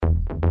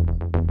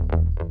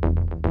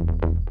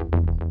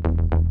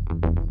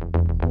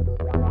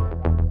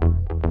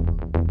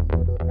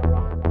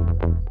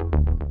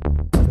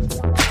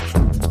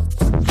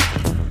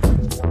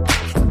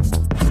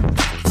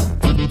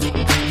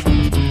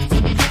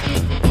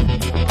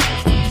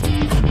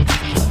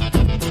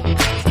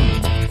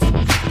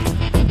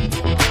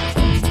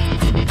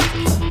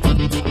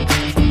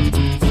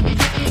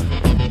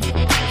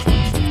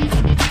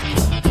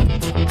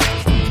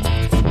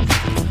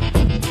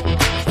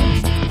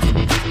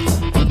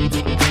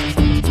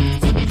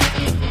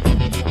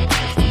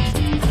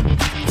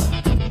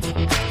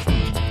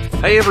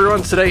Hey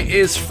everyone, today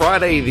is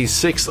Friday, the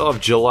 6th of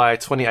July,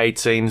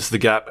 2018. This is The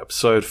Gap,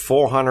 episode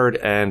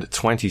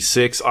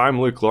 426. I'm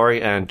Luke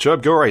Lawrie, and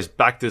Joab Gilroy is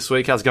back this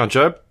week. How's it going,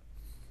 Joab?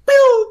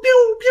 Pew,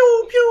 pew,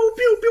 pew, pew,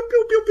 pew, pew,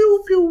 pew, pew,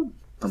 pew, pew.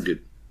 I'm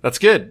good. That's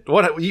good.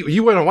 What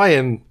you went away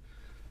and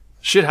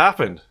shit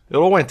happened. It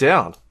all went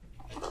down.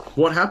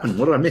 What happened?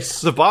 What did I miss?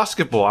 The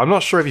basketball. I'm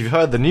not sure if you've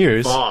heard the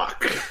news.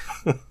 Fuck.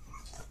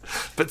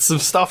 But some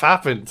stuff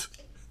happened.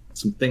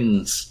 Some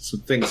things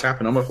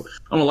happened.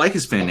 I'm a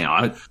Lakers fan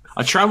now.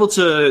 I travelled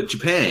to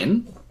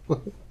Japan,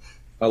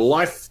 a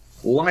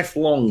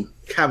lifelong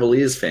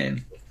Cavaliers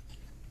fan,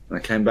 and I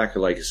came back a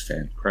Lakers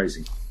fan.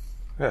 Crazy.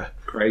 Yeah.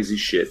 Crazy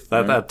shit.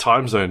 That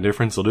time zone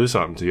difference will do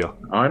something to you.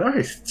 I know.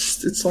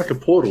 It's like a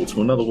portal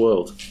to another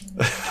world.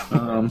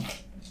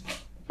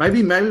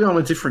 Maybe I'm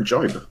a different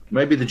Joab.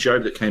 Maybe the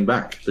Joab that came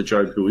back, the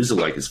Joab who is a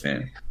Lakers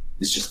fan,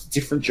 is just a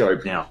different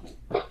Joab now.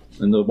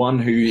 And the one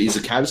who is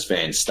a Cavs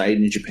fan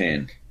stayed in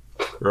Japan.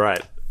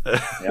 Right.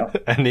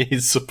 Yep. And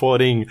he's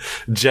supporting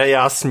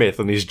J.R. Smith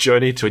on his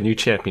journey to a new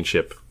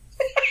championship.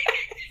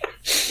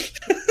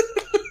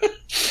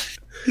 Because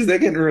they're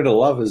getting rid of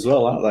Love as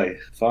well, aren't they?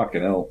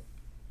 Fucking hell.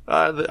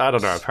 I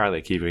don't know. Apparently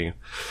they're keeping him.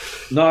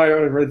 No, I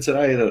read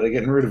today that they're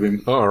getting rid of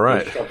him. All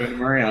right. They're shopping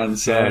him around.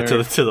 So. Yeah,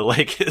 to the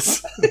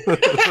Lakers.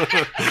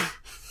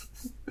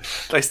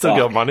 They still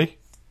got money.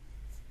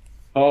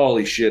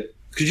 Holy shit.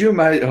 Could you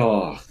imagine?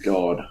 Oh,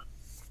 God.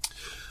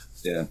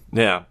 Yeah.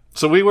 Yeah.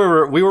 So we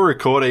were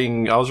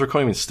recording. I was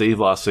recording with Steve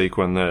last week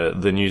when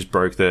the news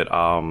broke that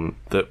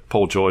that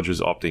Paul George was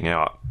opting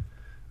out.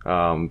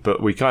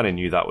 But we kind of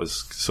knew that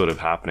was sort of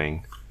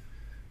happening.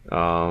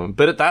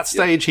 But at that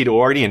stage, he'd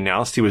already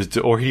announced he'd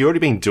already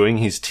been doing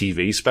his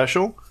TV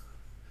special.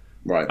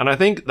 Right. And I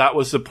think that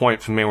was the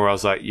point for me where I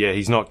was like, yeah,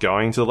 he's not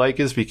going to the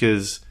Lakers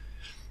because,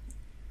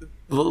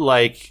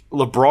 like,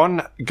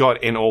 LeBron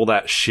got in all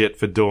that shit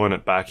for doing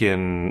it back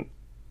in,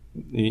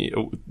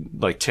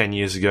 like, 10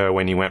 years ago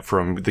when he went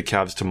from the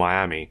Cavs to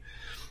Miami.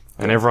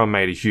 And everyone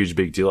made a huge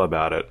big deal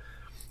about it.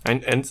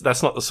 And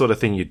that's not the sort of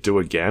thing you'd do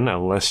again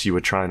unless you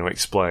were trying to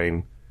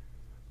explain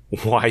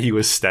why you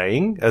were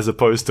staying as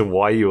opposed to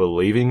why you were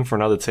leaving for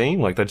another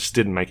team. Like, that just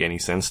didn't make any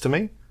sense to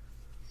me.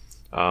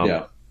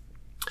 Yeah.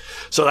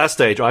 So at that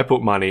stage, I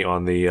put money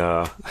on the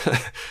on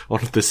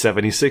the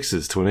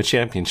 76ers to win a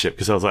championship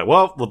because I was like,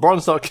 well,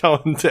 LeBron's not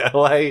going to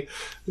LA.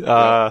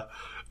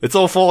 It's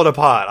all falling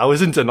apart. I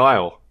was in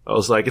denial. I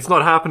was like, it's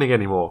not happening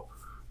anymore.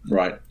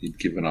 Right. You'd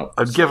given up.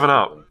 I'd given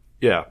up.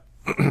 Yeah.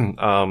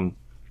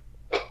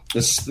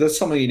 That's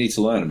something you need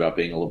to learn about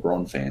being a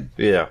LeBron fan.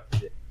 Yeah.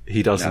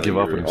 He doesn't give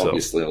up on himself.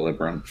 Obviously a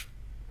LeBron.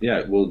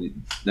 Yeah, well,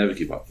 never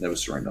give up. Never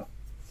surrender.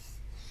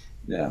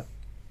 Yeah.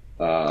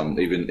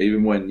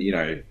 Even when, you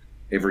know,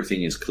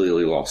 everything is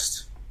clearly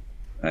lost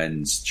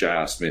and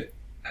J.R. Smith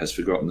has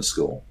forgotten the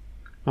score.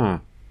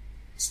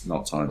 It's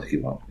not time to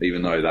give up.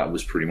 Even though that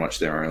was pretty much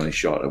their only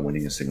shot at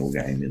winning a single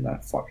game in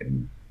that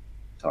fucking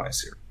entire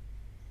series.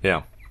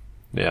 Yeah.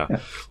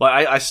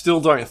 Like, I still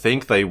don't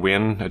think they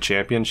win a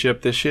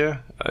championship this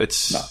year. I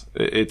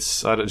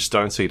just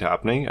don't see it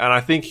happening. And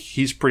I think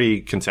he's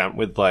pretty content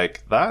with,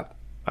 like, that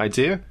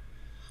idea.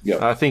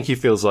 Yeah. I think he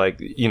feels like,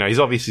 you know, he's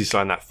obviously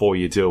signed that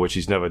 4-year deal, which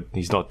he's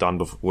not done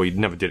before. Well, he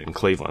never did it in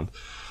Cleveland.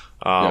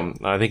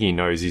 I think he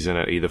knows he's in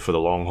it either for the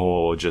long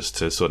haul or just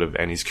to sort of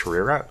end his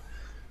career at.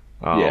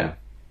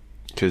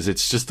 Because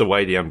it's just the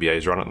way the NBA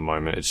is run at the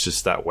moment. It's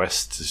just that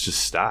West is just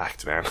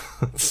stacked, man.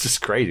 It's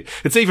just crazy.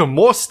 It's even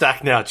more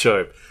stacked now,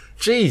 Joab.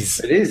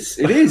 Jeez. It is.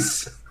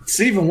 It's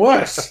even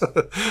worse.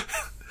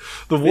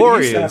 The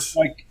Warriors.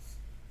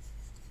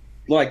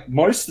 Like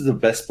most of the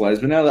best players,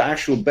 but now the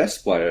actual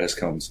best player has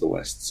come to the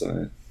West,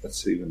 so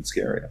that's even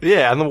scarier.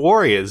 Yeah, and the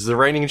Warriors, the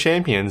reigning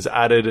champions,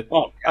 added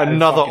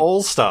another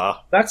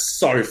All-Star. That's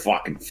so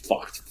fucking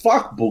fucked.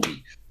 Fuck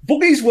Boogie.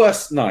 Boogie's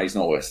worse. No, he's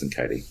not worse than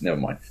KD. Never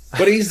mind.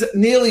 But he's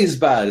nearly as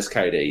bad as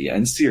KD,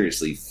 and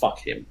seriously, fuck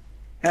him.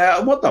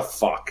 What the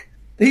fuck?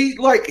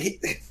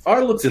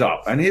 I looked it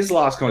up, and his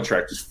last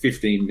contract was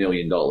 $15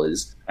 million,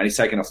 and he's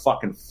taken a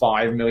fucking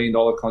 $5 million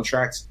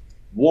contract.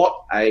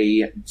 What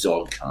a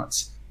dog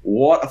cunt.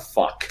 What a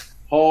fuck.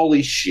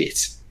 Holy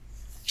shit.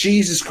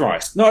 Jesus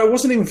Christ. No, it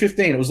wasn't even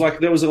 15. It was like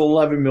there was an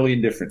 $11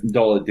 million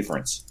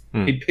difference.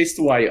 He pissed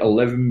away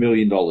 $11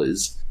 million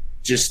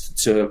just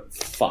to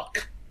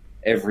fuck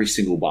every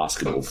single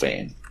basketball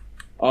fan.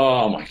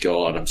 Oh my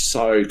God. I'm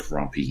so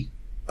grumpy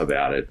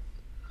about it.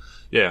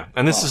 Yeah.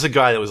 And this is a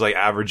guy that was like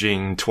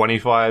averaging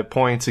 25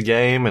 points a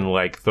game and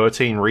like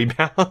 13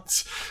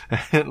 rebounds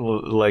and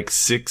like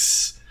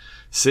six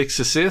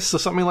assists or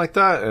something like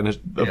that. And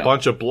a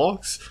bunch of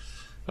blocks.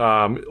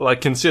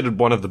 Like considered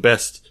one of the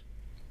best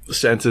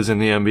centers in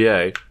the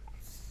NBA.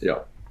 Yeah.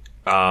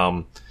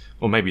 Or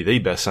maybe the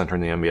best center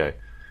in the NBA.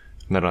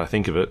 Now that I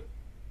think of it.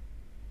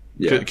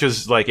 Yeah.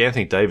 Because like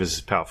Anthony Davis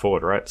is power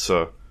forward, right?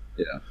 So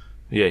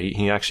yeah,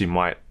 he actually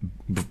might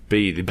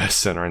be the best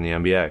center in the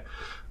NBA.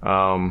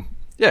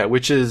 Yeah,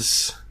 which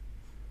is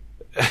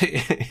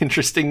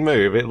interesting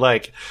move. It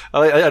like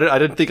I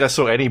didn't think I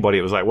saw anybody.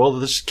 It was like, well,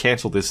 let's just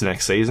cancel this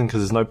next season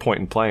because there's no point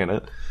in playing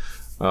it.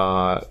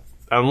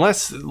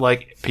 unless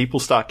like people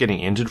start getting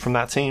injured from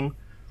that team,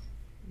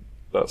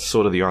 that's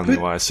sort of the only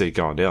way I see it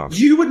going down.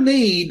 You would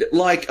need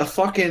like a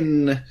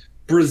fucking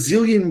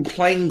Brazilian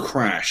plane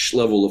crash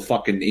level of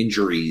fucking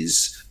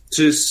injuries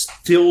to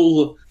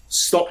still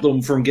stop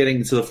them from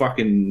getting to the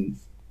fucking,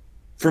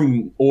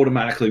 from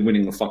automatically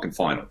winning the fucking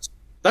finals.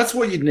 That's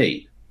what you'd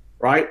need,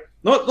 right?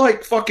 Not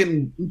like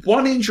fucking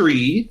one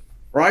injury,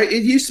 right?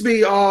 It used to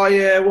be, oh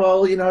yeah,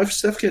 well, you know, if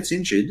Steph gets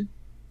injured,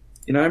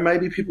 you know,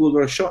 maybe people have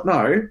got a shot.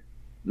 No,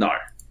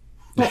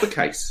 not the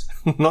case.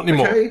 Not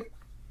anymore. Okay?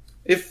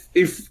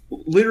 If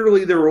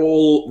literally they're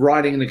all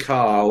riding in a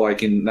car,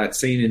 like in that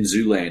scene in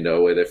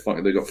Zoolander where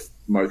they got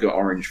mocha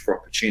orange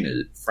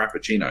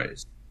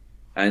frappuccinos,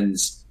 and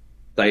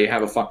they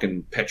have a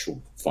fucking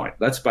petrol fight.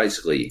 That's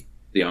basically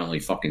the only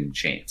fucking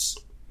chance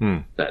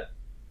that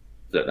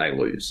they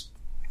lose.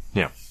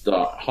 Yeah,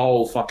 the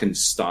whole fucking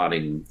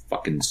starting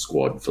fucking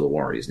squad for the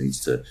Warriors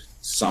needs to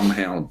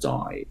somehow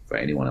die for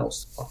anyone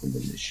else to fucking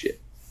win this shit,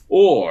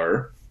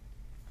 or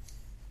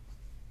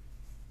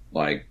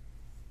like,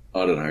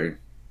 I don't know,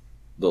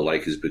 the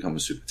Lakers become a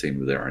super team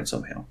of their own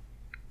somehow.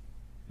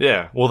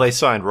 Yeah, well, they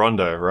signed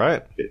Rondo,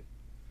 right? Yeah.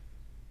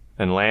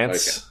 And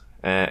Lance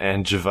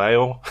and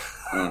JaVale.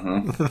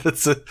 Uh-huh.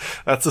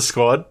 that's a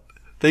squad.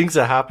 Things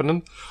are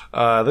happening.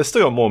 They've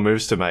still got more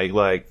moves to make.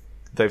 Like,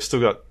 they've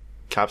still got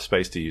cap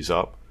space to use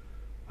up.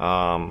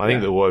 I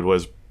think the word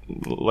was,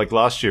 like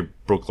last year,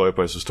 Brook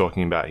Lopez was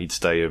talking about he'd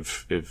stay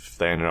if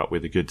they ended up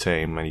with a good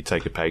team and he'd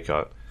take a pay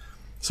cut.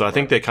 So I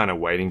think they're kind of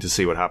waiting to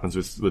see what happens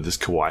with this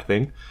Kawhi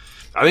thing.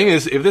 I think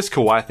if this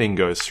Kawhi thing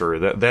goes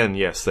through, then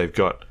yes, they've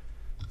got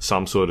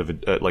some sort of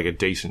a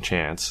decent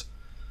chance.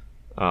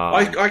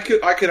 I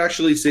could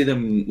actually see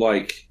them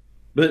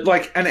but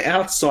an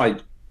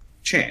outside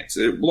chance.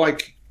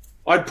 Like,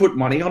 I'd put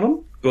money on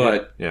them,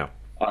 but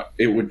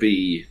it would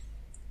be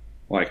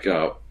like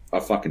a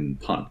fucking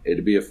punt.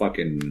 It'd be a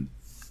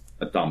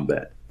dumb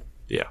bet.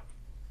 Yeah.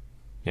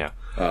 Yeah.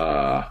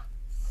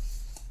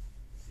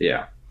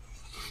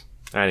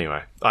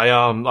 Anyway,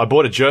 I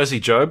bought a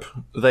jersey, Joab.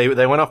 They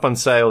went up on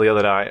sale the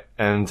other night,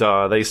 and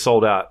they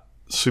sold out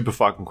super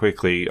fucking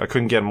quickly. I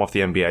couldn't get them off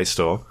the NBA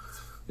store.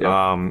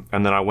 Yeah.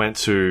 And then I went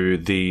to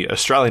the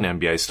Australian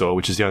NBA store,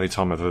 which is the only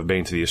time I've ever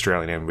been to the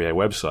Australian NBA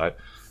website,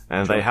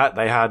 and they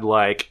had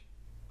like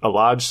a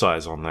large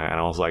size on there, and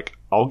I was like,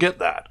 I'll get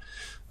that.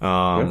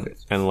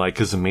 And like,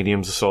 because the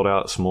mediums are sold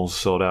out, smalls are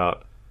sold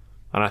out,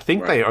 and I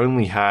think they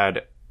only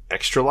had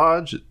extra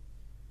large.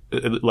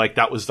 Like,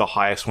 that was the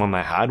highest one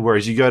they had.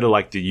 Whereas you go to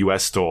like the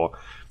US store,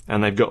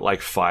 and they've got like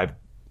 5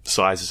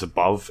 sizes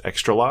above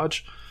extra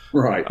large.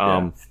 Right.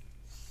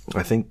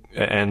 I think,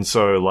 and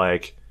so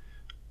like,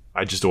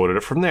 I just ordered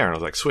it from there, and I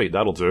was like, sweet,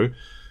 that'll do.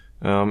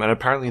 And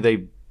apparently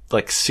they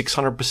like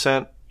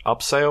 600%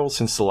 upsale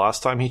since the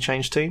last time he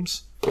changed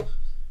teams,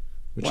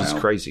 which is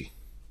crazy.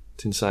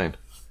 It's insane.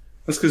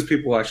 That's because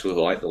people actually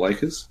like the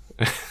Lakers.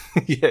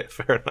 Yeah,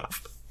 fair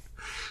enough.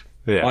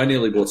 Yeah, I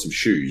nearly bought some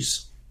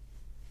shoes.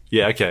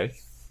 Yeah, okay.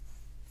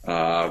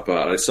 But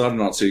I decided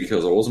not to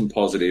because I wasn't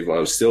positive. I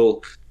was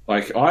still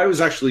I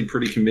was actually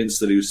pretty convinced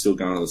that he was still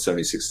going to the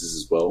 76ers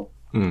as well.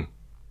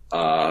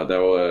 They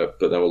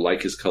were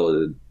Lakers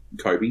colored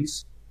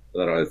Kobe's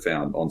that I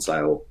found on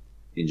sale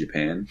in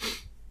Japan,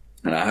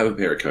 and I have a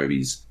pair of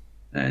Kobe's,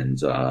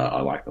 and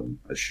I like them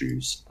as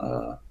shoes.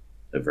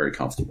 They're very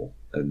comfortable,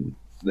 and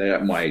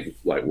they're my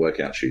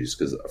workout shoes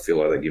because I feel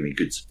like they give me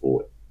good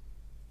support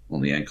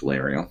on the ankle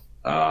area.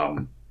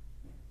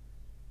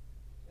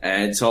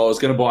 And so I was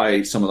going to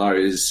buy some of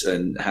those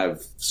and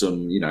have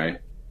some,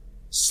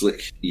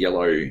 slick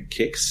yellow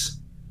kicks.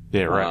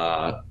 Yeah,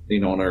 right.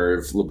 In honor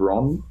of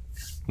LeBron.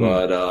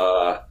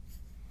 But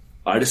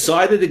I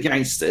decided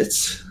against it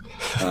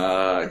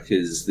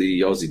because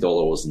the Aussie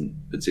dollar wasn't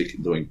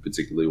doing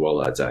particularly well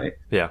that day.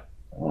 Yeah.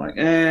 I'm like,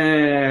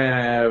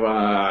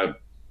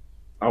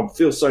 I'll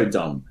feel so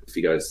dumb if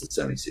he goes to the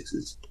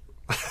 76ers.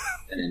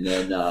 And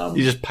then...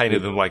 you just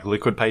painted them like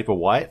liquid paper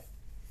white?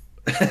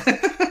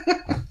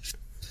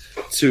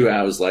 2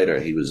 hours later,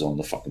 he was on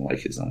the fucking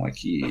Lakers. I'm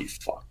like, yeah,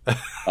 fuck.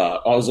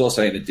 I was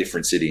also in a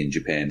different city in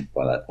Japan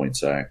by that point,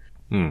 so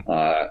it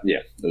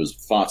was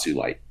far too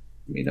late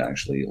for me to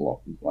actually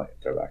go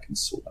back and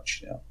sort that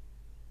shit out.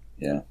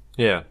 Yeah.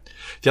 Yeah.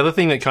 The other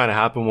thing that kind of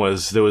happened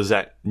was there was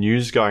that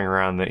news going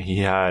around that he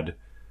had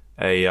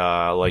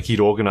he'd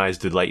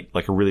organized a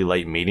really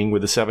late meeting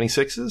with the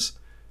 76ers.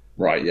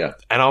 Right, yeah.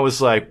 And I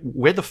was like,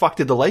 where the fuck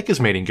did the Lakers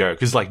meeting go?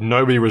 Because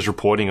nobody was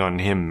reporting on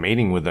him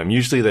meeting with them.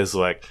 Usually there's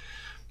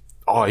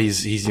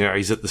he's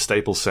at the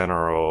Staples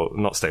Center, or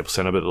not Staples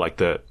Center, but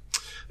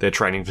their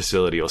training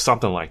facility or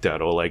something like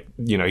that, or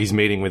he's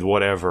meeting with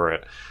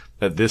whatever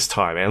at this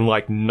time, and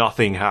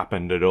nothing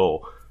happened at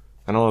all.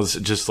 And I was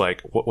just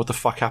like, what the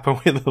fuck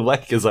happened with the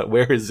Lakers?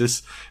 Where is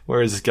this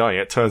going?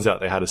 It turns out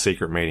they had a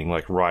secret meeting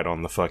right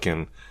on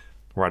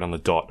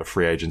the dot of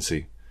free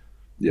agency.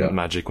 Yeah.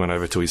 Magic went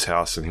over to his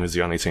house, and he was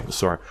the only team that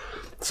saw him.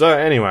 So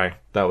anyway,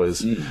 that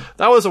was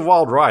a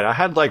wild ride. I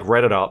had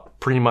Reddit up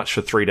pretty much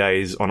for 3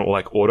 days on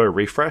auto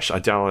refresh. I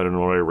downloaded an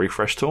auto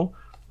refresh tool,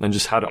 and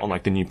just had it on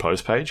like the new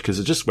post page because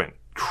it just went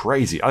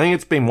crazy. I think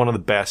it's been one of the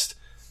best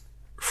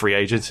free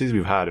agencies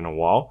we've had in a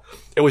while.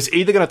 It was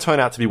either going to turn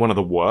out to be one of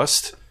the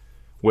worst,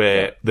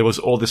 where there was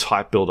all this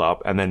hype build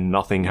up and then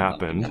nothing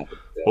happened,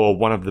 or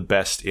one of the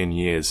best in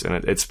years,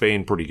 and it's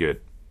been pretty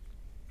good.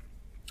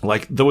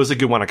 Like, there was a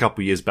good one a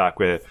couple of years back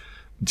where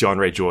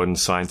DeAndre Jordan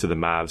signed to the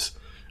Mavs,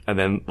 and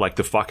then, like,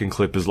 the fucking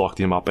Clippers locked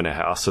him up in a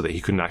house so that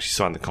he couldn't actually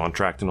sign the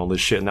contract and all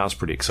this shit, and that was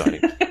pretty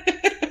exciting.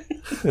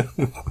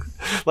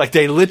 Like,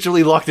 they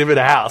literally locked him in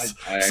a house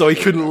so he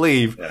couldn't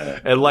leave. Yeah.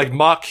 And, like,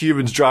 Mark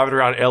Cuban's driving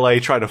around LA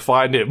trying to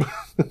find him.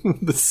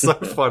 It's so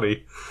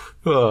funny.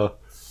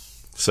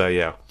 So,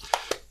 yeah.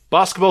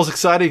 Basketball's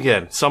exciting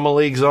again. Summer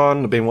League's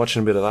on. I've been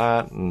watching a bit of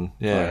that. And,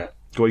 yeah.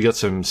 We got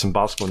some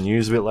basketball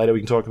news a bit later we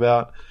can talk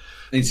about.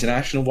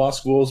 International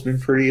basketball's been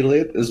pretty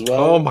lit as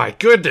well. Oh, my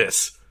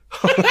goodness.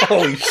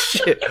 Holy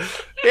shit.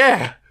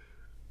 Yeah.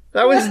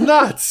 That was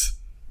nuts.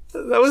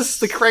 That was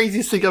the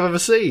craziest thing I've ever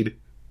seen.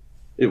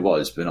 It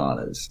was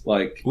bananas.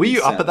 Like, were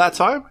you up at that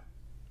time?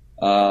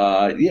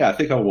 Yeah, I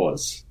think I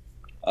was.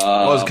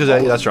 Because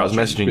that's right. I was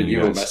messaging you. You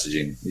were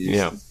messaging.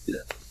 Yeah.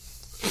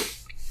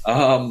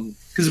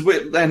 Because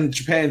then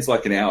Japan's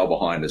like an hour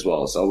behind as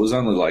well, so it was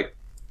only like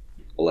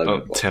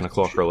 11. 10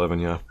 o'clock or 11,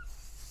 yeah.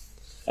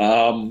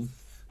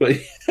 But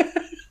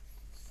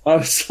I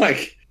was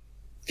like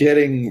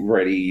getting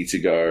ready to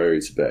go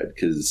to bed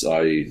because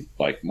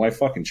my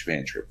fucking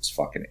Japan trip was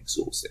fucking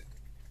exhausting.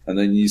 And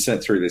then you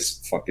sent through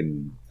this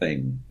fucking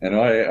thing, and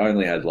I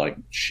only had like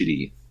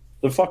the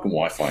fucking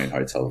Wi-Fi in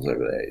hotels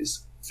over there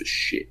is for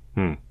shit.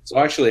 So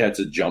I actually had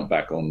to jump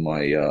back on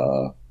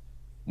my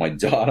my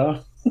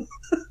data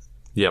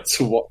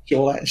to watch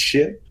all that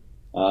shit.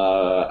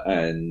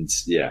 And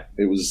yeah,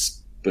 it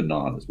was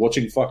bananas.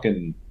 Watching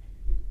fucking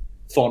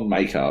Thon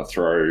Maker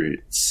throw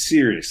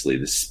seriously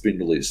the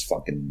spindliest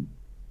fucking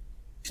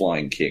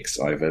flying kicks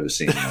I've ever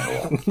seen in my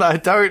life. No, I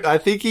don't. I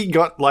think he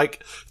got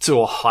like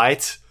to a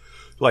height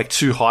like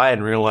too high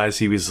and realized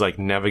he was like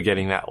never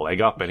getting that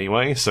leg up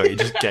anyway, so he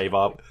just gave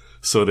up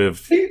sort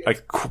of a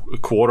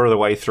quarter of the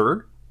way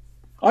through.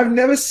 I've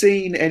never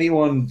seen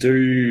anyone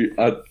do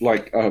a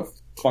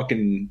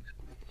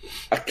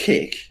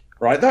kick,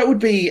 right? That would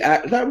be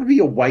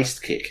a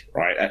waist kick,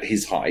 right, at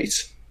his height,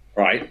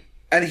 right?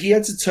 And he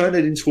had to turn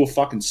it into a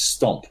fucking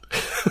stomp.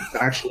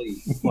 Actually,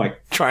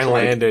 like try and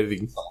land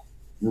anything.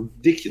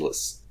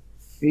 Ridiculous.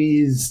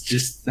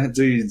 That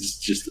dude's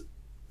just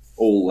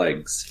all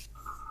legs.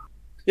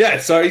 Yeah,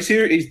 so he's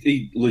here.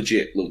 He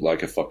legit looked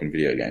like a fucking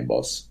video game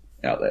boss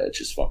out there,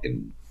 just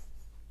fucking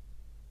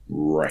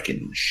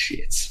wrecking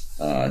shit,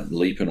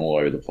 leaping all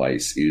over the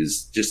place. He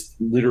was just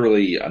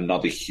literally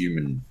another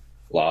human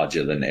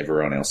larger than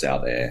everyone else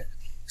out there,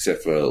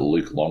 except for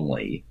Luke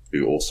Longley,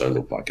 who also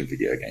looked like a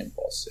video game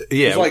boss.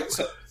 Yeah, it's like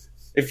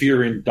if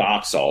you're in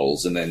Dark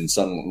Souls and then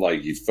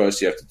you have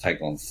to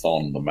take on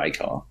Thon the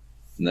Maker,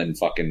 and then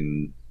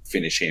fucking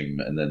finish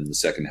him, and then the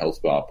second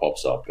health bar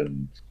pops up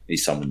and he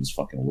summons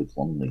fucking Luke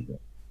Longley.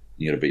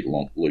 You got to beat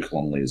Luke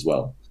Longley as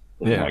well.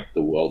 Like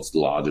the world's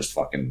largest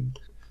fucking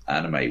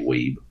anime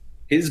weeb.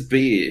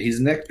 His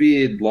neck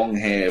beard, long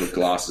hair,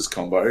 glasses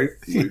combo,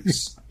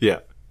 Luke's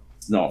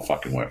it's not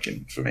fucking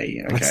working for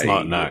me. Okay, it's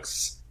not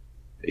nuts.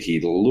 He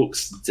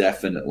looks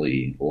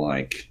definitely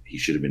like he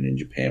should have been in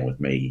Japan with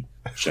me,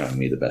 showing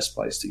me the best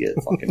place to get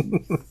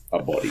fucking a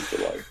body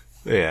below.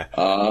 Yeah.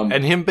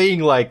 And him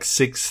being like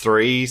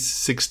 6'3",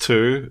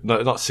 6'2",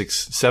 no, not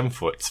 7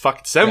 foot. It's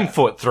fucking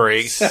 7'3",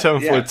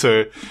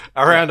 7'2",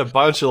 around a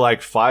bunch of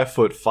like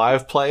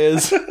 5'5"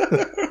 players.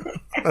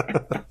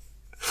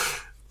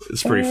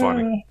 It's pretty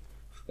funny.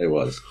 It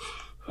was.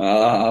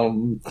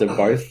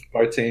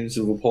 Both teams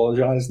have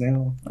apologized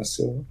now, I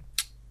saw.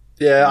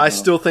 Yeah, I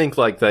still think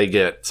like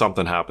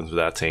something happens with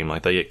that team,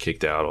 like they get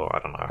kicked out, or I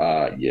don't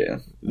know. Yeah.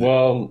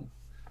 Well,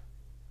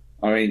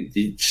 I mean,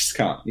 you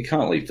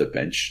can't leave the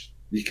bench.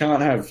 You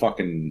can't have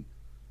fucking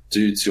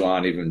dudes who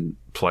aren't even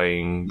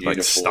playing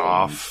like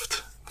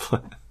staffed.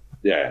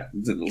 Yeah,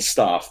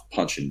 staff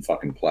punching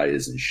fucking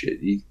players and shit.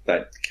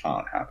 That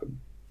can't happen.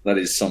 That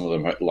is some of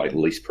the like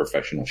least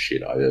professional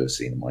shit I've ever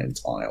seen in my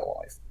entire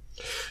life.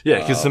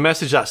 Yeah, because the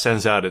message that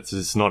sends out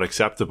it's not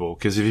acceptable.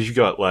 Because if you've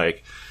got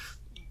like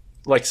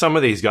some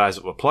of these guys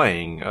that were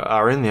playing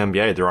are in the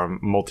NBA, they're on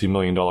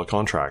multi-million-dollar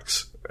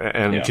contracts.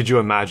 And could you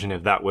imagine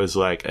if that was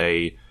like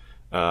a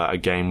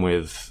game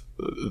with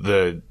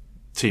the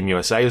Team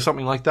USA or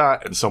something like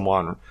that, and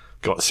someone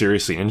got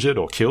seriously injured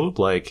or killed,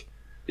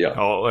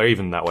 or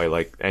even that way,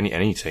 like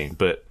any team.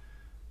 But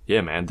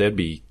yeah, man, there'd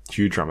be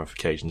huge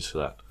ramifications for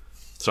that.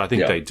 So I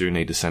think they do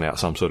need to send out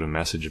some sort of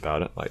message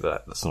about it, like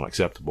that. That's not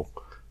acceptable.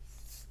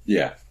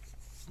 Yeah,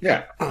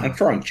 and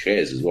throwing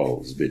chairs as well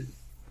was a bit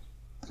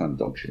kind of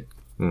dog shit.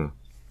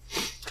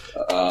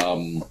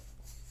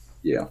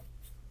 Yeah.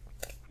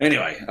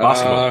 Anyway,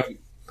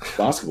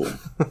 basketball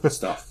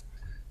stuff.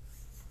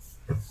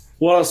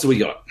 What else do we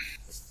got?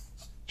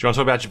 Do you want to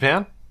talk about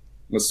Japan?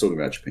 Let's talk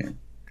about Japan.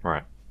 All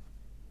right.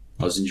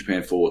 I was in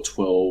Japan for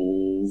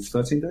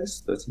 13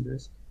 days. 13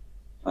 days.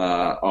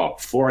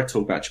 Before I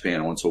talk about Japan,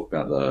 I want to talk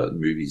about the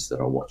movies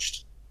that I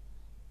watched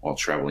while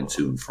traveling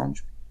to and from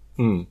Japan.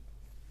 Hmm.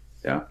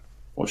 Yeah.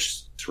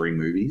 Watched 3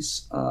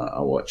 movies.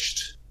 I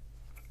watched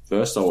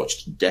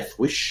Death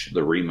Wish,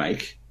 the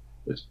remake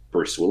with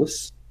Bruce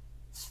Willis.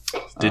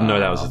 Didn't know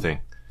that was a thing.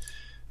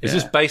 Is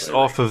this based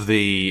off of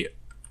the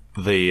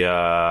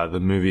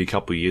movie a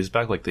couple of years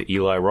back, like the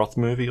Eli Roth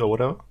movie or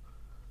whatever?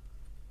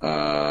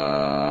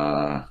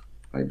 I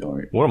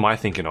don't. What am I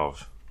thinking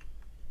of?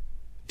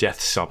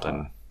 Death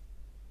something.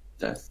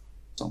 Death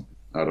something.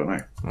 I don't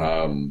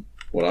know.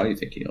 What are you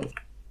thinking of?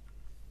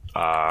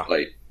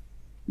 Like,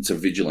 it's a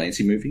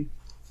vigilante movie.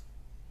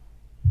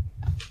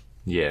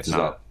 Yeah, Does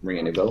that ring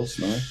any bells?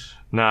 No.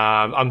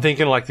 Nah, I'm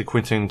thinking like the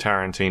Quentin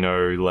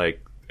Tarantino,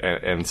 like,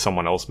 and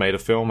someone else made a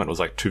film. It was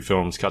like 2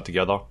 films cut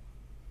together.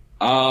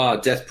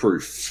 Death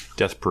Proof.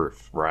 Death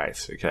Proof,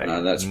 right? Okay,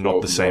 that's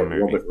not the same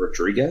movie. Robert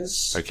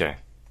Rodriguez. Okay,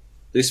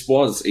 this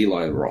was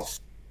Eli Roth.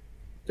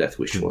 Death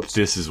Wish was.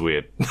 This is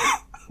weird.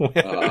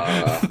 Okay,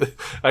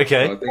 I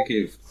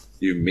think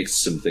you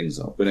mixed some things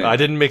up. But anyway. I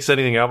didn't mix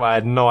anything up. I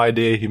had no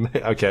idea.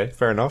 Okay,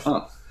 fair enough.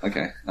 Oh,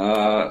 okay.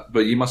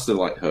 But you must have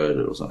like heard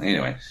it or something.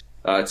 Anyway,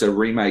 it's a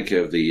remake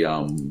of the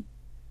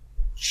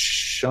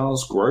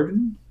Charles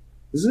Grodin.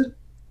 Is it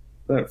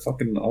that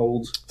fucking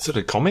old? Is it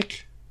a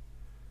comic?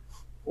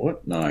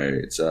 What? No,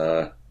 it's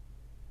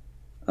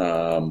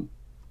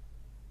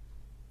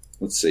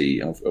let's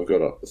see. I've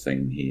got up the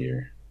thing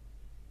here.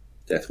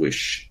 Death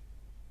Wish.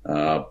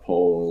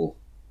 Paul.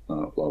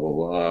 Blah blah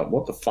blah.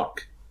 What the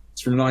fuck?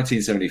 It's from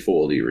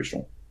 1974, the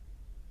original,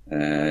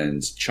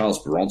 and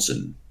Charles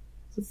Bronson.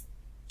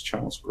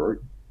 Charles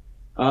Grodin.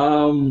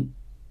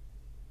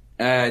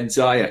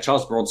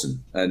 Charles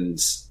Bronson, and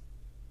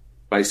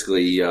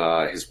basically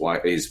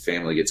his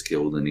family gets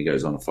killed, and he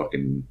goes on a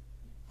fucking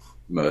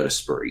murder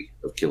spree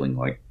of killing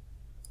like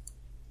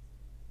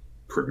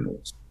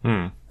criminals.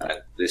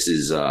 This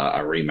is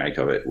a remake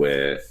of it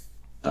where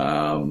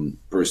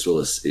Bruce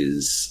Willis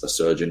is a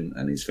surgeon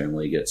and his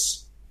family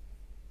gets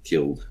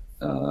killed,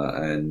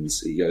 and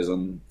he goes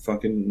on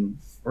fucking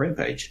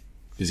rampage.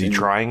 Is he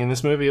trying in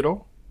this movie at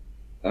all?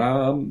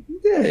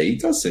 Yeah, he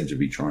does seem to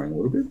be trying a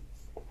little bit.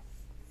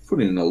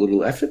 Put in a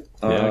little effort.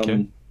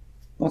 Okay.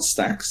 Not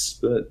stacks,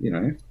 but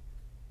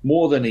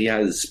more than he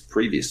has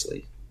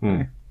previously.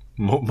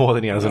 More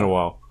than he has in a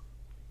while.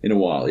 In a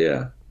while,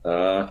 yeah.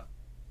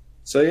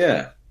 So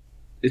yeah,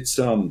 it's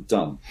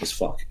dumb as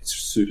fuck. It's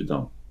super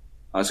dumb.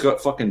 It's got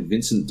fucking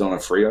Vincent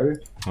D'Onofrio.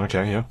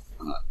 Okay, yeah.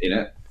 In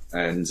it,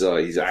 and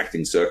he's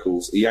acting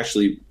circles.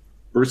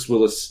 Bruce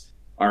Willis.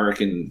 I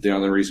reckon the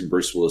only reason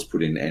Bruce Willis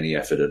put in any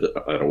effort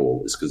at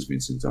all is because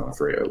Vincent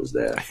D'Onofrio was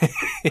there.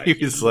 He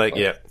was like,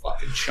 yeah,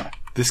 fucking chump.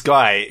 This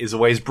guy is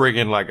always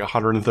bringing like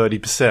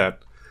 130%.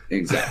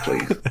 Exactly.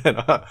 and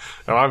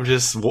I'm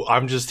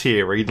just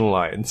here reading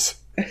lines.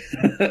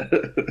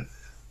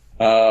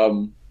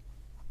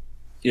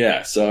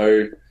 Yeah,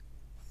 so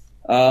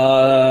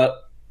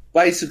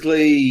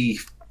basically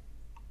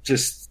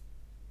just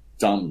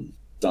dumb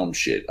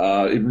shit.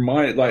 It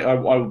reminded, like, I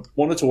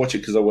wanted to watch it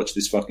because I watched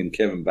this fucking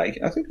Kevin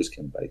Bacon, I think it was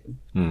Kevin Bacon,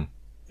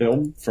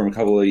 film from a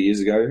couple of years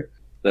ago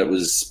that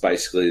was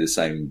basically the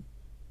same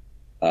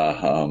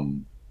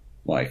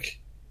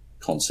like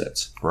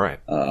concept. Right.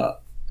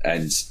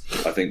 And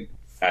I think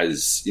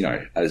as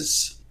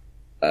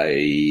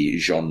a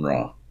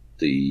genre,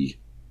 the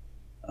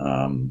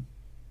I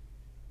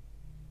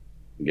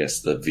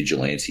guess the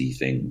vigilante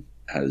thing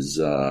has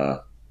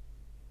I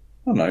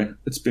don't know,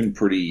 it's been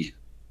pretty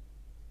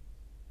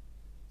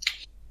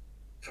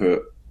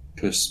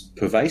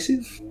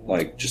pervasive.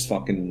 Like, just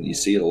fucking, you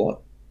see it a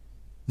lot.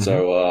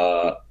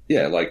 So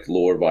yeah, like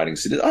law-abiding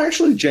citizens. I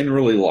actually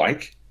generally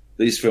like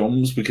these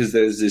films because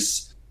there's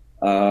this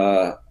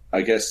I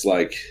guess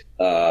like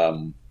I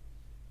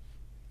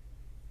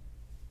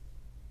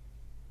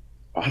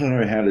don't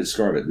know how to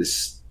describe it.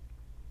 This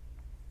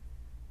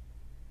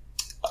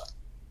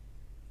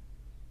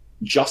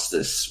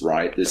justice,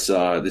 right? This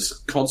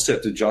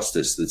concept of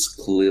justice that's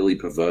clearly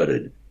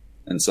perverted,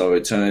 and so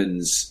it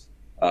turns.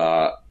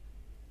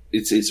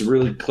 It's a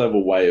really clever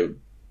way of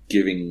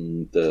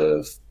giving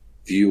the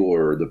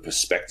viewer the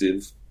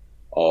perspective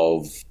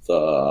of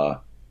the,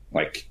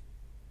 like,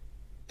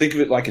 think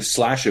of it like a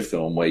slasher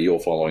film where you're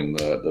following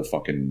the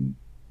fucking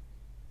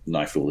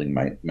knife wielding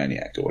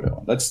maniac or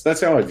whatever.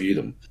 That's how I view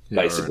them,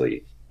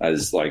 basically, right.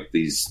 As like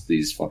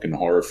these fucking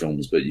horror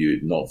films, but you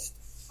not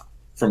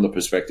from the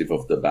perspective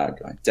of the bad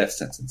guy. Death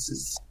Sentence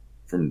is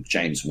from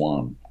James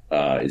Wan,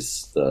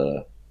 is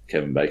the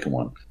Kevin Bacon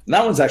one. And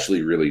that one's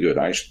actually really good.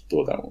 I actually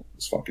thought that one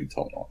was fucking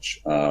top notch.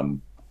 But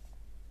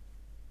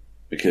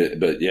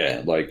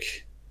yeah,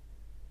 like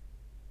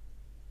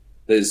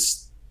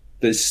there's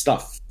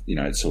stuff,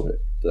 to it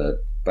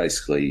that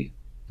basically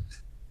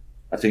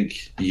I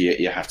think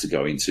you have to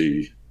go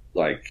into,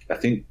 like, I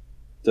think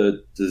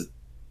the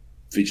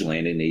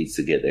vigilante needs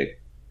to get their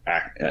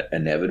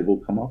inevitable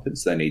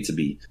comeuppance. They need to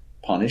be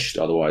punished.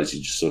 Otherwise,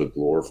 you're just sort of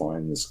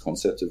glorifying this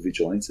concept of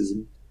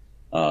vigilantism.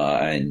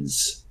 And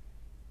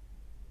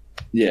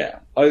yeah,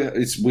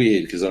 it's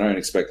weird because I don't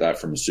expect that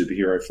from a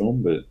superhero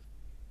film, but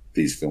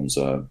these films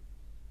are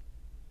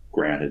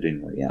grounded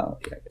in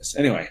reality, I guess.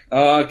 Anyway,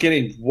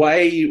 getting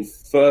way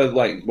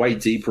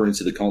deeper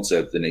into the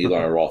concept than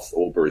Eli Roth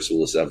or Bruce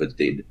Willis ever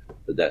did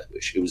the Death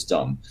Wish. It was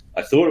dumb.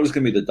 I thought it was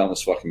going to be the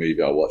dumbest fucking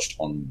movie I watched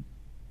on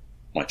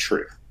my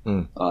trip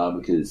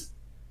because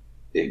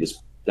it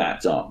was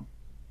that dumb.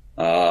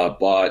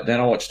 But then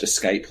I watched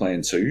Escape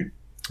Plan 2.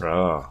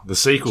 Oh, the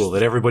sequel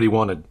that everybody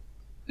wanted.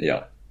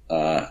 Yeah.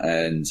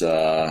 And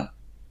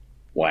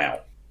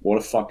wow.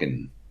 What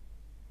a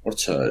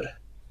turd.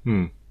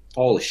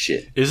 Holy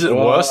shit. Is it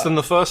worse than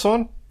the first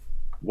one?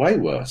 Way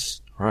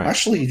worse. Right. I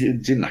actually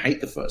didn't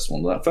hate the first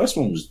one. That first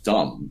one was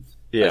dumb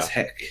as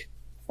heck.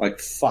 Like,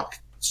 fuck.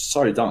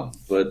 So dumb.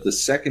 But the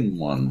second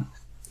one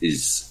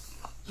is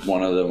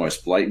one of the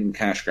most blatant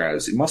cash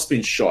grabs. It must have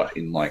been shot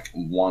in, like,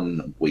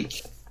 1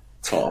 week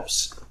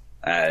tops.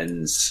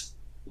 And,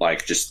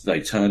 like, just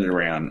they turned it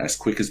around as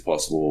quick as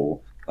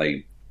possible.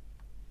 Like,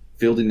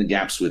 filled in the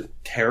gaps with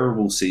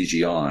terrible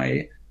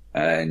CGI.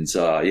 And,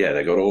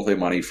 they got all their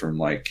money from,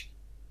 like,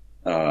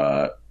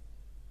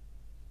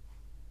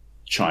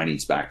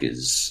 Chinese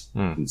backers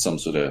in some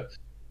sort of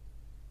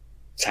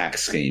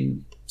tax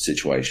scheme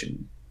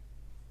situation.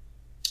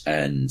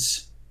 And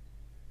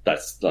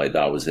that's like,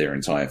 that was their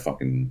entire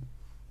fucking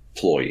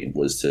ploy,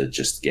 was to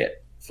just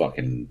get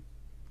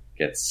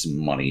some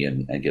money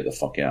and get the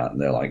fuck out.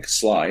 And they're like,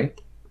 Sly,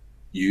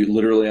 you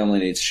literally only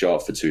need to show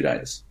up for 2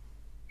 days.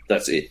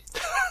 That's it.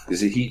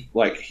 Because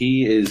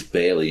he is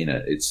barely in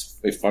it.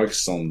 It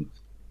focuses on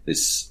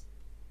this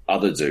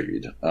other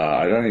dude.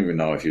 I don't even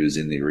know if he was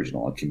in the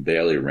original. I can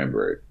barely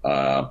remember it.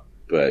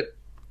 But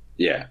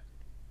yeah,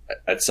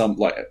 at some,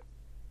 like,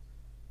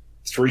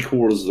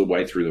 3/4 of the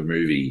way through the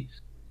movie,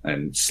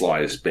 and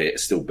Sly is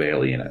still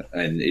barely in it,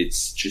 and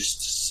it's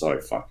just so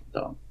fucking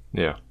dumb.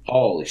 Yeah.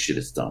 Holy shit,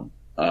 it's dumb.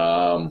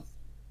 So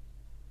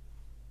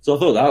I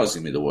thought that was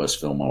gonna be the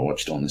worst film I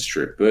watched on this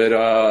trip, but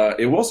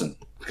it wasn't.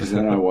 Because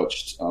then I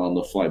watched, on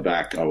the flight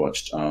back, I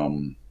watched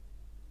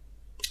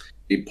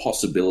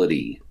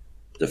Impossibility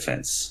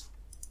Defense.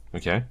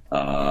 Okay.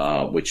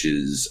 Which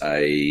was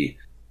a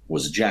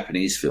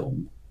Japanese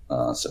film,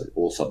 so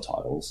all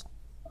subtitles.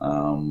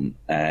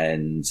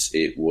 And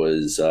it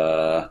was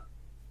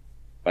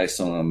based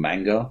on a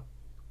manga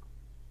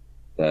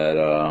that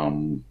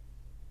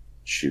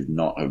should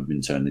not have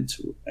been turned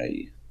into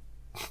a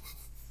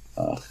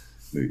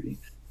movie.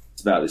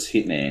 It's about this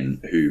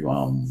hitman who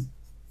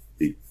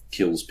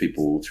kills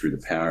people through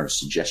the power of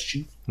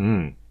suggestion.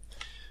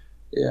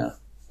 Yeah.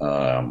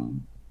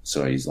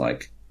 So he's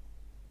like,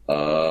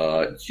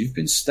 you've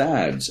been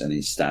stabbed, and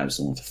he stabs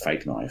them with a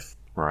fake knife.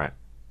 Right.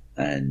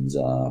 And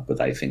but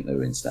they think they've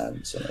been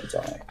stabbed, so they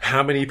die.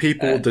 How many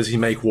people does he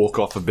make walk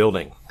off a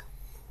building?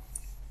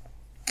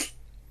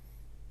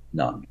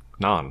 None.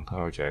 Oh,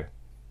 okay.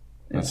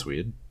 That's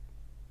weird.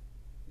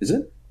 Is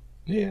it?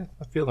 Yeah,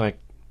 I feel like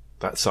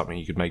that's something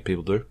you could make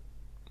people do.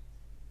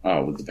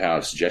 Oh, with the power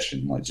of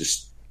suggestion, like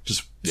just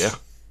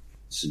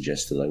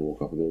suggest that they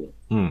walk off a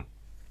building.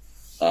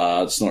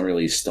 It's not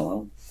really his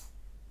style.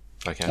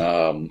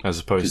 Okay. As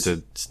opposed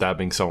to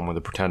stabbing someone with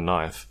a pretend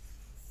knife.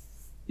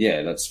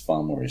 Yeah, that's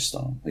far more his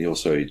style. He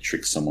also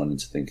tricks someone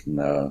into thinking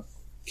they're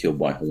killed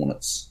by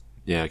hornets.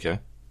 Yeah, okay.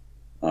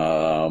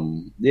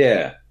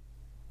 Yeah.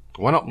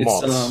 Why not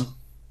moths?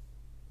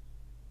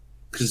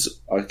 Because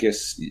I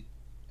guess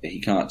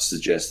he can't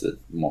suggest that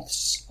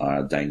moths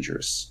are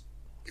dangerous.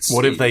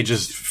 What if they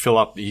just fill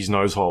up his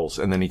nose holes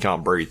and then he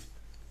can't breathe?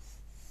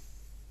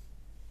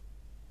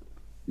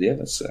 Yeah,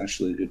 that's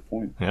actually a good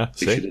point. Yeah,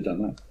 he should have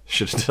done that.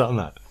 Should have done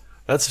that.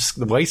 That's just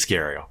way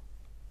scarier.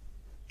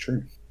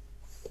 True.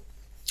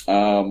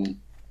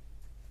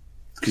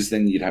 Because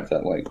then you could have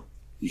that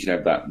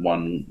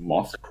one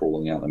moth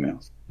crawling out the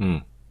mouth.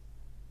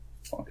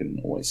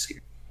 Fucking always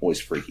scary, always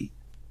freaky.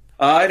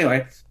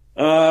 Anyway,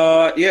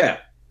 yeah.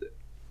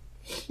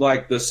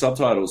 Like, the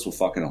subtitles were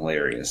fucking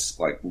hilarious.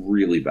 Like,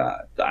 really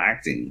bad. The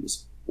acting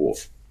was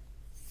off.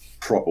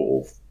 Proper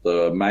off.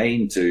 The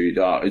main dude,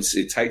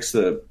 it takes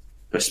the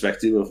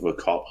perspective of a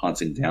cop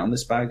hunting down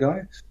this bad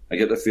guy. I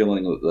get the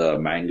feeling that the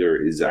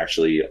manga is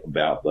actually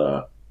about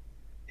the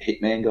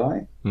hitman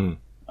guy.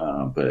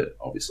 But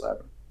obviously I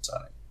don't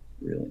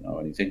really know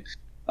anything.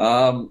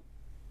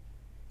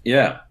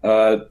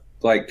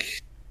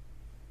 Like,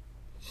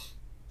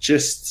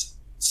 just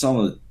some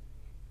of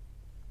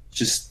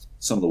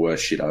the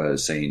worst shit I've ever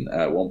seen.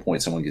 At one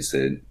point, someone gets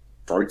their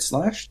throat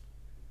slashed,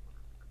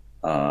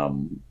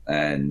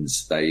 and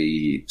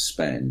they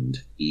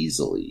spend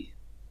easily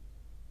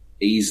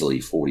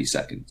 40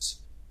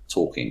 seconds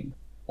talking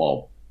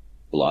while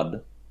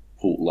blood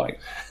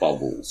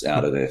bubbles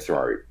out of their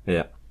throat.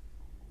 Yeah.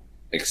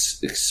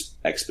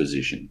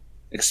 Exposition,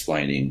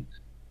 explaining,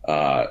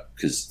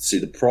 because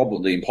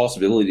the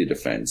impossibility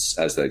defense,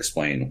 as they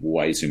explain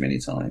way too many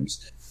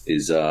times,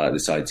 is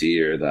this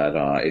idea that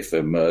if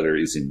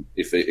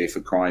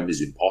a crime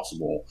is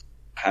impossible to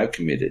have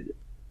committed,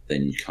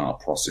 then you can't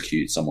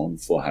prosecute someone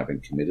for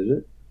having committed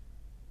it.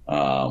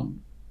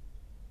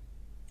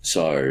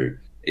 So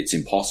it's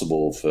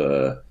impossible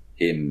for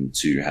him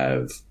to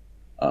have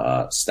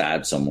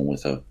stabbed someone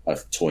with a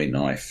toy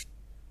knife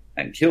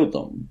and killed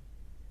them.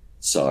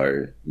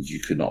 So you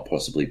could not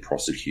possibly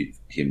prosecute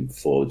him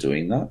for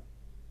doing that.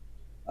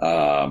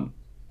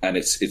 And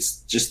it's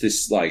just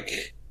this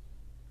like,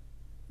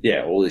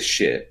 yeah, all this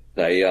shit.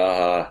 They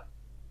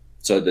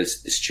so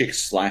this chick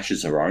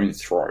slashes her own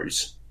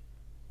throat.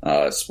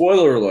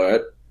 Spoiler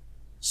alert,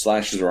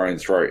 slashes her own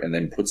throat and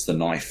then puts the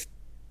knife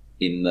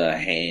in the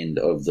hand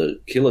of the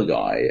killer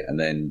guy and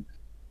then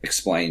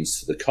explains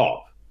to the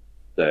cop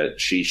that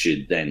she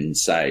should then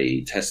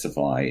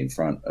testify in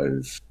front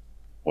of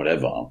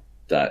whatever,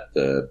 that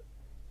the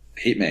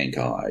hitman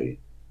guy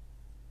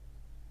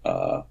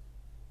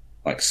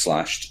like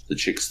slashed the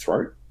chick's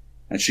throat.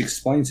 And she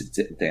explains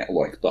it down,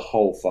 like the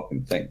whole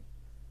fucking thing,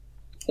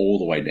 all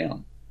the way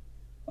down.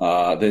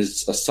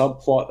 There's a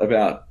subplot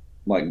about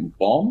like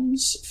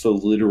bombs for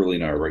literally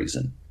no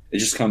reason. It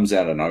just comes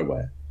out of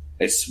nowhere.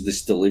 It's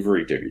this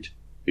delivery dude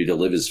who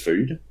delivers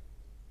food.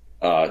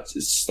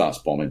 Just starts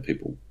bombing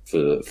people for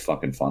the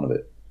fucking fun of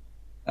it.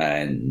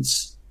 And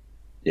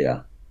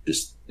yeah,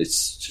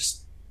 it's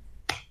just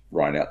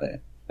right out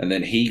there. And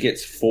then he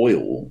gets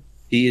foil.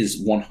 He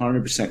is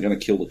 100% going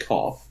to kill the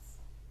cop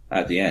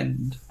at the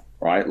end,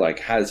 right? Like,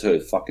 has her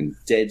fucking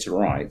dead to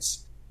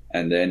rights.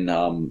 And then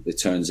it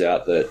turns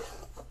out that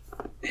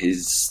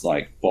his,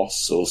 like,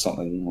 boss or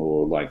something,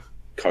 or, like,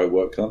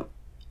 co-worker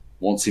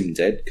wants him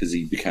dead because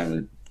he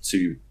became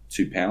too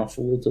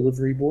powerful a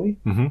delivery boy.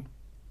 Mm-hmm.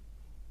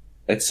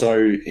 And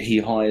so he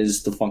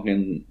hires the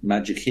fucking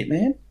magic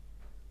hitman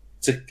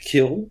to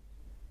kill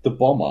the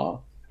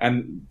bomber.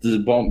 And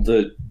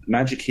the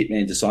magic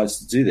hitman decides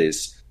to do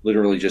this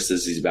literally just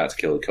as he's about to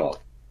kill a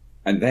cop.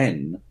 And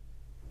then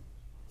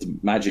the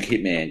magic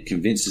hitman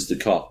convinces the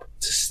cop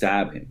to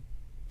stab him.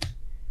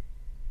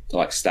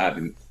 Like, stab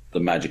him, the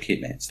magic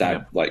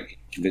hitman. Like,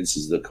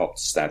 convinces the cop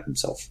to stab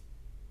himself.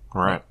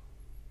 Right.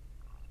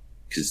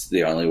 Because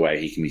the only way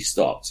he can be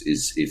stopped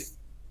is if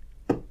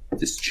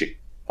this chick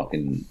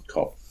fucking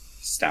cop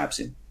stabs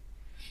him.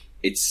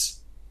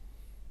 It's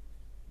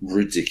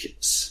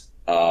ridiculous.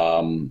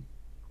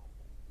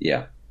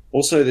 Yeah.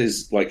 Also,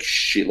 there's, like,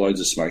 shitloads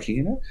of smoking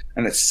in it.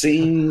 And it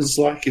seems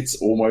like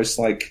it's almost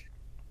like...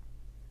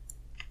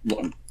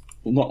 Well,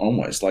 not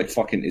almost. Like,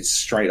 fucking... It's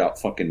straight up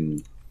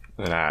fucking...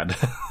 An ad.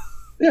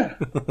 Yeah.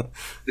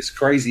 This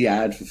crazy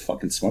ad for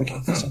fucking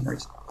smoking for some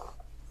reason.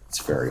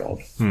 It's very odd.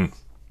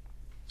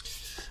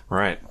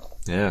 Right.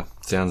 Yeah.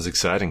 Sounds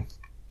exciting.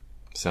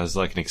 Sounds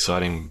like an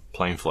exciting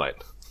plane flight.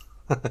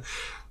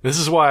 This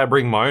is why I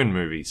bring my own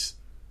movies.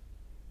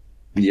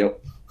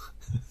 Yep.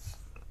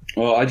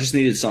 Well, I just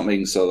needed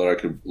something so that I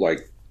could,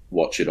 like,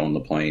 watch it on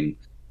the plane.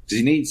 Do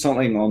you need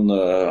something on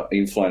the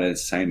in-flight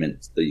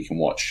entertainment that you can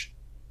watch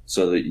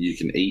so that you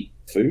can eat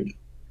food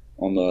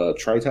on the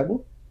tray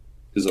table?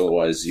 Because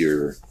otherwise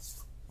your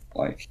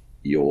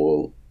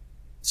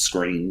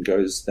screen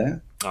goes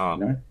there. Oh. You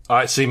know?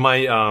 I see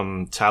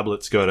my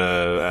tablet's got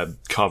a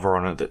cover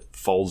on it that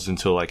folds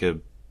into, like, a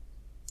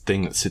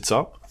thing that sits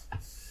up.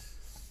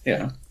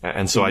 Yeah.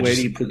 And so where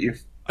do you put your...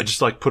 I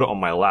just like put it on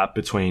my lap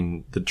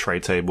between the tray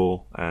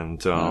table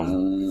and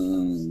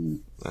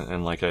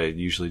like I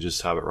usually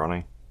just have it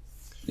running.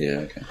 Yeah,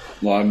 okay.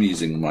 Well, I'm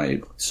using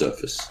my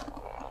Surface,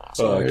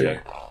 so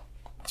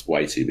it's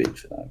way too big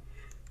for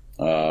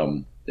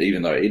that.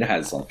 Even though it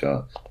has like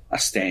a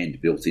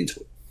stand built into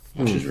it,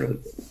 which is really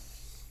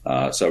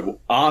good. So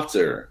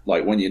after,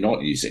 like, when you're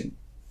not using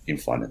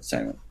in-flight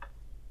entertainment,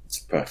 it's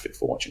perfect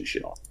for watching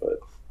shit on. But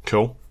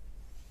cool.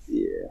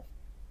 Yeah.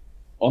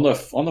 On the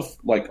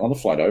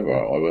flight over,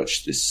 I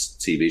watched this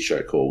TV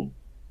show called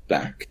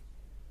Back,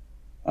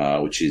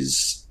 which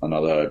is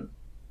another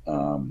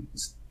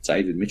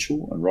David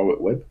Mitchell and Robert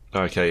Webb.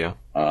 Okay, yeah.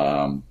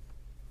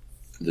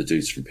 The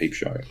dudes from Peep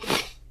Show,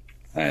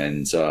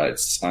 and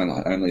it's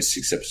only a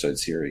 6-episode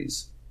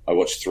series. I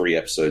watched 3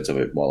 episodes of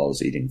it while I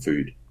was eating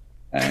food,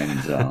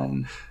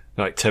 and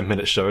like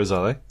 10-minute shows,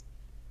 are they?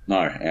 No,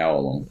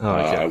 hour long. Oh,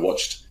 okay. I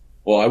watched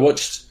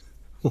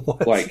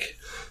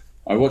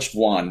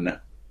one.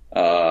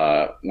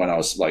 When I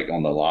was like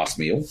on the last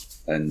meal,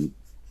 and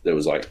there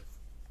was like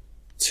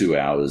 2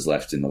 hours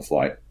left in the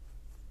flight,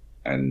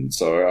 and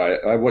so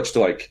I watched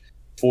like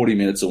 40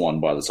 minutes of one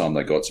by the time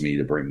they got to me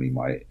to bring me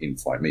my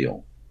in-flight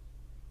meal,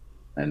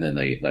 and then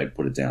they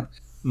put it down,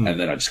 and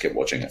then I just kept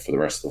watching it for the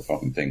rest of the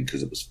fucking thing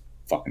because it was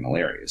fucking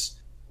hilarious.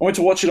 I went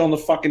to watch it on the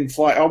fucking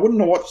flight. I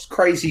wouldn't have watched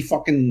crazy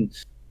fucking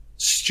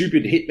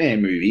stupid Hitman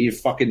movie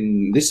if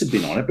fucking this had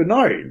been on it, but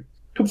no,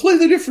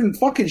 completely different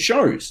fucking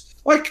shows.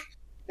 Like,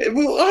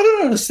 well, I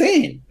don't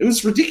understand. It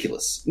was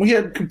ridiculous. We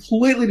had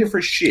completely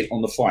different shit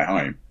on the flight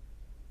home.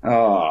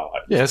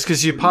 Yeah, it's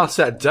because you passed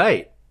that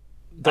date.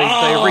 They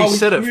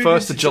reset it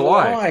 1st of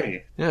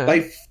July. Yeah.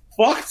 They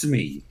fucked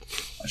me.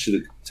 I should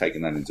have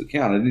taken that into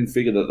account. I didn't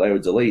figure that they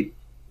would delete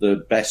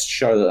the best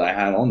show that I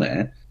had on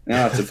there. Now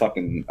I have to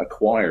fucking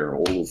acquire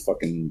all the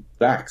fucking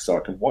back so I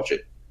can watch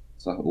it.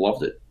 So I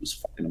loved it. It was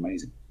fucking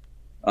amazing.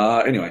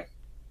 Anyway.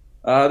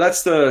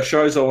 That's the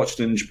shows I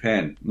watched in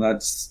Japan.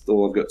 That's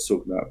all I've got to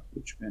talk about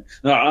with Japan.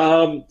 No,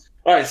 all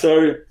right,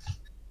 so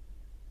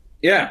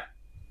yeah,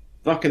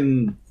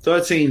 fucking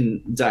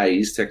 13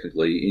 days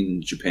technically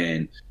in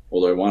Japan,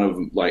 although one of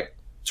them, like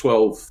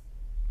 12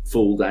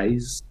 full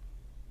days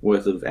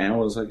worth of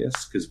hours, I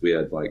guess, because we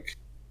had like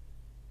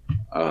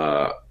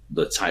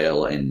the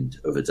tail end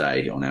of a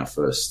day on our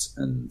first,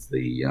 and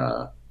we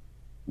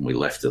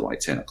left at like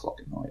 10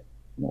 o'clock at night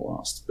on the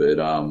last. But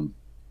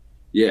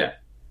yeah,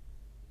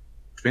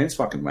 Japan's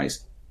fucking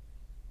amazing.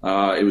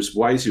 It was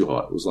way too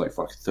hot. It was like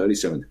fucking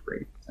 37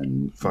 degrees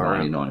and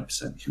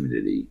 99%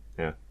 humidity.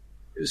 Yeah.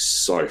 It was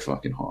so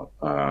fucking hot.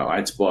 I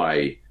had to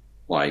buy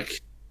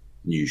like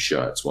new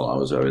shirts while I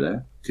was over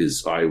there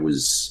because I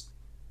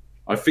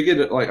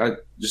figured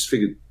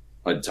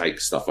I'd take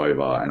stuff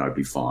over and I'd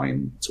be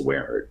fine to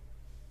wear it,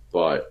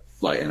 but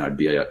like, and I'd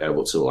be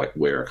able to like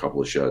wear a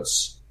couple of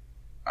shirts,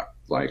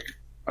 like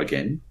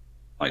again,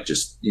 like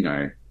just, you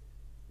know,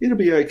 it'll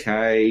be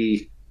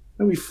okay.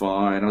 It'll be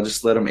fine. I'll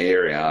just let them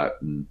air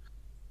out and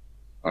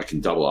I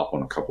can double up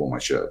on a couple of my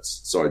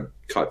shirts. So I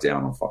cut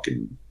down on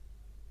fucking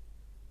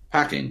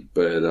packing,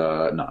 but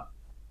no.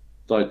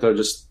 I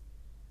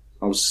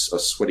was a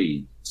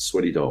sweaty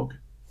dog.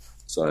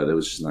 So there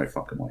was just no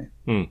fucking way.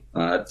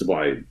 I had to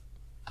buy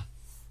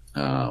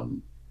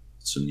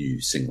some new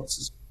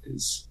singlets.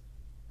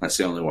 That's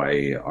the only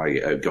way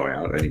I go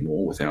out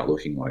anymore without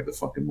looking like the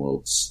fucking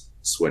world's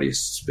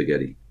sweatiest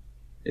spaghetti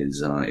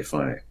is if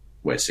I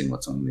wear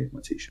singlets underneath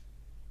my t-shirt.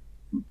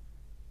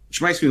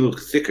 Which makes me look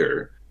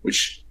thicker,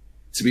 which,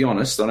 to be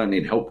honest, I don't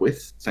need help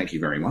with. Thank you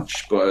very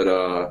much. But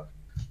I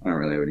don't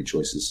really have any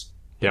choices.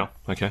 Yeah,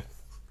 okay.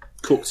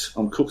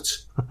 I'm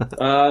cooked.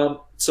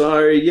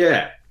 So,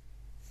 yeah.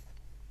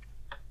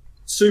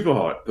 Super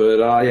hot. But,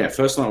 yeah,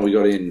 first night we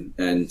got in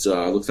and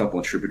looked up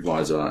on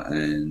TripAdvisor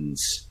and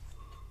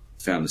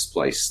found this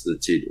place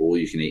that did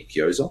all-you-can-eat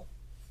gyoza.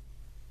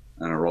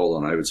 And I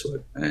rolled on over to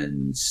it,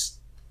 and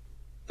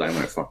they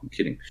weren't fucking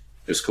kidding.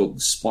 It was called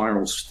the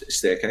Spiral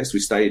Staircase. We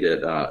stayed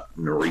at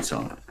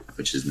Narita,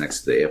 which is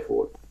next to the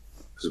airport,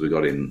 because we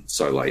got in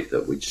so late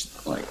that we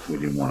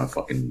didn't want to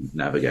fucking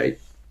navigate.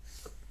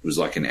 It was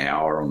like an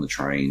hour on the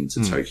train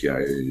to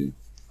Tokyo,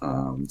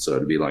 so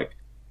it'd be like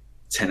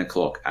 10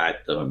 o'clock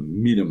at the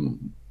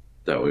minimum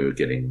that we were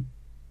getting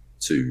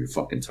to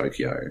fucking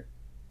Tokyo,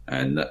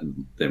 and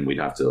then we'd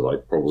have to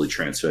like probably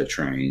transfer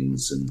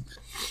trains and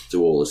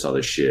do all this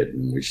other shit,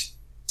 and we just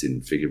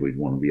didn't figure we'd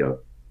want to be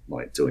up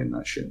like doing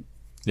that shit.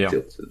 Yeah.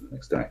 Till the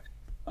next day.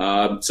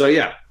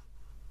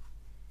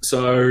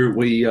 So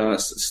we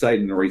stayed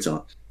in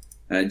Narita,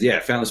 and yeah,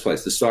 found this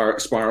place, the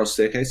Spiral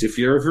Staircase. If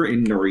you're ever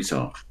in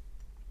Narita,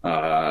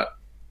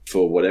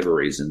 for whatever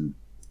reason,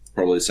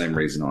 probably the same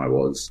reason I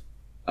was,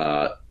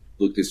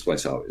 look this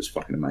place up. It was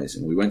fucking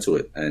amazing. We went to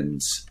it,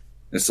 and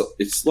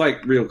it's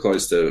like real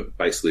close to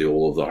basically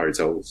all of the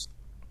hotels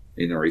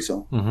in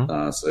Narita.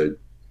 Mm-hmm. So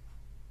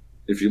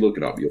if you look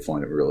it up, you'll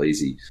find it real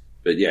easy.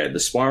 But yeah, the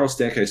Spiral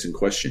Staircase in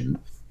question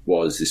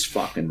was this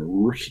fucking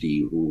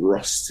rickety,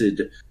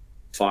 rusted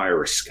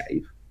fire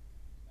escape.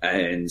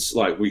 And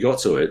like, we got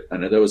to it,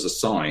 and there was a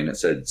sign that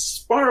said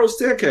Spiral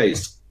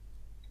Staircase,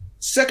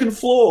 2nd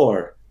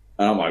floor.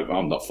 And I'm like,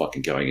 I'm not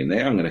fucking going in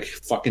there. I'm going to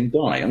fucking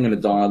die. I'm going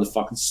to die on the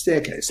fucking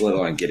staircase, let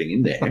alone getting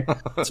in there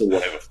to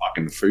whatever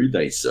fucking food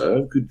they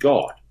serve. Good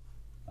God.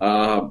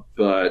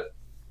 But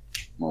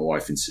my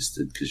wife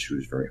insisted because she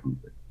was very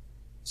hungry.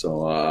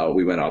 So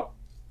we went up.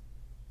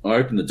 I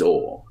opened the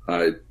door.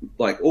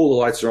 Like, all the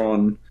lights are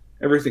on.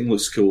 Everything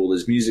looks cool.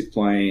 There's music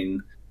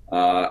playing.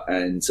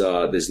 And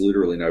there's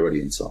literally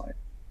nobody inside.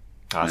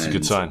 That's a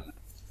good sign.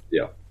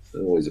 Yeah,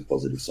 always a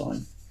positive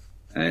sign.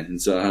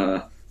 And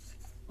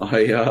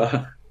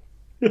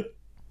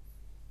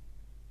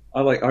I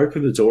like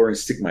open the door and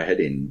stick my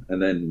head in,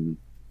 and then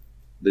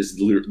there's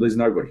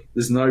nobody.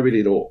 There's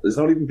nobody at all. There's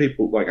not even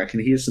people. Like, I can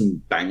hear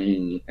some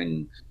banging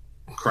and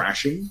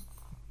crashing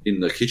in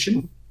the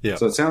kitchen. Yeah.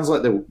 So it sounds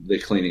like they're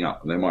cleaning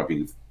up, and they might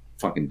be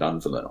fucking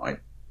done for the night.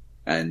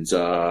 And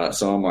so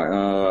I'm like,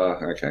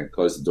 okay,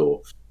 close the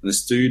door. And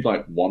this dude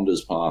like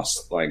wanders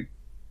past, like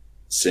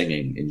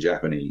singing in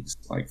Japanese,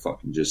 like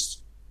fucking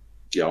just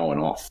going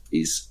off.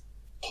 He's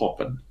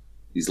popping.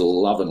 He's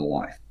loving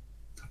life.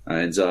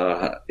 And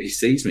he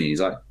sees me.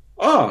 He's like,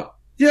 oh,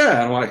 yeah.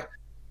 And I'm like,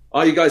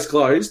 are you guys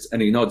closed?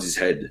 And he nods his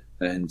head.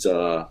 And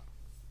I'm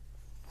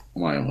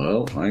like,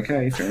 well,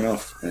 okay, fair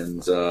enough.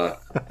 And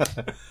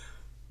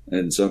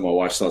and so my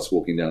wife starts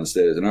walking down the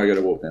stairs, and I go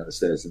to walk down the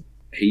stairs, and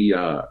he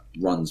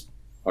runs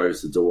over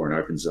to the door and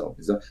opens it up.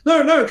 He's like,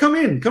 no, come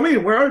in,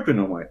 we're open.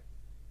 I'm like,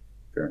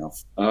 fair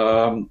enough.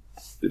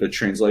 Bit of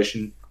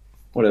translation,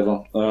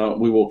 whatever.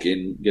 We walk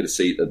in, get a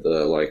seat at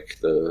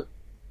the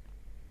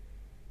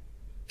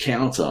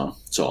counter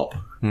top,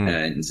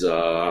 and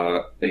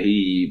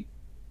he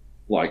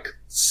like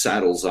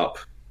saddles up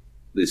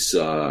this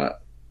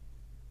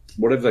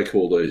whatever they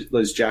call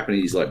those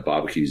Japanese like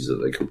barbecues that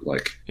they cook,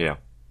 like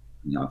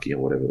gnocchi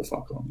or whatever the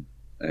fuck on,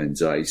 and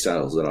he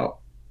saddles it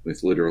up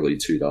with literally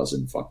 24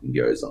 fucking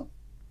gyoza,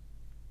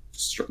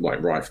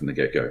 like right from the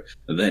get-go.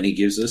 And then he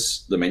gives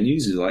us the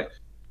menus. He's like,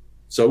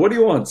 so what do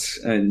you want?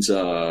 And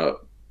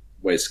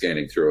we're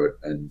scanning through it,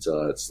 and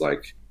it's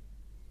like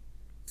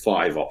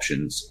 5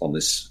 options on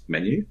this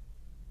menu,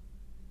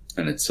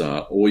 and it's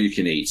all you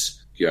can eat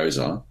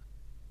gyoza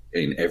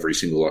in every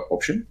single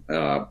option,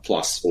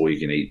 plus all you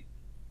can eat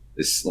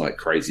this like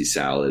crazy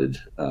salad,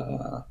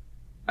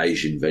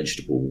 Asian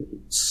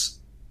vegetables,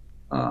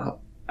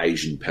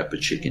 Asian pepper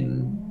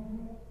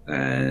chicken,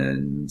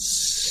 and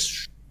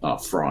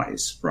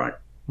fries, right?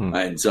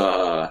 And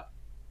the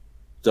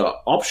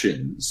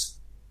options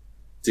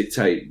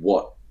dictate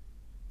what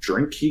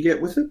drink you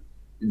get with it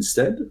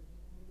instead.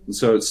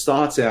 So it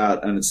starts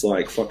out and it's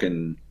like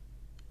fucking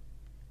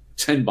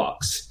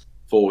 $10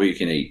 for all you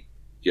can eat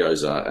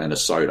gyoza and a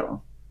soda,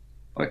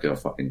 like a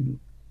fucking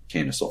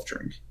can of soft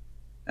drink.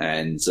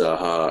 And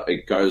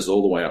it goes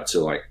all the way up to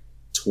like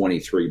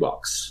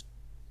 $23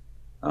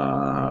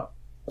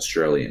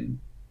 Australian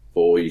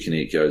for all you can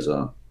eat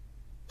gyoza,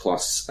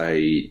 plus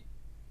the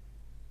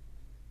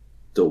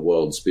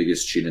world's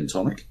biggest gin and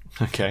tonic.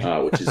 Okay.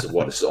 Which is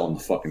what is on the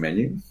fucking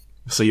menu.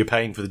 So you're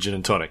paying for the gin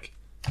and tonic?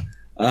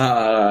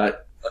 I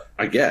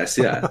guess,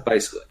 yeah,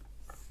 basically.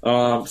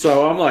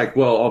 So I'm like,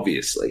 well,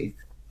 obviously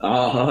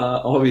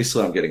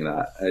I'm getting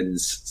that. And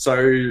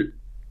so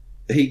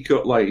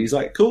he's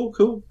like,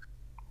 cool.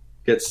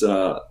 Gets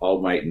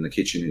old mate in the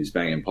kitchen who's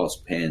banging pots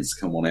and pans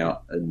to come on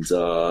out and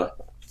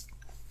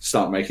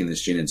start making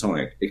this gin and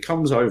tonic. It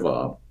comes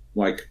over,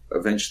 like,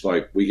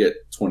 eventually, like, we get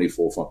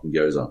 24 fucking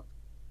gyoza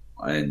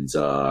and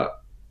a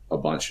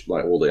bunch,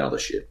 like, all the other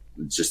shit.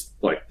 It's just,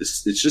 like,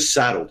 this. It's just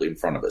saddled in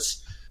front of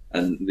us.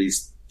 And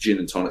these gin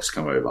and tonics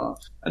come over,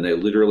 and they're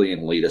literally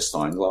in liter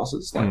stein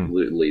glasses, like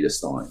liter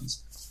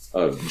steins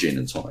of gin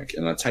and tonic.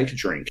 And I take a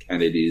drink,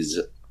 and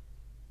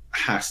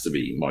has to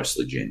be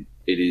mostly gin.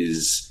 It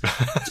is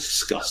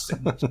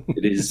disgusting.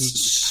 It is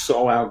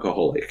so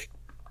alcoholic.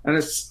 And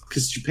it's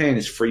because Japan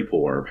is free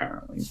pour,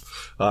 apparently.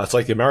 It's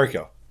like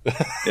America.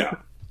 Yeah.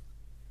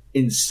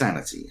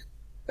 Insanity.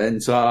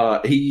 And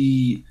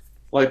he,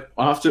 like,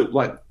 after,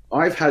 like,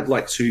 I've had,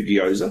 like, 2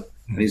 gyoza,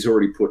 and he's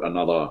already put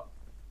another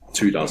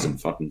 24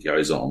 fucking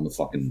gyoza on the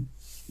fucking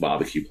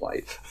barbecue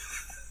plate.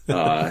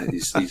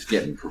 He's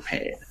getting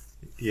prepared.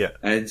 Yeah.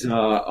 And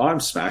I'm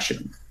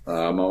smashing.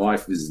 My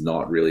wife is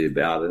not really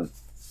about it.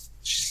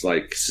 She's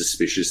like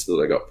suspicious that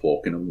I got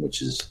pork in them,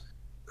 which is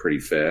pretty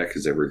fair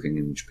because everything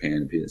in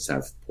Japan appears to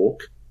have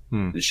pork.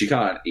 And she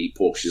can't eat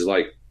pork. She's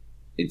like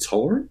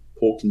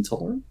pork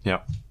intolerant. Yeah.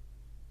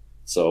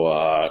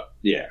 So,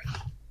 yeah.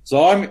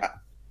 So I'm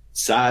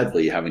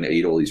sadly having to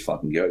eat all these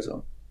fucking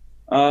gyoza.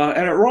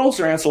 And it rolls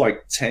around to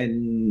like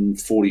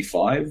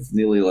 10:45,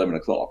 nearly 11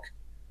 o'clock.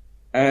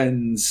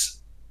 And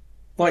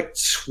like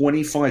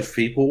 25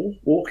 people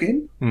walk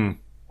in.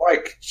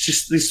 Like,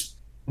 just this.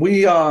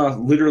 We are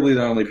literally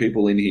the only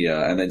people in here,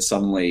 and then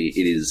suddenly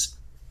it is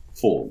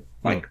full,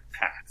 like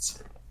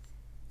packed.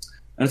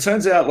 And it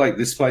turns out, like,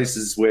 this place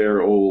is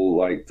where all,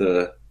 like,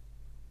 the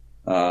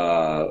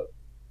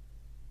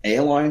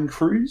airline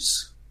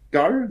crews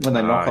go when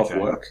they knock off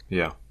work.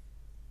 Yeah.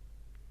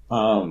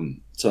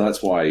 So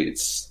that's why they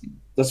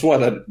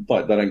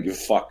don't give a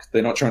fuck.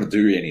 They're not trying to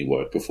do any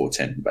work before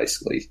 10,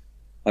 basically.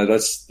 Like,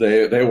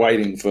 they're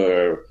waiting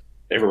for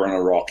everyone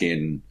to rock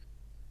in,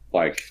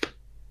 like,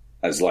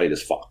 as late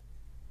as fuck.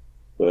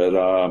 But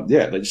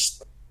yeah, they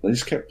just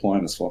kept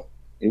playing as fuck.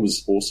 It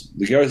was awesome.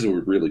 The guys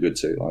were really good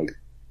too. Like,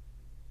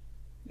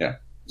 yeah, it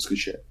was good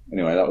shit.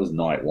 Anyway, that was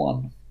night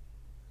 1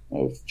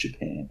 of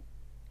Japan.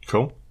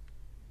 Cool.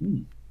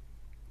 We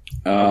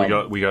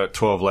got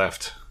 12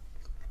 left.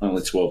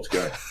 Only 12 to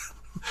go.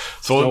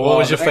 So what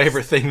was your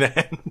favorite thing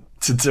then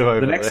to do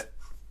over there? The next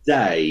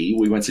day,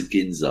 we went to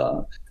Ginza.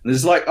 And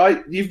there's like,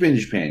 you've been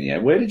to Japan, yeah?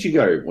 Where did you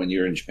go when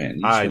you were in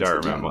Japan? I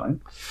don't remember. Right?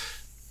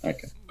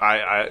 Okay.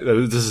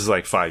 This is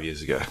like 5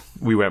 years ago.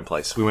 We went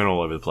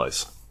all over the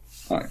place.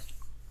 Right.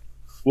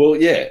 Well,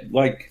 yeah,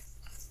 like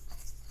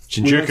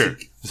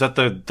Shinjuku. Is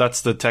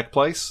that's the tech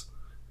place?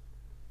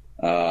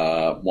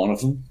 One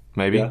of them,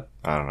 maybe. Yeah.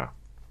 I don't know.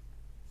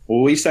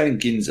 Well, we stayed in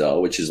Ginza,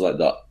 which is like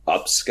the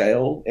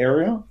upscale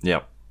area.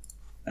 Yep.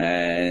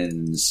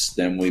 And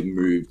then we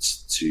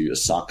moved to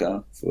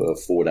Osaka for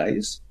 4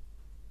 days,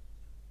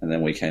 and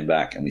then we came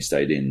back and we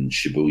stayed in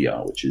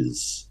Shibuya, which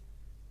is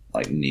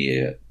like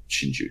near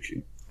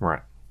Shinjuku.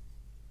 Right.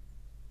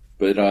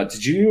 But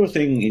did you do a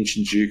thing in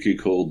Shinjuku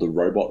called the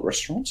Robot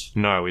Restaurant?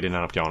 No, we didn't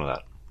end up going to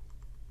that.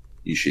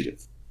 You should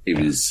have. It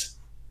was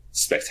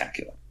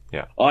spectacular.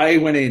 Yeah. I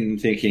went in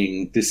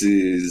thinking, this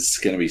is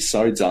going to be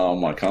so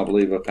dumb. I can't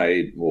believe I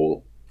paid,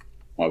 well,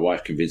 my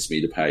wife convinced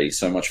me to pay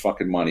so much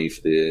fucking money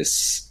for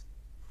this.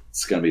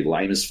 It's going to be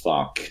lame as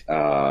fuck.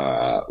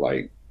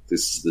 Like,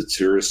 this is the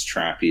tourist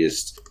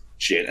trappiest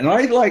shit. And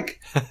I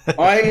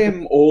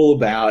am all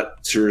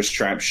about tourist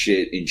trap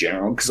shit in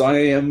general because I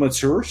am a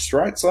tourist,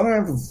 right? So I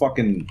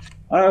don't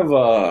have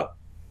a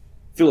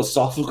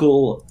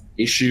philosophical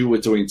issue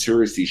with doing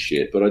touristy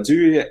shit, but I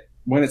do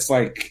when it's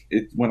like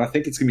when I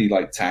think it's gonna be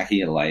like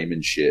tacky and lame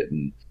and shit,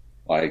 and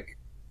like,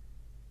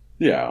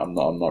 yeah, I'm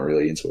not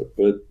really into it.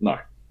 But no,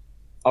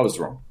 I was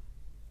wrong,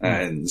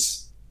 and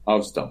I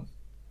was dumb.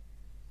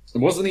 It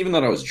wasn't even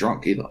that I was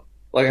drunk either.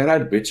 Like, I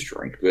had a bit to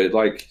drink, but,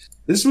 like,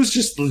 this was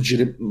just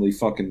legitimately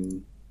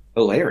fucking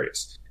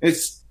hilarious.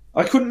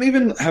 I couldn't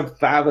even have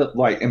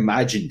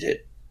imagined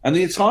it. And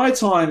the entire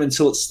time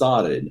until it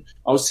started,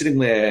 I was sitting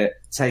there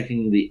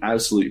taking the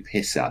absolute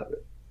piss out of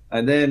it.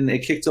 And then it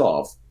kicked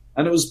off,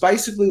 and it was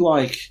basically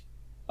like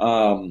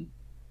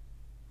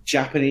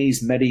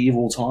Japanese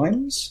medieval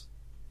times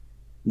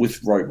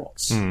with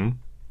robots,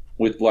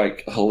 with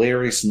like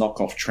hilarious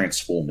knockoff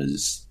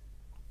Transformers,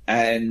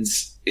 and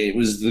it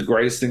was the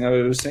greatest thing I've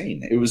ever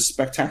seen. It was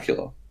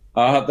spectacular.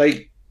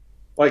 It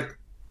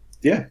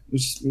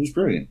was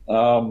brilliant.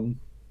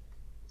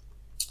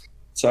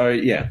 So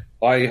yeah,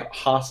 I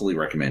heartily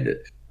recommend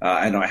it,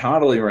 and I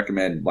heartily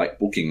recommend like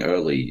booking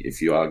early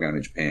if you are going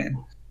to Japan,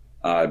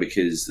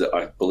 because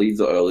I believe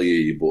the earlier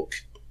you book,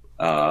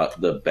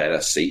 the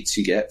better seats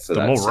you get for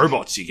the that. more session.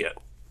 robots you get.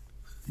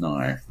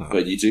 No,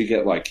 but you do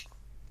get like,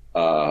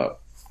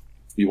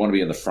 you want to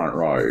be in the front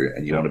row,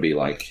 and you want to be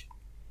like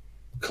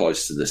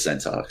close to the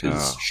center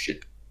because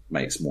shit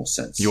makes more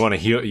sense. You want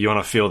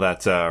to feel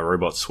that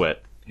robot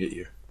sweat hit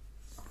you.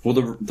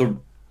 Well,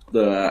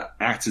 the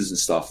actors and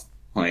stuff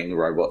playing the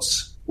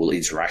robots will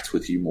interact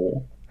with you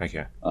more.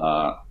 Okay.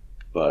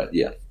 But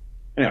yeah.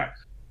 Anyway,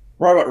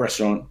 Robot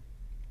Restaurant.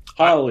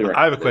 Highly recommend.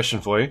 I have a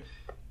question for you.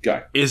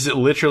 Go. Is it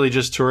literally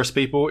just tourist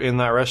people in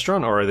that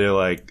restaurant, or are there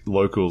like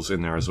locals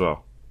in there as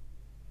well?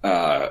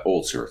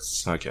 All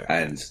tourists. Okay.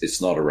 And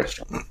it's not a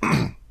restaurant.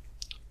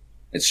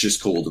 It's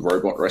just called the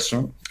Robot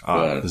Restaurant.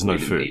 There's no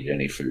food. Need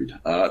any food.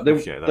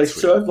 They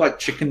serve like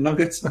chicken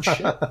nuggets and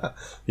shit.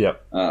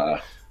 Yep.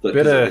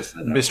 Bit of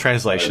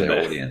mistranslation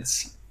there.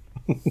 Audience.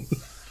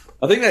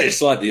 I think that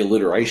is like the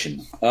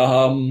alliteration.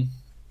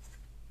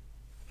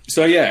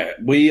 So yeah,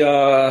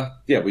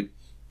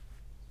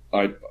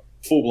 I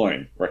full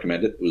blown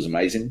recommend it. It was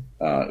amazing.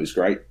 It was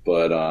great.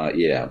 But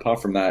yeah,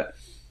 apart from that,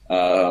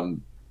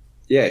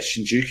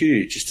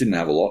 Shinjuku just didn't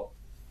have a lot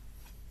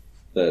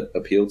that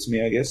appealed to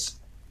me, I guess.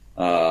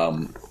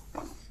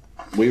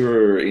 We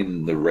were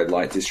in the red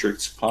light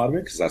district part of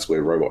it because that's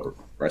where Robot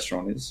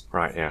Restaurant is.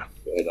 Right, yeah.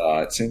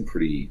 But it seemed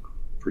pretty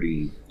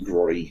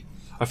grotty.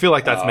 I feel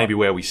like that's maybe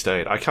where we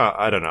stayed. I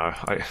don't know.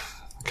 I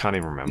can't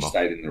even remember. We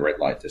stayed in the red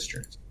light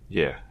district.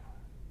 Yeah.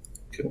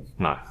 Cool.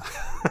 No.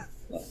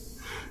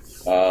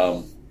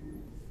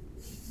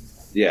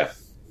 Yeah.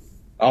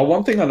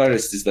 One thing I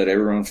noticed is that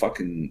everyone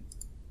fucking,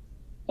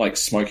 like,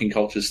 smoking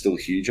culture is still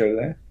huge over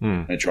there.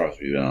 And it drives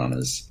me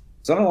bananas.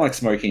 So I don't like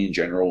smoking in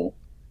general.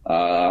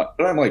 I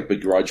don't like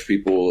begrudge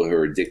people who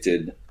are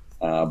addicted,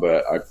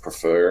 but I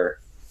prefer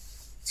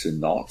to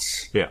not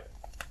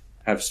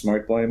have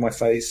smoke blow in my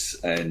face.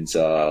 And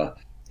a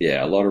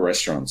lot of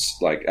restaurants,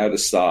 like at the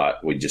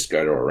start, we just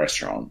go to a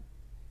restaurant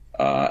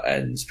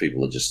and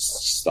people would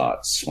just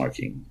start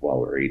smoking while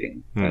we're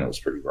eating, and it was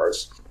pretty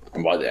gross.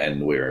 And by the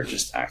end, we were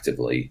just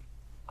actively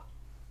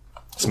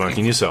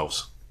smoking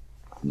yourselves.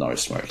 No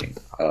smoking.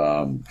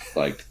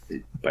 Like,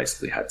 it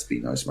basically had to be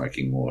no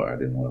smoking, or I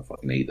didn't want to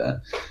fucking eat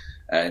that.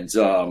 And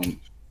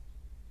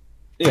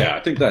I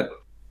think that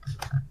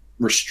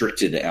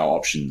restricted our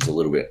options a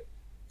little bit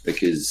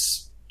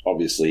because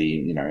obviously,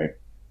 you know,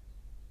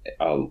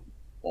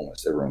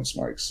 almost everyone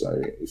smokes. So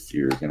if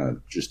you're going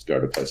to just go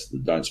to places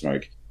that don't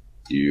smoke,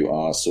 you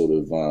are sort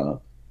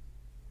of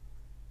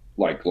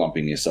like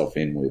lumping yourself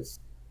in with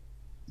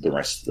the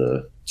rest of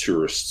the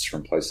tourists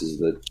from places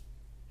that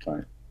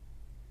don't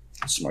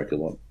smoke a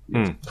lot.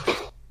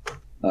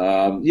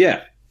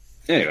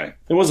 Anyway,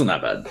 it wasn't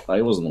that bad. Like,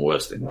 it wasn't the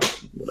worst thing.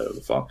 Whatever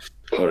the fuck.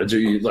 But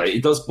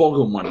it does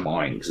boggle my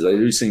mind because they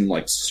do seem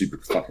like super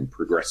fucking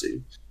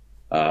progressive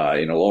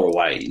in a lot of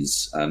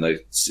ways, and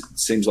it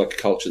seems like a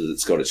culture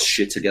that's got its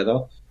shit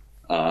together.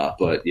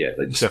 But yeah,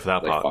 except for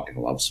that part,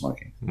 fucking love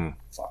smoking.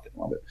 Fucking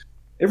love it.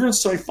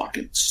 Everyone's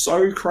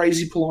so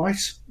crazy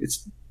polite.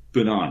 It's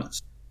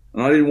bananas.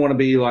 And I didn't want to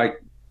be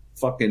like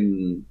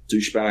fucking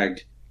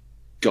douchebag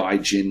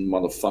gaijin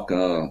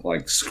motherfucker,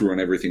 like screwing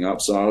everything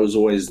up. So I was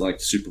always like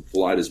super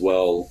polite as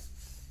well.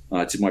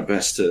 I did my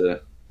best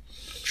to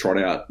trot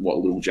out what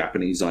little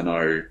Japanese I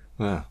know.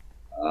 Yeah.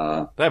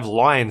 They have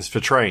lines for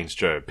trains,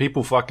 Joe.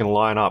 People fucking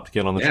line up to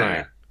get on the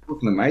train.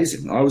 Fucking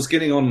amazing. I was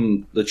getting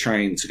on the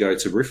train to go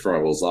to Rift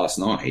Rivals last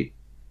night,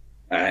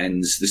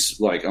 and this,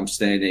 like, I'm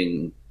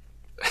standing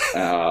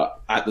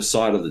at the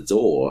side of the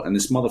door, and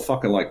this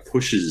motherfucker like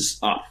pushes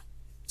up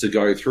to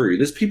go through.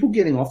 There's people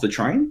getting off the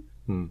train,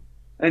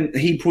 and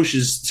he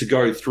pushes to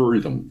go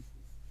through them,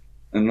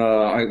 and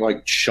I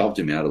like shoved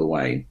him out of the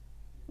way.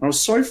 I was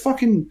so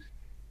fucking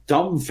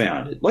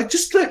dumbfounded. Like,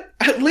 just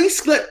at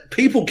least let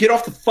people get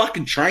off the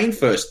fucking train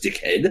first,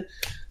 dickhead.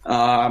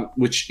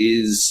 Which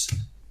is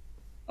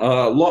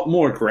a lot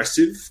more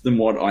aggressive than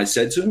what I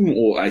said to him,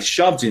 or I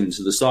shoved him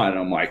to the side, and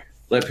I'm like,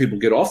 let people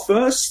get off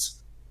first.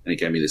 And he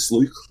gave me this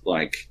look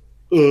like,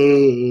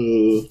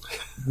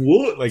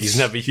 what? Like he's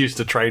never used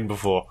a train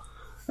before.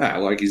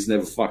 Like he's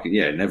never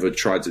never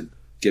tried to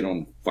get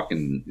on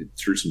fucking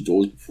through some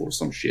doors before or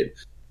some shit.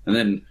 And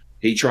then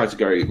he tried to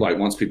go, like,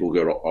 once people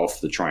got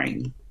off the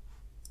train,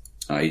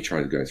 he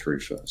tried to go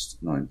through first.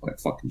 And I like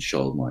fucking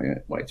shoved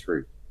my way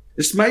through.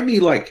 It's made me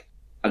like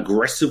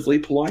aggressively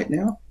polite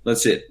now.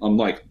 That's it. I'm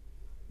like,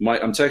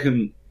 I'm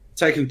taking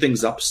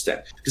things up a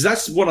step, because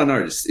that's what I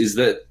noticed is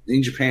that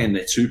in Japan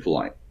they're too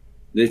polite.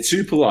 They're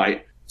too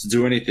polite to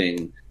do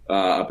anything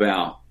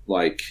about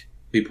like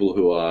people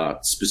who are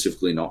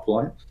specifically not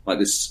polite. Like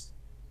this,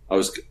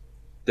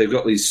 they've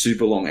got these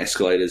super long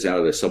escalators out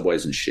of their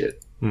subways and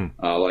shit.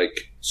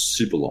 Like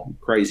super long,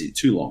 crazy,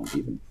 too long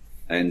even.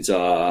 And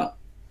I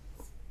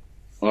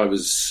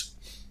was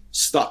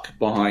stuck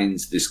behind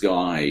this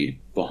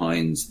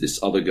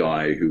other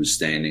guy who was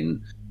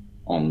standing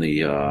on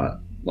the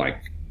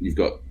like, you've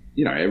got,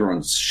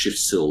 everyone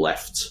shifts to the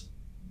left,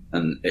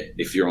 and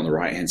if you're on the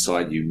right hand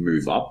side, you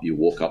move up, you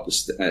walk up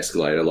the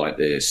escalator like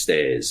they're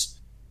stairs,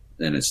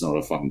 then it's not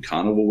a fucking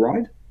carnival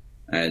ride.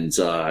 And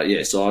so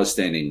I was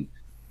standing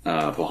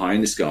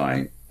behind this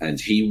guy, and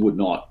he would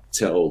not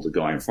tell the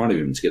guy in front of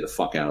him to get the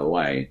fuck out of the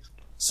way.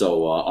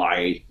 So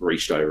I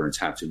reached over and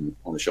tapped him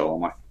on the shoulder.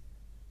 I'm like,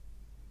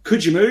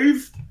 could you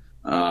move?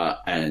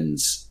 And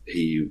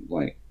he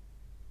like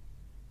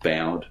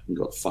bowed and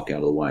got the fuck out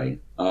of the way,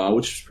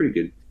 which was pretty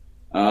good.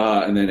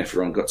 And then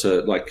everyone got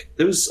to like,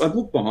 I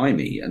looked behind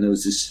me, and there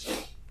was this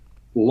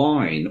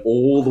line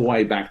all the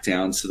way back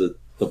down to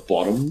the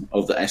bottom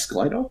of the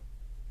escalator,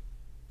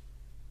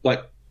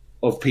 like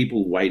of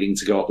people waiting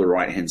to go up the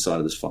right hand side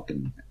of this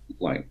fucking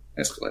like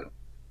escalator.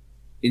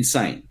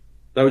 Insane.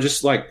 They were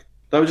just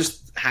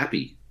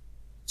happy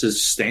to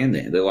stand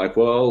there. They're like,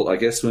 well, I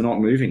guess we're not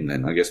moving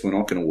then. I guess we're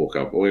not going to walk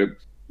up.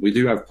 We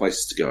do have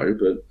places to go,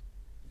 but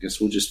I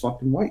guess we'll just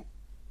fucking wait.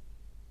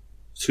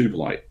 Too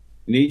polite.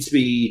 It needs to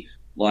be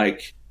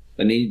like,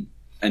 they need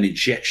an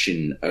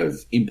injection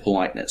of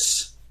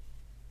impoliteness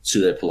to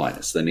their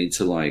politeness. They need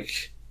to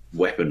like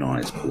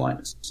weaponize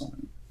politeness or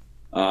something.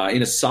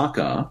 In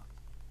Osaka,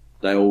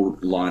 they all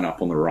line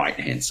up on the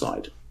right-hand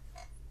side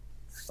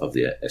of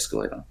the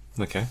escalator.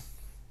 Okay.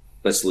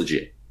 That's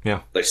legit.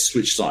 Yeah. They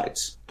switch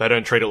sides. They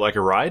don't treat it like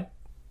a ride?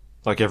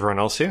 Like everyone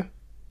else here?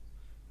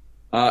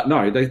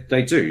 No,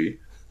 they do.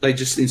 They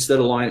just, instead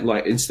of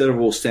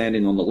all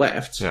standing on the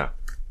left,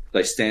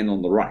 they stand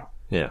on the right.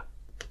 Yeah.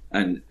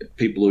 And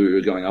people who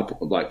are going up,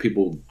 like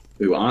people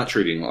who aren't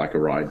treating it like a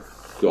ride,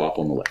 go up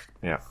on the left.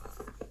 Yeah.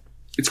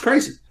 It's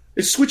crazy.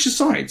 It switches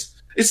sides.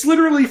 It's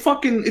literally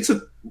it's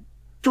a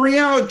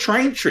 3-hour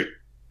train trip.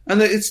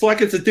 And it's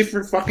like it's a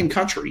different fucking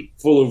country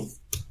full of,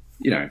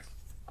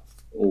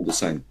 all the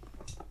same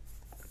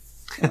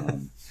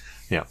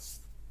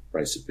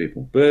race of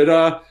people. But,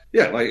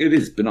 like, it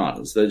is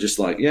bananas. They're just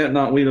like,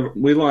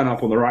 we line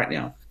up on the right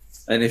now.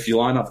 And if you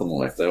line up on the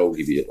left, they all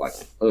give you, like,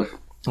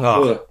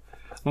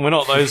 We're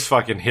not those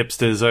fucking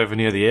hipsters over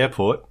near the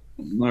airport.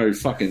 No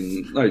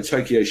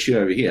Tokyo shit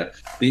over here.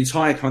 The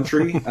entire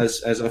country,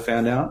 as I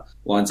found out,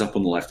 lines up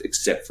on the left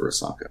except for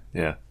Osaka.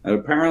 Yeah. And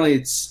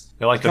apparently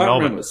they're like the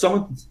Melbourne.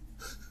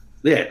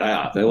 Yeah, they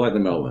are. They're like the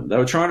Melbourne. They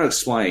were trying to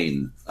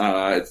explain,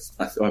 I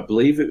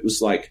believe it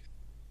was like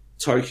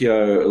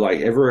Tokyo, like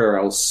everywhere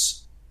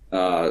else,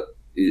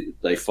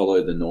 they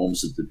follow the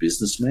norms of the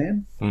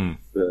businessman.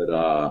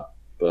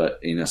 But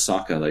in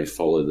Osaka, they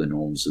follow the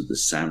norms of the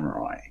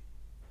samurai.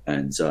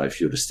 And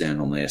if you were to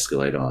stand on the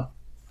escalator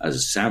as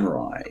a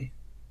samurai,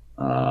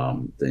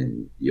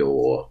 then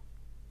your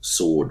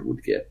sword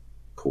would get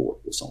caught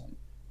or something.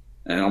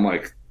 And I'm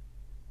like,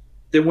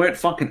 there weren't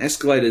fucking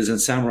escalators and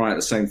samurai at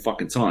the same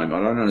fucking time. I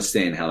don't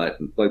understand how that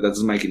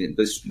doesn't make any,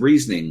 this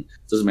reasoning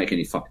doesn't make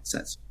any fucking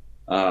sense.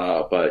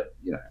 But,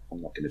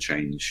 I'm not going to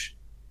change.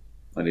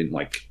 I didn't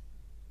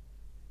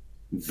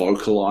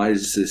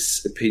vocalize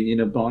this opinion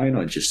of mine.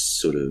 I just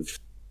sort of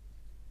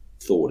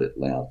thought it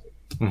loudly.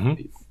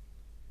 Mm-hmm.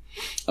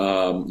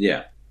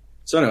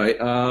 So anyway,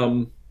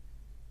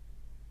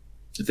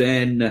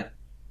 then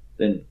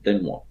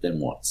what?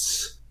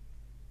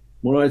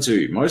 What do I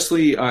do?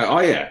 Mostly,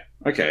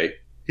 okay.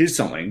 Here's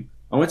something.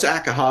 I went to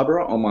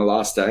Akihabara on my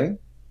last day.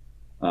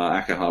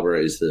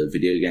 Akihabara is the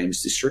video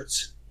games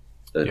district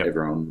that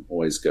everyone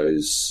always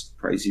goes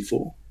crazy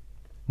for.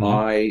 Mm-hmm.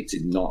 I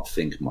did not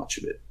think much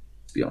of it,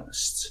 to be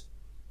honest.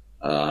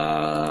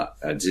 I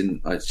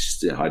didn't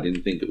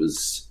think it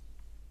was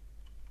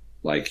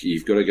like,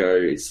 you've got to go,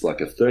 it's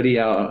like a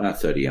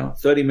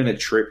 30-minute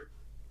trip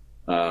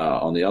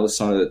on the other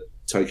side of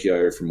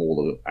Tokyo from all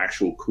the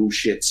actual cool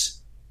shit.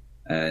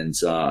 And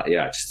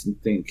I just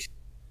didn't think,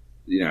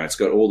 it's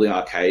got all the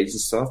arcades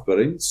and stuff, but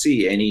I didn't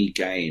see any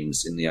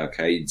games in the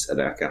arcades at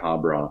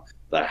Akihabara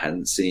that I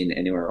hadn't seen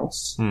anywhere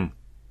else.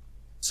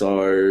 So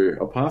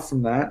apart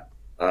from that,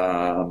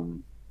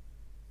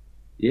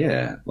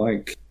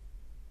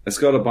 it's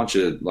got a bunch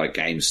of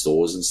game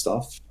stores and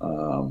stuff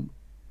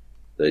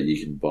that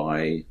you can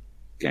buy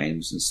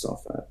games and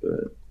stuff at.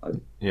 But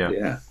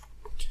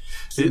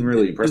didn't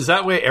really impress me. Is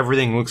that where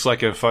everything looks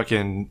like a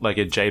fucking a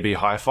JB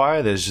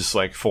Hi-Fi? There's just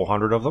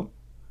 400 of them.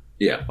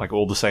 Yeah,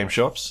 all the same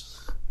shops.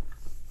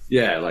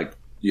 Yeah, like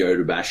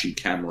Yodobashi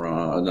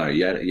camera. No,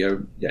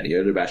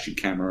 Yodobashi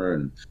camera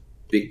and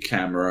Big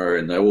Camera,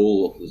 and they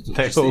all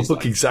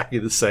look exactly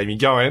the same. You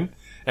go in,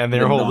 And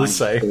they're all the 9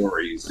 same.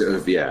 stories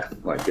of,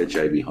 like a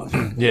JB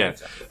Hunt. Yeah,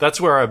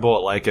 that's where I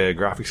bought like a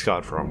graphics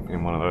card from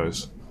in one of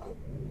those.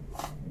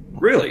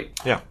 Really?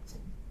 Yeah,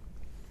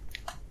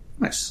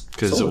 Nice.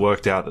 because it Solid.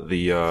 worked out that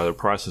the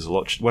price is a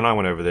lot. When I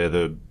went over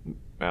there,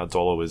 our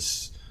dollar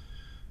was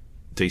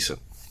decent.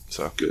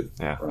 So Good.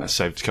 Yeah, I Right.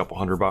 saved a couple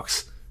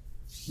 $100.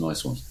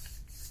 Nice one.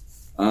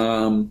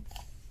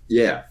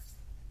 Yeah.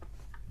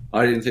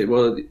 I didn't think.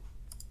 Well,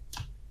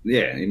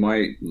 yeah, in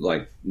my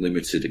like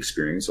limited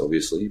experience,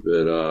 obviously,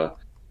 but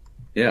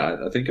yeah,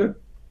 I think I'd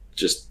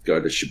just go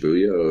to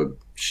Shibuya or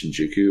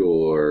Shinjuku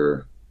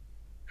or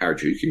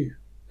Harajuku,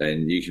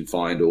 and you can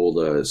find all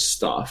the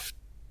stuff.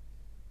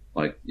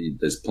 Like,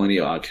 there's plenty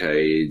of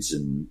arcades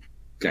and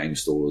game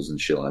stores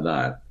and shit like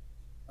that,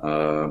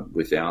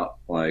 without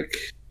like,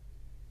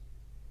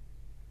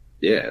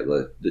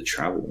 the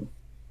travel.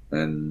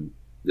 And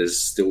there's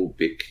still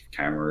big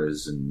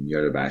cameras and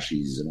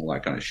Yotobashis and all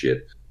that kind of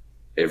shit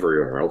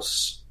everywhere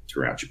else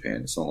throughout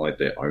Japan. It's not like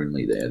they're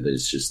only there.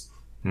 There's just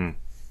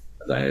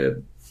they're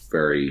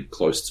very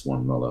close to one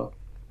another.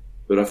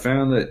 But I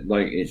found that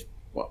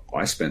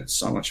I spent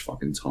so much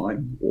fucking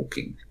time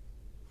walking,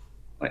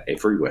 like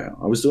everywhere.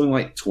 I was doing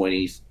like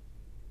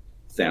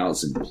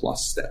 20,000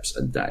 plus steps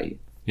a day.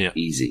 Yeah,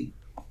 easy.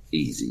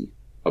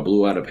 I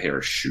blew out a pair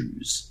of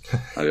shoes.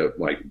 I got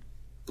like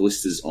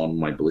blisters on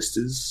my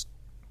blisters.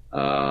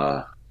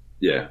 I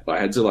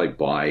had to like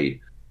buy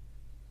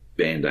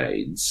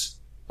band-aids,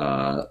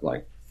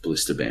 like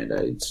blister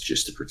band-aids,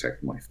 just to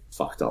protect my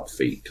fucked up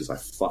feet because I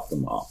fucked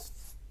them up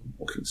from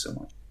walking so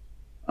much.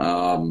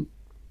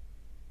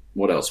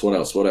 What else?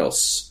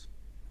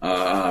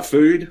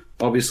 Food.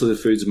 Obviously the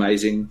food's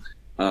amazing.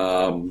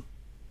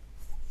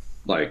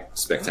 Like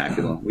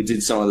spectacular. We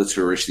did some of the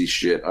touristy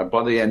shit.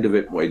 By the end of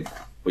it, we'd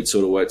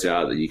sort of worked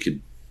out that you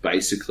could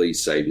basically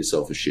save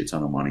yourself a shit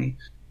ton of money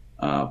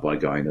by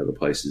going to the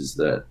places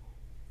that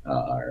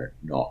are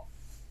not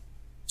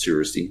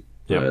touristy.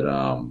 Yep.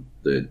 But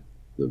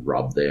the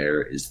rub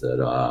there is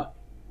that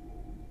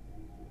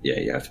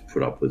you have to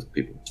put up with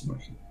people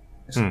smoking.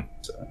 So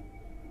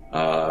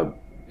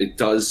it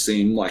does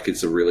seem like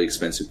it's a really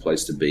expensive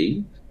place to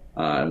be,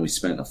 and we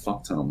spent a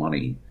fuck ton of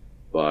money,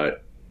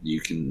 but you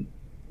can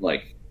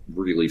like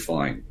really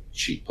find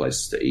cheap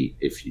places to eat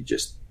if you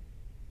just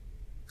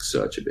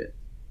search a bit.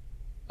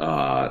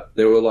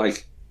 There were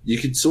like, you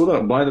could sort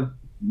of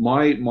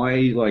my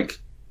like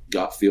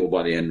gut feel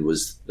by the end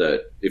was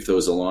that if there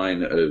was a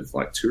line of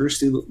like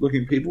touristy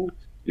looking people,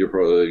 you're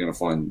probably going to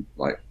find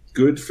like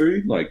good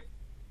food, like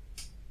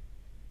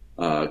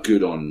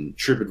good on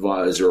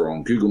TripAdvisor or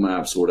on Google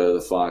Maps or whatever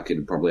the fuck,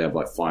 it'd probably have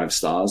like 5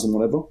 stars and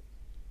whatever.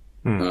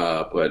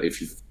 But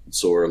if you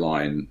saw a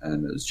line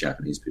and it was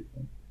Japanese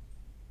people,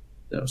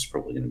 that was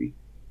probably going to be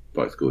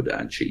both good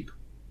and cheap.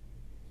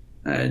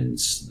 And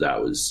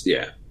that was,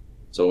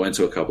 So I went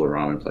to a couple of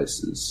ramen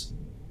places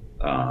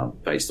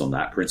based on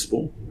that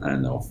principle,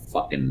 and they were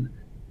fucking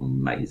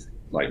amazing,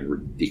 like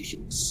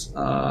ridiculous,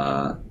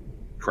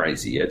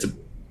 crazy.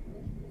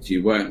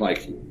 You weren't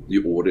like,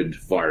 you ordered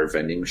via a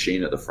vending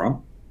machine at the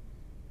front.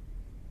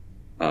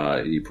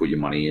 You put your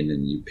money in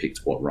and you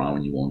picked what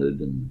ramen you wanted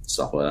and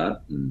stuff like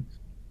that. And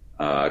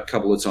a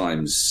couple of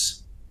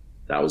times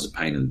that was a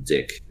pain in the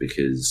dick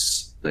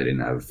because they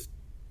didn't have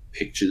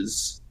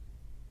pictures.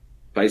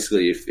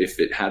 Basically, if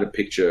it had a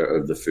picture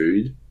of the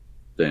food,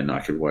 then I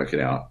could work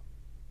it out.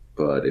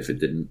 But if it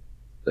didn't,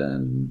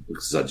 then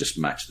because I just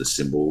matched the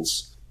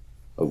symbols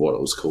of what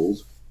it was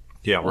called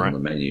on the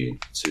menu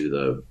to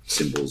the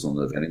symbols on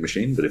the vending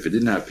machine. But if it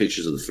didn't have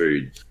pictures of the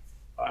food,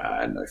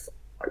 I had no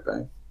fucking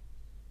bang.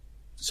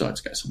 So I had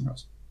to go somewhere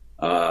else.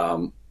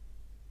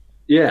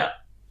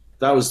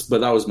 That was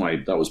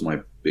my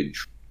big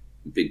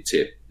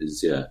tip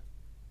is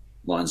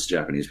lines to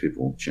Japanese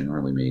people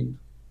generally mean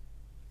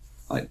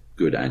like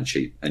good and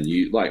cheap, and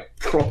you like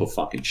proper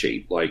fucking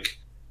cheap, like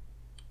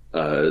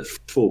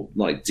for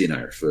like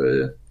dinner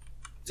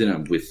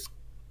with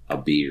a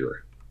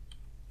beer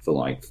for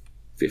like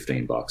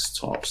 $15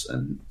 tops,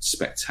 and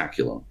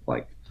spectacular,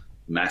 like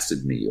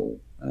massive meal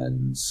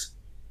and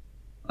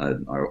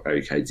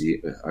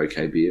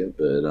okay beer,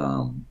 but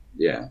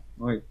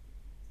like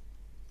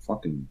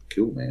fucking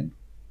cool, man.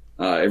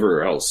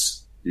 Everywhere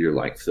else you're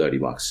like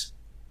 $30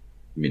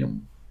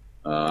 minimum.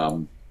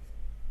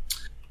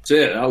 So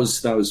yeah,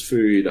 that was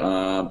food.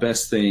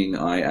 Best thing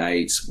I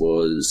ate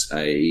was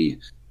a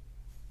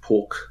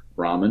pork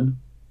ramen.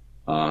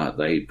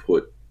 They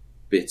put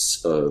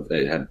bits of,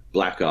 it had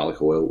black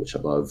garlic oil, which I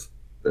love,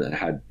 but it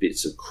had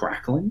bits of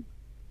crackling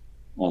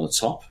on the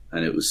top,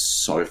 and it was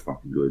so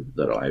fucking good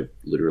that I've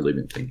literally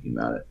been thinking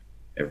about it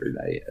every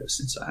day ever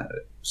since I had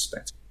it.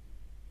 Respect.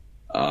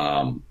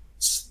 I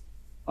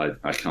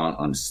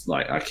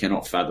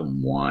cannot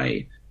fathom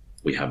why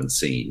we haven't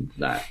seen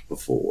that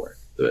before,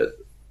 but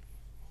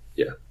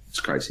yeah, it's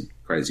crazy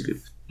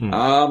good.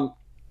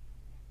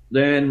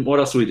 Then what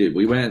else we did?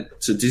 We went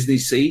to Disney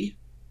Sea,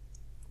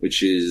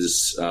 which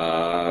is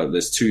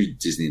there's 2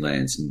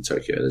 Disneylands in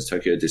Tokyo. There's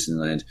Tokyo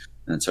Disneyland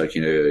and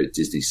Tokyo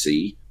Disney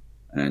Sea,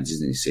 and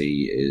Disney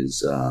Sea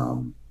is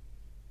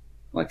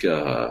like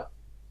a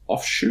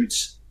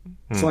offshoot.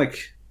 It's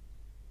like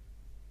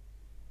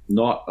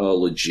not a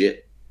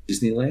legit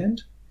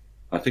Disneyland.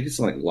 I think it's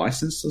like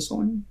licensed or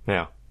something.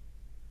 Yeah.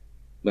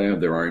 They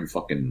have their own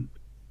fucking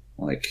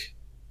like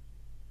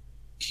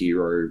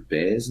hero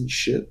bears and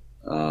shit.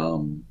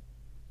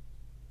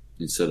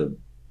 Instead of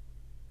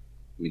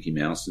Mickey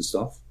Mouse and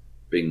stuff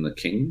being the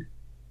king,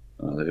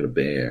 they got a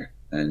bear.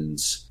 And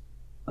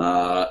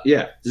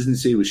Disney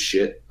Sea was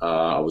shit.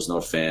 I was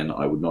not a fan.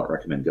 I would not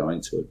recommend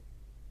going to it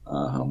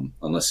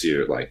unless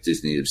you're like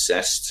Disney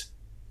obsessed.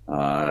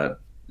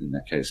 In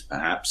that case,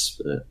 perhaps,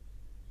 but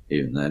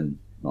even then,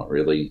 not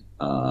really.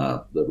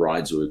 The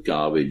rides were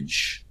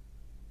garbage,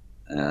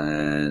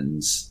 and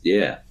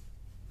except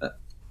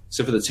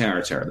for the Tower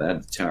of Terror.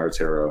 That Tower of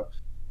Terror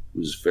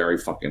was very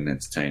fucking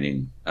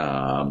entertaining.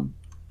 I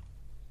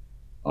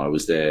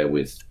was there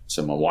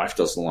so my wife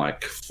doesn't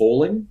like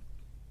falling.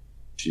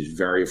 She's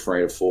very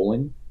afraid of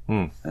falling.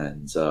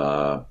 And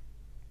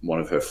one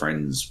of her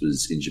friends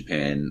was in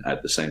Japan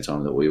at the same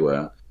time that we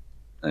were.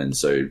 And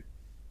so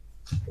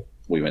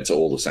we went to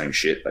all the same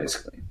shit,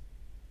 basically.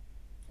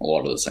 A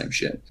lot of the same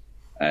shit.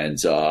 And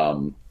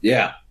so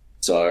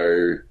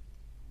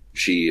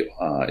she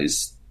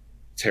is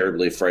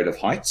terribly afraid of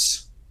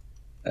heights.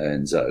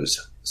 And it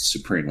was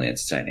supremely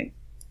entertaining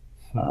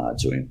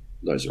doing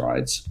those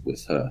rides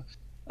with her,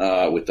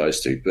 with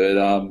those two. But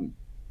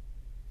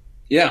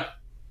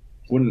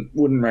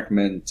wouldn't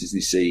recommend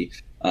Disney Sea.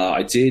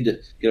 I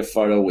did get a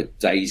photo with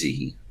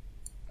Daisy,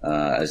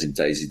 as in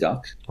Daisy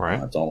Duck,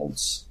 right?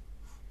 Donald's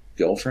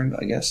girlfriend,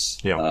 I guess.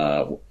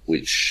 Yeah.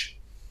 Which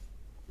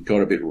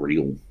got a bit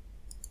real.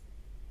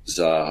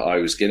 So I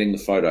was getting the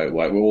photo.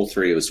 Like, all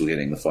three of us were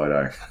getting the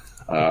photo.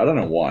 I don't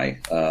know why,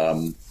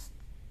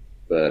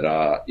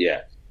 but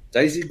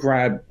Daisy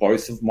grabbed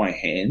both of my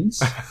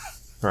hands,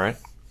 right,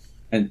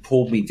 and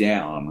pulled me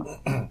down,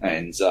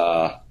 and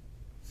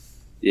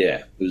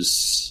it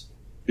was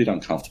a bit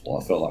uncomfortable.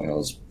 I felt like I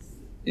was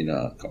in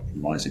a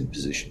compromising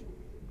position.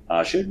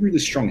 She had really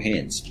strong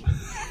hands.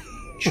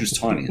 She was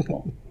tiny as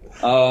well.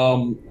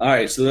 All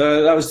right, so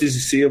that was Disney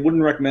Sea. I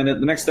wouldn't recommend it.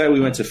 The next day we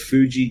went to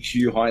Fuji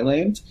Q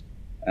Highland,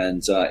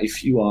 and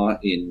if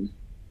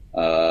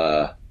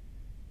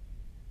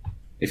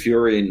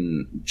you're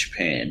in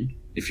Japan,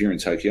 if you're in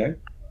Tokyo,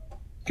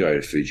 go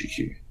to Fuji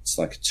Q. It's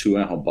like a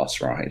 2-hour bus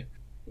ride,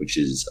 which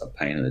is a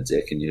pain in the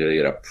dick, and you got to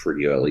get up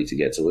pretty early to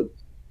get to it,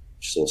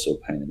 which is also a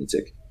pain in the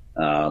dick.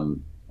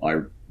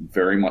 I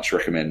very much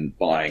recommend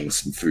buying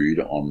some food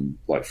from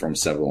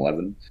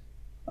 7-Eleven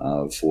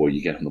before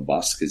you get on the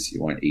bus, because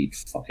you won't eat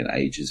for fucking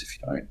ages if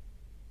you don't.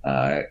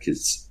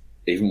 Because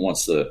even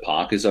once the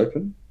park is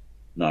open,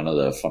 none of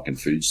the fucking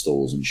food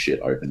stalls and shit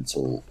open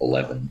until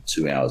 11,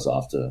 2 hours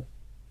after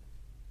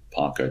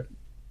park open.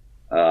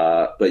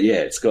 But yeah,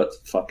 it's got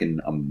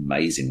fucking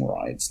amazing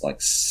rides,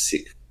 like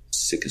sick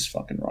as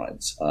fucking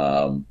rides.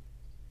 I'm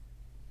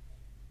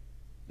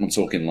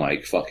talking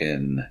like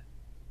fucking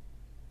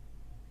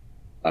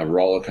a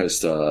roller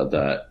coaster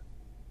that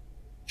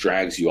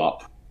drags you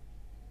up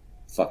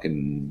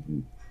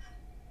fucking,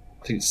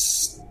 I think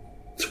it's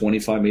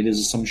 25 meters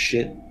or some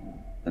shit,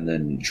 and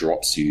then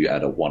drops you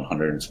at a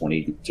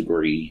 120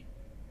 degree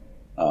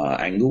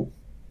angle.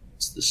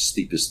 It's the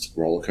steepest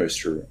roller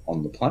coaster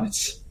on the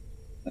planet,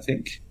 I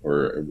think,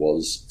 or it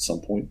was at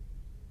some point.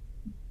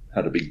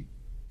 Had a big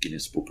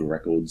Guinness Book of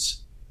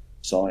Records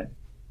sign.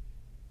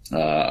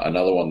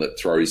 Another one that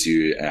throws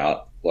you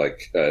out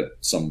like at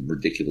some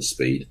ridiculous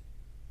speed,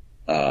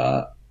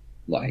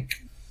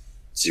 like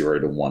 0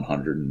 to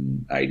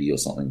 180 or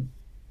something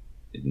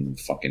in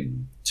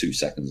fucking 2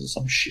 seconds or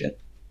some shit.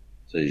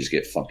 So you just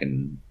get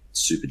fucking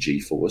super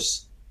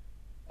G-force.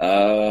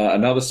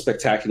 Another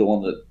spectacular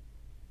one that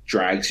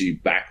drags you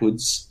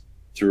backwards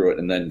through it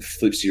and then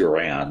flips you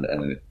around,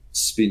 and it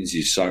spins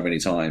you so many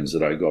times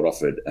that I got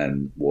off it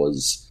and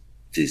was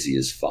dizzy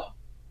as fuck.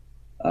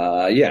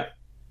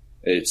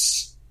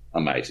 It's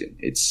amazing.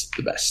 It's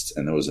the best.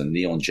 And there was a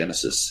Neon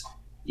Genesis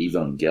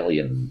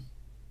Evangelion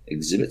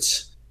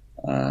exhibit,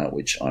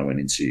 which I went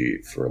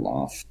into for a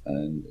laugh,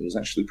 and it was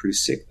actually pretty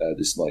sick.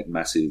 This like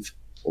massive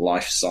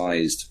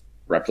life-sized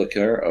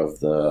replica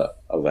of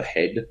a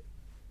head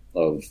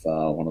of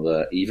one of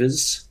the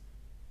Evas,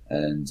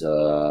 and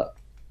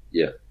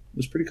it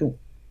was pretty cool.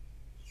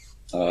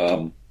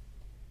 So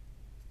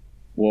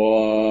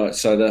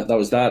that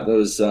was that. There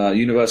was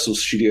Universal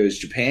Studios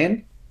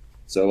Japan.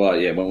 So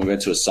when we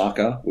went to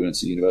Osaka, we went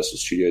to Universal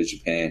Studios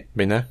Japan.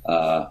 Been there?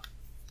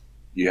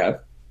 You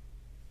have?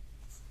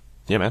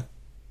 Yeah, man.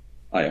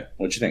 Oh yeah.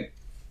 What'd you think?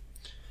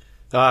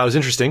 It was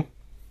interesting.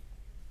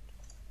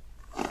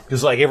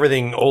 Because like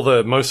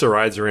most of the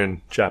rides are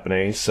in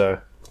Japanese, so.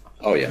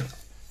 Oh yeah.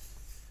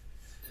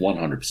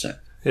 100%.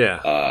 Yeah.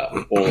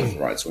 All of the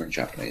rides were in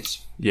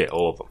Japanese. Yeah,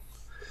 all of them.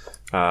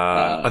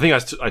 I think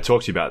I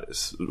talked to you about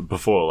this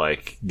before,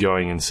 like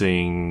going and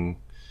seeing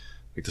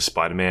like the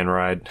Spider-Man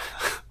ride.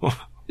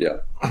 Yeah.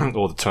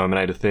 Or the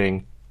Terminator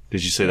thing.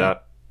 Did you see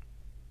that?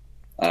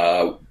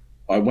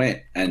 I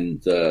went,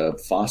 and the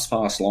Fast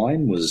Pass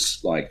line was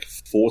like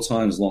 4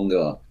 times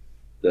longer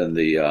than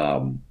the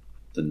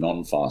the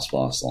non-fast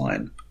pass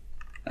line,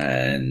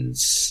 and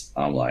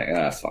I'm like,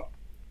 fuck,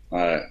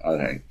 I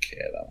don't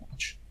care that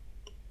much.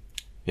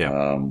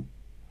 Yeah.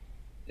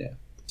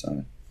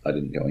 So I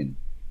didn't go in.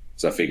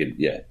 So I figured,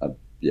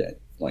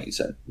 like you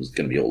said, it was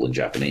going to be all in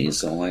Japanese.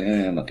 So I'm like,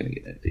 I'm not going to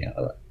get anything out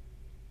of it.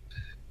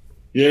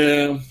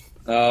 Yeah.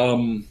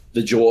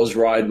 The Jaws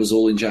ride was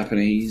all in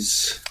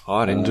Japanese. Oh,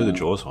 I didn't do the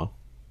Jaws one.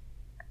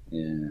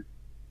 Yeah.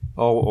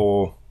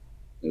 Oh,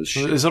 It was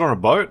shit. is it on a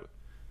boat?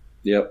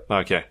 Yep.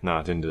 Okay, no,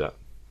 I didn't do that.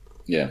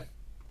 Yeah.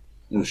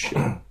 It was shit.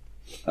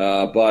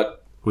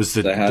 But Was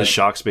the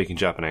shark speaking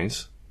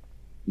Japanese?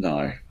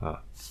 no. Oh.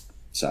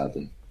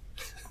 Sadly.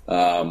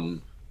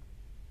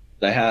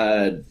 They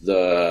had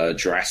the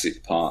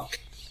Jurassic Park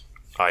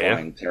Oh, yeah?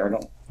 flying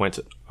pterodon. Went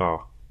to...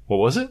 Oh, what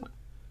was it?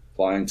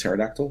 Flying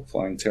pterodactyl?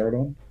 Flying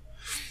pterodon?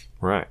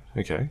 Right,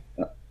 okay.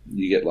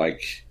 You get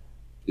like...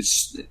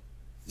 It's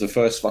the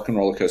first fucking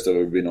roller coaster I've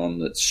ever been on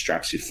that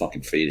straps your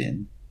fucking feet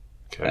in.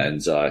 Okay.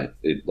 And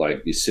it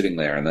like you're sitting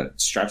there and then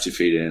it straps your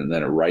feet in and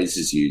then it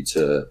raises you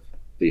to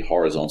be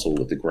horizontal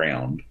with the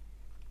ground.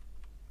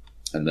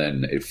 And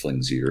then it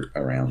flings you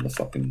around the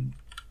fucking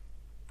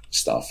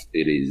stuff.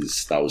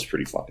 That was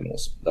pretty fucking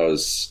awesome. That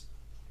was,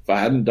 if I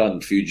hadn't done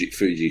Fuji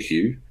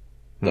Q,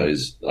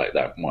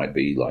 that might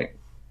be like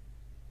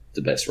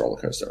the best roller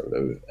coaster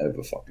I've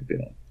ever fucking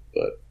been on.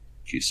 But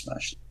Q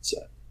smashed it.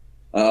 So,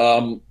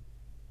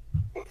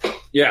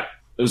 yeah,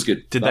 it was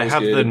good. Did they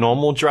have the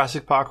normal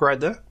Jurassic Park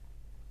ride there?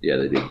 Yeah,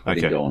 they did. I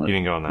didn't go on it. You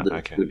didn't go on that.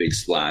 Okay. The big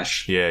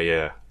splash. Yeah.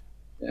 Yeah,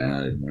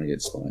 I didn't want to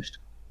get splashed.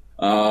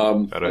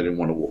 I didn't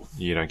want to walk.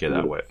 You don't get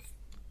that wet.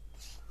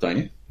 Don't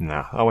you?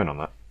 Nah, I went on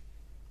that.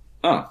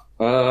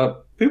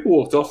 People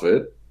walked off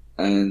it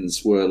and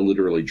were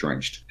literally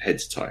drenched head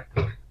to toe.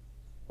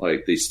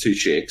 Like these two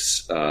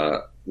chicks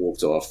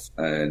walked off,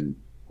 and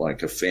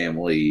like a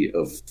family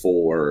of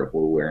 4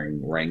 were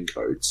wearing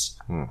raincoats,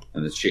 and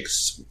the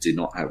chicks did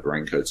not have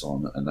raincoats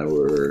on, and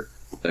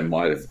they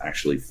might have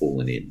actually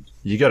fallen in.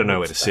 You got to know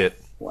where to sit.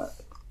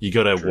 You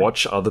got to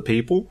watch other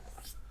people,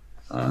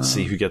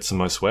 see who gets the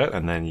most wet,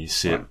 and then you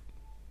sit. Right.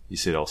 You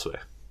sit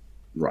elsewhere.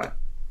 Right.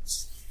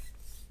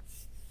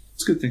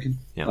 It's good thinking.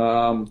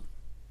 Yeah.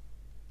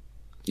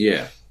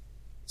 Yeah.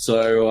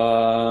 So,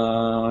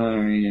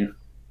 I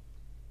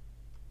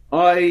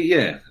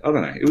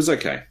don't know. It was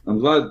okay. I'm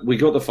glad we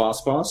got the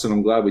fast pass, and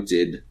I'm glad we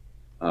did.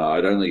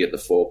 I'd only get the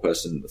 4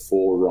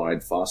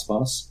 ride fast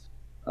pass.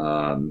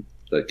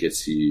 That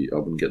gets you. I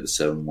wouldn't get the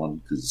 7 one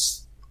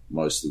because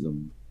most of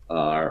them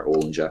are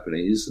all in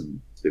Japanese and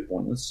it's a bit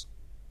pointless.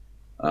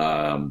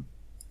 The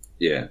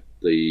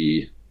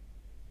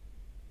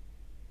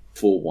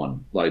 4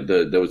 one, like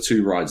there were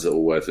 2 rides that were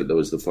worth it. There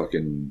was the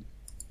fucking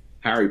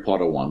Harry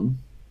Potter one,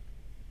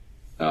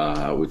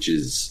 which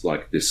is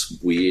like this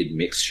weird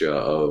mixture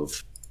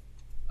of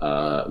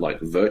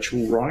like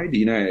virtual ride.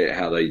 You know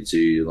how they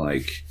do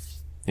like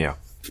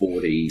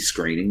 4D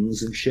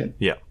screenings and shit?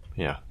 Yeah.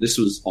 This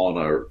was on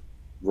a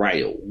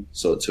rail,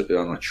 so it took it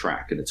on a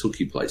track and it took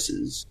you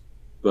places,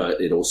 but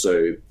it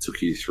also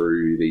took you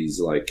through these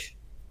like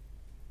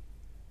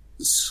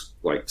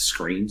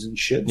screens and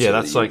shit. Yeah, so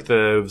that's like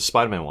the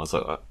Spider-Man ones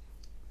like that.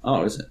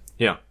 Oh, is it?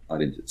 Yeah. I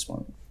didn't do the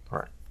Spider-Man.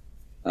 Right.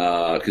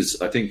 Because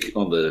I think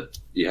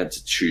you had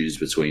to choose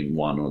between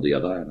one or the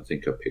other, and I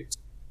think I picked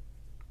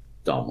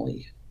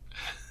dumbly.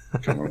 I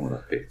can't remember what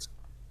I picked,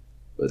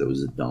 but it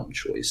was a dumb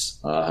choice.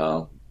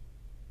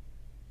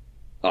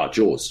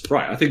 Jaws.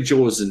 Right, I think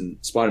Jaws and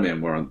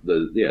Spider-Man were on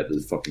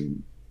the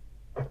fucking...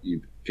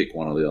 You pick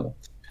one or the other.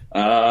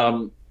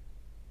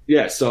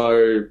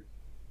 So...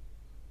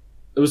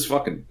 It was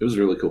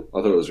really cool.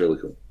 I thought it was really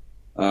cool.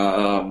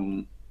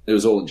 It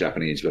was all in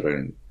Japanese, but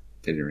it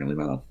didn't really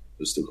matter. It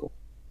was still cool.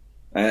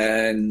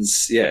 And,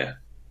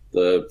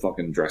 the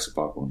fucking Jurassic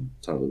Park one,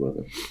 totally worth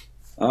it.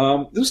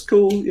 It was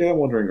cool,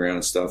 wandering around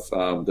and stuff.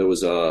 There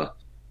was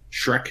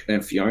Shrek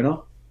and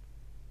Fiona,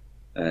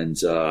 and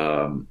it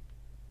was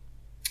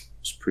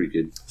pretty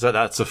good. So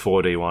that's a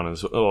 4D one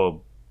as well? Or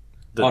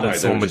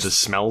that's the one with the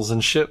smells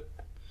and shit?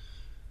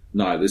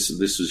 No, this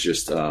was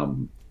just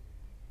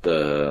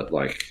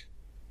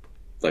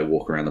they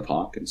walk around the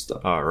park and stuff.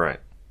 Oh, right.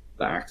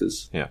 The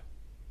actors. Yeah.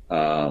 They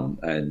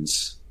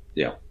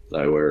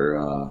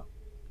were...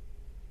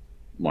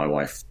 my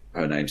wife,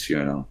 her name's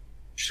Fiona.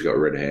 She's got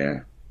red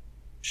hair.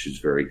 She's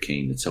very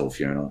keen to tell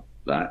Fiona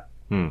that.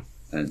 And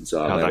how'd they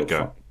that were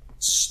go?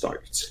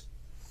 Stoked.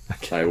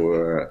 Okay. They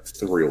were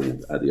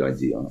thrilled at the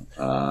idea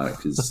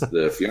because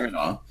the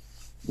Fiona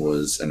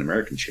was an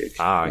American chick.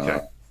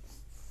 Okay.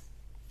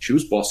 She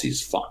was bossy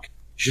as fuck.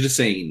 You should have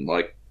seen,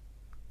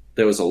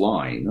 there was a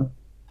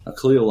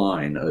clear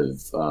line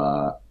of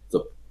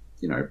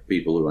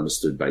people who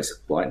understood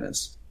basic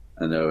politeness,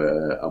 and there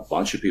were a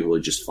bunch of people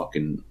who just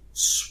fucking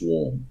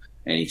swarm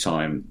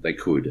anytime they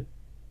could.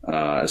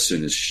 As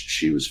soon as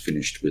she was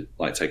finished with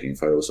taking a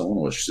photo of someone,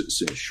 or as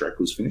soon as Shrek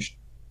was finished,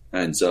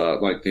 and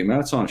the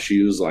amount of time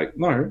she was like,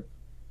 "No,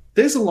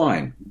 there's a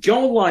line.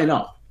 Go and line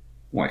up."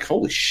 I'm like,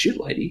 "Holy shit,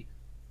 lady!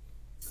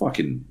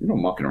 Fucking, you're not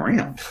mucking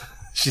around."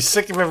 She's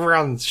sick of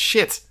everyone's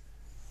shit.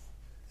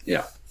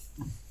 Yeah.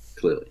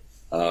 clearly.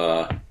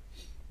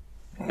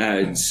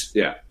 And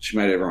yeah, she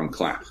made everyone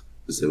clap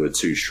because there were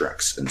 2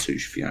 Shreks and 2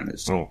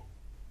 Fionas. Oh.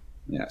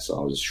 Yeah, so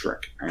I was a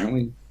Shrek.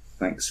 Apparently,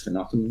 thanks for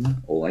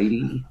nothing,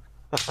 lady.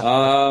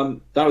 That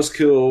was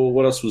cool.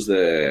 What else was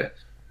there?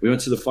 We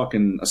went to the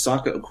fucking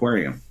Osaka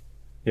Aquarium.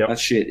 Yep. That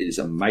shit is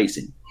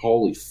amazing.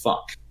 Holy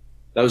fuck.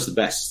 That was the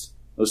best.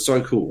 It was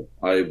so cool.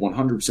 I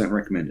 100%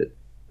 recommend it.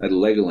 They had a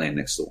Legoland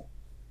next door.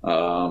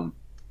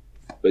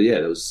 But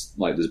yeah, there's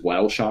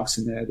whale sharks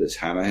in there. There's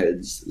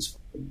hammerheads. There's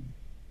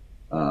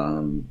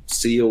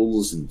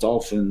seals and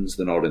dolphins.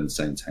 They're not in the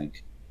same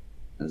tank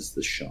as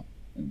the shark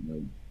and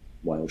the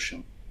whale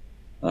shark.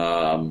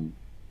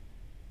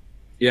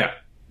 Yeah,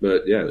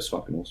 but yeah, it was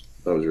fucking awesome.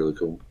 That was really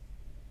cool.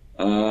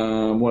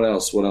 What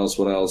else? I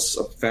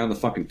found the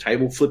fucking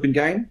table flipping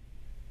game.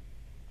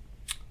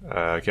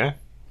 Okay.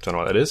 Don't know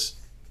what that is.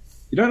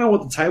 You don't know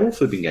what the table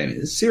flipping game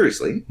is?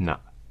 Seriously? No.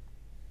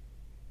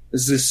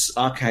 It's this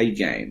arcade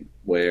game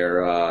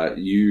where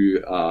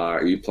you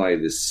play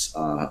this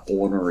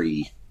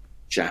ornery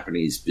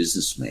Japanese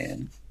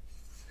businessman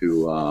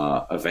who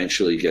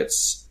eventually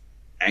gets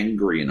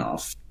angry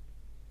enough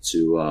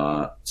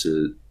to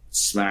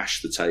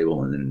smash the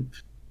table and then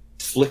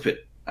flip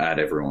it at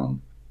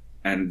everyone.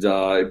 And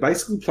it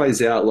basically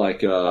plays out like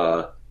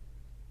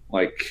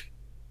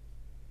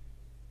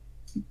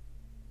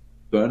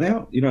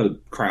Burnout. You know the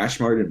crash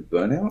mode in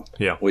Burnout?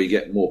 Yeah. Where you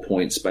get more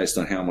points based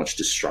on how much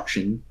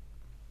destruction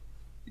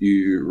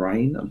you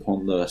rain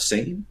upon the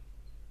scene.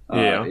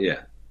 Yeah.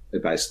 Yeah.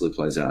 It basically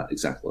plays out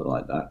exactly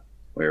like that,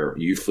 where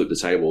you flip the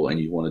table and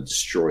you want to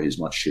destroy as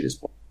much shit as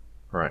possible.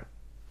 Right.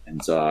 And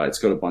it's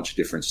got a bunch of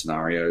different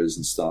scenarios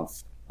and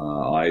stuff.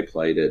 I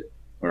played it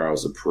where I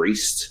was a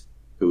priest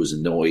who was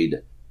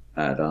annoyed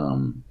at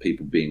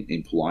people being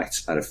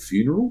impolite at a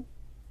funeral.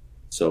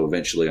 So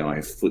eventually I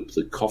flipped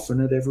the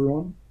coffin at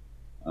everyone.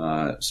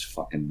 It was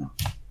fucking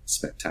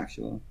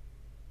spectacular.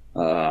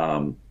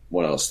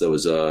 What else? There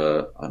was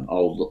a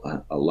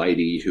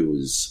lady who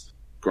was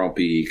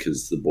grumpy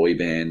because the boy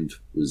band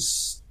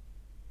was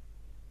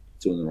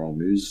doing the wrong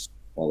moves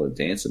while they're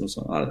dancing or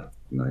something. I don't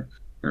know.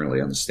 I don't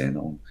really understand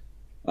that one.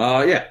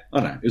 Yeah, I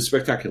don't know. It was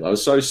spectacular. I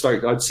was so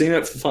stoked. I'd seen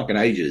it for fucking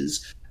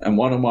ages, and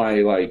one of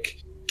my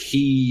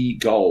key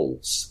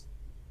goals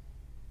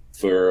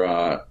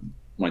for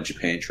my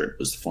Japan trip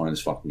was to find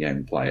this fucking game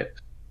and play it,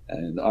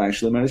 and I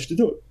actually managed to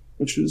do it,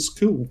 which was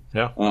cool.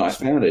 Yeah, I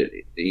found it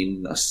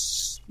in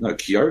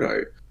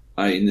Kyoto.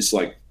 In this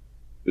it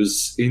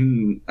was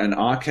in an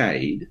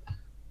arcade.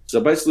 So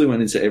I basically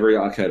went into every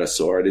arcade I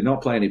saw. I did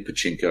not play any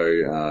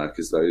pachinko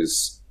because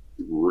those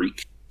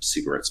reek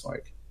cigarette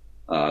smoke.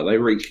 They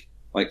reek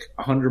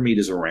 100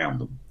 meters around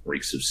them.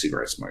 Reeks of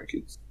cigarette smoke.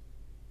 It's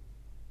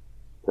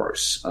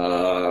gross.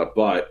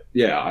 But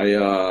yeah,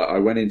 I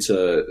went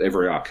into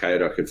every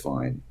arcade I could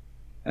find,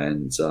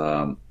 and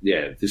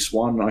yeah, this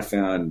one I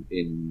found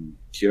in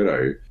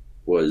Kyoto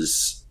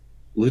was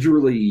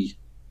literally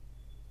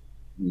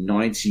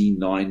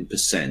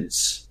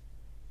 99%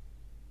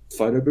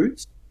 photo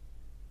booths.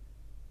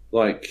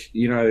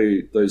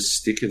 Those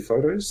sticker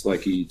photos,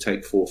 you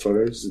take 4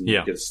 photos and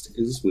you get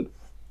stickers with.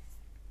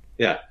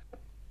 Yeah.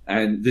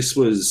 And this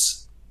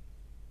was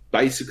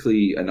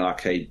basically an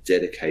arcade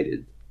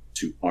dedicated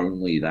to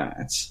only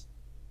that.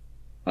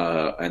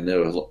 And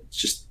there was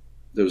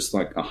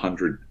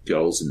 100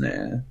 girls in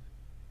there.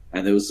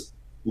 And there was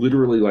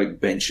literally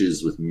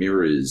benches with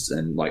mirrors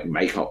and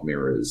makeup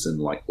mirrors and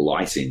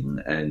lighting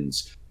and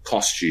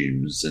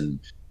costumes and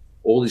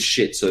all this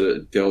shit so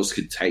that girls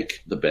could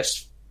take the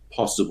best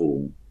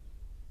possible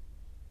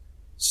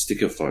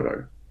sticker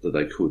photo that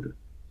they could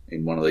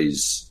in one of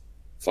these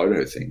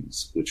photo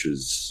things, which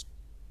was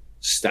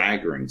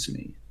staggering to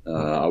me.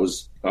 I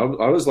was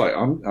like,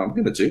 I'm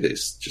going to do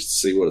this just to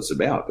see what it's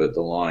about, but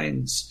the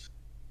lines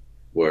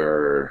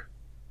were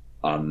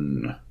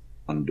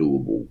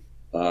undoable.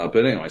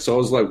 But anyway, so I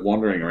was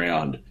wandering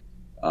around,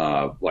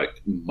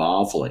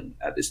 marveling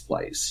at this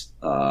place.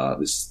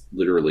 This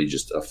literally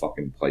just a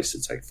fucking place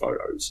to take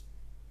photos,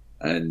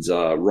 and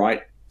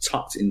right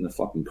tucked in the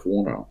fucking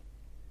corner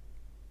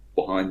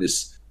behind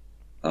this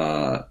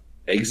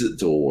exit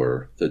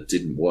door that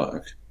didn't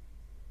work,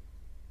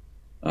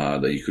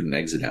 that you couldn't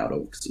exit out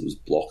of because it was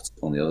blocked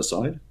on the other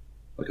side,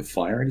 like a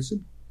fire exit,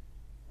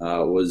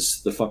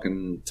 was the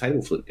fucking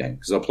table flip game.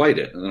 Because I played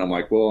it, and then I'm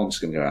like, well, I'm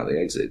just going to go out the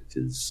exit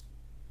because,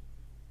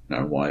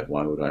 why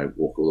would I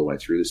walk all the way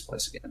through this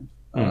place again?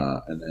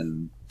 And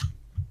then,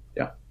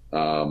 yeah,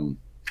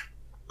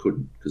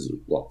 couldn't because it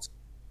was blocked.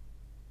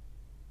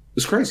 It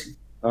was crazy.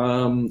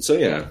 So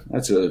yeah, I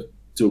had to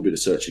do a bit of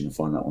searching to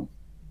find that one.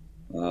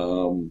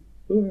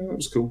 But yeah, that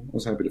was cool. I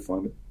was happy to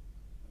find it.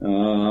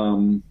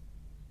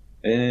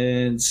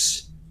 And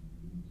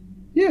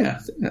yeah, I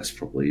think that's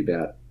probably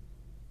about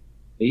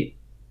it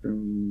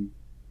from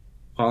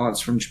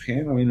highlights from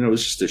Japan. I mean, it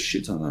was just a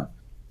shit ton of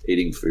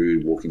eating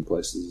food, walking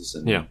places,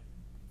 and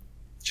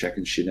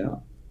checking shit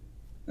out,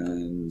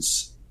 and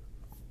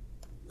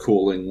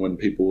calling when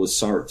people were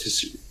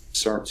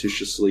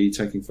surreptitiously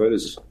taking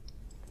photos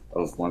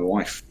of my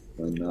wife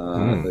when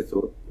they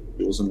thought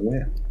it wasn't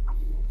aware.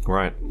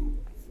 Right.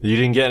 You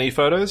didn't get any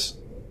photos?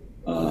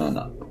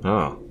 No.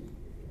 Oh.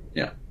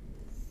 Yeah.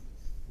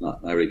 No,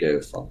 nobody gave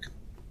a fuck.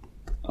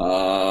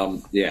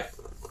 Yeah.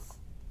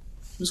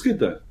 It was good,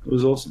 though. It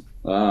was awesome.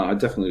 I'd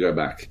definitely go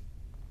back.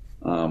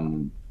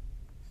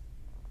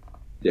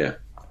 Yeah.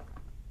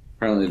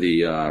 Apparently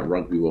the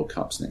Rugby World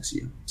Cup's next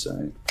year.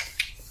 So,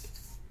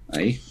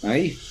 hey.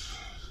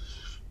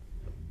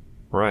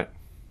 Right.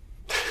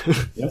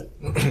 Yeah.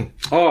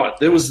 Oh,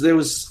 there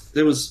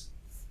was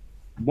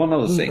one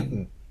other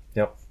thing.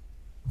 Yep.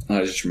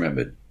 I just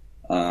remembered,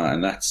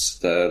 and that's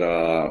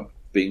that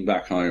being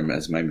back home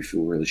has made me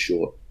feel really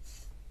short.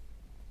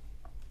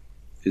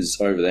 Because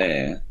over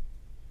there,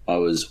 I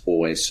was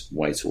always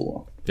way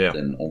taller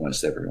than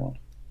almost everyone,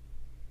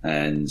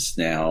 and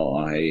now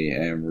I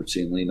am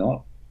routinely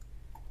not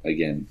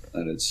again,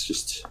 and it's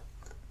just.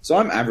 So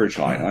I'm average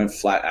height. I'm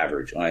flat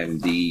average. I am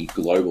the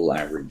global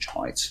average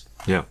height.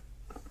 Yeah.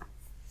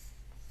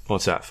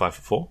 What's that?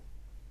 5'4"?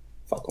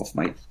 Fuck off,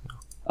 mate.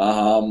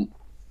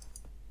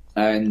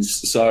 And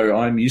so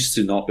I'm used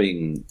to not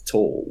being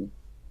tall,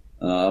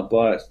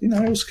 but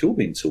it was cool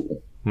being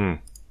tall. It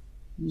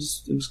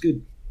was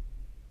good.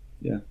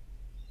 Yeah.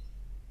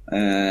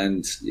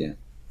 And yeah,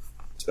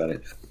 that's about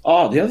it.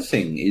 Oh, the other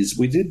thing is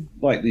we did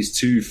like these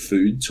 2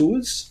 food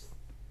tours,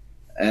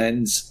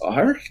 and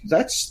I reckon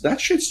that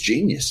shit's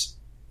genius.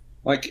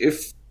 Like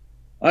if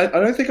I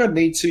don't think I'd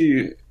need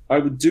to. I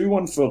would do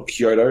one for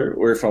Kyoto,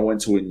 or if I went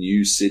to a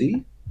new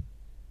city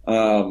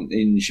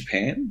in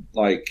Japan,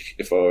 like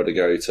if I were to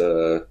go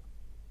to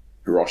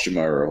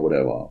Hiroshima or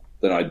whatever,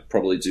 then I'd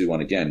probably do one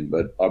again.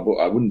 But I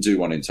wouldn't do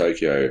one in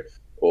Tokyo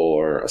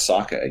or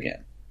Osaka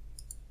again.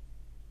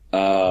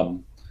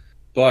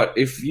 But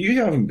if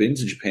you haven't been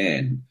to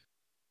Japan,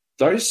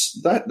 that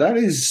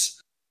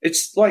is,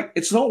 it's like,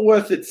 it's not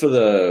worth it for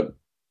the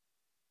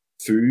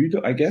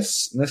food, I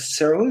guess,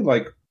 necessarily.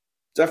 Like,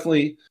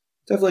 definitely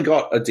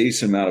got a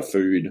decent amount of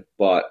food,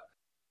 but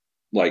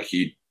like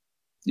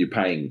you're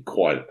paying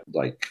quite,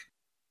 like,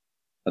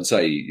 I'd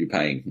say you're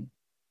paying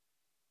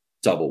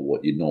double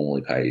what you'd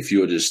normally pay if you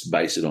were just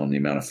base it on the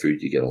amount of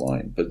food you get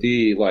alone. But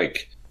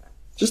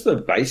just the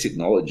basic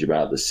knowledge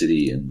about the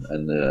city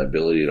and the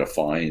ability to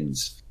find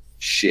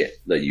shit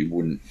that you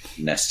wouldn't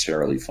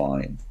necessarily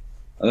find.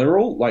 And they're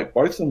all like,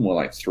 both of them were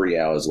like 3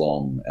 hours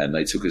long, and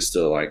they took us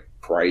to like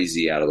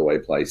crazy out of the way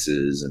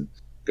places and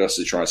got us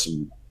to try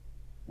some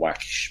whack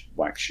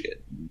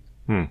shit.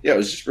 Yeah, it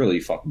was just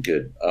really fucking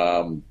good.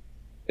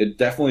 It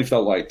definitely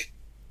felt like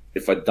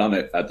if I'd done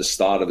it at the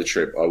start of the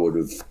trip, I would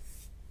have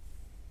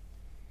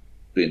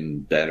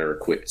been better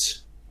equipped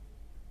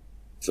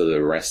for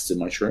the rest of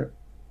my trip,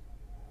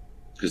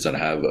 because I'd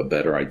have a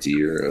better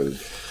idea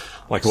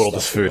of like what all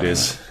this food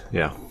is.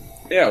 Yeah,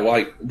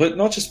 like, but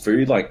not just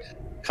food, like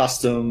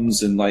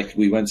customs, and like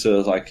we went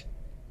to like,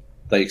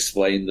 they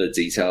explained the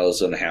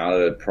details on how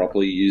to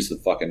properly use the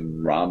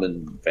fucking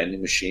ramen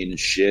vending machine and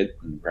shit,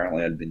 and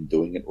apparently I'd been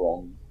doing it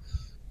wrong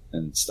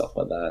and stuff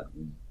like that.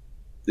 And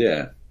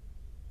yeah,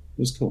 it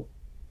was cool.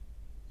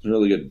 It was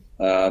really good.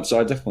 So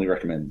I definitely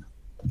recommend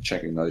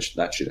checking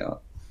that shit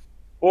out.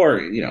 Or,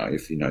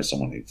 if you know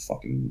someone who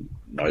fucking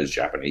knows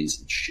Japanese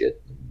and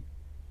shit,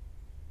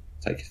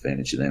 take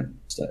advantage of them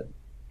instead,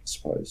 I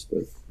suppose.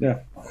 But yeah.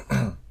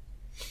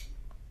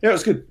 Yeah, it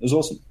was good. It was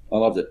awesome. I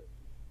loved it.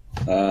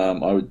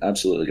 I would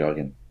absolutely go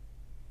again.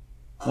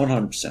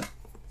 100%.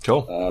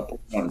 Cool. Probably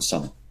not in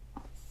summer.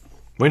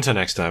 Winter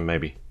next time,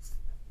 maybe.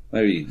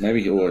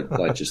 Maybe, or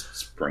like just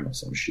spring or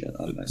some shit.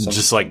 I don't know.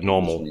 Just like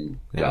normal.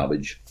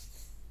 Garbage.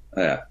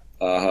 Yeah.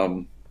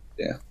 Yeah.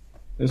 It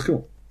was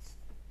cool.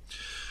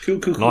 Cool.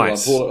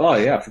 Nice.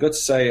 I forgot to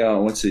say I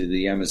went to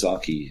the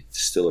Yamazaki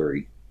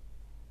distillery,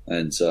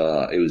 and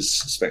it was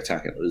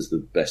spectacular. It was the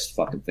best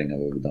fucking thing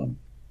I've ever done.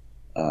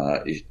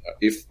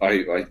 If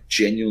I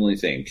genuinely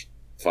think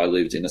if I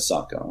lived in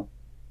Osaka,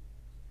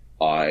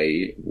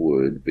 I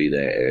would be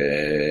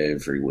there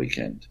every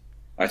weekend.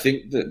 I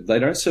think that they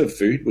don't serve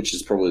food, which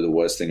is probably the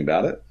worst thing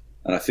about it.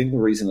 And I think the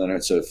reason they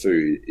don't serve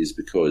food is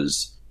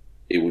because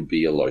it would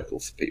be illegal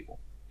for people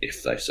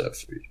if they serve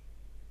food.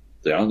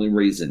 The only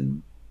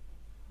reason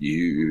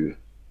you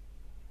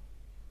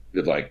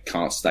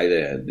can't stay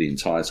there the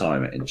entire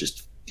time and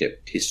just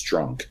get pissed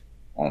drunk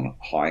on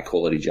high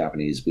quality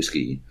Japanese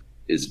whiskey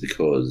is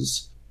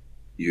because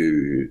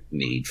you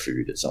need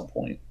food at some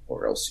point,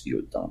 or else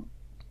you're done.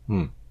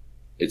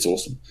 It's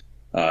awesome.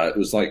 It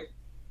was like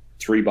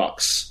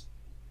 $3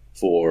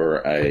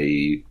 for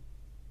a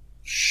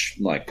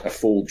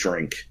full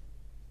drink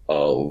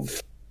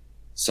of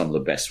some of the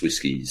best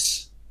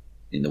whiskeys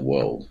in the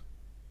world,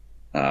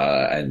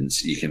 and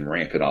you can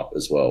ramp it up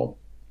as well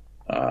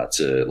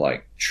to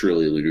like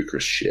truly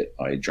ludicrous shit.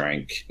 I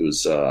drank. It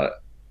was. I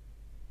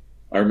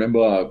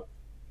remember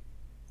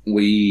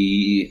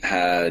we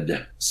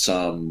had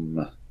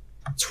some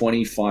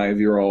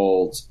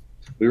 25-year-old.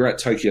 We were at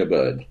Tokyo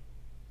Bird,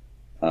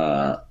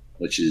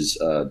 which is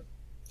a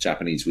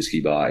Japanese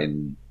whiskey bar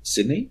in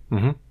Sydney.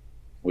 Mm-hmm.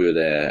 We were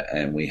there,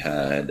 and we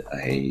had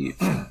a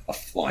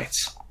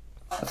flight,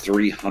 a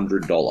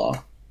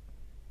 $300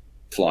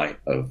 flight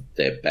of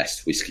their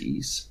best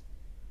whiskies,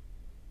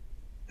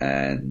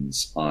 and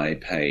I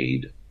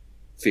paid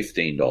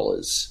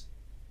 $15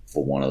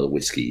 for one of the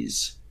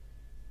whiskies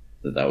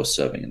that they were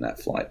serving in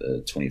that flight,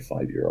 the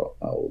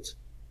 25-year-old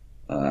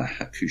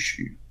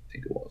Hakushu, I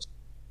think it was.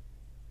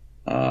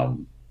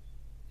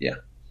 Yeah,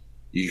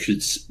 you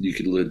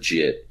could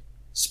legit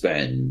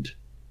spend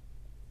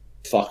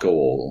fuck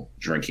all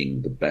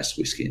drinking the best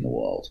whiskey in the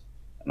world,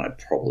 and I'd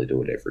probably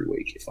do it every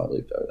week if I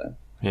lived over there.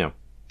 Yeah,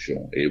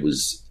 sure. It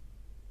was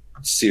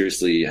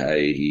seriously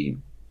a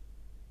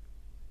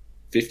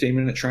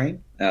 15-minute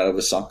train out of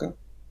Osaka,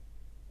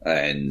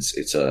 and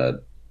it's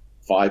a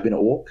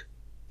 5-minute walk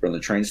from the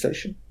train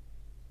station,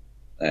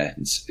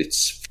 and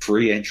it's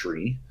free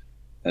entry,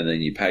 and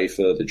then you pay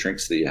for the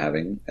drinks that you're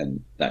having,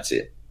 and that's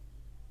it.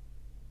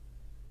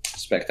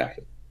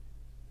 Spectacular.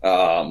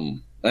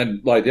 And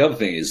like the other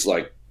thing is,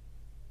 like,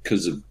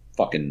 because of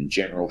fucking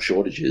general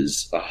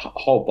shortages, a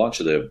whole bunch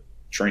of the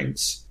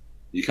drinks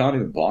you can't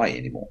even buy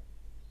anymore.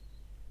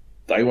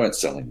 They weren't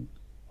selling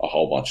a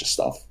whole bunch of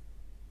stuff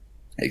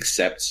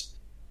except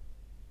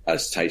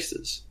as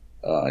tasters.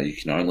 You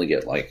can only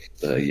get like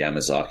the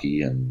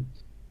Yamazaki and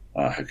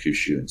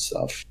Hakushu and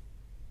stuff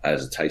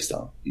as a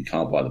taster. You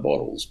can't buy the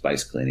bottles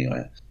basically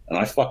anywhere. And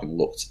I fucking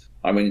looked.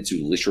 I went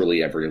into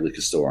literally every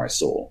liquor store I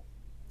saw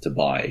to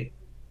buy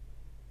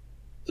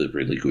the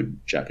really good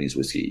Japanese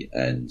whiskey,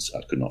 and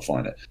I could not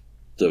find it.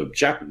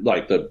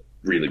 The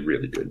really,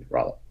 really good,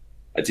 rather.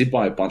 I did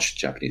buy a bunch of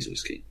Japanese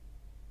whiskey.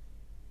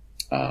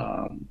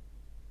 And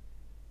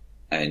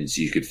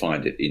you could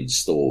find it in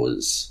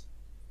stores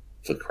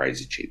for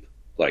crazy cheap,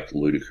 like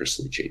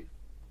ludicrously cheap.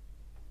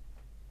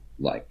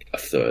 Like a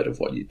third of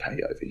what you'd pay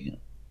over here.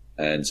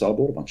 And so I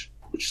bought a bunch,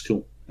 which is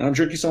cool. And I'm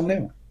drinking some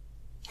now.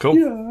 Cool.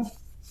 Yeah.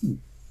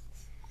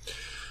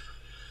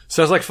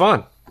 Sounds like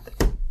fun.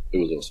 It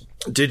was awesome.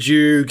 Did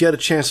you get a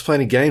chance to play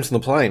any games on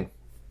the plane?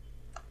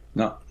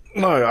 No.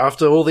 No,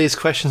 after all these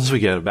questions we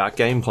get about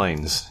game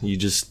planes,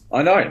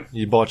 I know.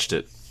 You botched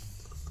it.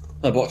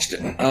 I botched it.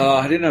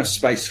 I didn't have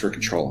space for a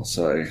controller,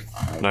 so...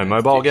 No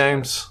mobile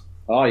games?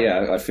 Oh,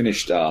 yeah, I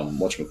finished,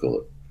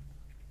 whatchamacallit,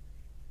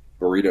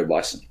 Burrito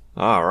Bison.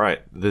 Ah,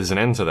 right. There's an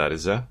end to that,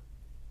 is there?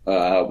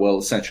 Well,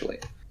 essentially.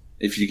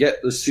 If you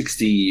get the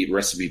 60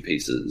 recipe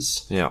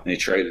pieces and you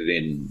trade it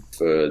in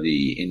for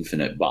the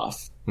infinite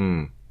buff,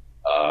 then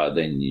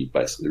you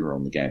basically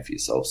ruin the game for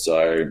yourself.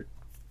 So,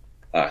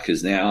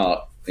 because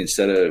now,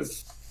 instead of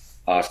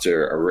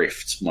after a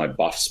rift, my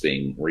buffs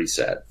being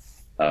reset,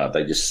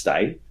 they just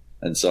stay.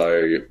 And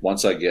so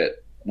once I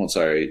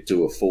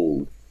do a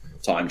full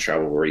time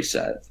travel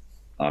reset,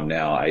 I'm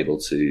now able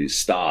to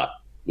start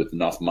with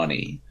enough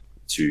money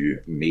to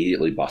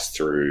immediately bust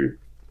through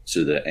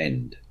to the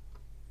end,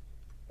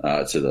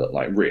 to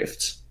the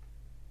rift,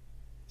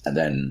 and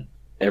then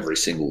every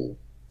single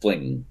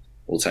fling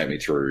will take me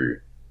through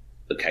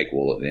the cake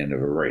wall at the end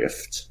of a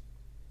rift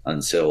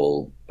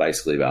until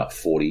basically about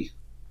 40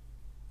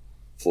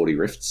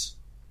 rifts.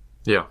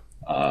 Yeah.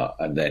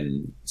 And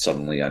then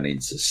suddenly I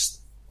need to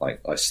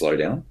I slow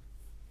down,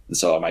 and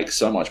so I make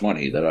so much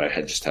money that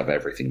I just have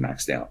everything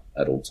maxed out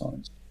at all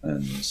times,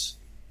 and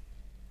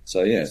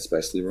so yeah, it's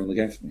basically ruined the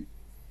game for me.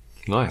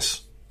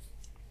 Nice.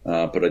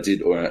 But I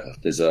did. I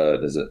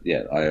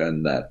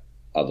earned that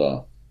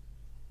other,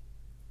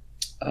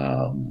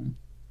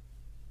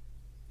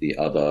 the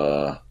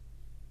other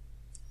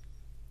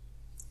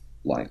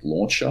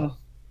launcher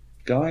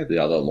guy, the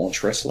other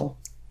launch wrestler.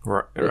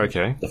 Right.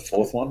 Okay. The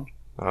fourth one.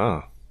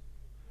 Ah.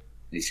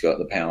 He's got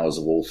the powers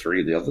of all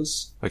three of the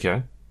others.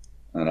 Okay.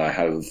 And I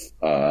have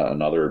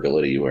another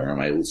ability where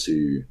I'm able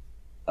to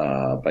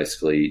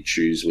basically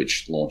choose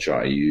which launcher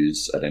I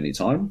use at any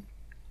time.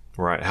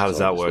 Right. How does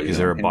that work? Is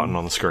there a button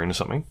on the screen or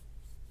something?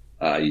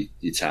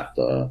 You tap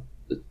the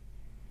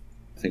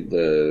I think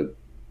the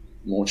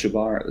launcher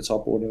bar at the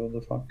top or whatever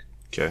the fuck.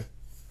 Okay.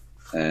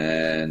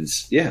 And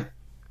yeah.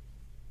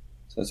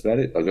 So that's about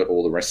it. I got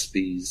all the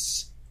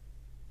recipes.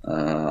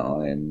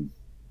 I'm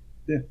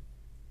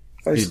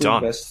basically You're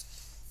done. The best.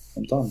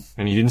 I'm done.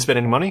 And you didn't spend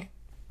any money?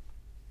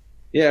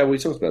 Yeah, we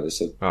talked about this.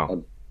 So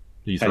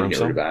you had to threw get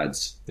some? rid of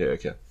ads. Yeah,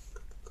 okay.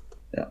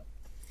 Yeah.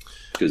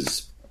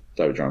 Because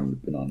they were driving me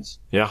bananas.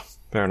 Yeah,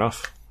 fair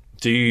enough.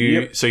 Do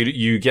you? Yep. So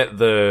you get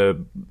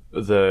the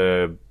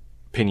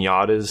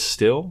pinatas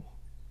still?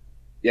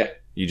 Yeah.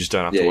 You just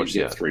don't have to watch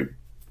the 3.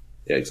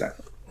 Yeah,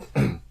 exactly.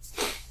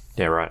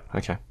 Yeah, right.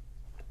 Okay.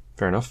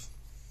 Fair enough.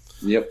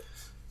 Yep.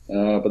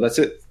 But that's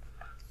it.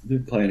 I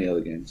didn't play any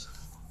other games.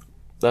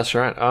 That's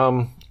right.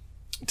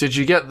 Did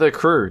you get the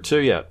Crew 2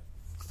 yet?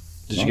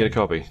 Did you get a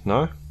copy?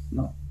 No?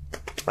 No.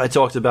 I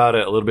talked about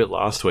it a little bit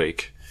last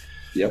week.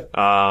 Yep.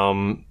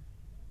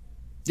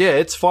 Yeah,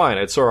 it's fine.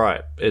 It's all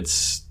right.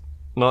 It's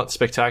not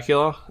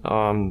spectacular.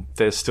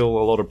 There's still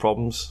a lot of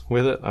problems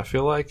with it, I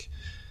feel like.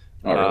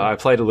 Oh, really? I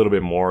played a little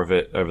bit more of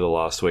it over the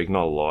last week.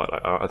 Not a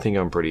lot. I think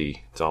I'm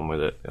pretty done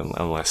with it,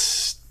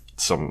 unless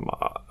some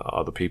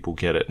other people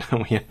get it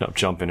and we end up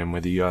jumping in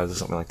with you guys or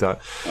something like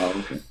that.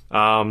 Oh,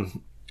 okay.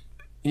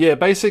 Yeah,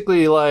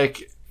 basically,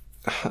 like,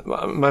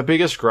 my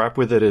biggest gripe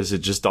with it is it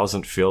just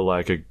doesn't feel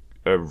like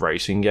a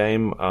racing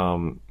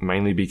game,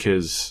 mainly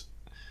because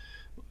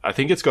I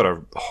think it's got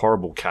a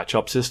horrible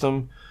catch-up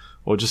system,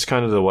 or just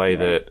kind of the way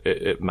that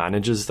it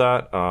manages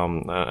that.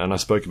 And I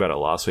spoke about it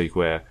last week,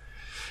 where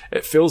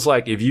it feels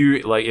like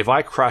if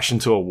I crash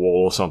into a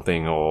wall or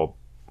something, or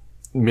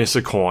miss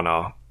a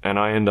corner, and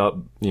I end up,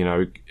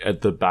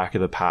 at the back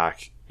of the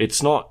pack,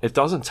 it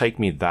doesn't take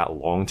me that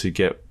long to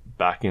get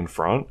back in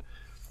front.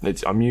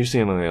 I'm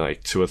usually only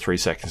like 2 or 3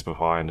 seconds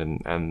behind,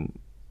 and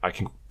I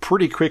can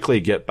pretty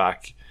quickly get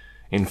back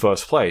in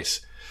first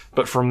place.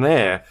 But from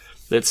there,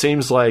 it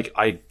seems like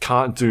I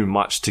can't do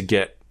much to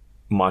get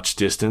much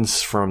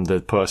distance from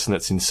the person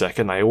that's in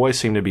second. They always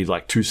seem to be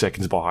like 2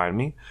 seconds behind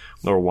me,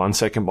 or 1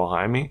 second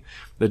behind me.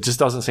 It just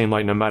doesn't seem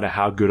like, no matter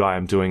how good I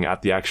am doing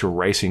at the actual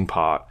racing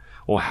part,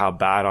 or how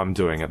bad I'm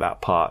doing at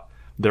that part,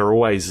 they're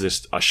always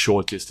just a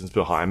short distance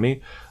behind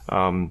me.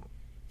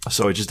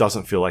 So it just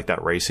doesn't feel like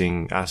that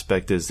racing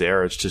aspect is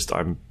there. It's just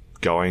I'm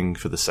going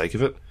for the sake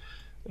of it.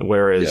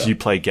 Whereas you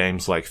play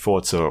games like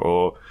Forza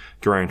or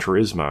Gran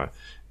Turismo,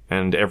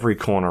 and every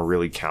corner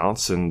really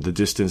counts, and the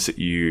distance that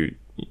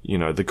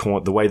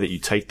the way that you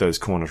take those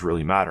corners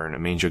really matter, and it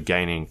means you're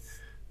gaining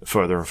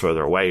further and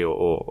further away,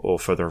 or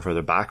further and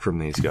further back from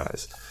these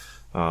guys.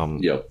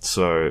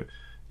 So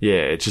yeah,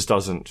 it just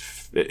doesn't.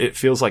 It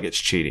feels like it's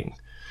cheating.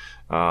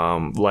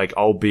 Like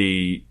I'll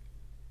be.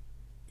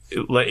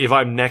 If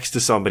I'm next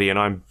to somebody and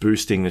I'm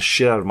boosting the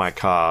shit out of my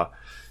car,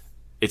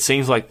 it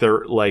seems like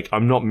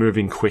I'm not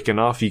moving quick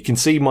enough. You can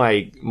see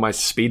my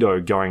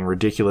speedo going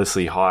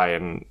ridiculously high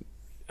and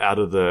out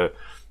of the,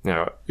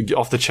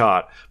 off the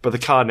chart, but the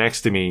car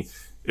next to me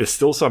is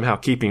still somehow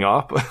keeping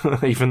up,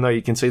 even though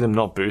you can see them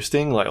not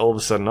boosting. Like all of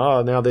a sudden,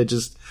 now they're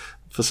just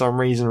for some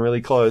reason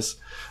really close.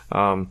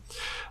 So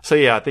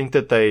yeah, I think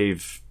that that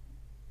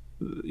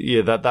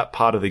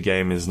part of the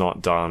game is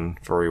not done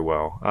very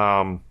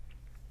well.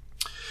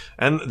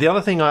 And the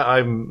other thing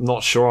I'm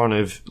not sure on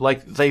is,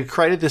 like, they've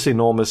created this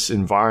enormous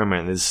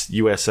environment, this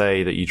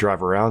USA that you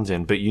drive around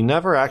in, but you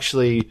never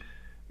actually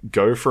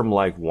go from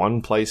like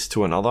one place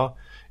to another.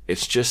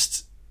 It's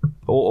just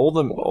all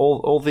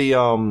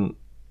the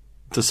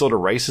sort of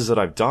races that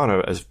I've done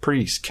are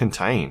pretty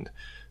contained.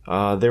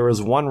 There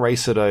was one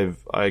race that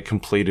I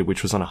completed,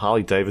 which was on a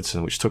Harley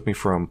Davidson, which took me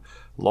from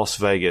Las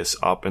Vegas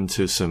up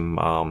into some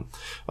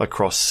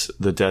across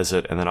the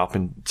desert and then up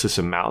into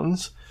some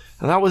mountains.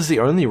 And that was the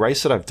only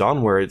race that I've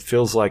done where it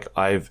feels like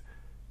I've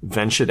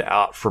ventured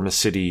out from a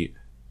city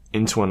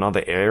into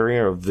another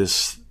area of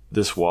this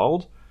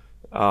world.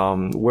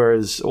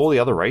 Whereas all the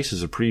other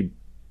races are pretty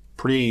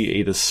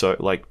either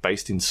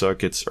based in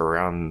circuits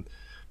around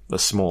a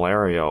small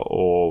area,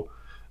 or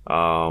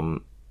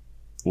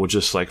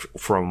just like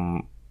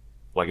from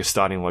like a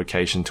starting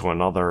location to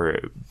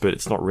another, but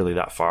it's not really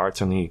that far.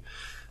 It's only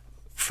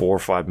 4 or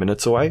 5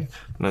 minutes away,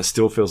 and it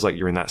still feels like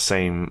you're in that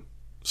same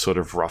sort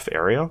of rough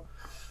area.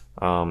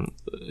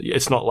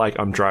 It's not like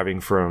I'm driving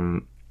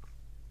from,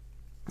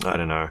 I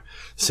don't know,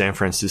 San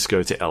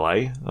Francisco to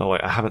LA.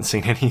 I haven't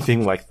seen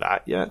anything like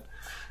that yet.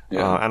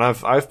 Yeah. And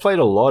I've played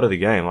a lot of the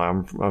game.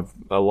 I've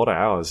a lot of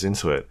hours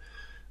into it.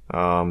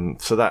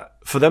 So that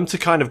for them to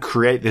kind of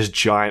create this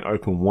giant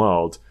open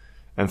world,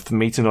 and for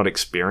me to not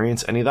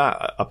experience any of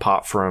that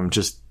apart from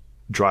just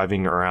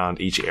driving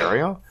around each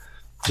area,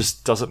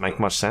 just doesn't make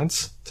much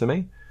sense to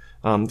me.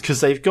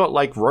 Because they've got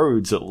like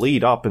roads that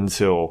lead up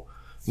until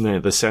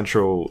the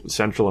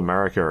Central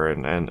America,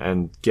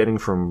 and getting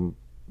from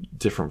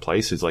different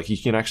places. Like, you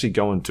can actually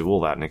go and do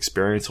all that and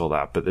experience all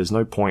that, but there's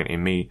no point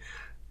in me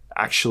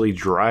actually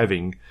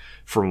driving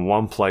from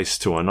one place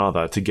to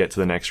another to get to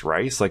the next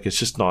race. Like,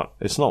 it's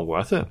not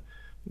worth it.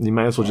 You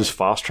may as well just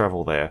fast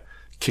travel there,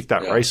 kick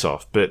that race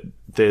off. But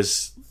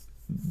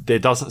there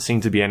doesn't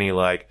seem to be any,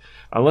 like,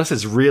 unless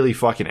it's really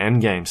fucking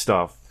endgame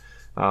stuff,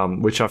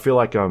 which I feel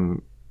like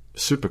I'm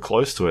super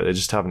close to it. I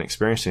just haven't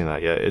experienced any of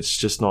that yet. It's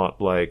just not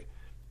like,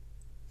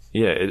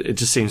 it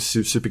just seems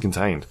super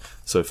contained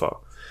so far,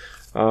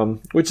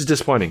 which is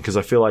disappointing because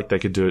I feel like they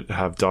could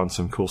have done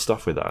some cool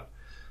stuff with that.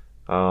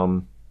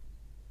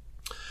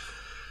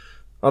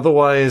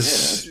 Otherwise,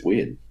 that's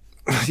weird.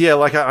 Yeah,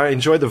 like I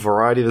enjoyed the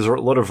variety. There's a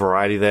lot of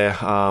variety there.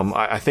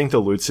 I think the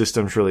loot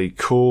system's really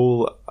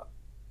cool.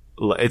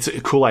 It's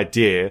a cool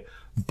idea,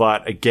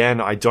 but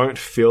again, I don't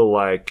feel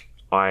like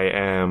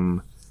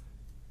I'm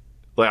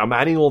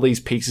adding all these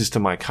pieces to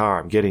my car.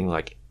 I'm getting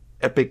like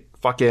epic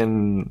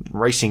fucking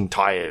racing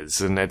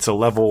tires, and it's a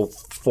level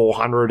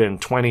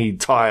 420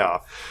 tire,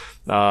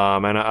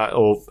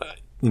 or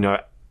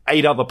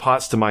 8 other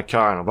parts to my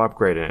car, and I've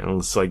upgraded it, and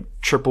it's like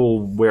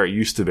triple where it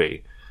used to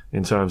be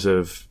in terms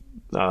of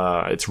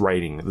its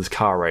rating, this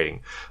car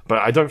rating. But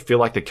I don't feel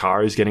like the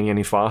car is getting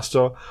any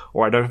faster,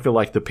 or I don't feel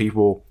like the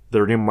people that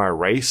are in my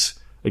race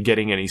are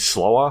getting any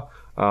slower.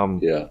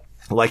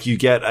 Like, you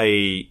get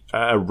a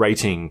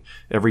rating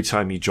every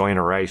time you join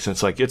a race, and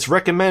it's like, it's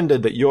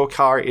recommended that your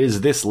car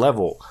is this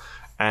level,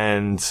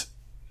 and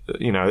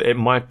it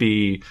might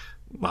be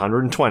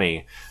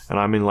 120, and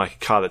I'm in like a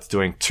car that's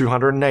doing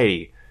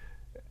 280,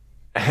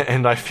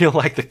 And I feel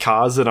like the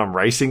cars that I'm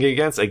racing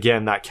against,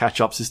 again, that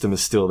catch-up system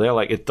is still there.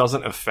 Like, it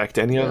doesn't affect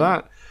any of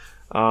that,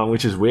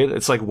 which is weird.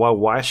 It's like,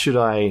 why should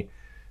I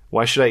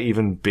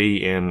even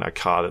be in a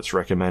car that's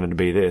recommended to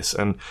be this?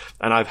 And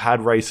I've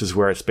had races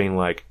where it's been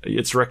like,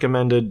 it's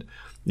recommended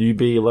you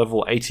be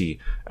level 80,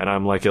 and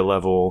I'm like a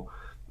level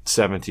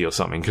 70 or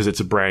something, because it's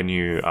a brand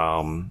new,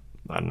 I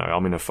don't know,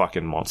 I'm in a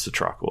fucking monster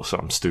truck or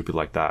something stupid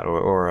like that,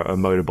 or a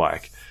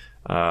motorbike.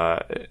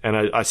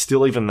 And I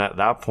still, even at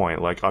that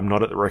point, like, I'm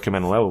not at the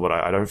recommended level, but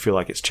I don't feel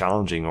like it's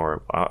challenging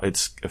or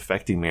it's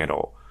affecting me at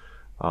all.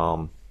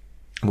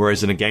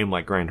 Whereas in a game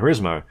like Gran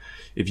Turismo,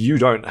 if you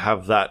don't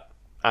have that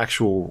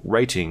actual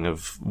rating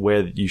of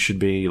where you should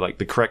be, like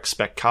the correct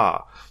spec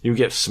car, you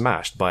get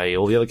smashed by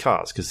all the other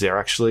cars, because they're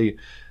actually,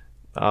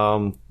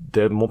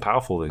 they're more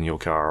powerful than your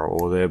car,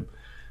 or they're,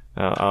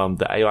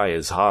 the AI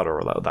is harder,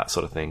 or that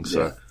sort of thing.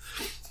 So,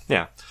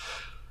 yeah.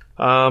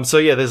 So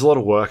yeah, there's a lot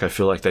of work I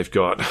feel like they've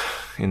got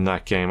in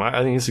that game.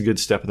 I think it's a good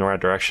step in the right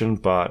direction,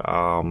 but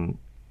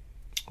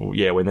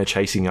yeah, when they're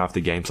chasing after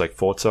games like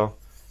Forza,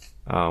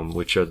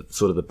 which are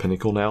sort of the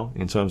pinnacle now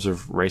in terms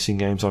of racing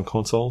games on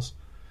consoles,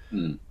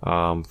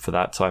 for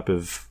that type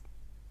of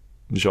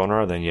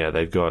genre, then yeah,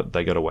 they got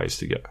a ways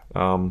to go.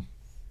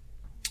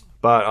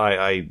 But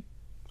I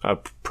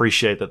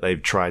appreciate that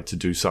they've tried to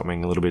do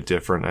something a little bit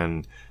different,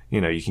 and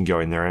you know, you can go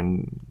in there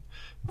and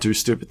do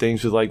stupid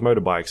things with like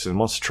motorbikes and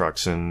monster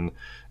trucks and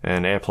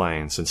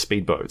airplanes and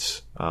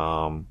speedboats,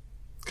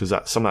 because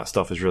some of that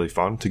stuff is really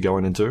fun to go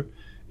in and do.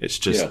 It's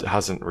just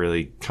hasn't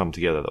really come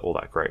together all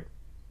that great.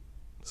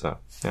 So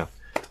yeah,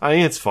 I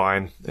think it's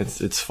fine.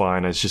 It's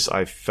fine. It's just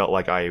I felt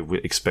like I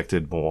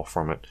expected more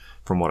from it,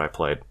 from what I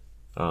played,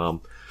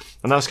 and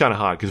that was kind of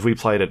hard because we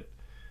played it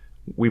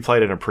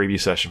in a preview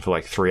session for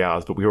like 3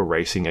 hours, but we were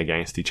racing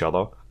against each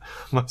other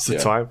most of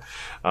the time.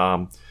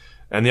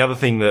 And the other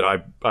thing that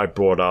I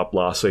brought up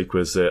last week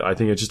was that I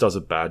think it just does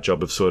a bad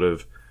job of sort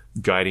of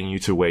guiding you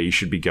to where you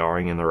should be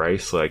going in the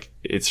race. Like,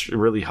 it's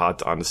really hard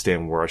to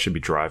understand where I should be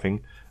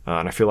driving.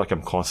 And I feel like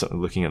I'm constantly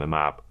looking at the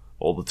map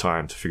all the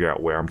time to figure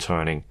out where I'm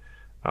turning.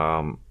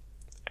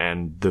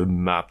 And the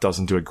map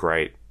doesn't do a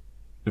great,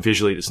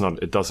 visually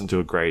it doesn't do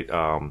a great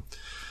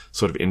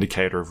sort of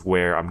indicator of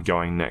where I'm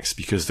going next,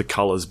 because the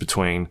colors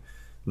between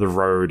the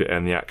road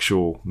and the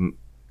actual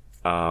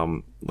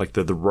like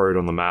the road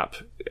on the map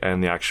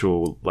and the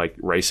actual like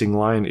racing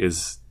line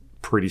is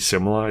pretty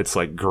similar. It's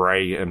like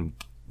gray and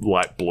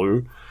light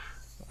blue,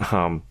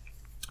 and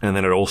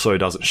then it also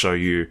doesn't show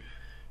you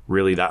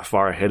really that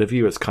far ahead of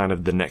you. It's kind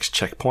of the next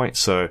checkpoint,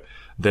 so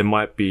there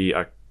might be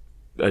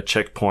a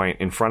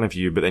checkpoint in front of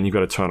you, but then you've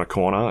got to turn a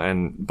corner,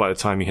 and by the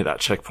time you hit that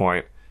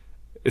checkpoint,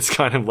 it's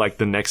kind of like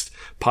the next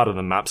part of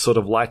the map sort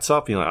of lights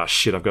up. You're like, oh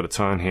shit, I've got to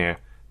turn here,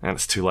 and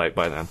it's too late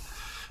by then.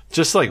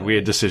 Just like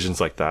weird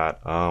decisions like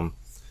that.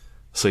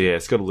 So yeah,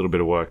 it's got a little bit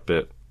of work,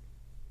 but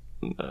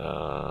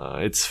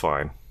it's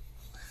fine.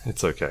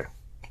 It's okay.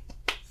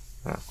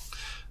 A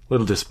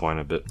little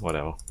disappointed, but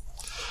whatever.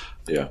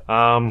 Yeah.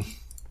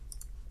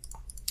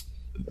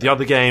 The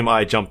other game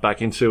I jumped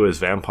back into is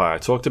Vampyr. I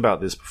talked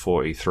about this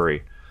before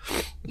E3.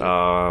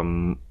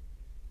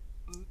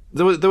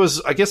 There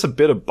was, I guess, a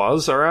bit of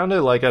buzz around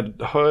it. Like, I'd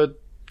heard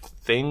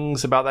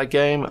things about that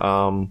game.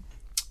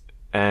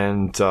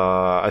 And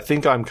I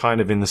think I'm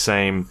kind of in the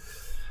same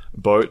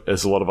boat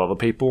as a lot of other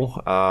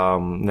people,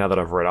 now that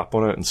I've read up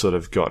on it and sort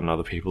of gotten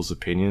other people's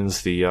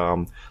opinions.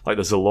 Like,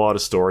 there's a lot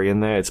of story in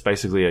there. It's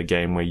basically a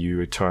game where you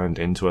are turned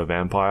into a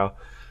vampire,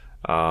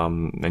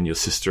 and your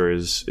sister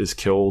is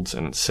killed,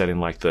 and it's set in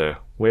like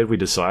where did we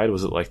decide?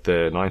 Was it like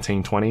the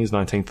 1920s,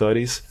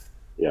 1930s?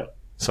 Yeah.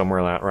 Somewhere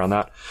around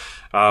that.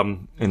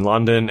 In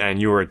London,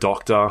 and you were a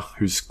doctor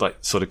who's like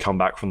sort of come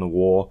back from the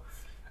war.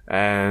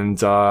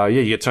 And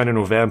you get turned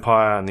into a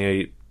vampire,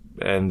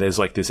 and there's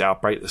like this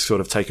outbreak that's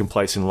sort of taken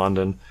place in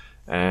London,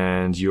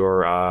 and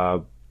you're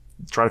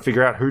trying to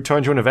figure out who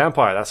turned you into a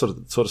vampire, that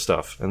sort of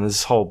stuff. And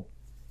there's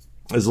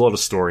a lot of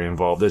story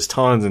involved. There's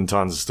tons and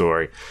tons of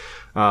story.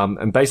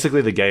 And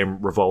basically the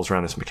game revolves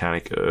around this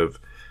mechanic of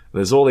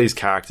there's all these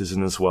characters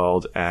in this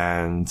world,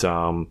 and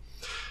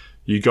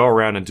you go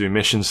around and do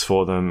missions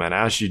for them, and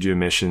as you do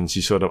missions,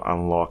 you sort of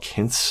unlock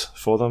hints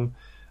for them.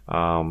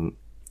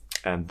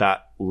 And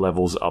that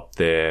levels up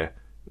their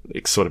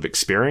sort of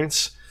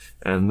experience.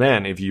 And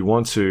then if you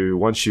want to,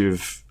 once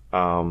you've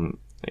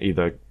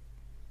either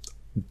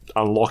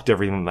unlocked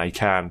everything they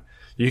can,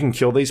 you can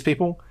kill these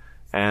people,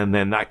 and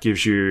then that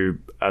gives you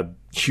a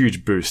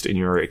huge boost in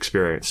your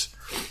experience,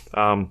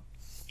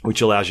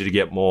 which allows you to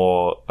get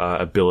more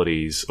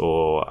abilities,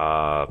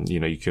 or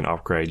you can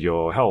upgrade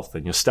your health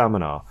and your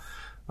stamina.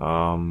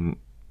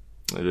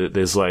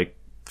 There's like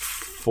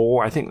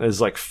four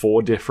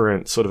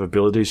different sort of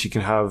abilities you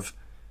can have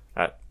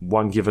at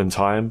one given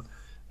time,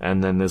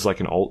 and then there's like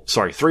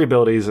 3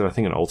 abilities and I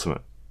think an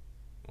ultimate.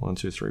 1,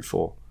 2, 3,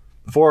 4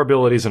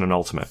 abilities and an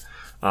ultimate.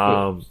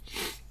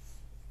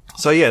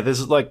 So yeah,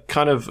 there's like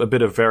kind of a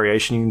bit of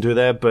variation you can do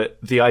there, but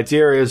the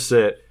idea is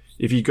that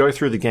if you go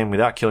through the game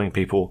without killing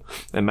people,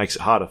 it makes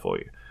it harder for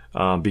you,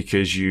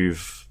 because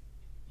you've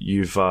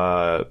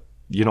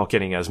you're not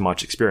getting as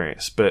much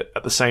experience. But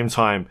at the same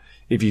time,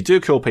 if you do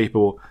kill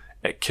people,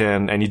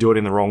 and you do it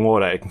in the wrong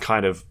order, it can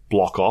kind of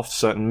block off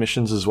certain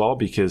missions as well,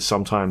 because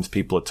sometimes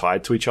people are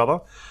tied to each other.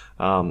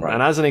 Right.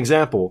 And as an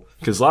example,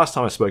 because last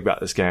time I spoke about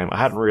this game, I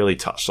hadn't really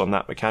touched on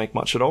that mechanic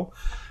much at all.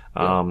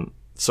 Yeah.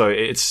 So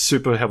it's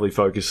super heavily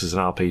focused as an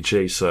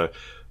RPG. So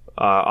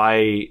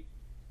I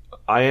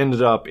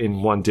ended up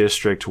in one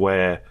district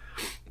where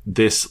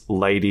this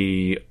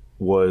lady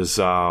was...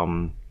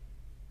 I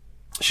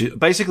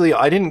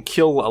didn't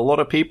kill a lot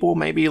of people,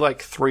 maybe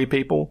like 3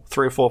 or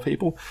 4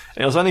 people.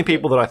 And it was only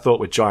people that I thought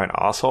were giant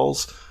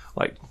assholes,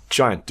 like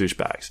giant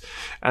douchebags.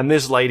 And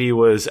this lady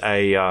was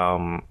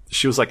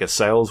she was like a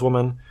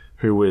saleswoman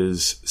who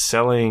was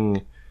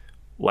selling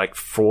like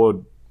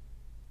fraud,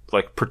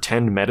 like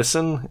pretend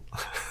medicine.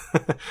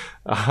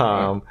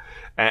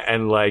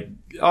 And like,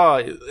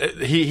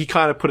 he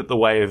kind of put it the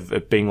way of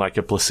it being like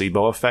a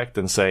placebo effect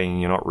and saying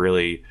you're not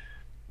really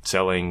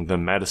selling the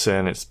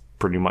medicine, it's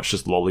pretty much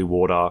just lolly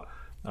water.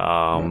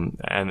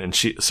 And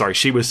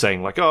she was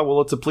saying like, oh, well,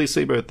 it's a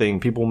placebo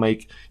thing. People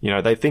make,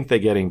 they think they're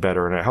getting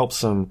better and it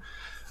helps them,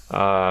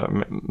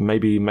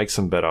 maybe makes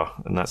them better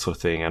and that sort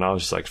of thing. And I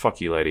was just like, fuck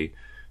you, lady.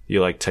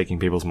 You're like taking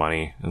people's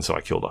money. And so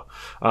I killed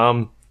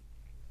her.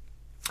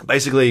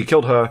 Basically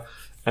killed her.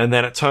 And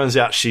then it turns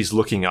out she's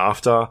looking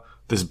after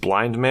this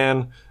blind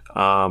man,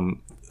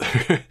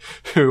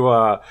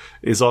 who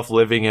is off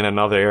living in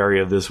another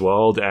area of this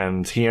world,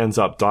 and he ends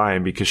up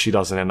dying because she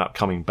doesn't end up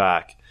coming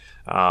back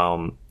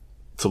to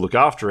look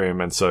after him,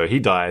 and so he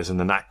dies, and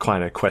then that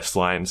kind of quest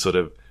line sort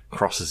of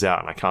crosses out,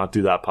 and I can't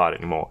do that part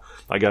anymore.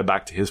 I go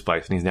back to his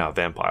place, and he's now a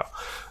vampire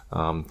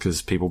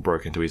because people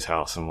broke into his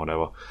house and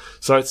whatever.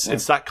 So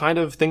it's that kind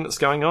of thing that's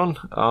going on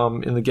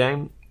in the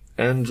game,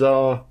 and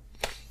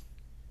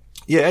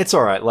yeah, it's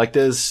alright. Like,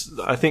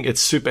 I think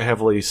it's super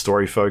heavily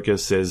story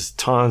focused. There's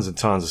tons and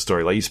tons of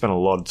story. Like, you spend a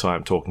lot of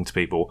time talking to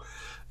people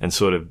and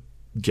sort of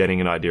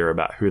getting an idea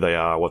about who they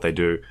are, what they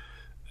do,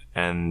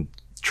 and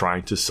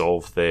trying to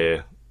solve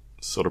their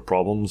sort of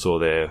problems or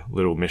their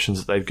little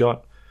missions that they've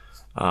got.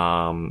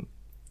 And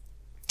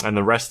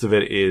the rest of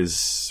it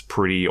is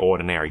pretty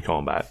ordinary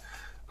combat.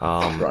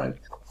 Right.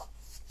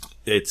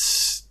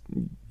 It's,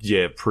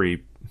 yeah,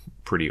 pretty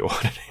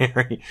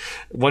ordinary.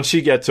 Once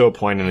you get to a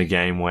point in the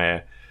game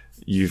where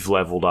you've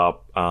leveled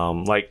up,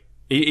 like,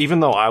 even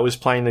though I was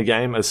playing the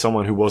game as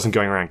someone who wasn't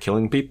going around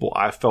killing people,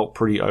 I felt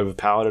pretty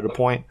overpowered at a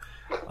point.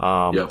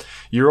 Yep.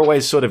 You're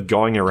always sort of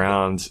going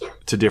around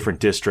to different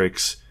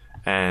districts,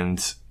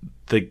 and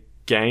the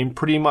game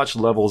pretty much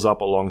levels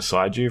up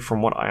alongside you,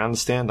 from what I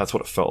understand. That's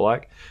what it felt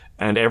like.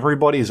 And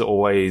everybody's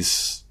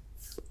always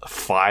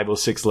 5 or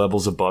 6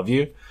 levels above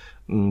you.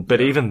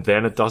 But even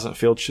then, it doesn't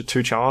feel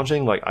too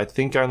challenging. Like, I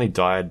think I only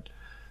died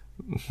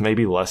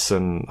maybe less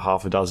than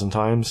half a dozen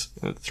times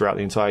throughout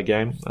the entire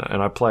game,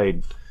 and I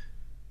played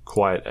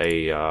quite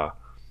a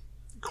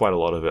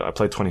lot of it. I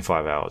played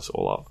 25 hours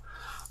all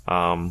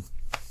up.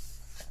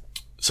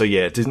 So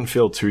yeah, it didn't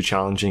feel too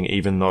challenging,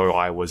 even though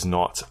I was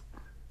not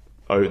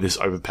this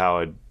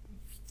overpowered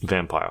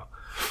vampire.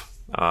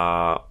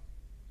 But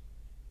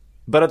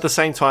at the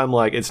same time,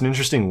 like, it's an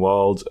interesting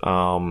world,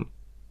 and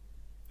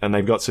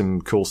they've got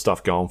some cool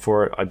stuff going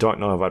for it. I don't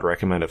know if I'd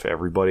recommend it for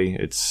everybody.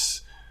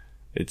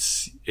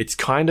 It's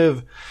kind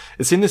of,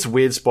 it's in this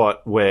weird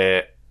spot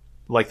where,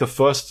 like,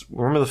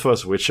 remember the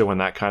first Witcher, when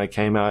that kind of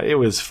came out? It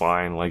was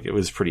fine. Like, it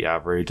was pretty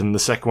average. And the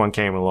second one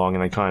came along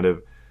and they kind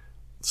of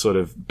sort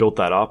of built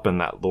that up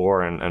and that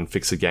lore and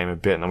fixed the game a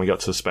bit. And then we got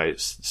to the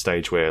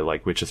stage where,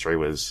 like, Witcher 3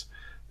 was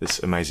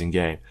this amazing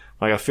game.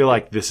 Like, I feel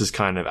like this is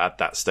kind of at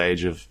that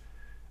stage of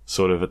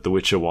sort of at The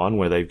Witcher 1,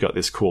 where they've got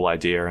this cool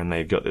idea and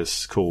they've got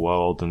this cool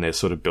world and they're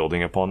sort of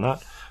building upon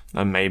that.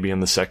 And maybe in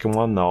the second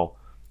one, they'll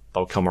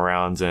come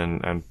around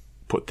and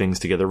put things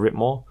together a bit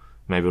more.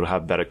 Maybe it'll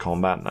have better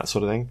combat and that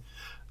sort of thing.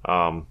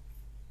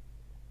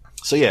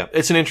 So yeah,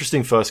 it's an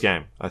interesting first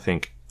game, I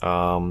think.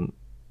 I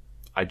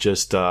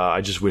just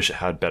wish it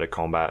had better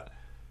combat,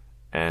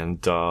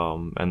 and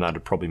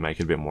that'd probably make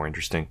it a bit more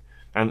interesting.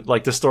 And,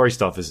 like, the story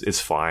stuff is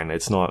fine.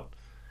 It's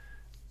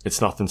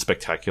nothing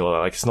spectacular.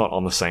 Like, it's not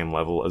on the same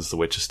level as the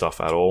Witcher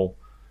stuff at all.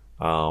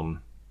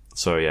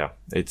 So yeah,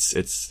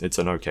 it's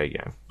an okay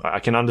game. I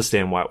can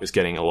understand why it was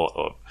getting a lot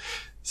of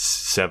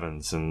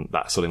 7s and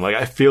that sort of thing.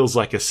 Like, it feels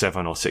like a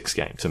 7 or 6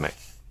 game to me.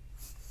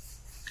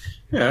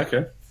 Yeah,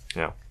 okay.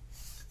 Yeah.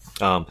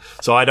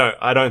 So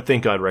I don't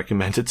think I'd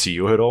recommend it to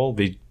you at all,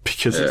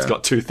 because it's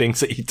got 2 things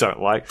that you don't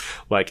like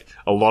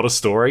a lot of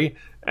story,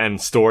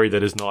 and story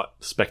that is not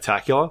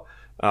spectacular,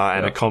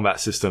 and a combat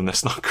system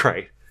that's not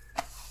great.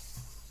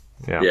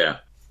 Yeah.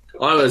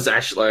 I was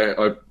actually,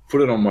 I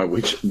put it on my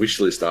wish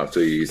list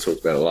after you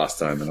talked about it last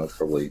time, and I'll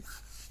probably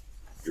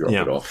drop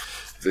it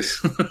off.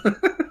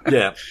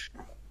 Yeah.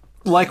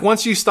 Like,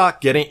 once you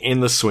start getting in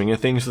the swing of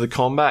things with the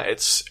combat,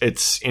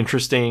 it's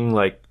interesting,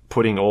 like,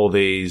 putting all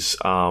these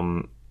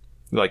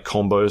like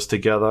combos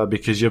together,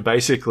 because you're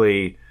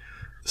basically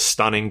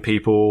stunning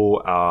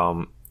people.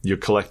 You're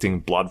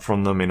collecting blood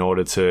from them in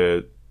order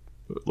to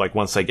like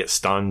once they get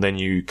stunned, then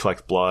you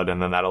collect blood,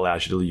 and then that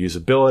allows you to use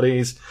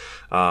abilities.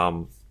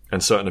 And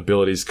certain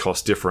abilities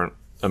cost different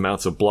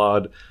amounts of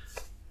blood.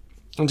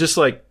 And just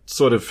like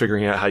sort of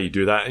figuring out how you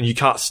do that. And you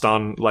can't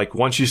stun, like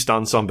once you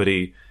stun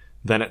somebody,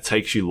 then it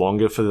takes you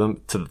longer for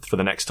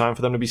the next time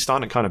for them to be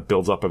stunned. It kind of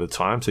builds up over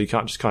time, so you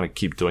can't just kind of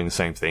keep doing the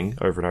same thing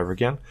over and over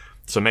again.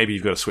 So maybe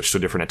you've got to switch to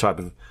a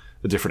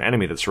different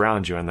enemy that's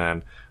around you, and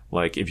then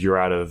like if you're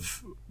out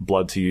of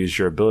blood to use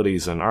your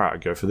abilities, and all right,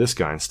 go for this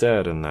guy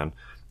instead. And then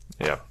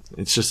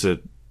it's just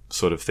a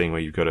sort of thing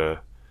where you've got to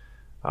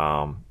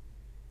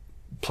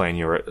plan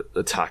your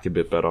attack a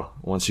bit better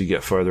once you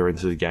get further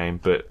into the game.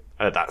 But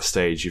at that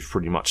stage, you've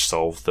pretty much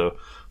solved the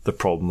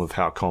problem of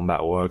how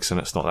combat works, and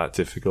it's not that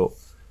difficult.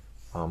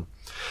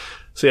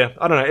 So yeah,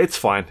 I don't know. It's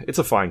fine. It's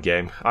a fine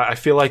game. I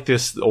feel like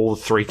all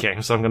the 3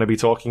 games I'm going to be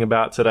talking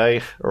about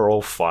today are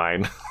all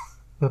fine.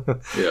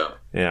 Yeah.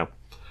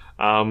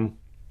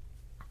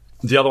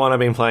 The other one I've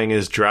been playing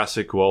is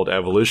Jurassic World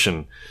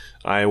Evolution.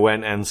 I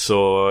went and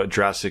saw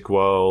Jurassic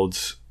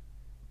World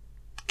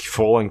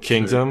Fallen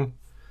Kingdom.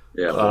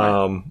 Yeah.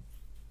 So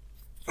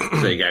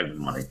you gave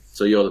them money.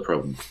 So you're the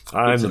problem.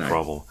 I'm the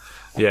problem.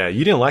 Yeah,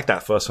 you didn't like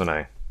that first one,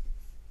 eh?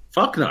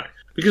 Fuck no.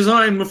 Because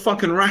I'm a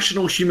fucking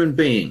rational human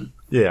being.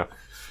 Yeah.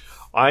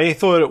 I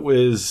thought it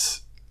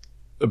was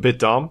a bit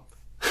dumb.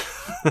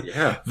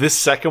 Yeah. This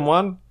second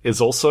one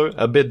is also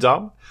a bit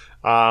dumb.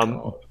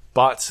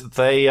 But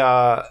they,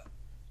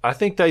 I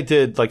think they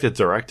did, like, the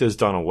director's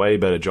done a way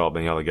better job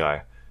than the other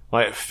guy.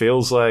 Like, it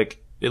feels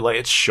like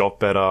it's shot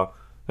better.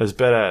 There's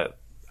better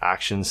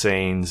action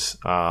scenes.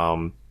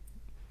 The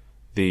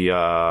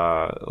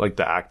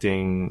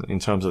acting in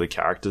terms of the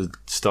character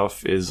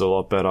stuff is a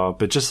lot better.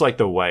 But just, like,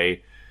 the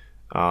way,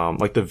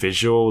 like,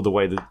 the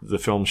way the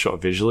film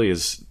shot visually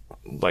is,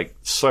 like,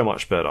 so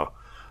much better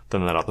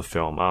than that other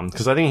film.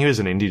 Because I think he was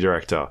an indie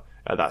director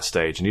at that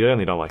stage, and he'd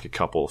only done, like, a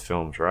couple of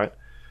films, right?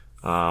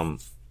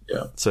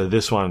 Yeah. So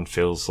this one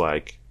feels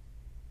like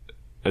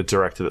a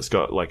director that's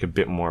got like a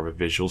bit more of a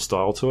visual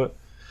style to it.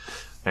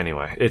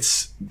 Anyway,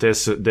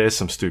 there's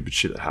some stupid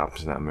shit that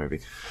happens in that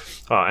movie.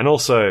 And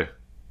also,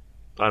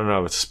 I don't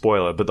know if it's a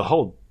spoiler, but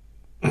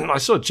I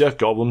saw Jeff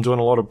Goldblum doing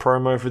a lot of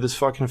promo for this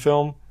fucking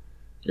film.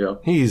 Yeah.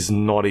 He's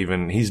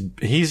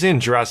in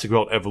Jurassic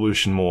World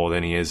Evolution more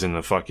than he is in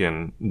the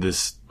fucking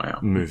this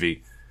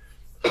movie.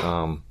 He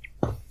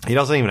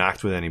doesn't even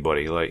act with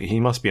anybody. Like, he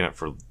must be in it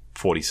for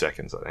 40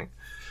 seconds, I think.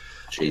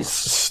 Jeez.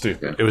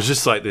 Stupid. It was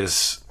just like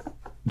this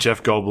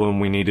Jeff Goldblum,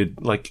 we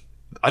needed, like,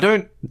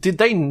 did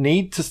they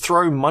need to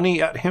throw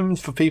money at him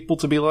for people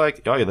to be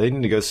like, oh yeah, they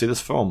need to go see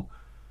this film?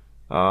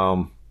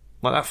 Like,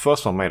 that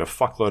first one made a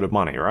fuckload of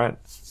money, right?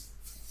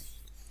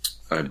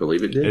 I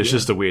believe it did. It's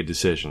just a weird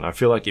decision. I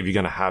feel like if you're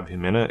going to have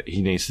him in it,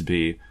 he needs to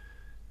be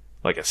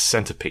like a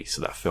centerpiece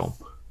of that film.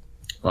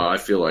 Well, I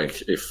feel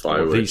like if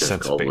I were Jeff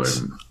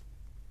Goldblum,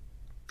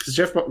 because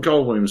Jeff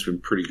Goldblum's been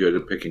pretty good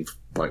at picking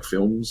like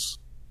films,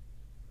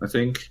 I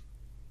think,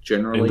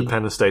 generally.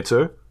 Independence Day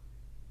 2?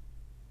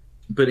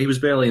 But he was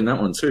barely in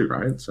that one too,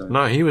 right? So.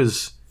 No, he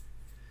was...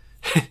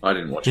 I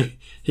didn't watch it.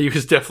 He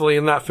was definitely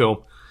in that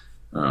film.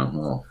 Oh,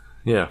 well.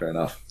 Yeah. Fair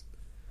enough.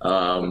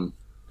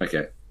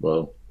 Okay,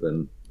 well,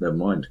 then never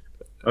mind.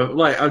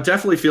 I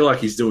definitely feel like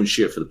he's doing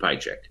shit for the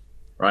paycheck,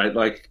 right?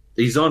 Like,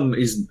 he's on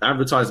his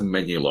advertising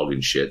menu log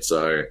and shit,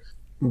 so...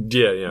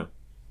 Yeah.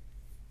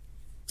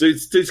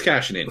 Dude's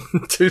cashing in.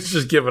 Dude's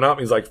just giving up.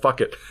 He's like, fuck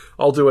it.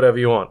 I'll do whatever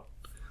you want.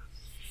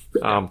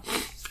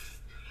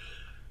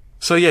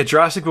 So yeah,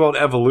 Jurassic World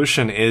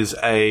Evolution is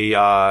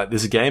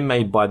there's a game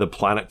made by the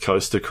Planet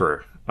Coaster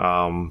crew.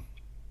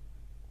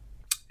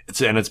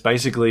 It's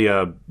basically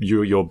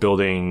you're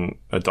building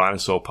a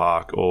dinosaur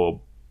park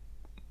or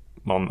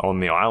on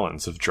the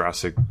islands of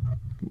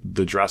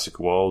the Jurassic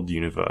World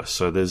universe.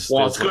 So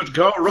what could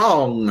go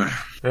wrong?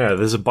 Yeah,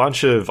 there's a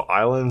bunch of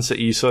islands that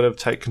you sort of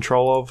take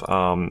control of.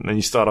 And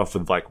you start off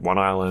with like one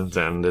island,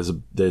 and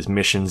there's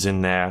missions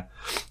in there.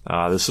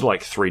 There's sort of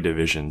like 3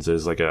 divisions.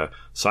 There's like a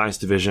science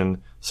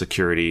division,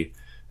 security,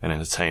 and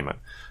entertainment.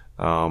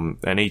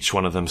 And each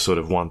one of them sort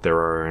of want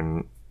their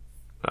own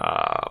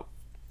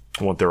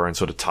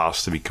sort of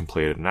tasks to be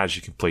completed. And as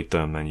you complete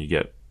them, then you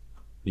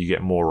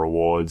get more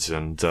rewards,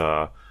 and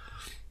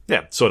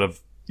sort of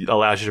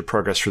allows you to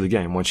progress through the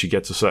game. Once you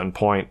get to a certain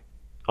point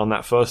on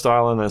that first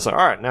island, then it's like,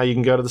 all right, now you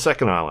can go to the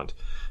second island.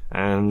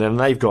 And then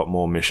they've got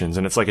more missions,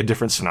 and it's like a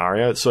different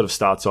scenario. It sort of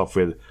starts off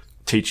with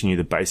teaching you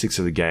the basics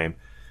of the game.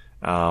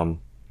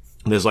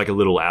 There's like a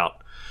little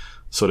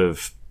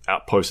outpost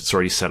that's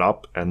already set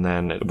up, and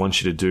then it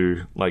wants you to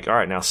do like, all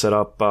right, now set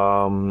up,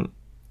 a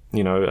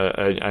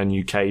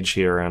new cage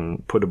here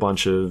and put a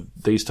bunch of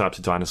these types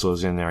of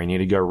dinosaurs in there. You need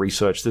to go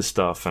research this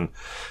stuff. And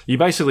you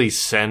basically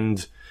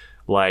send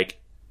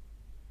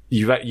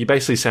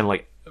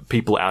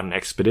people out on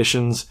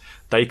expeditions.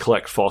 They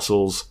collect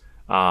fossils,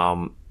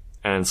 and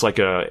it's like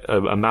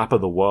a map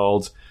of the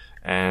world,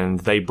 and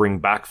they bring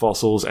back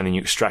fossils, and then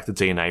you extract the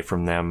DNA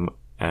from them,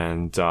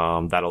 and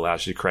that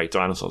allows you to create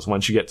dinosaurs.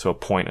 Once you get to a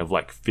point of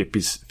like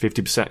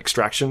 50%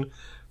 extraction,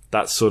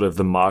 that's sort of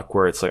the mark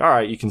where it's like, all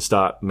right, you can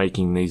start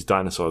making these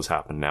dinosaurs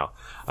happen now.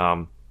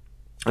 And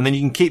then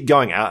you can keep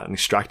going out and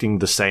extracting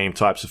the same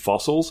types of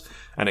fossils,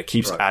 and it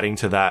keeps adding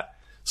to that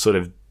sort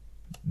of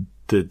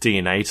the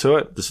DNA to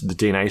it, the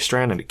DNA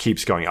strand, and it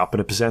keeps going up in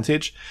a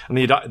percentage. And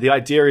the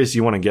idea is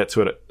you want to get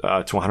to it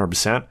to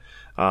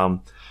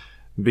 100%,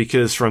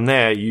 because from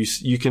there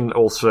you can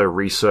also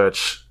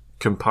research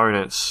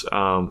components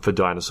for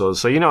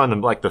dinosaurs. So in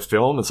the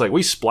film, it's like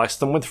we spliced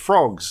them with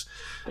frogs,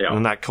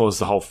 and that caused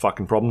the whole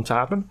fucking problem to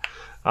happen.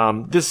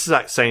 This is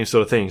that same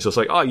sort of thing. So it's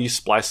like, oh, you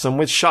splice them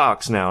with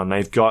sharks now, and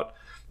they've got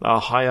a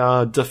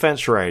higher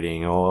defense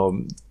rating,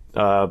 or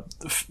a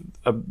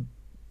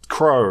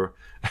crow.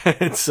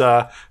 It's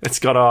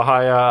got a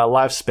higher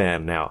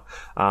lifespan now.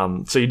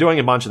 So you're doing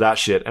a bunch of that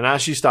shit, and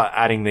as you start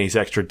adding these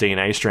extra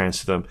DNA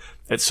strands to them,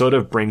 it sort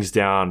of brings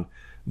down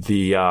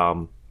the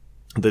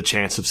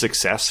chance of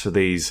success for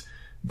these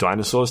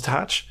dinosaurs to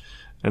hatch.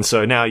 And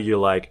so now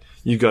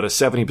you've got a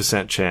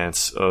 70%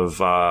 chance of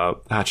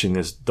hatching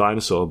this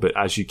dinosaur, but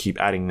as you keep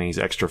adding these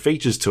extra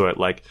features to it,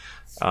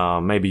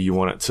 maybe you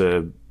want it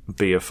to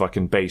be a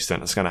fucking beast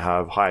and it's going to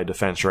have higher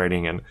defense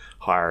rating and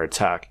higher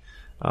attack.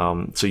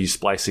 So you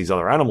splice these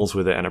other animals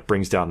with it, and it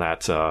brings down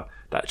that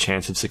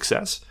chance of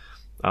success.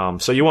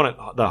 So you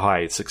want the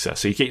high success.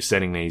 So you keep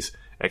sending these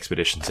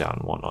expeditions out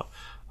and whatnot.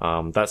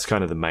 That's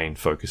kind of the main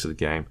focus of the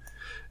game.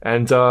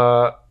 And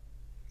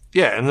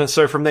and then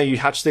so from there you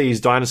hatch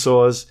these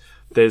dinosaurs.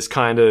 There's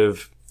kind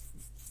of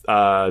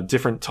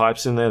different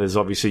types in there. There's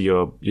obviously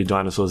your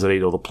dinosaurs that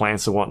eat all the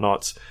plants and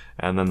whatnots,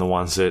 and then the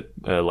ones that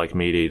are like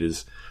meat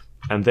eaters.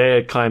 And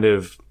they're kind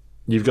of,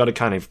 you've got to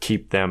kind of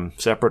keep them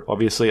separate,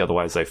 obviously,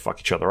 otherwise they fuck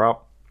each other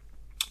up.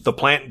 The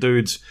plant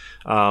dudes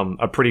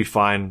are pretty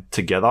fine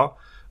together.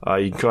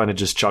 You can kind of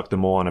just chuck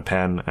them all in a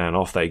pen and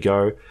off they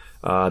go.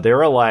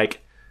 There are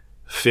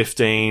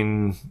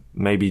 15,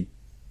 maybe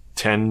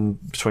 10,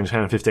 between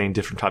 10 and 15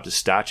 different types of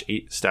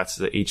stats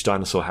that each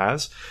dinosaur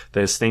has.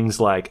 There's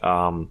things like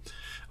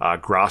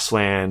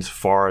grassland,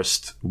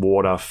 forest,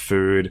 water,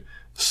 food,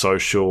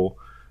 social,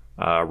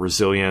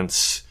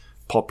 resilience,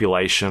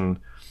 population,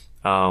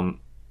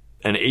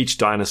 and each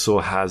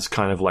dinosaur has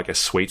kind of like a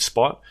sweet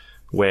spot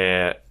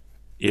where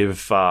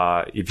if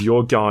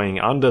you're going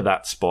under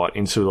that spot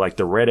into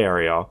the red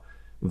area,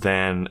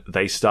 then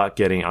they start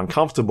getting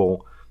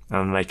uncomfortable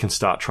and they can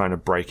start trying to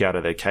break out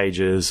of their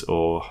cages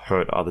or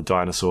hurt other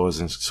dinosaurs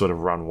and sort of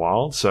run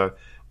wild. So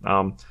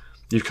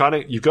you've got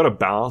to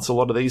balance a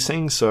lot of these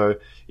things. So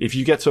if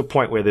you get to a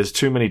point where there's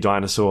too many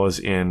dinosaurs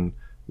in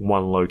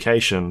one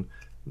location,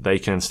 they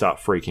can start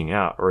freaking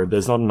out. Or if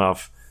there's not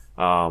enough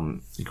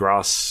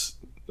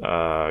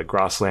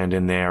grassland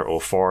in there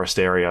or forest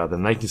area,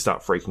 then they can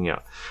start freaking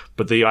out.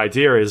 But the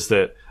idea is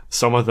that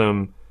some of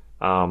them,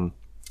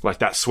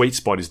 that sweet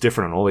spot is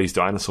different on all these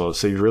dinosaurs.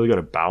 So you've really got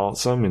to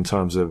balance them in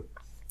terms of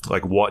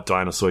what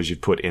dinosaurs you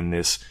put in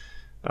this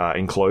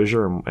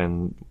enclosure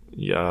and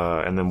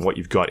then what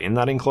you've got in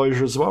that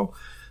enclosure as well.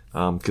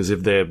 Because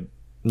if they're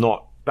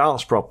not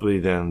balanced properly,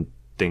 then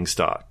things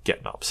start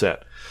getting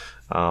upset.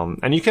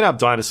 And you can have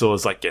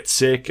dinosaurs get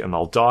sick and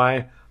they'll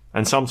die.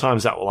 And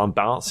sometimes that will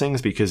unbalance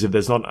things, because if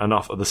there's not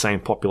enough of the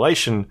same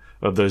population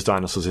of those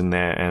dinosaurs in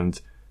there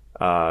and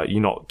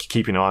you're not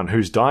keeping an eye on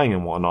who's dying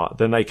and whatnot,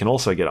 then they can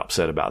also get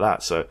upset about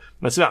that. So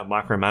it's about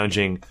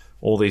micromanaging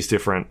all these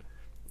different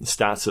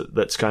stats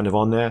that's kind of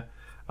on there.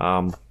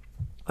 And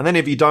then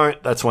if you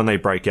don't, that's when they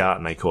break out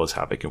and they cause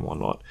havoc and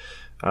whatnot.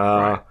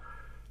 Right.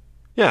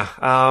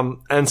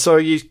 And so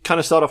you kind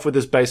of start off with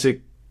this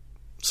basic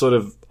sort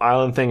of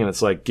island thing, and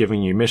it's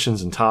giving you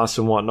missions and tasks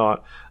and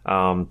whatnot.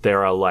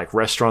 There are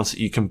restaurants that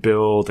you can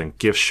build and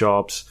gift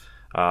shops.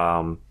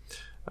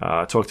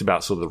 I talked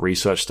about sort of the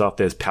research stuff.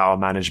 There's power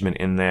management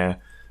in there,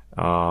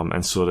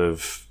 and sort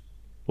of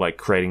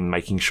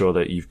making sure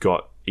that you've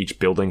got each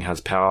building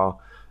has power.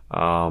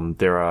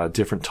 There are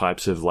different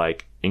types of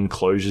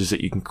enclosures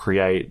that you can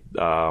create.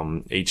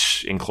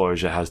 Each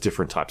enclosure has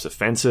different types of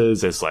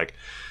fences. There's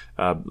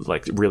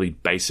really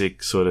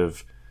basic sort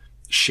of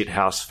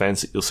shithouse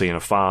fence that you'll see in a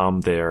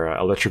farm. There are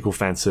electrical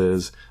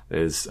fences.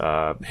 There's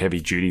heavy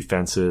duty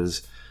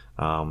fences.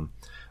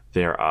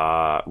 There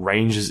are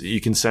ranges that you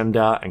can send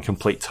out and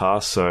complete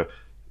tasks. So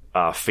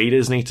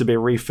feeders need to be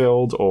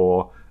refilled,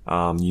 or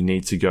you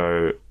need to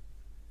go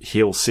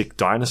heal sick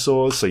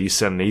dinosaurs. So you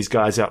send these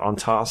guys out on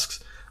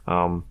tasks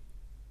to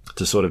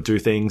sort of do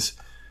things.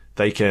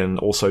 They can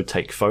also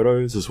take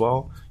photos as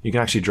well. You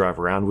can actually drive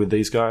around with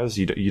these guys.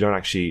 You don't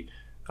actually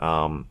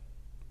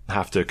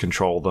have to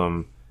control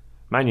them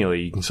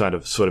manually. You can sort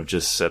of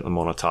just set them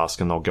on a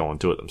task and they'll go and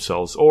do it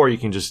themselves. Or you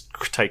can just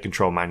take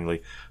control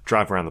manually,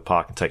 drive around the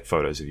park and take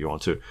photos if you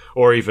want to.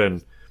 Or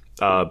even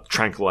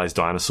tranquilize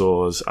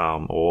dinosaurs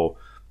or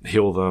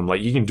heal them.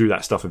 You can do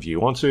that stuff if you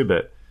want to,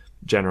 but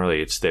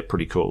generally they're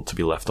pretty cool to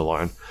be left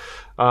alone.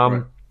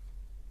 Right.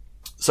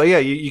 So yeah,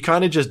 you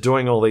kind of just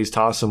doing all these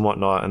tasks and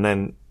whatnot, and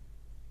then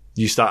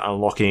you start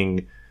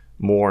unlocking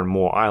more and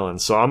more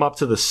islands. So I'm up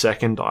to the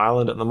second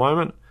island at the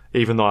moment,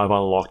 even though I've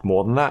unlocked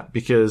more than that,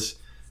 because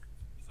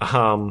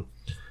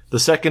The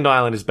second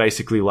island is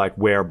basically like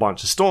where a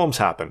bunch of storms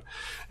happen.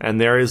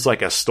 And there is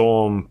like a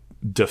storm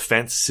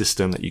defense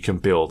system that you can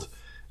build,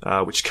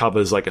 which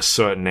covers like a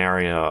certain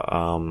area,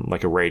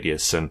 like a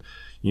radius. And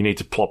you need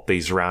to plop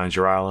these around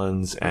your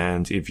islands.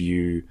 And if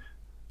you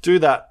do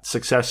that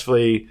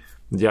successfully,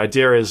 the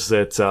idea is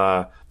that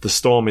the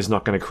storm is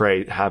not going to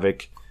create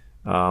havoc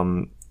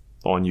on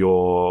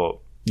your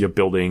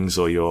buildings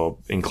or your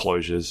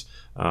enclosures,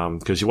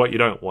 because what you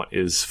don't want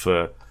is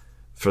for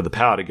the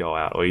power to go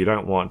out, or you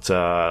don't want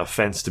a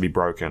fence to be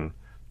broken.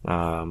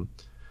 But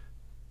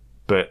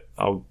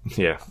I'll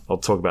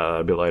talk about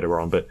that a bit later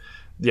on. But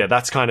yeah,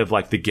 that's kind of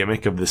like the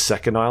gimmick of the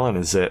second island,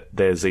 is that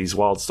there's these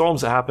wild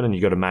storms that happen and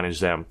you got to manage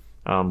them.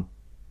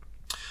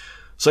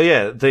 So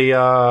yeah,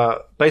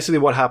 the basically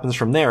what happens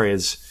from there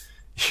is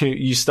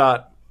you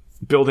start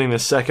building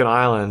this second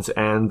island,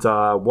 and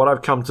what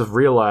I've come to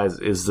realize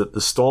is that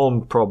the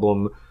storm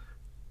problem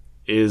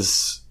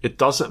is, it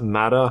doesn't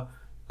matter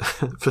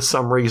for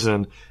some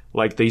reason,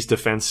 like these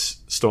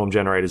defense storm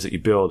generators that you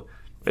build,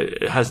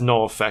 it has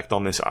no effect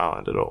on this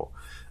island at all.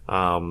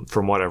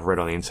 From what I've read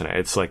on the internet,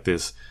 it's like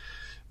this,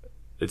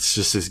 it's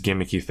just this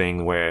gimmicky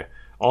thing where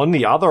on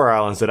the other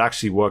islands it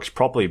actually works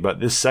properly, but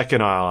this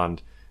second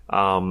island,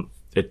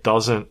 it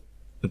doesn't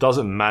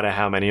matter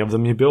how many of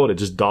them you build, it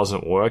just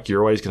doesn't work.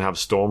 You're always going to have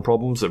storm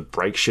problems that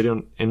break shit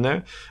in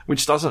there,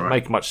 which doesn't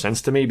make much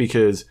sense to me,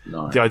 because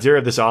the idea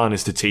of this island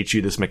is to teach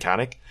you this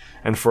mechanic,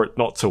 and for it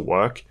not to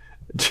work,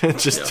 it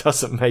just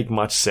doesn't make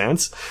much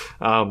sense.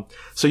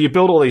 So you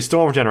build all these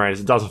storm generators,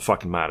 it doesn't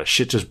fucking matter.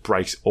 Shit just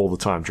breaks all the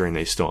time during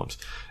these storms.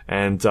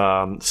 And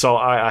so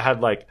I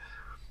had like,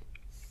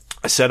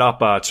 I set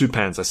up 2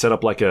 pens. I set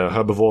up like a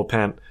herbivore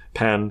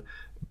pen,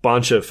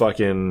 bunch of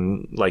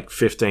fucking like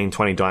 15,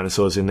 20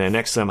 dinosaurs in there.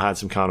 Next to them I had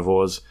some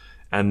carnivores.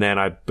 And then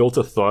I built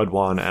a third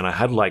one, and I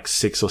had like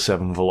 6 or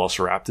 7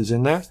 velociraptors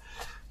in there.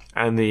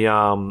 And the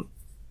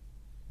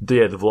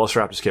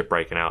velociraptors kept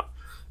breaking out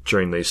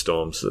during these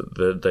storms.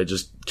 They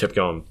just kept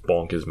going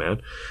bonkers,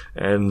 man.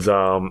 And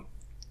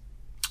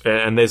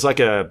there's like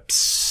a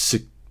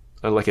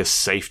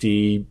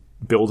safety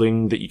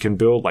building that you can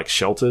build, like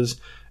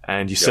shelters,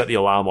 and you set the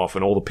alarm off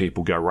and all the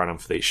people go running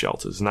for these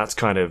shelters. And that's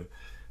kind of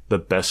the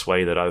best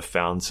way that I've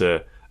found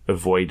to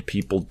avoid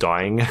people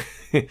dying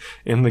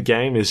in the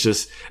game, is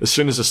just as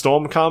soon as a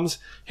storm comes,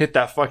 hit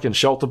that fucking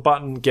shelter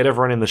button, get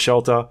everyone in the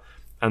shelter,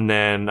 and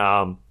then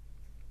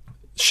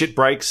shit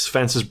breaks,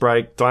 fences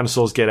break,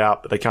 dinosaurs get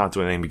out, but they can't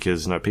do anything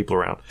because no people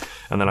around.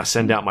 And then I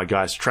send out my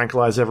guys to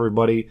tranquilize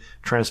everybody,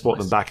 transport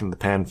them back into the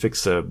pen,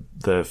 fix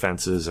the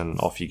fences, and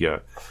off you go.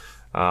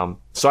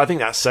 So I think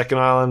that second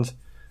island,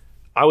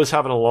 I was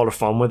having a lot of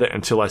fun with it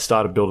until I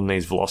started building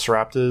these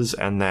velociraptors,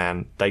 and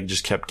then they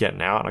just kept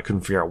getting out, and I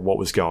couldn't figure out what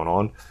was going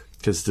on.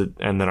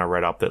 And then I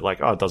read up that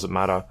like, it doesn't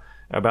matter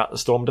about the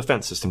storm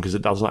defense system because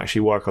it doesn't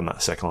actually work on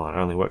that second island.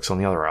 It only works on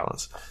the other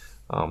islands.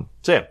 So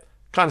yeah,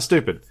 kind of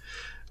stupid.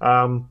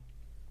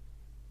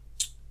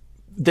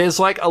 There's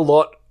like a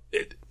lot.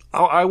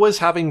 I was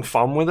having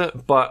fun with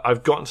it, but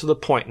I've gotten to the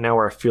point now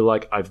where I feel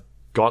like I've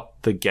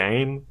got the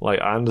game.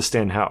 Like, I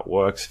understand how it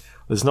works.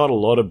 There's not a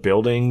lot of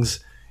buildings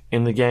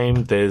in the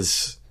game.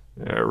 There's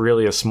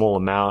really a small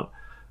amount.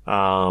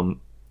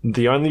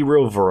 The only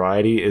real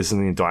variety is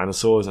in the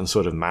dinosaurs and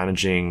sort of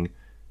managing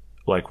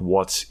like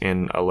what's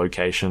in a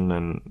location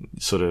and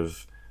sort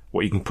of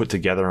what you can put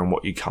together and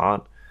what you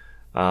can't.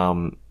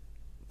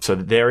 So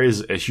there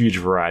is a huge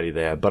variety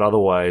there, but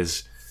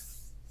otherwise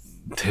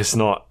there's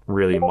not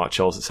really much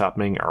else that's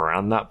happening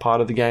around that part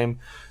of the game.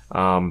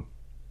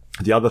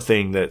 The other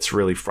thing that's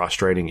really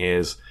frustrating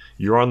is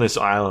you're on this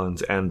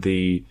island, and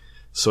the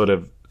sort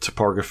of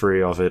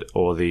topography of it,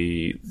 or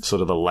the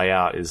sort of the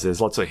layout, is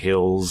there's lots of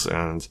hills,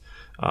 and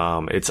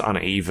it's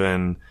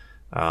uneven.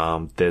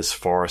 There's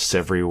forests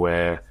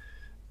everywhere,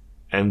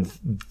 and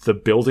the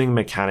building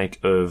mechanic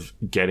of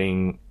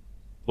getting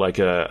like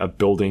a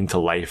building to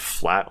lay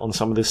flat on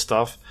some of this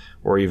stuff,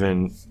 or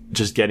even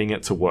just getting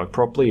it to work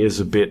properly, is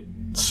a bit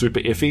super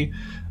iffy.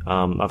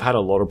 I've had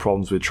a lot of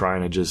problems with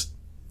trying to just,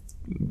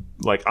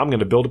 like, I'm going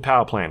to build a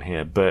power plant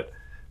here, but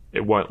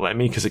it won't let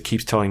me because it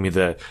keeps telling me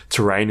the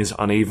terrain is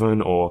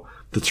uneven, or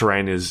the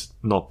terrain is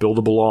not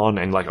buildable on,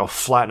 and like I'll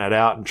flatten it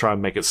out and try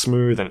and make it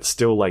smooth, and it's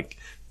still like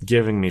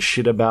giving me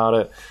shit about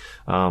it.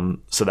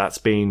 So that's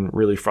been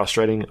really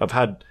frustrating. I've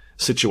had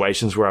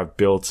situations where I've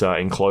built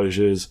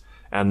enclosures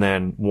and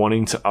then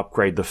wanting to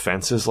upgrade the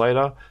fences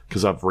later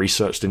because I've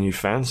researched a new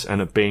fence,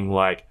 and it being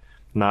like,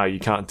 no, you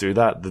can't do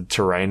that. The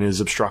terrain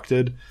is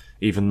obstructed,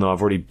 even though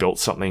I've already built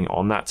something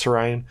on that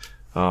terrain.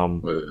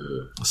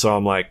 So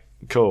I'm like,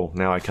 cool,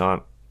 now I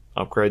can't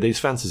upgrade these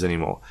fences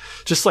anymore.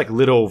 Just like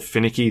little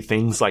finicky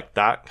things like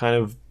that kind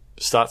of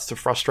starts to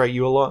frustrate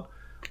you a lot.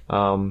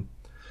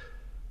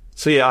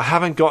 So yeah, I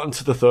haven't gotten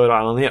to the third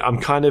island yet.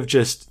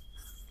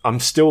 I'm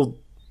still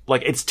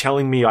like, it's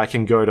telling me I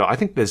can go to, I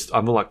think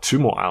I'm like 2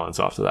 more islands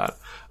after that.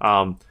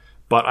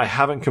 But I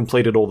haven't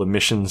completed all the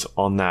missions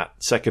on that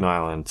second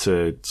island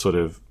to sort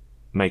of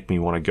make me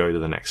want to go to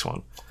the next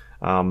one.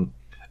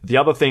 The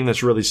other thing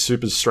that's really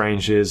super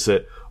strange is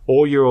that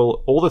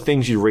all the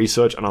things you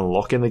research and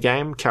unlock in the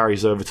game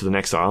carries over to the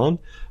next island,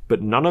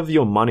 but none of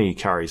your money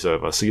carries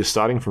over. So you're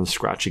starting from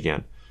scratch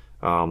again,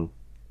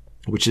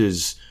 which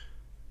is,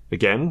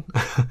 again,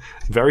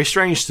 very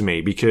strange to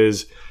me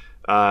because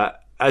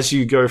as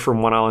you go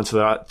from one island to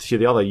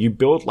the other, you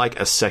build like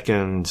a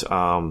second,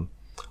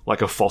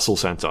 like a fossil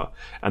center,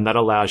 and that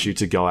allows you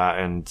to go out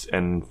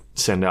and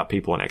send out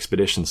people on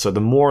expeditions. So the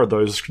more of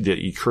those that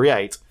you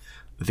create,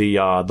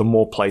 the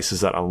more places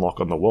that unlock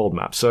on the world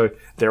map. So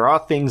there are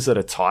things that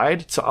are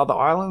tied to other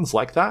islands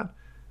like that.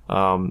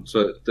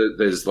 So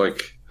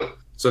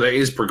there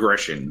is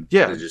progression.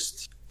 Yeah,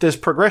 there's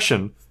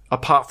progression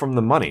apart from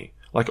the money.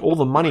 Like all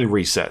the money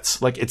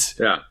resets. Like it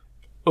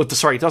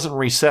doesn't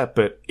reset,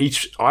 but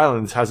each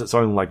island has its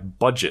own like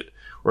budget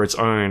or its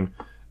own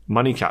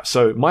money cap.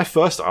 So my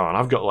first island,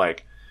 I've got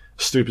like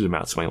stupid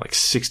amounts of money, like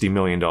 $60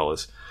 million.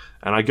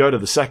 And I go to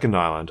the second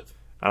island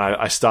and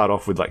I start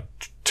off with like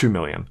 $2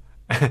 million.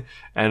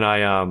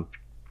 And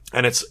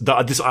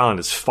this island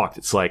is fucked.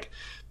 It's like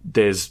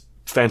there's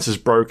fences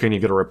broken, you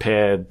got to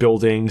repair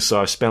buildings.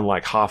 So I spend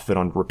like half of it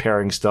on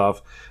repairing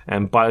stuff.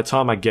 And by the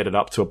time I get it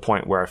up to a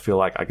point where I feel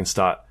like I can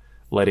start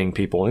letting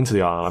people into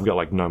the island, I've got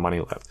like no money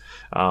left.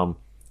 And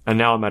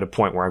now I'm at a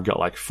point where I've got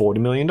like $40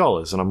 million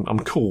and I'm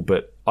cool,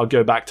 but I'll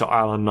go back to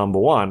island number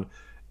 1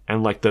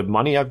 and like the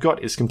money I've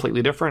got is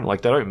completely different.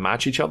 Like they don't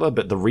match each other,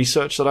 but the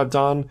research that I've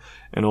done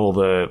and all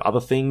the other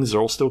things are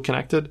all still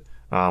connected.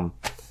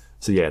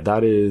 So yeah,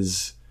 that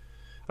is,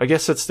 I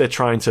guess they're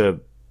trying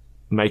to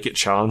make it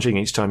challenging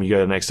each time you go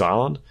to the next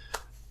island,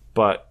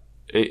 but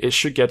it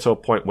should get to a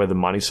point where the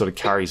money sort of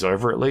carries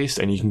over at least,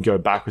 and you can go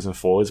backwards and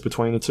forwards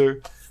between the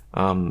two,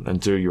 and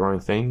do your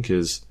own thing,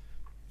 because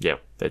yeah,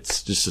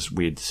 it's just this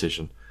weird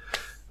decision.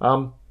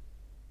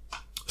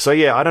 So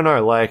yeah, I don't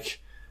know,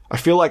 like, I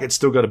feel like it's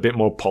still got a bit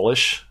more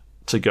polish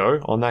to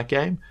go on that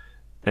game,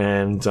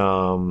 and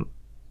I'm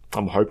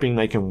hoping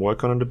they can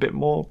work on it a bit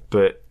more,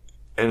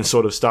 and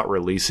sort of start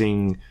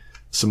releasing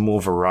some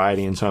more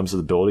variety in terms of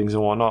the buildings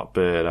and whatnot,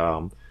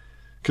 but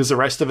because the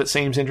rest of it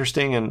seems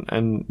interesting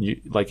and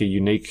like a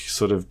unique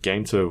sort of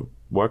game to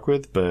work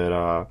with,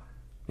 but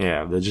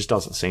yeah, there just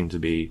doesn't seem to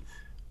be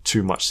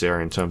too much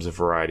there in terms of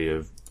variety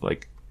of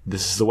like,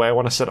 this is the way I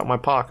want to set up my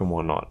park and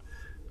whatnot.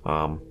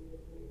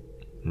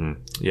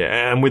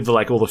 Yeah, and with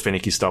all the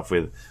finicky stuff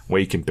with where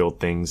you can build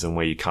things and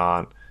where you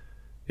can't,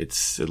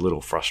 it's a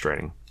little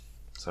frustrating.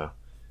 So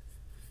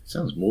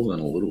sounds more than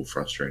a little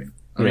frustrating.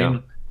 I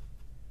mean,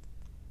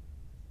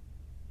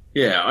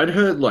 yeah, I'd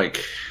heard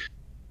like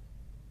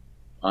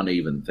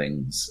uneven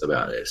things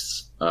about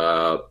this.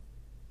 And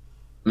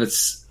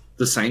it's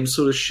the same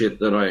sort of shit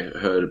that I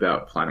heard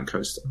about Planet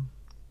Coaster,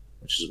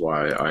 which is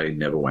why I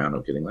never wound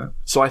up getting that.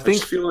 So I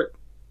think, feel like,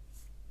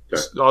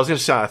 I was going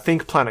to say, I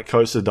think Planet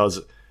Coaster does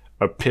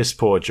a piss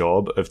poor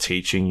job of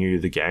teaching you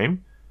the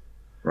game.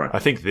 Right. I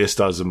think this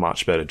does a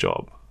much better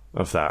job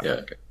of that. Yeah.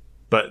 Okay.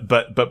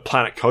 But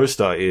Planet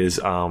Coaster is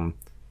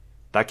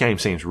that game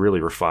seems really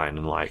refined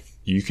and like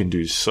you can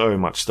do so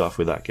much stuff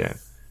with that game,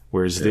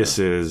 whereas this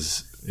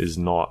is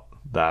not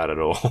that at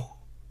all.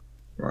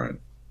 Right.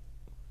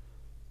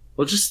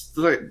 Well, just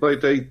like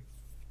they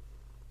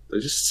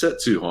just set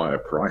too high a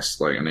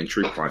price, like an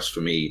entry price for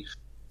me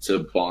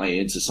to buy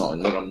into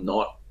something that I'm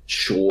not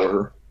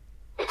sure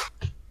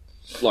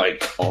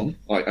like on.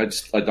 Like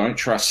I don't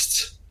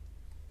trust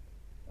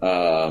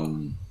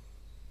the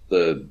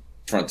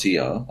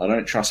Frontier. I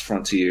don't trust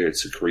Frontier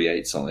to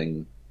create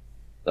something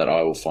that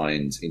I will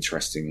find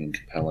interesting and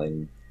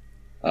compelling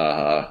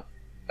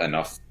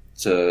enough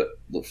to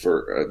look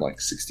for like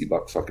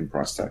 $60 fucking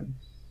price tag,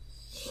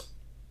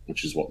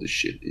 which is what this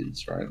shit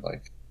is, right?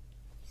 Like,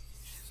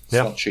 it's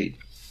not cheap.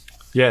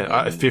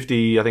 Yeah,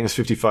 50. I think it's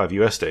 55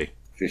 USD.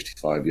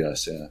 55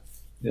 US.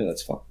 Yeah,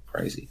 that's fucking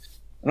crazy.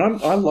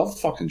 And I love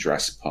fucking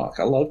Jurassic Park.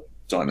 I love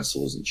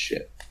dinosaurs and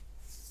shit.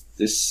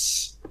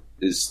 This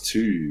is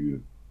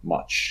too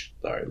much,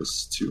 though. This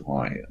is too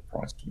high a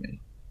price for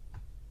me.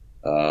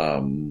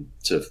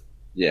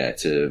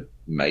 To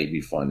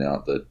maybe find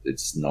out that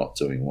it's not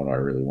doing what I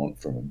really want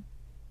from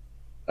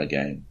a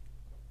game.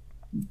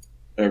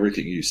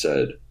 Everything you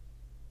said,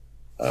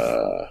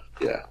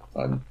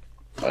 I'm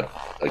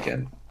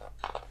again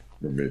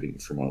removing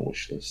it from my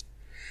wish list.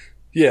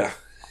 Yeah.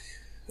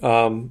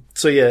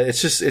 So yeah, it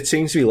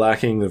seems to be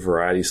lacking the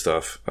variety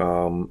stuff.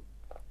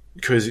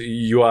 Because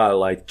you are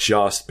like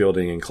just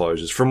building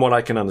enclosures. From what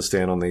I can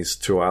understand on these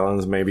two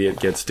islands, maybe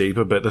it gets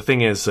deeper, but the thing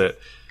is that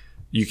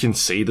you can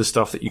see the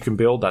stuff that you can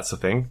build. That's the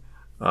thing.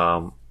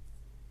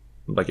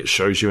 Like it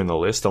shows you in the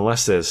list,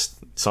 unless there's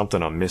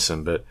something I'm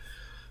missing, but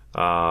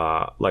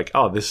like,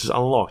 oh, this is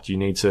unlocked. You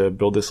need to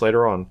build this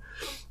later on.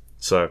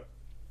 So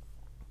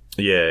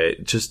yeah,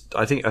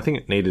 I think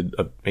it needed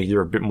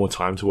either a bit more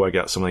time to work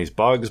out some of these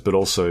bugs, but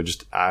also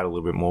just add a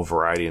little bit more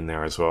variety in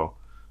there as well.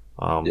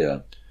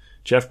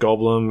 Jeff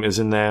Goldblum is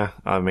in there.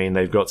 I mean,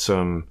 they've got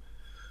some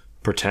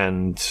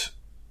pretend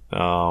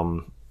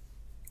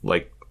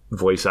like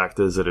voice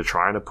actors that are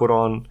trying to put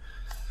on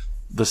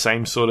the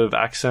same sort of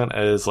accent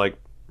as like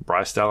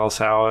Bryce Dallas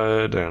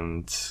Howard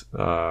and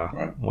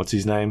what's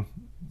his name?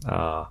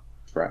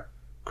 Pratt.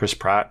 Chris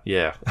Pratt,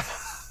 yeah.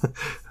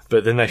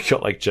 But then they've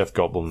got like Jeff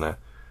Goldblum there.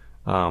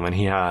 And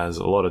he has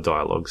a lot of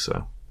dialogue,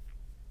 so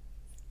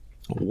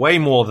way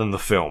more than the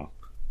film.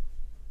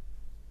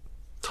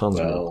 Tons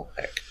more.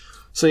 Heck.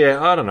 So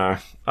yeah, I don't know.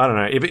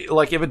 If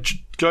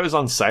it goes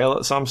on sale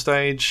at some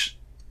stage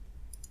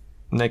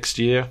next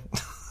year,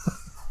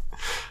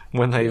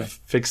 when they've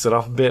fixed it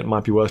up a bit, it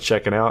might be worth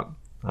checking out.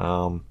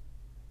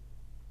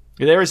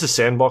 There is a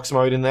sandbox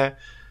mode in there,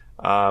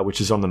 which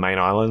is on the main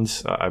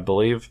island, I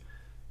believe.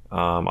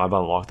 I've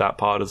unlocked that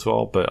part as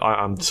well, but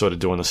I'm sort of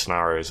doing the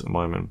scenarios at the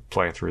moment,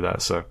 playing through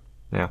that. So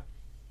yeah,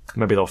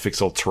 maybe they'll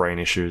fix all terrain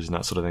issues and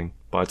that sort of thing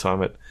by the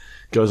time it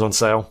goes on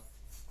sale.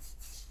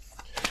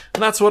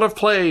 And that's what I've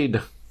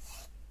played.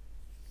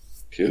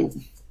 Cool.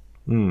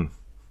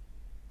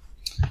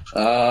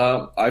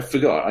 I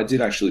forgot. I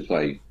did actually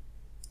play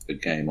a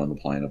game on the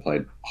plane. I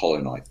played Hollow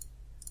Knight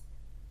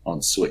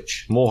on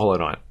Switch. More Hollow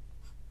Knight.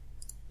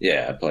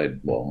 Yeah, I played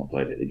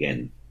it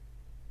again.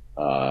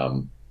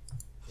 I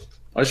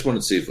just wanted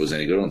to see if it was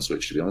any good on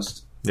Switch, to be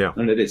honest. Yeah.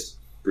 And it is.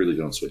 Really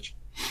good on Switch.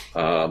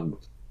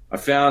 I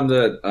found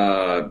that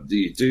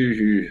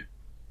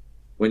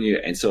when you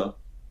enter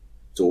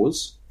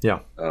doors,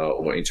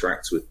 or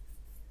interact with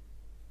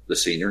the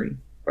scenery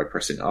by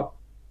pressing up,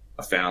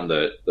 I found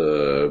that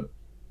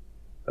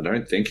I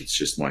don't think it's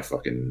just my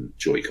fucking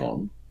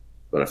Joy-Con,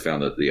 but I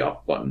found that the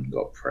up button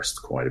got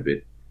pressed quite a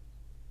bit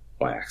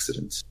by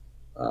accident.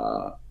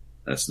 And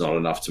it's not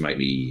enough to make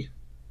me...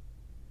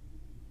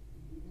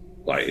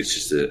 Like, it's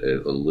just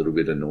a little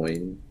bit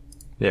annoying.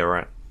 Yeah,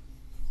 right.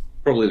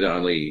 Probably the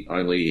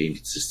only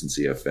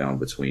inconsistency I've found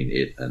between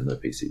it and the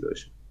PC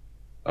version.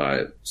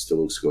 It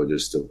still looks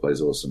gorgeous, still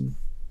plays awesome.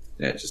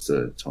 Yeah, just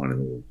a tiny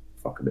little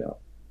fuck about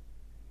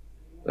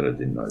that I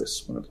didn't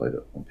notice when I played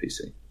it on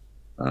PC.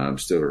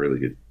 Still a really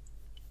good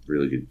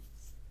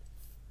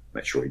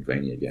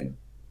Metroidvania game.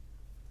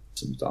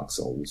 Some Dark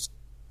Souls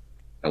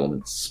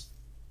elements.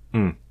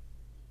 Yeah.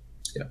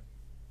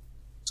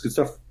 It's good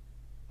stuff.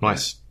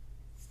 Nice.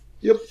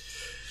 Yep.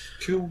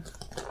 Cool.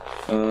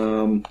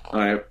 All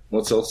right.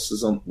 What else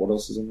is on the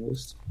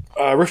list?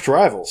 Rift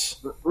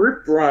Rivals.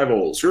 Rift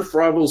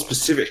Rivals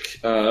Pacific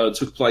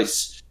took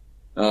place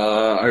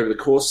over the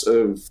course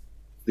of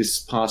this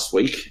past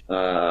week,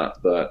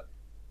 but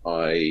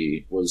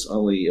I was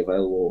only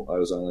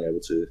able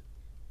to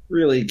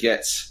really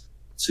get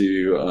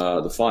to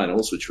the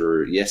finals, which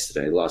were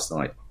last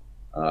night.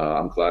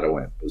 I'm glad I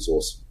went. It was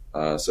awesome.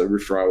 So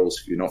Rift Rivals,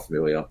 if you're not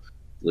familiar,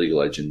 League of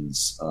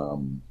Legends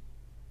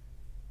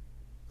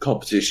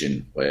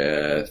competition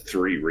where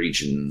 3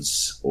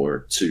 regions,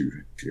 or 2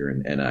 if you're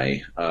in NA,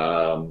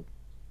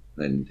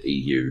 and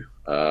EU,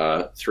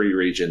 3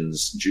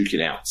 regions duke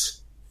it out.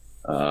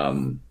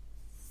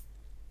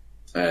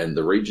 And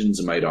the regions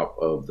are made up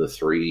of the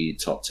 3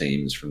 top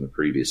teams from the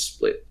previous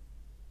split.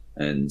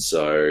 And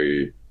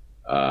so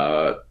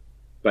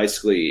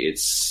basically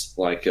it's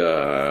like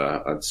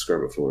I'd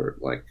describe it for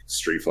like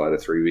Street Fighter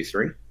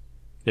 3v3.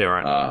 Yeah,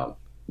 right.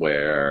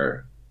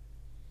 Where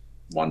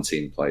one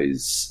team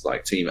plays,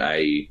 like Team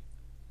A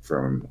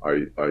from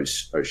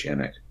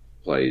Oceanic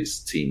plays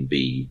Team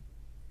B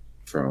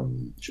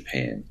from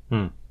Japan.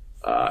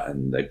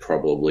 And they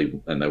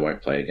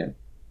won't play again.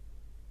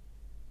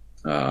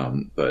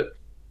 But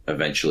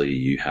eventually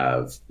you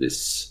have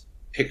this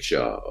picture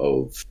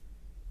of,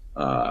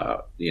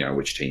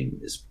 which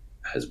team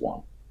has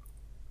won.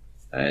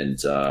 And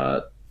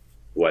the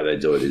way they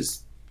do it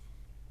is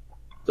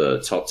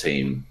the top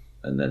team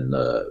and then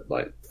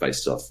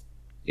faced off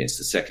against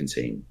the second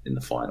team in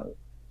the final.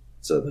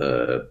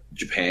 So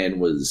Japan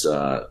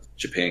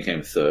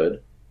came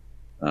third.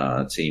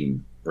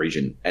 Team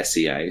region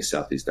SEA,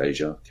 Southeast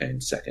Asia, came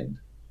second.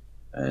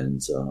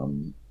 And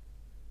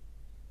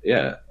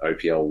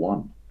OPL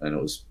won. And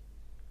it was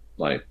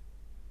that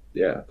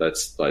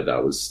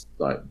was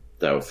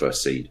they were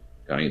first seed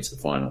going into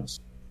the finals.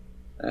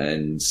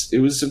 And it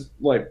was a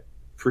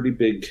pretty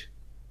big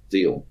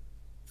deal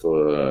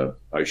for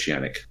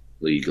Oceanic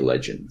League of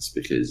Legends,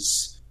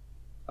 because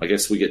I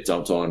guess we get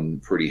dumped on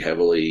pretty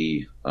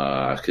heavily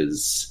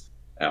because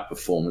our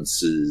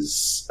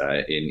performances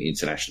in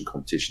international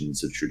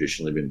competitions have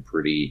traditionally been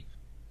pretty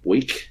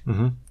weak,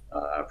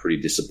 pretty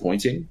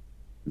disappointing.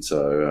 And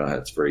so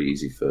it's very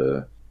easy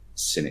for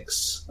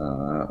cynics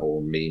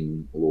or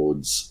meme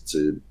lords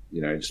to,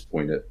 just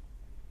point at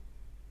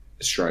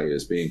Australia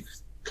as being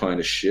kind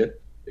of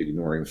shit,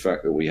 ignoring the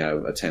fact that we have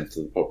 1/10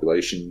 of the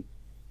population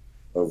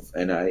of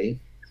NA.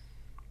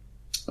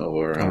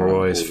 Or we're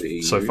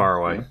always so far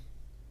away. Yeah.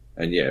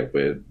 And yeah,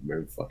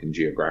 we're fucking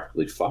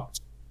geographically fucked.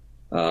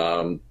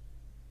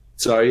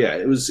 So yeah,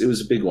 it was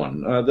a big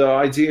one. The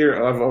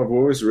idea, I've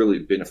always really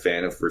been a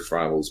fan of Rift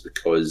Rivals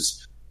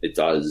because it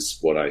does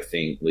what I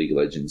think League of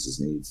Legends has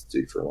needed to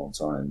do for a long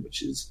time,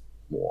 which is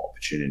more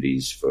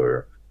opportunities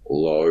for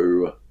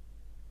low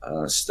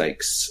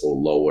stakes or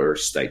lower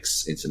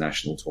stakes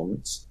international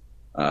tournaments.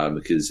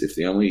 Because if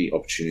the only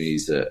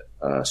opportunities that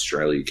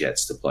Australia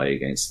gets to play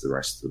against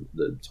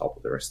the top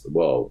of the rest of the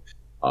world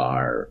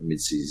are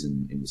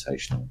mid-season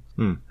invitational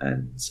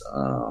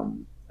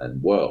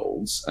and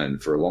worlds,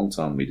 and for a long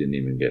time we didn't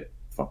even get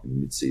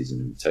fucking mid-season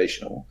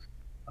invitational,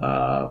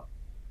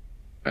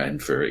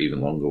 and for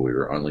even longer we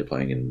were only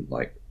playing in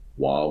like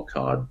wild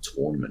card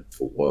tournament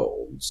for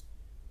worlds,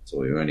 so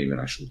we weren't even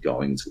actually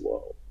going to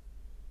world.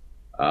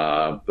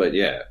 But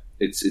yeah,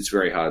 it's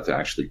very hard to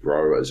actually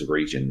grow as a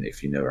region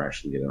if you never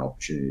actually get an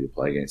opportunity to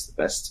play against the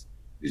best,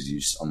 because you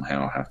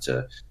somehow have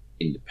to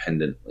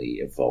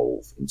independently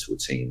evolve into a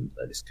team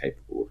that is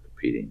capable of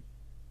competing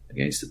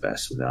against the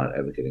best without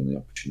ever getting the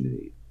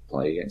opportunity to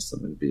play against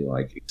them. It'd be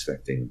like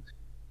expecting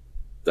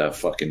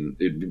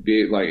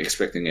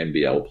expecting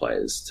NBL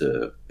players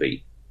to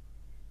beat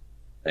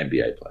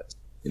NBA players,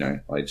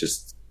 like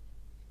just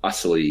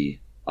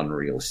utterly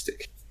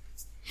unrealistic.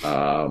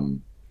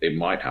 It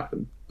might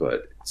happen,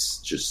 but it's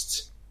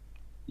just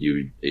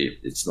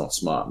it's not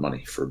smart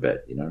money for a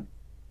bet,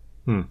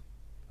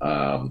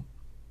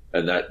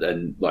 And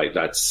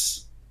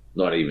that's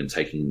not even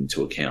taking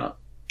into account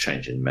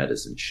changing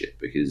metas and shit,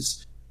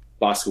 because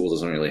basketball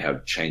doesn't really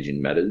have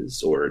changing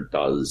metas, or it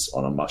does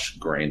on a much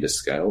grander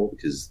scale,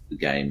 because the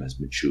game has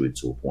matured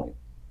to a point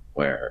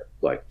where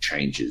like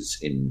changes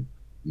in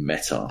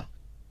meta,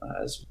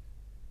 as we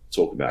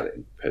talk about it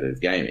in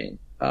competitive gaming,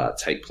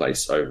 take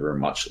place over a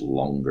much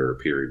longer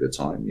period of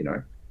time.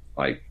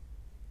 Like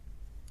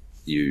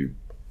you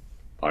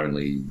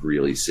only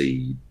really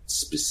see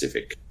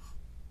specific,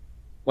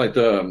 like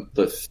the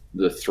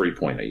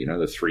 3-pointer,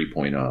 the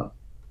 3-pointer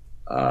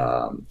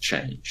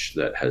change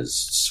that has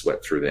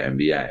swept through the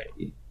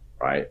NBA,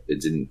 right?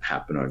 It didn't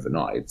happen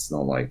overnight. It's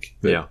not like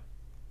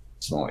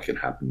it's not like it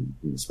happened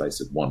in the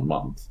space of 1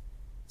 month.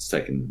 It's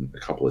taken a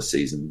couple of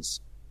seasons.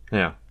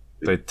 Yeah,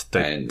 they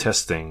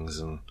test things,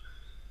 and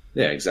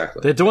yeah,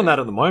 exactly. They're doing that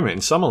at the moment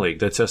in Summer League.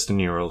 They're testing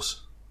new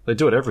rules. They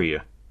do it every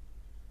year.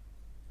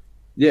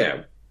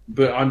 Yeah,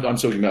 but I'm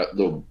talking about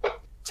the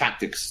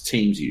tactics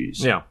teams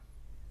use. Yeah.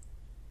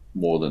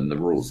 More than the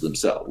rules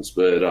themselves.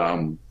 But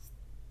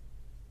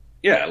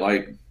yeah,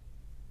 like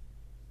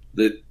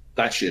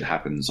that shit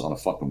happens on a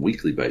fucking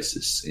weekly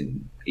basis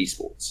in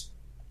esports,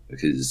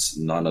 because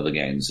none of the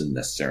games are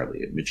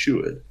necessarily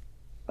matured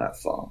that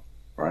far,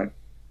 right?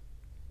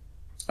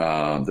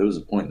 There was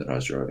a point that I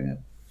was driving at.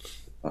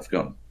 I've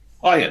forgotten.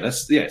 Oh yeah,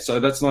 so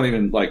that's not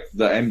even like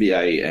the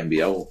NBA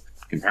NBL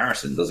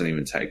comparison doesn't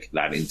even take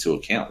that into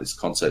account. This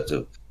concept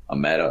of a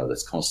meta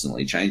that's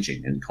constantly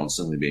changing and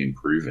constantly being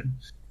proven.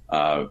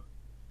 While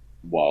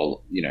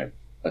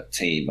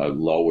a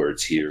lower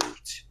tier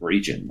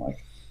region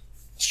like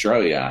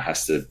Australia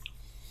has to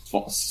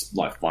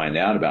find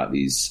out about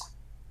these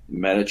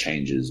meta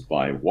changes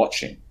by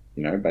watching.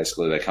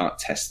 Basically they can't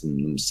test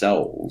them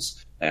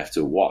themselves. They have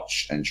to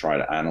watch and try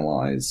to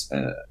analyze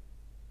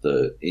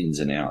the ins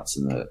and outs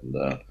and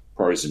the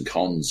pros and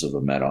cons of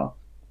a meta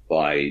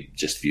by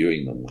just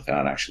viewing them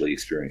without actually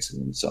experiencing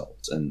them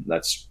themselves, and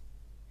that's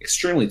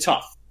extremely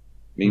tough.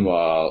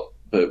 Meanwhile,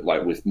 but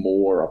like with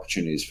more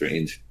opportunities for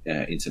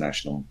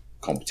international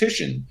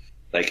competition,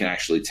 they can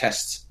actually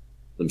test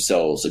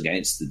themselves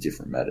against the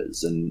different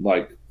metas. And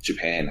like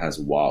Japan has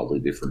a wildly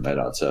different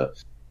meta to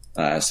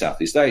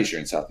Southeast Asia,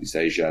 and Southeast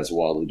Asia has a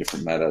wildly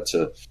different meta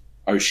to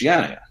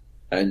Oceania.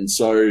 And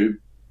so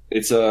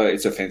it's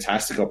a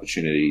fantastic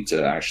opportunity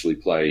to actually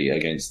play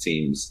against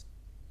teams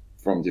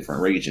from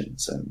different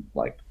regions and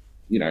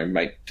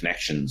make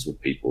connections with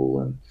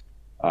people and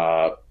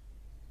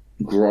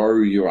grow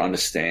your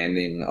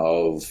understanding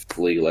of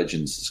League of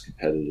Legends'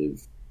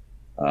 competitive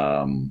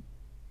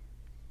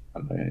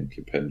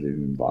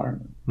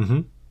environment.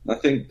 Mm-hmm. I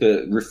think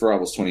that Rift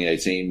Rivals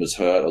 2018 was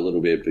hurt a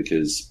little bit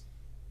because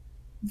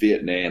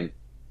Vietnam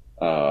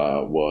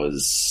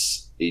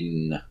was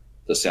in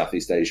the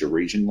Southeast Asia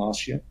region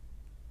last year,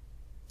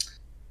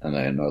 and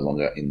they are no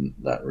longer in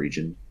that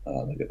region.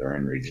 They got their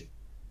own region,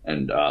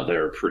 and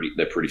they're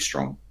pretty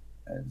strong.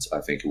 And I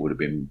think it would have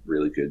been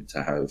really good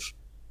to have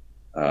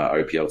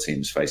OPL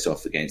teams face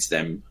off against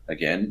them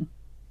again.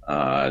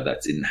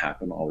 That didn't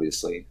happen,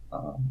 obviously,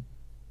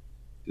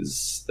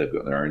 because they've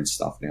got their own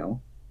stuff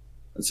now.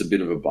 It's a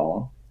bit of a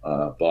bummer,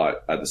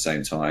 but at the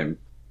same time,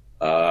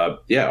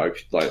 what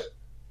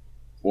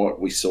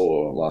we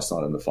saw last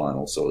night in the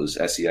final, so it was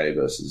SEA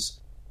versus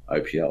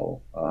OPL,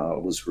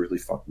 was really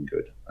fucking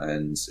good,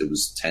 and it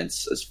was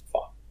tense as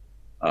fuck.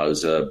 It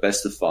was a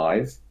best of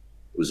 5.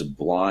 It was a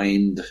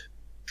blind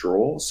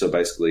draw, so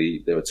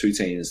basically there were two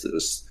teams that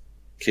was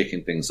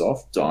kicking things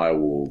off: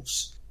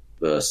 Direwolves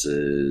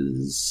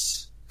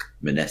versus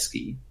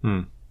Mineski.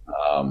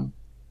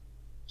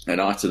 And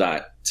after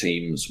that,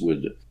 teams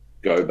would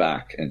go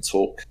back and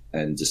talk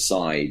and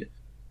decide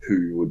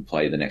who would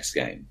play the next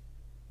game.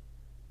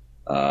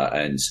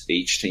 And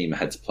each team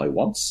had to play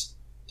once.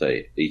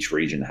 So each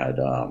region had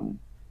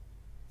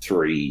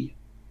 3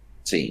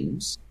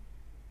 teams,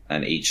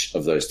 and each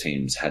of those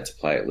teams had to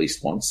play at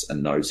least once,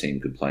 and no team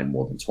could play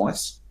more than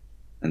twice.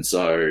 And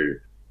so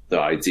the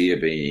idea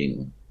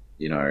being,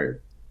 Direwolves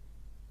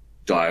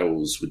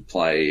Dials would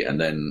play, and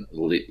then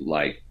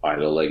like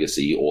either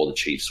Legacy or the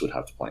Chiefs would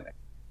have to play next.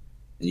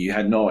 And you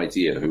had no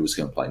idea who was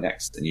going to play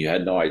next, and you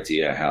had no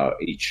idea how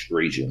each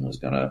region was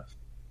going to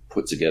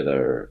put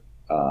together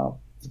the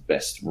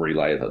best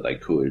relay that they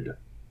could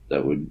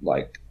that would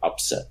like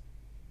upset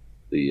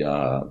the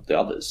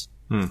others.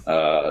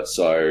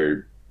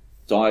 So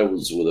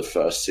Dials were the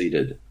first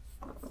seeded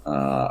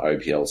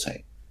OPL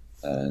team,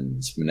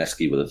 and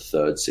Mineski were the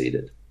third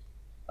seeded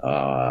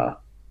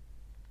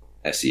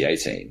SEA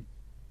team.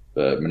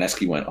 But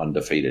Mineski went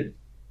undefeated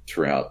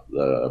throughout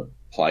the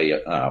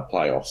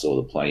playoffs or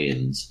the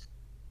play-ins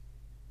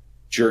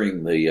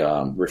during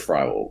the Rift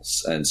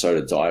Rivals, and so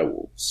did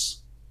Direwolves.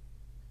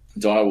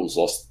 Direwolves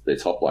lost their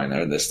top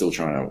laner, and they're still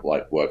trying to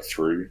like work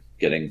through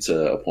getting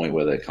to a point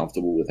where they're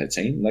comfortable with their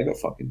team. They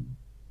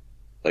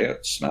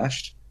got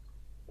smashed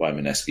by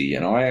Mineski,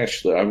 and I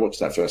watched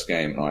that first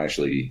game, and I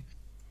actually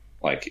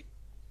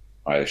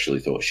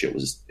thought it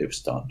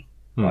was done.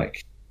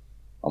 Like,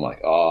 I'm like,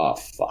 oh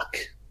fuck,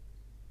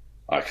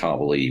 I can't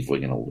believe we're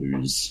gonna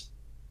lose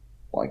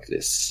like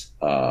this,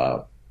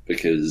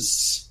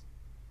 because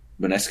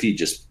Mineski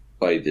just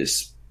played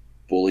this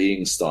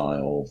bullying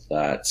style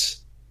that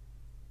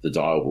the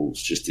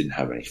Direwolves just didn't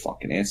have any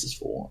fucking answers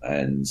for,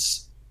 and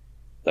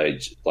they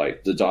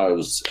like the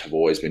Direwolves have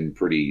always been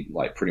pretty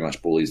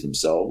much bullies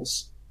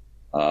themselves,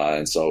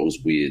 and so it was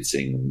weird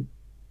seeing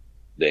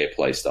their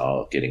play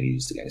style getting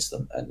used against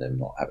them and them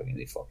not having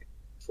any fucking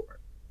for it.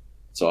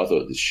 So I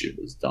thought this shit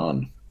was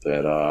done.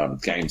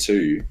 But game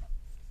 2,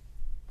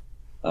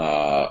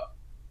 SCA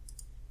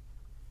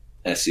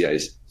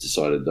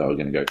decided they were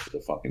going to go for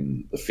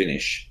the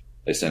finish.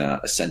 They sent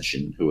out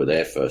Ascension, who were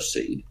their first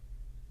seed,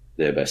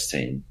 their best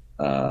team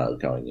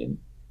going in,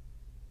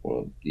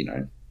 or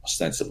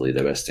ostensibly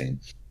their best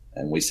team,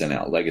 and we sent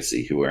out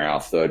Legacy, who were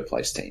our third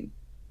place team,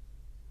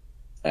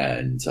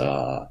 and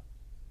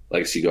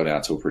Legacy got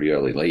out to a pretty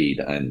early lead,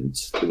 and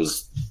it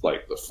was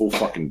like the full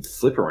fucking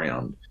flip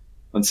around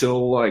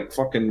until like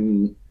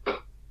fucking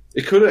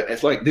it could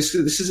have like this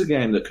is a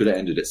game that could have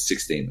ended at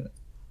 16 minutes.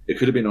 It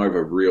could have been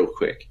over real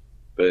quick,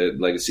 but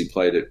Legacy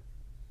played it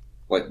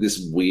like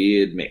this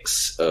weird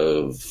mix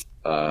of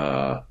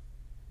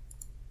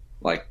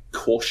like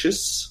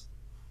cautious,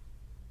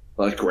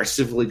 like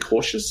aggressively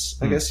cautious,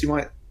 I guess you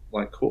might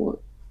like call it.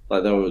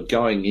 Like they were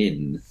going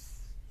in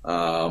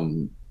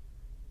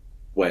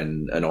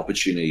when an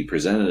opportunity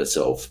presented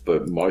itself,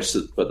 but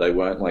they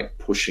weren't like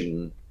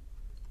pushing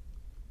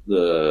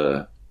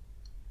the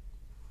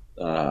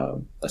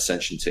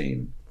Ascension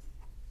team.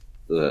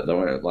 They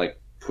weren't like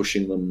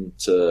pushing them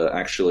to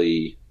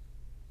actually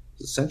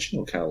Ascension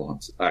or Caroline.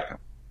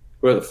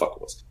 Where the fuck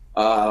it was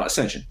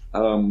Ascension.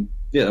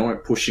 They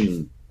weren't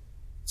pushing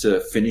to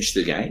finish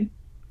the game,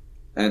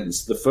 and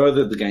the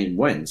further the game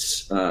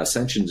went,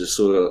 Ascension just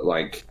sort of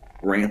like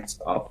ramped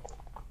up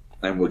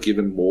and were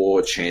given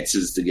more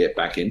chances to get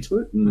back into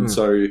it. And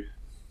so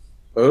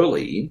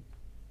early,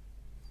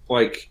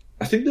 like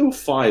I think there were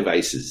 5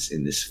 aces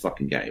in this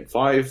fucking game.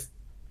 5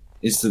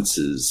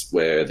 instances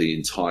where the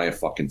entire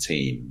fucking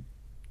team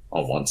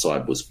on one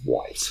side was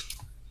white.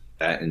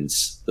 And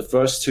the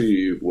first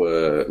 2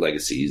 were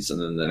Legacies,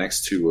 and then the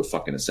next 2 were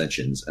fucking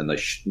Ascensions, and they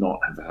should not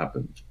have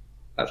happened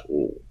at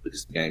all,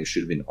 because the game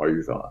should have been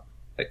over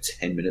like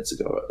 10 minutes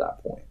ago at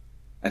that point.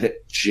 And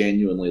it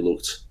genuinely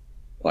looked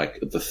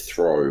like the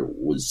throw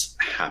was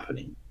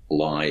happening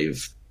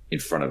live in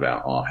front of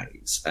our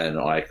eyes, and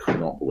I could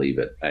not believe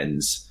it.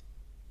 And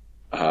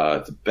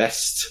the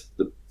best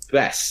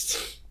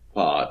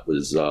part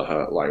was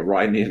like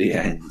right near the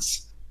end,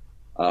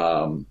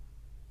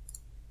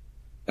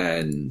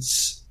 and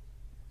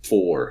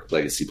 4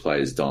 Legacy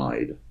players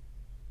died.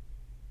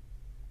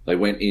 They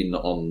went in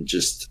on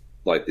just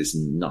like this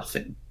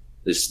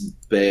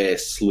bare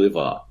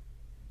sliver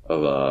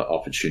of a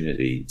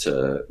opportunity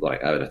to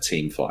like have a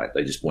team fight.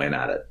 They just went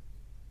at it,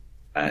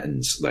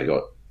 and they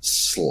got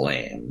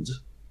slammed.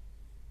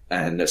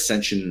 And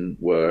Ascension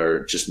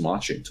were just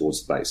marching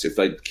towards the base. If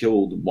they'd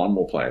killed one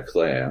more player,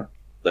 Claire,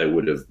 they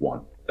would have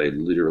won. They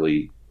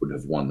literally would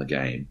have won the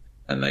game.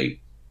 And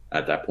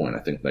at that point, I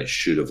think they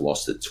should have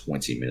lost it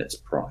 20 minutes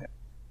prior.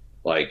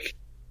 Like,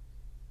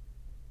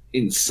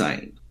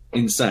 insane.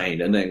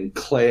 And then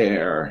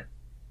Claire,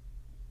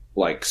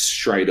 like,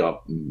 straight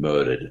up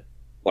murdered.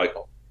 Like,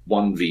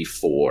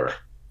 1v4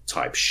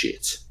 type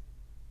shit.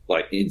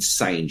 Like,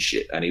 insane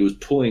shit. And he was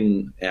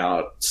pulling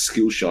out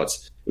skill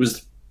shots. It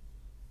was,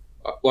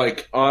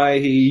 like,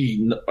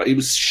 it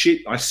was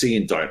shit I see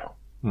in Dota.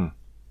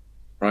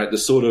 Right? The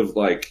sort of,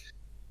 like,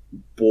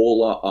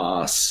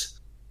 baller-ass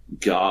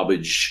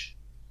garbage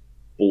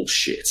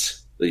bullshit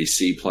that you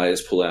see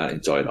players pull out in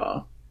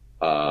Dota.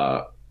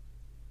 But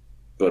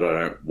I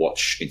don't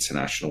watch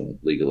International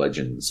League of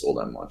Legends all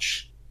that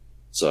much,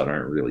 so I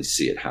don't really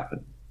see it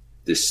happen.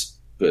 This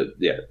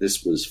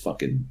was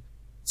fucking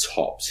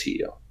top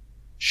tier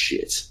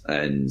shit,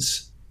 and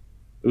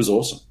it was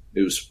awesome.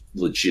 It was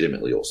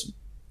legitimately awesome.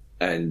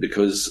 And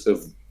because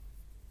of,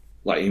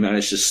 like, he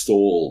managed to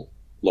stall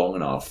long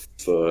enough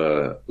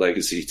for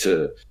Legacy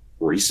to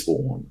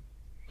respawn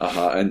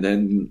And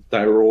then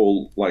they were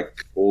all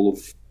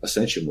of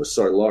Ascension was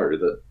so low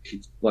that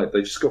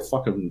they just got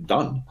fucking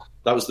done.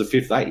 That was the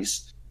 5th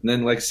ace, and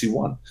then Legacy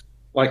won.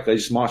 They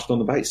just marched on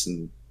the base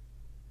and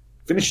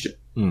finished it.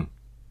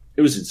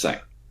 It was insane.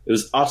 It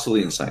was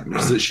utterly insane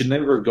because it should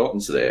never have gotten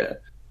to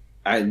there.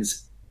 And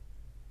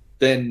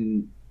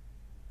then,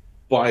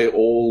 by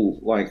all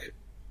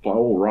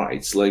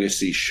rights,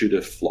 Legacy should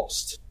have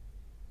lost.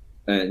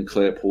 And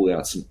Claire pulled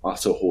out some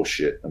utter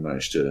horseshit and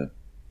managed to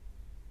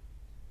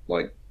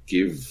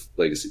give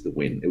Legacy the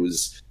win. It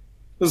was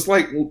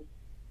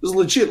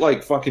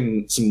legit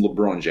fucking some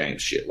LeBron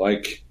James shit.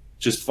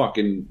 Just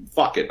fucking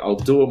fuck it. I'll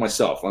do it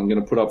myself. I'm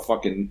gonna put up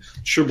fucking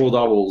triple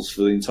doubles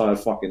for the entire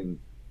fucking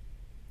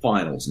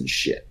finals and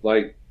shit.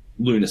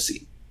 Lunacy.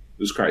 It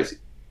was crazy.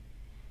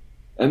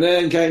 And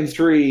then game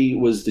 3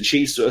 was the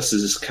Chiefs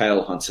versus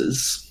Kale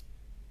Hunters.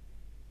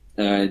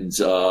 And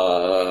this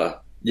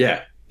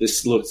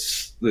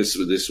was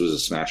a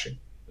smashing.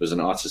 It was an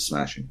utter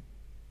smashing.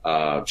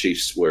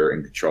 Chiefs were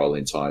in control the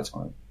entire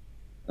time.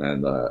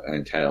 And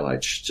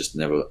KLH just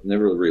never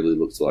really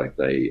looked like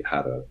they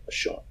had a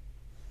shot.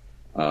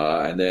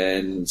 And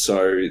then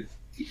so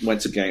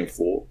went to game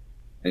 4,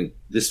 and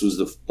this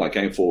was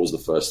game 4 was the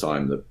first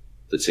time that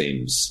the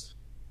teams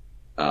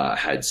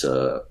had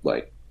to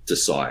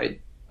decide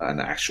an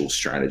actual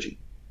strategy,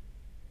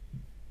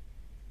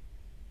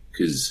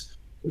 because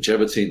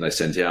whichever team they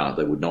sent out,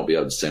 they would not be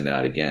able to send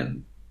out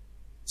again.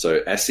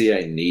 So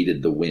SEA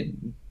needed the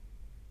win,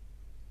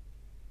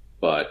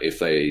 but if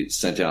they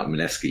sent out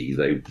Mineski,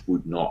 they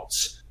would not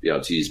be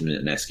able to use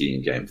Mineski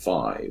in game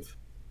 5.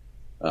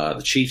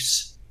 The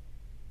Chiefs.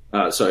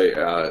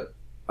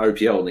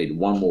 OPL needed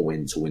one more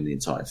win to win the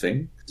entire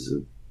thing. This is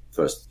the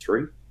first of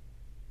 3,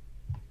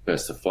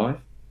 best of 5,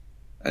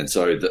 and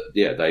so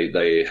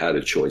they had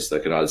a choice. They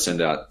could either send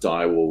out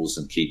Direwolves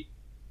and keep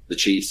the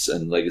Chiefs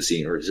and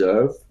Legacy in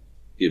reserve,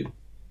 give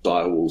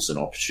Direwolves an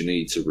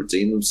opportunity to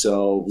redeem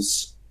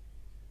themselves,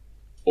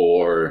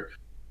 or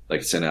they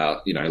could send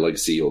out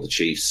Legacy or the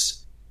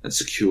Chiefs and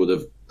secure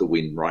the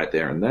win right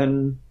there and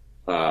then.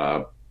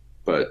 But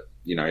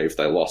if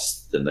they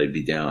lost, then they'd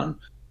be down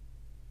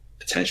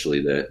potentially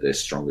their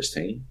strongest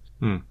team.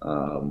 It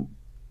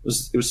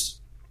was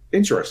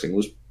interesting. It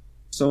was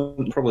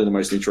probably the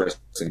most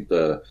interesting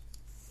the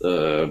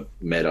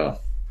meta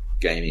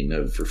gaming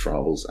of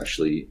Rivals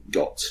actually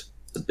got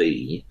to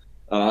be.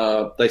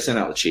 They sent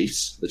out the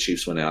Chiefs. The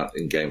Chiefs went out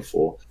in game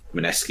 4.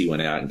 Mineski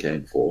went out in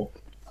game 4.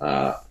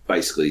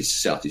 Basically,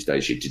 Southeast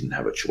Asia didn't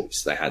have a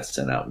choice. They had to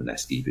send out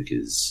Mineski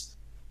because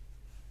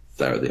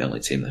they were the only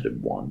team that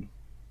had won.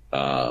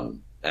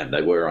 And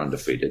they were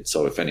undefeated.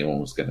 So if anyone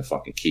was going to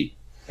fucking keep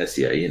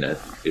SEA in it,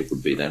 it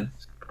would be them.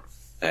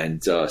 And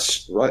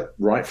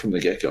right from the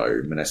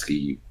get-go,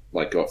 Mineski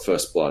got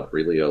first blood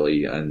really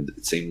early, and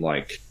it seemed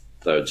like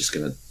they were just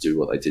going to do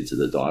what they did to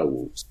the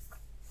Direwolves.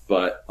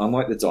 But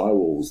unlike the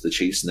Direwolves, the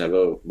Chiefs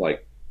never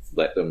let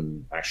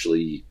them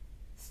actually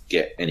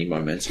get any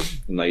momentum,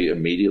 and they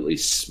immediately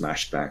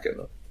smashed back at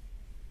them.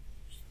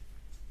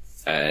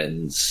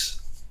 And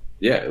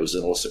it was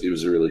a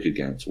really good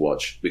game to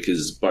watch,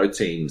 because both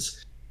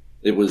teams,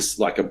 it was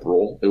like a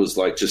brawl. It was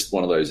just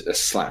one of those, a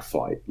slap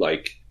fight.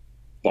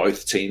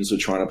 Both teams were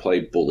trying to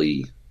play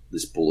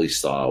this bully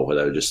style, where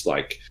they were just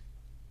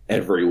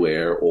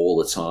everywhere all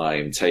the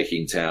time,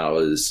 taking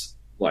towers,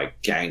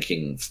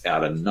 ganking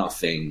out of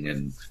nothing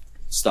and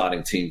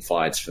starting team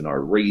fights for no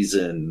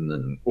reason,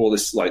 and all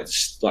this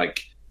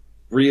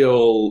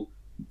real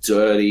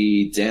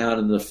dirty, down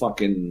in the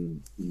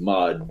fucking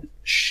mud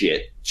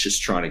shit,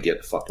 just trying to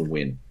get the fucking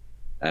win.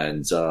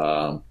 And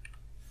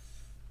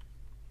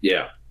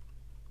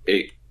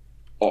it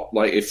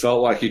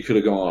felt like it could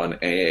have gone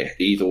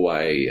either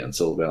way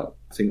until about,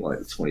 I think, the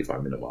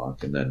 25-minute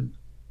mark, and then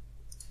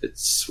it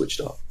switched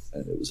up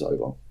and it was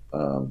over.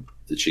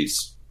 The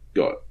Chiefs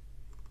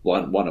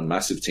won a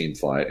massive team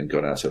fight and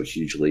got out to a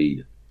huge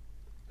lead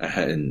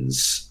and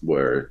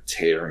were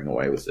tearing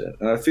away with it.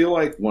 And I feel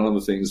like one of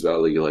the things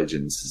about League of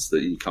Legends is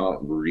that you can't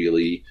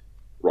really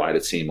write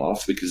a team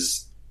off,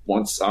 because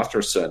after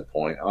a certain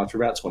point, after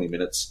about 20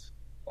 minutes,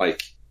 I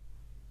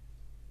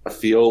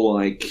feel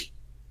like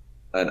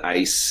an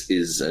ace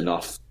is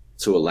enough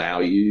to allow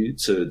you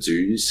to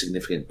do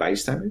significant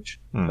base damage.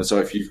 And so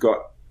if you've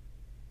got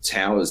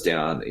towers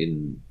down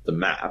on the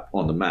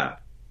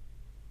map,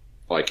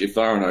 if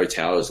there are no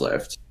towers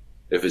left,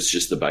 if it's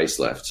just the base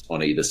left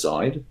on either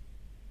side,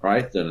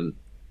 right, then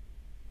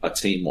a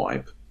team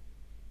wipe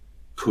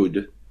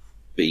could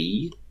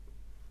be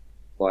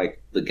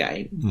the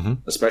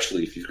game,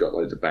 especially if you've got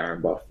the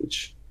Baron buff,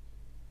 which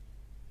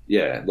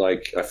I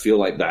feel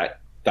like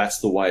that's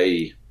the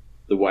way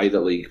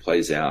the league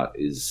plays out,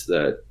 is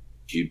that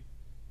you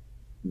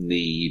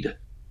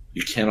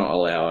cannot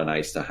allow an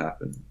ace to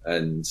happen.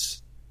 And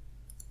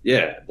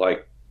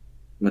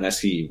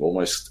Mineski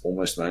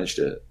almost managed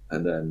it,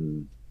 and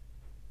then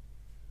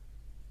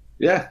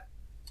the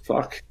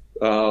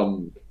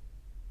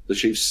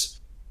Chiefs,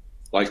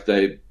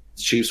 the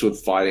Chiefs were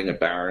fighting a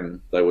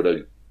Baron. They would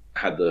have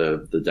had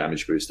the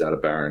damage boost out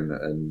of Baron,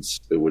 and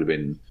it would have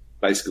been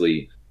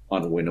basically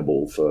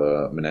unwinnable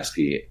for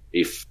Mineski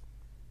if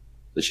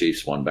the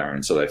Chiefs won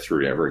Baron, so they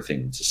threw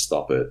everything to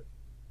stop it.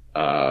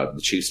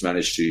 The Chiefs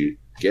managed to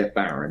get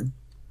Baron.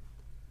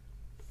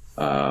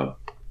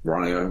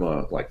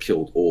 Ranioma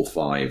killed all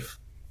 5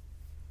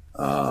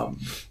 of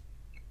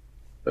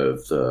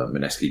the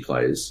Mineski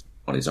players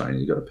on his own.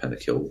 He got a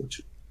pentakill, which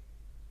is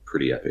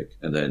pretty epic.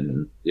 And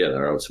then they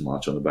were able to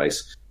march on the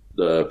base.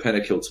 The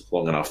pentakill took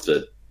long enough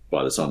that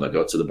by the time they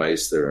got to the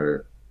base, there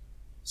were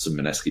some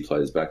Mineski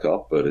players back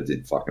up, but it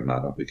didn't fucking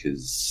matter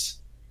because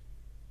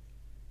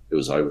it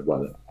was over by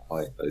the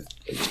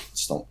they just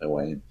stomped their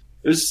way in.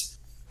 It was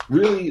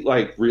really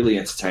really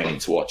entertaining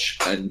to watch,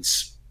 and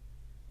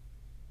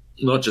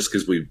not just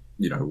because we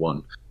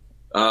won.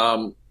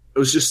 It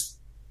was just,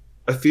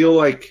 I feel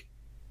like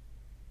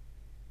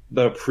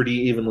they're pretty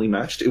evenly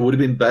matched. It would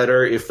have been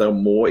better if they were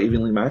more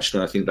evenly matched,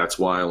 and I think that's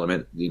why I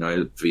meant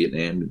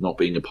Vietnam not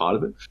being a part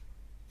of it,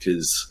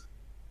 because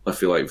I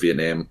feel like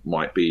Vietnam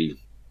might be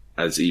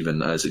as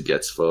even as it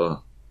gets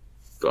for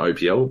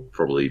OPL.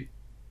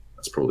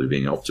 That's probably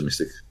being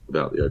optimistic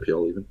about the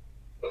OPL even.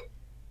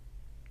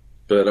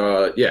 But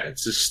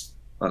it's just,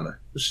 I don't know,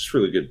 it's just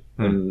really good.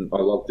 And I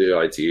love the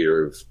idea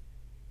of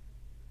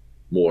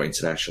more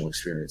international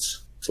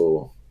experience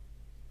for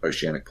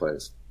Oceanic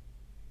players.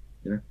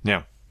 Yeah.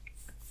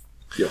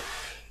 Yeah.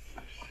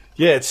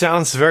 Yeah, it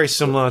sounds very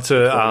similar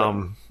to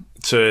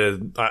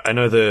I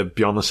know the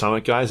Beyond the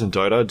Summit guys in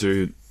Dota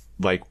do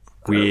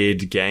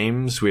weird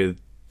games with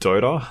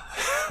Dota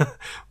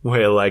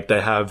where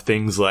they have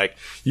things like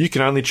you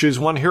can only choose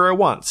one hero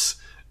once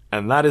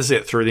and that is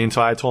it through the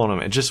entire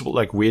tournament. Just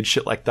weird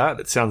shit like that.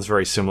 It sounds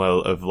very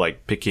similar of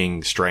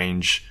picking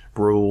strange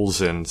rules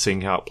and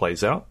seeing how it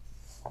plays out.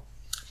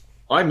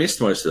 I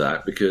missed most of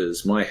that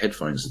because my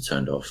headphones are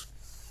turned off.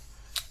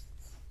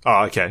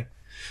 Oh, okay.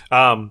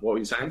 What were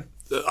you saying?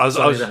 I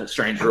was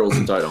strange rules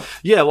in Dota.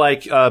 Yeah,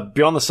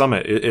 Beyond the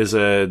Summit is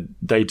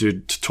they do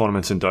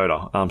tournaments in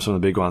Dota, some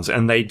of the big ones,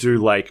 and they do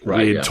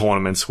weird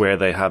tournaments where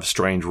they have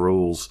strange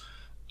rules,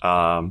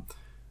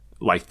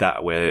 like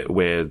that,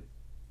 where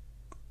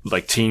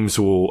teams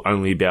will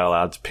only be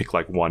allowed to pick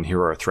one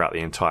hero throughout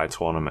the entire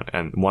tournament,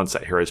 and once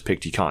that hero is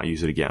picked, you can't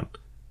use it again.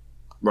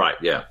 Right.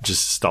 Yeah.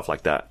 Just stuff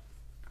like that.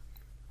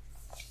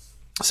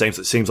 It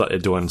seems like they're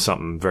doing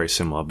something very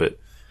similar, but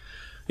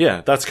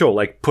yeah, that's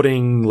cool.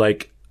 Putting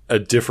a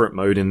different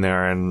mode in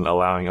there and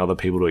allowing other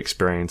people to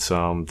experience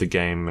the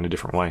game in a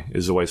different way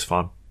is always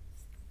fun.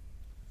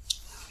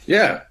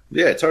 Yeah,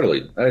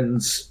 totally. And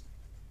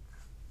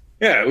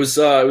yeah, it was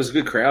a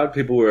good crowd.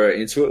 People were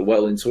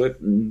well into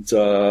it, and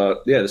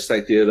the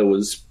State Theatre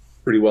was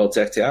pretty well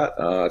decked out.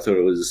 I thought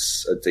it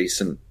was a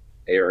decent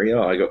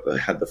area. I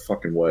had the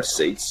fucking worst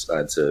seats. I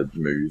had to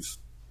move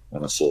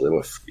when I saw there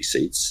were free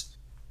seats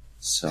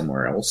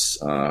somewhere else.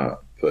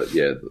 But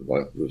yeah,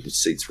 the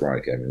seats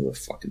Riot gave me were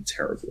fucking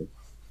terrible.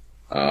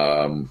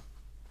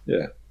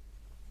 Yeah.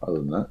 Other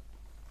than that,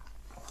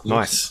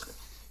 nice,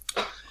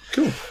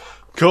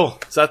 cool.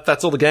 So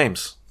that's all the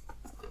games.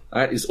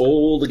 That is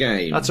all the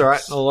games. That's all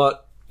right. A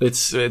lot.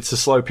 It's a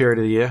slow period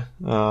of the year.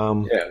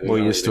 We're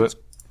used to it.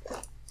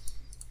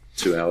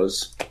 2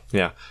 hours.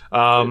 Yeah.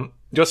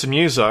 Got some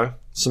news though.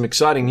 Some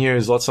exciting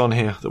news. Lots on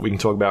here that we can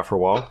talk about for a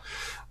while.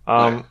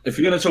 If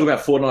you're going to talk about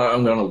Fortnite,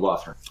 I'm going to the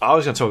bathroom. I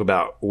was going to talk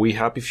about We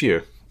Happy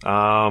Few.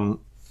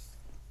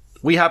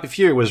 We Happy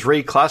Few was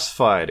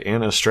reclassified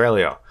in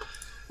Australia.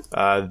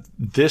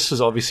 This has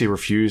obviously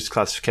refused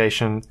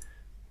classification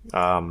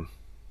a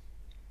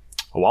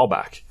while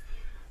back,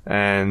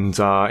 and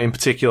in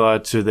particular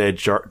to their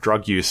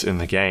drug use in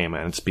the game,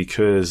 and it's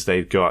because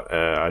they've got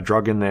a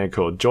drug in there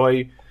called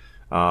Joy,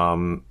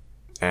 and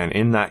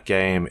in that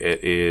game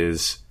it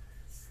is,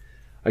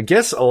 I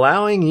guess,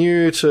 allowing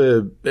you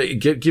to...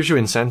 It gives you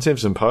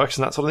incentives and perks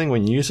and that sort of thing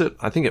when you use it.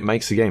 I think it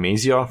makes the game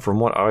easier from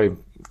what I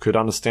could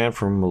understand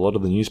from a lot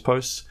of the news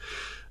posts.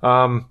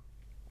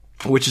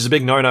 Which is a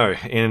big no-no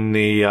in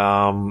the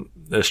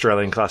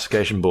Australian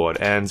Classification Board.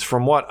 And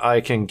from what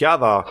I can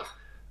gather,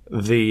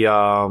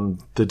 the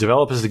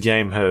developers of the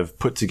game have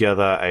put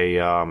together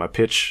a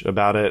pitch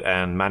about it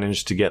and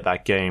managed to get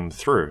that game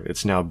through.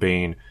 It's now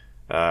been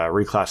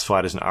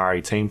reclassified as an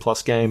R18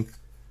 plus game,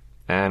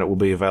 and it will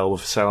be available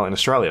for sale in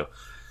Australia.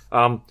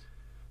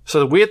 So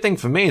the weird thing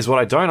for me is what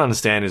I don't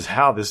understand is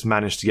how this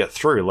managed to get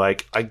through. I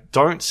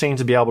don't seem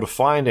to be able to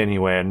find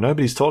anywhere.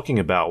 Nobody's talking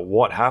about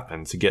what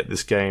happened to get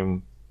this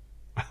game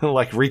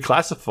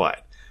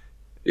reclassified.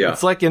 Yeah.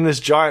 It's in this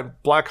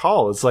giant black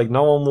hole. It's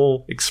no one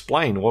will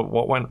explain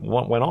what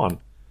went on.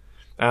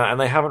 And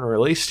they haven't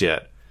released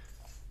yet.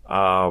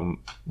 What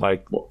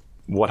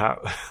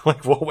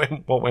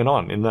went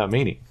on in that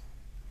meeting.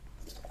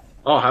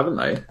 Oh, haven't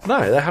they?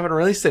 No, they haven't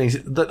released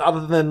anything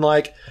other than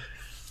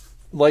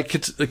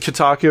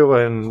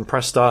Kotaku and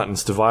Press Start and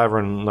Stevivor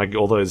and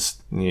all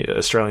those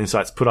Australian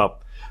sites put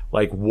up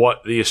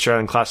what the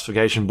Australian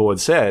Classification Board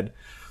said,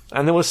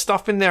 and there was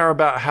stuff in there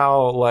about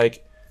how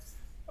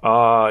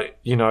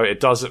it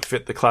doesn't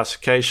fit the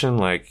classification,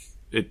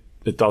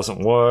 it doesn't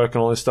work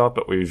and all this stuff,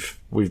 but we've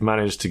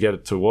managed to get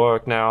it to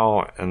work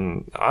now.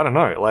 And I don't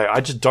know, like,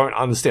 I just don't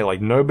understand.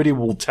 Like, nobody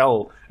will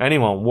tell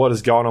anyone what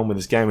is going on with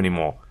this game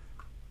anymore.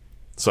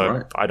 So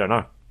right. I don't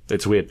know.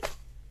 It's weird.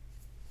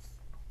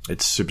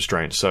 It's super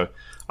strange. So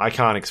I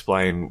can't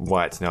explain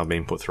why it's now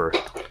being put through.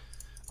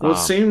 Well, it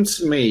seemed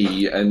to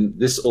me, and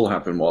this all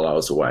happened while I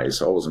was away,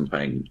 so I wasn't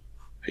paying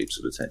heaps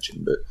of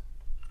attention, but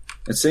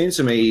it seemed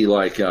to me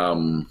like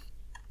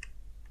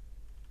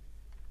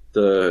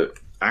the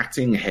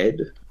acting head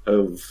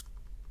of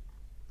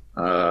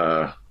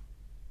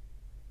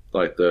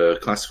like the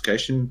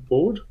classification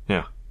board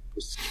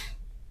was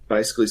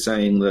basically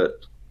saying that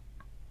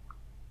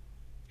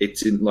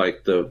it's in,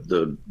 like,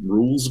 the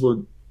rules were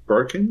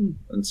broken,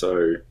 and so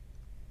it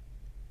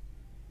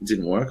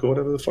didn't work or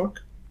whatever the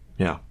fuck.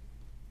 Yeah.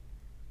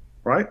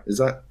 Right? Is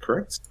that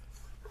correct?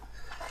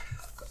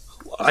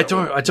 I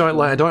don't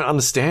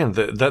understand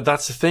that.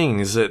 That's the thing,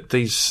 is that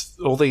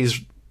all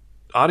these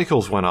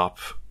articles went up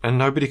and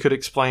nobody could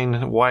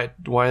explain why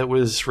it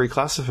was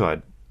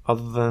reclassified,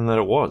 other than that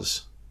it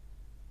was.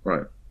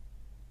 Right.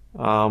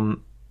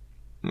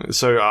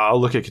 So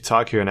I'll look at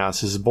Kotaku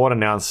analysis. The board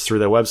announced through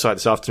their website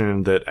this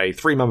afternoon that a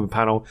 3-member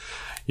panel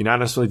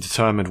unanimously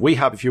determined We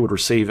Happy Few would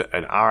receive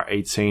an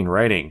R18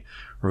 rating,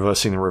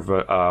 reversing the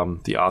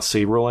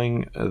RC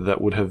ruling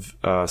that would have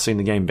seen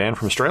the game banned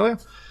from Australia.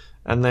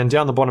 And then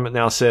down the bottom it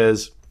now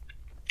says,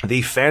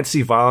 the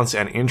fantasy violence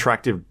and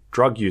interactive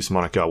drug use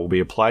moniker will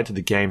be applied to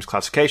the game's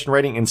classification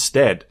rating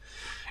instead.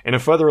 In a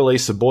further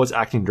release, the board's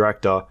acting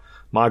director,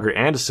 Margaret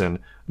Anderson,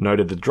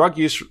 noted that drug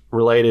use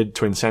related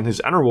to incentives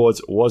and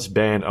rewards was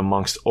banned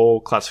amongst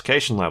all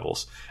classification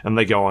levels. And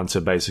they go on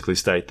to basically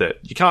state that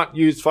you can't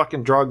use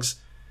fucking drugs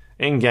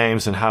in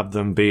games and have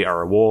them be a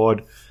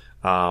reward.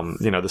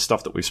 The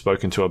stuff that we've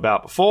spoken to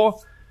about before.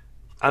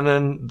 And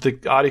then the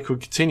article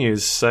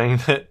continues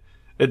saying that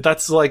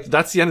that's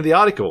the end of the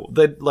article.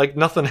 That, like,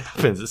 nothing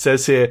happens. It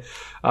says here,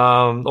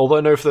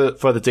 although no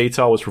further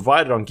detail was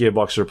provided on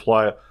Gearbox's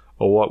reply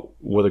or what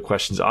were the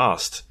questions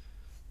asked.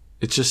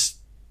 It's just,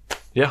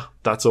 yeah,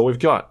 that's all we've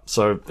got.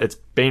 So it's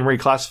been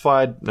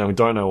reclassified, and we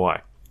don't know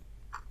why.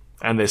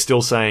 And they're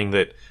still saying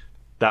that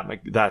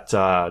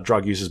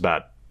drug use is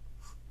bad.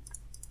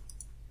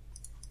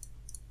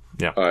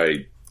 Yeah.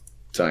 I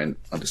don't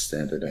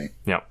understand it, eh?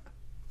 Yeah.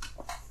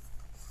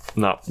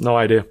 No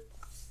idea.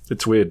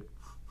 It's weird.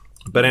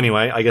 But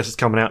anyway, I guess it's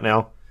coming out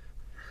now.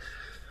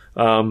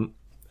 For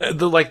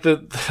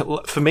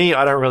me,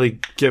 I don't really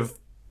give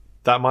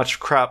that much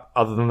crap,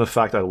 other than the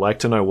fact I like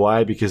to know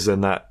why, because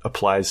then that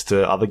applies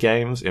to other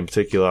games, in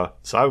particular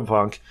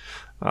Cyberpunk,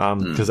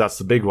 because that's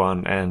the big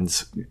one.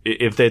 And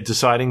if they're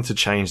deciding to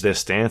change their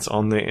stance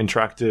on the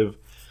interactive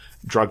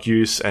drug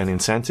use and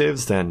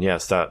incentives, then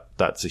yes,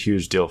 that's a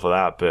huge deal for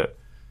that. But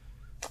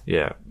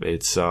yeah,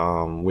 it's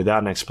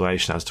without an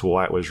explanation as to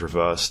why it was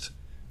reversed,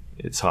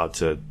 it's hard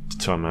to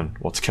determine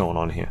what's going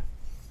on here.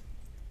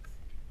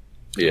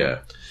 Yeah,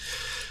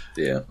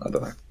 I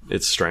don't know.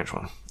 It's a strange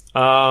one.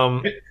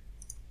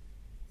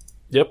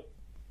 Yep.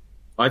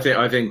 I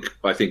think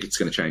it's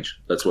going to change.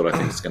 That's what I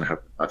think is going to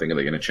happen. I think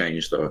they're going to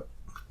change the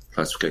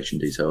classification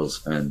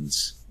details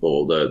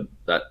or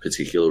that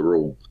particular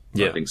rule.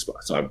 Yeah. I think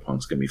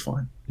Cyberpunk's going to be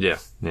fine. Yeah.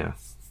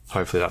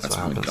 Hopefully that's what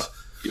happens.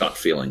 Gut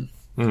feeling.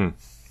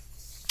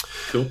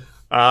 Cool.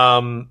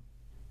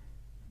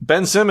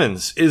 Ben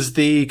Simmons is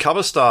the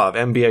cover star of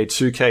NBA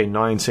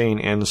 2K19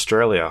 in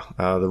Australia,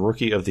 the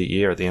Rookie of the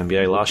Year at the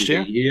NBA last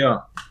year.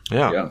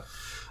 Yeah.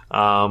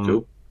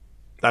 Cool.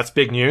 That's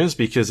big news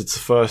because it's the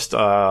first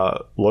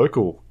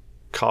local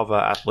cover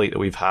athlete that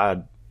we've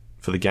had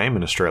for the game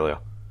in Australia.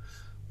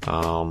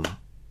 So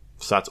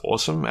that's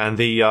awesome. And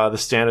the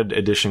standard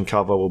edition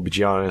cover will be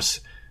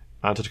Giannis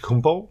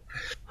Antetokounmpo,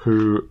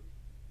 who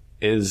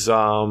is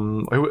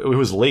who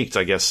was leaked,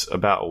 I guess,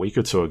 about a week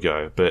or two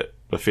ago, but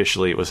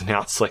officially it was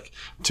announced like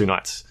two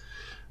nights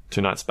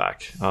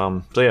back.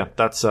 So yeah,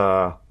 that's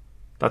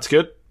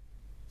good.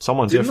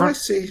 Someone different.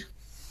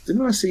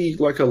 Didn't I see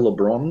like a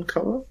LeBron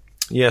cover?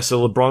 Yeah,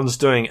 so LeBron's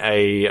doing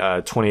a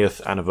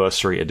 20th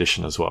anniversary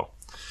edition as well.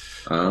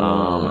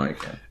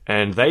 Okay.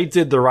 And they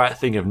did the right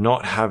thing of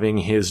not having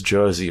his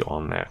jersey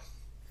on there.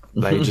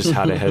 They just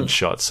had a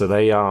headshot. So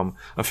they, I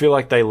feel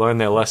like they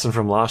learned their lesson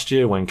from last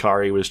year when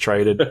Curry was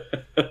traded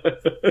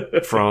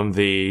from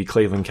the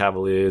Cleveland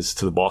Cavaliers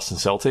to the Boston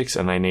Celtics,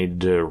 and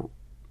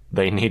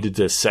they needed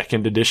a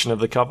second edition of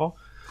the cover.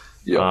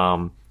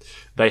 Yeah.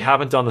 They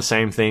haven't done the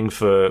same thing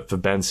for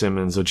Ben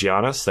Simmons or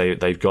Giannis.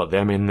 They've got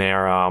them in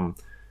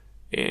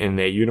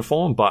their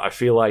uniform, but I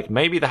feel like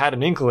maybe they had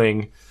an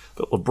inkling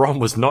that LeBron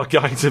was not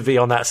going to be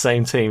on that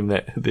same team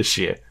this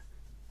year.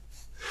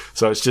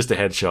 So it's just a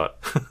headshot.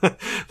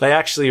 They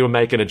actually were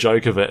making a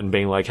joke of it and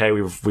being like, hey,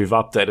 we've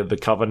updated the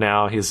cover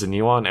now, here's the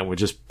new one, and we're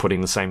just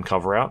putting the same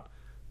cover out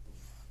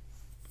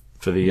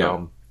for the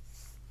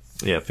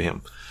for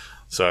him.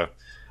 So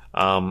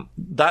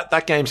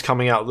that game's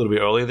coming out a little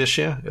bit earlier this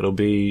year. It'll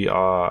be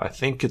I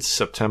think it's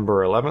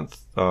September 11th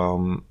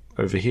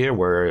over here,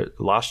 where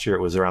last year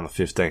it was around the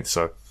 15th,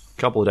 so a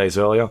couple of days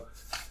earlier.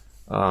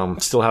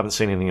 Still haven't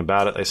seen anything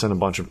about it. They sent a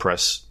bunch of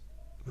press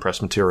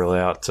material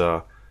out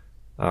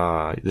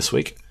this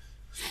week.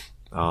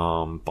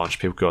 Bunch of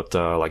people got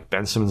like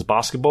Ben Simmons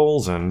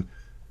basketballs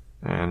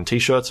and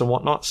t-shirts and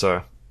whatnot.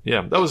 So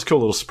yeah, that was a cool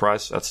little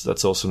surprise.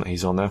 That's awesome that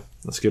he's on there.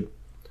 That's good.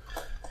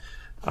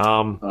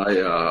 I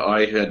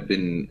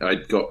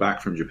got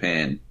back from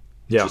Japan.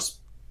 Yeah. Just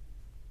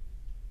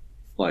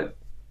like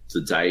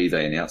the day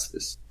they announced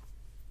this,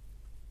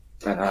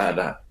 and I had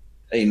an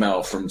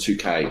email from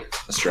 2K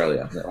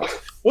Australia. They're like,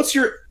 What's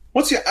your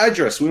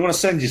address? We want to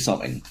send you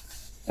something.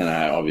 And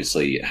I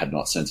obviously had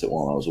not sent it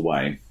while I was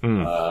away.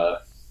 I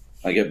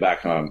get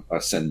back home, I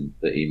send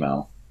the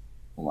email.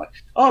 I'm like,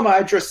 oh, my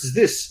address is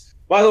this.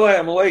 By the way,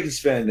 I'm a Lakers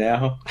fan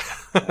now.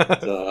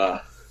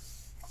 And,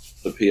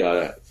 the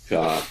PR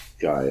guy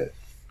at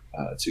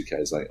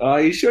 2K is like, oh,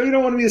 are you sure you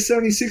don't want to be a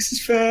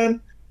 76ers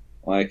fan?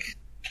 Like,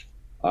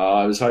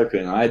 I was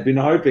hoping. I had been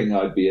hoping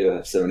I'd be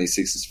a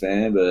 76ers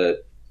fan,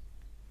 but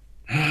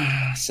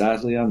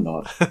sadly I'm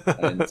not.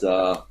 And like,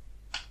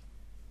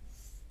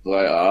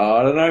 oh,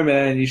 I don't know,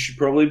 man. You should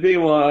probably be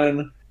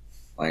one.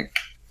 Like,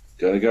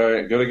 gotta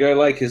go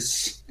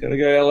Lakers. Gotta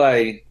go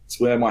LA. It's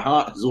where my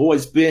heart has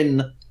always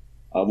been.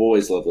 I've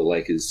always loved the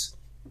Lakers,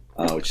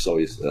 which is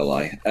always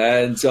LA.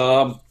 And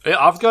yeah,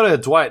 I've got a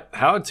Dwight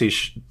Howard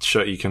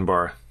t-shirt you can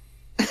borrow.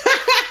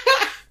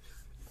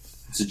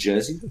 It's a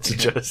jersey. It's a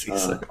jersey.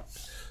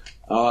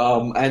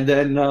 And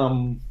then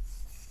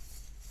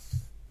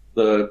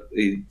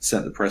he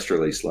sent the press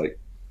release like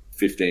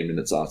 15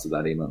 minutes after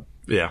that email.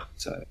 Yeah.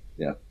 So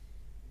yeah,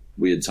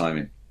 weird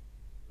timing,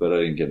 but I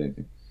didn't get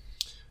anything.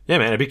 Yeah,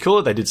 man, it'd be cool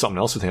if they did something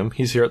else with him.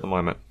 He's here at the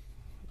moment.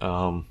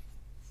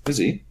 Is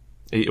he?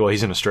 Well,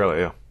 he's in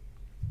Australia.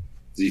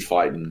 Is he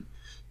fighting?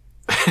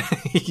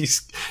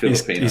 he's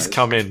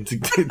come in to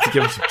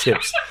give him some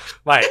tips.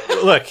 Mate,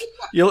 look,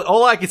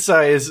 all I could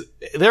say is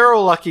they're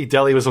all lucky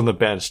Delhi was on the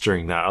bench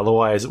during that.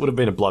 Otherwise, it would have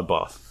been a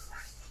bloodbath.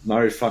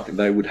 No fucking,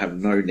 they would have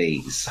no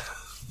knees.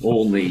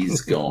 All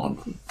knees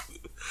gone.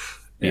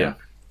 Yeah.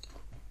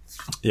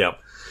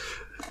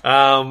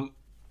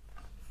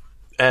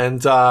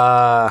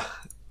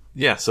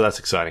 Yeah, so that's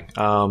exciting.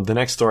 The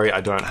next story I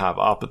don't have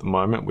up at the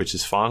moment, which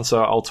is fun,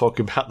 so I'll talk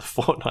about the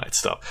Fortnite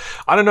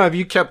stuff. I don't know if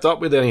you kept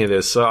up with any of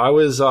this. So I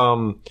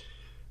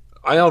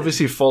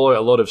obviously follow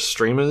a lot of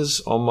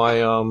streamers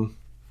on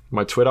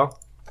my Twitter,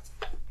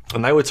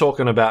 and they were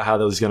talking about how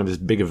there was going to be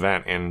this big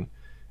event in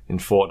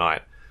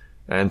Fortnite,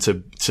 and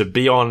to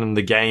be on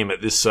the game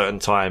at this certain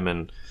time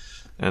and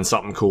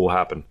something cool will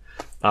happen.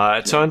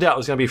 It turned out it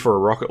was going to be for a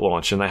rocket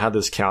launch, and they had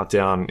this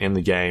countdown in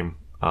the game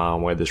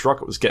where this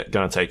rocket was going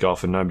to take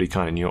off, and nobody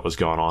kind of knew what was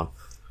going on.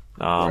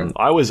 Right.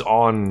 I was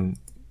on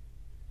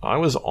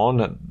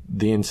at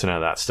the internet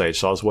at that stage,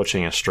 so I was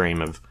watching a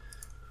stream of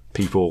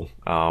people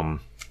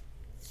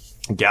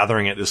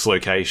gathering at this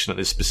location at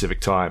this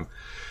specific time,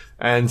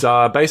 and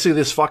basically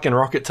this fucking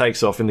rocket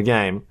takes off in the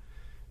game.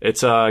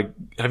 It's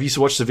have you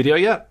watched the video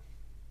yet?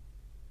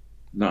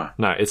 No,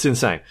 it's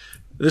insane.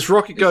 This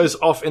rocket goes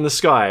off in the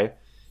sky,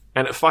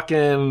 and it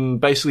fucking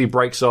basically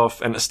breaks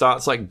off, and it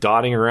starts like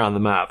darting around the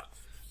map.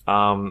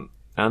 And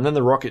then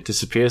the rocket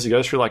disappears. It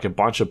goes through like a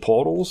bunch of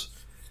portals,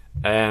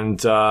 and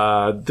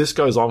this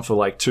goes on for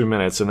like 2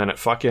 minutes, and then it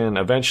fucking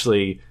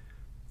eventually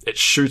it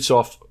shoots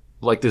off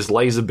like this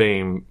laser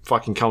beam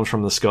fucking comes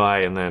from the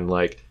sky, and then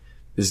like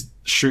is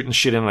shooting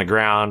shit in the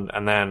ground,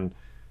 and then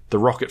the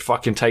rocket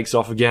fucking takes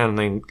off again, and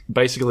then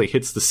basically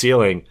hits the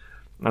ceiling,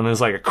 and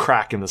there's like a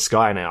crack in the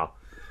sky now,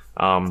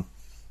 and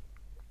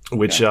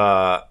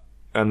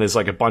there's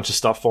like a bunch of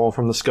stuff falling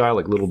from the sky,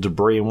 like little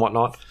debris and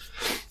whatnot.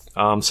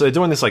 So they're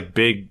doing this like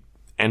big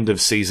end of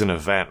season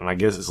event, and I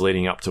guess it's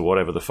leading up to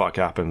whatever the fuck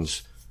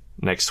happens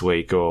next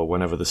week or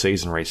whenever the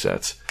season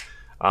resets.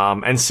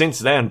 And since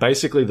then,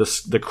 basically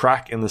the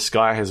crack in the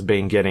sky has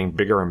been getting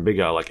bigger and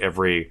bigger, like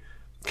every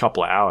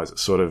couple of hours.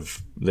 It's sort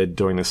of, they're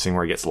doing this thing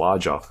where it gets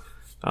larger.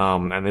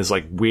 And there's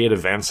like weird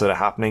events that are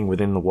happening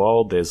within the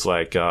world. There's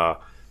like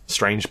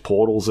strange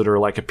portals that are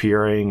like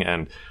appearing,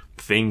 and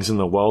things in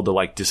the world are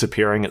like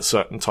disappearing at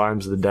certain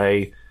times of the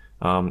day.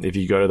 If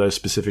you go to those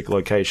specific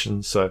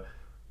locations. So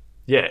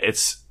yeah,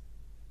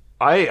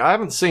 I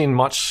haven't seen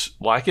much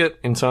like it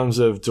in terms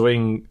of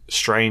doing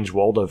strange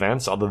world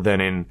events other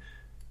than in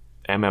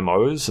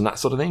MMOs and that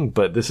sort of thing.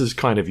 But this is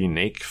kind of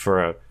unique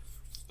for a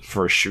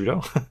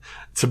shooter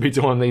to be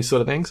doing these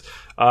sort of things.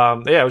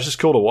 Yeah, it was just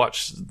cool to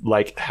watch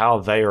like how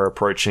they are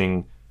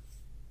approaching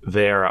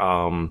their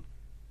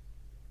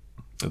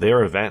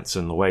events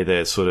and the way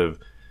they're sort of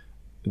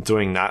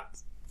doing that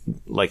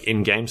like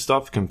in-game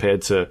stuff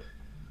compared to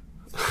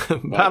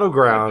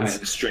Battlegrounds.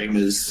 Like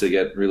streamers to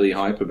get really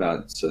hype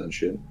about certain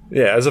shit.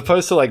 Yeah, as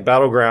opposed to like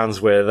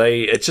Battlegrounds where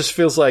it just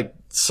feels like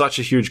such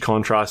a huge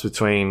contrast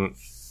between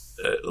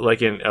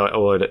like an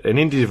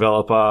indie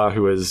developer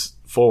who has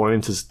fallen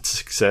into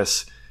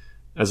success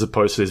as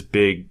opposed to this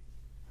big,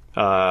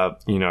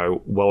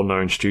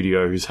 well-known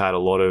studio who's had a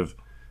lot of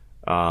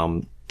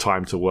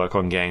time to work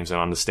on games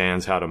and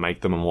understands how to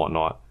make them and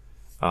whatnot.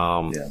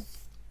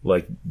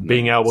 Like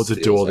being able to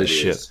do all this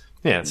shit.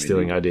 Yeah,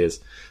 stealing ideas.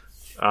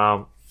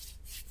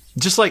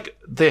 Just like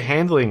they're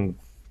handling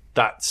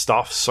that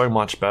stuff so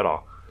much better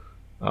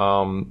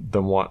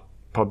than what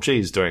PUBG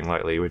is doing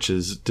lately, which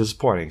is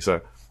disappointing.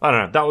 So I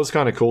don't know. That was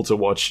kind of cool to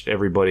watch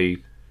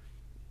everybody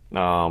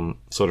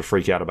sort of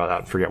freak out about that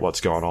and forget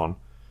what's going on.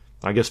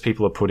 I guess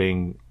people are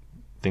putting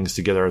things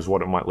together as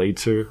what it might lead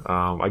to.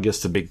 I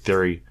guess the big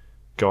theory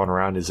going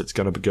around is it's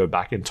going to go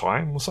back in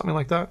time or something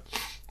like that.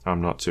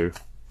 I'm not too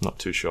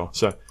sure.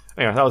 So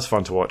anyway, that was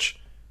fun to watch.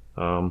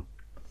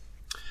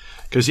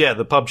 Because yeah,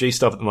 the PUBG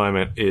stuff at the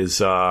moment is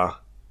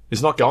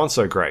not going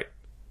so great.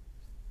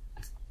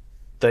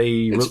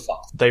 They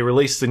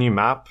released the new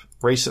map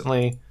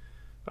recently.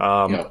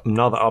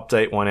 Another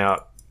update went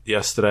out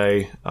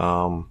yesterday.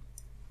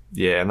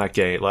 Yeah, and that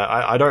game, like,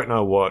 I don't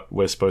know what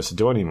we're supposed to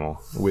do anymore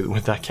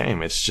with that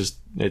game. It's just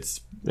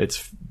it's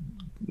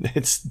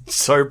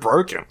so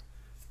broken.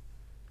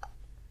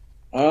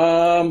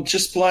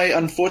 Just play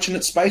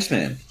Unfortunate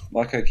Spaceman,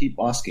 like I keep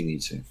asking you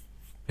to.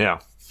 Yeah.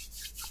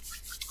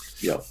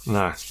 Yep.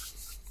 No.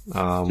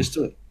 Just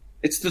do it.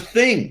 It's the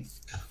thing.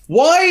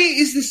 Why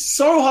is this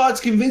so hard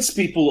to convince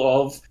people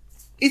of?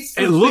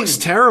 It looks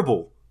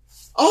terrible.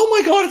 Oh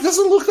my god, it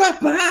doesn't look that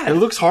bad. It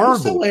looks horrible.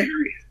 It's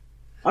hilarious.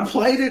 I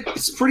played it.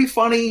 It's pretty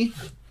funny.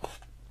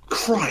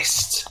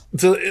 Christ.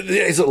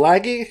 Is it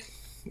laggy?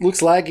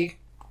 Looks laggy.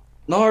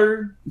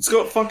 No. It's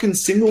got fucking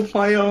single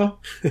player,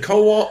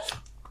 co-op.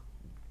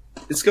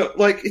 It's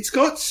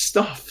got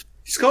stuff.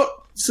 It's got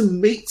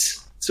some meat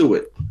to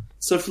it.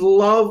 So for the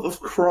love of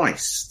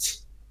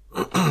Christ,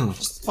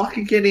 just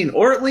fucking get in.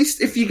 Or at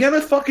least if you're going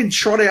to fucking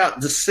trot out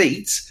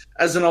Deceit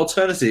as an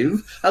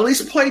alternative, at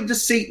least play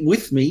Deceit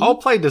with me. I'll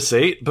play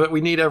Deceit, but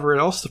we need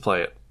everyone else to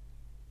play it.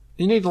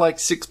 You need like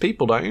 6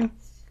 people, don't you?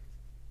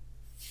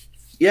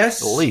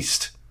 Yes. At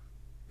least.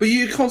 But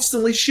you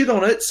constantly shit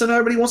on it, so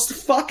nobody wants to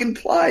fucking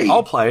play.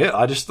 I'll play it.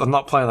 I'm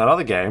not playing that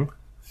other game.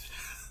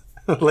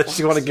 Unless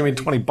you want to give me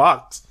 $20.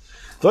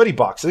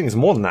 $30. I think it's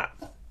more than that.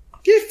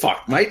 Yeah,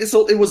 fuck, mate.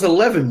 It was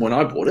 11 when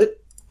I bought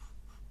it.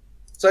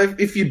 So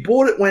if you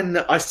bought it when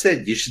I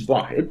said you should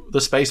buy it,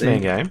 the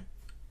Spaceman game.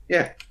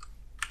 Yeah,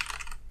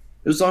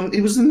 it was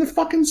in the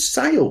fucking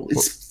sale.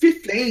 It's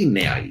 15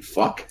 now. You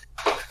fuck.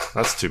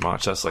 That's too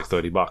much. That's like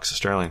 $30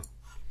 Australian.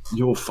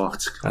 You're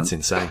fucked. Cunt. That's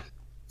insane.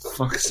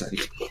 Fuck's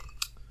sake.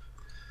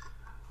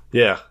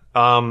 Yeah.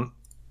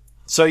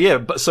 So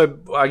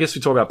I guess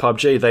we talk about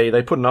PUBG.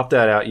 They put an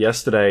update out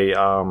yesterday,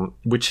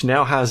 which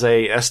now has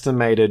a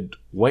estimated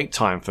wait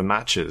time for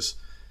matches,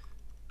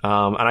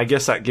 and I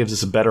guess that gives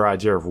us a better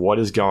idea of what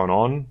is going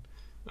on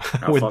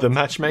with the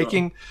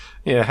matchmaking.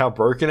 Yeah, how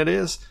broken it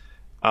is.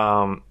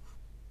 Yeah,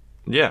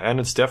 and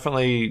it's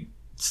definitely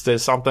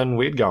there's something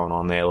weird going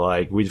on there.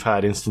 Like we've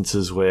had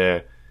instances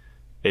where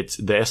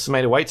the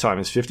estimated wait time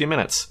is 50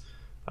 minutes.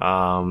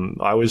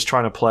 I was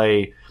trying to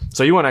play.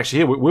 So you weren't actually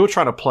here. We were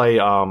trying to play.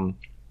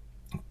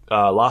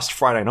 Last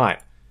Friday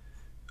night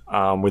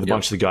with a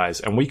bunch of the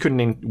guys, and we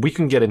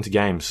couldn't get into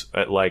games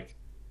at like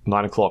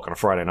 9 o'clock on a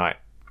Friday night.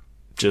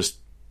 I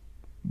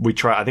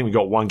think we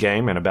got one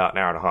game in about an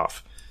hour and a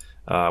half.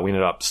 We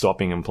ended up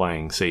stopping and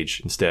playing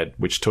Siege instead,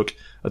 which took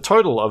a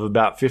total of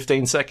about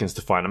 15 seconds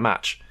to find a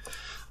match.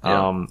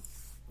 Yeah.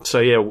 So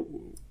yeah,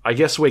 I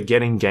guess we're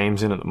getting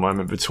games in at the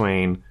moment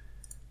between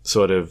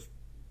sort of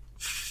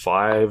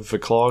 5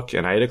 o'clock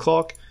and 8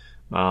 o'clock.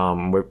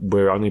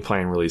 We're only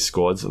playing release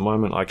squads at the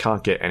moment. I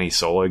can't get any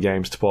solo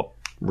games to pop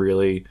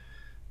really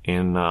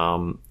in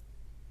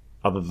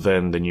other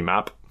than the new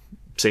map.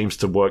 Seems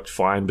to work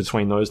fine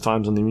between those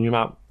times on the new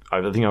map.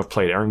 I think I've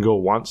played Erangel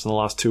once in the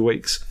last 2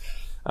 weeks,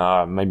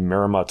 maybe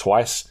Miramar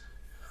twice.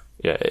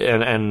 Yeah,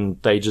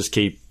 and they just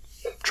keep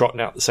trotting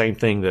out the same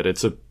thing, that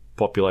it's a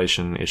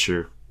population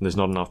issue. There's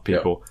not enough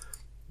people.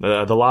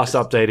 Yep. The last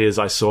update is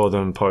I saw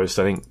them post,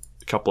 I think,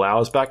 a couple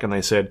hours back, and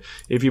they said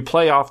if you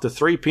play after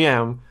 3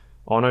 p.m.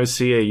 on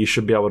OCE, you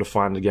should be able to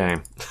find the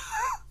game.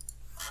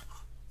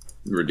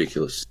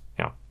 Ridiculous.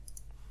 Yeah.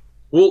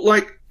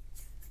 Well,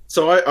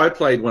 so I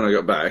played when I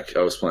got back.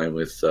 I was playing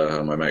with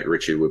my mate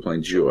Richard. We were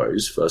playing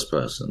duos, first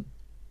person.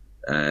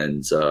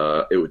 And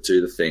it would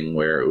do the thing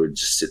where it would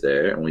just sit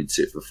there and we'd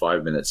sit for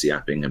 5 minutes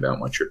yapping about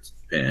my trip to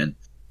Japan.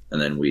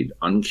 And then we'd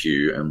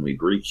unqueue and we'd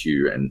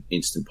requeue and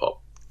instant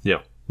pop.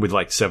 Yeah. With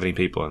like 70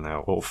 people in there,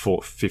 or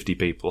 50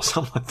 people or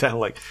something like that.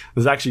 Like,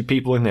 there's actually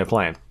people in there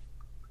playing.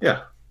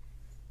 Yeah.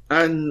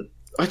 And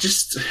I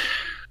just,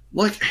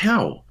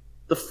 how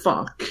the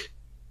fuck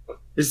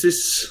is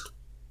this,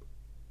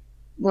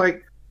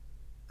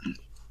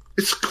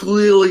 it's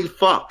clearly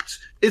fucked.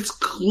 It's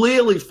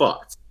clearly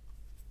fucked.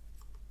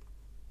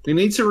 You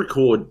need to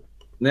record,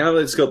 now that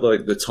it's got,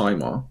 the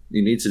timer,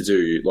 you need to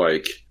do,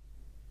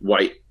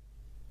 wait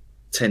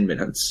 10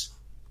 minutes,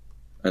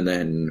 and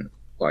then,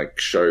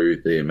 show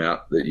the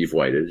amount that you've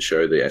waited,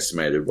 show the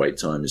estimated wait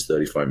time is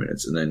 35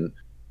 minutes, and then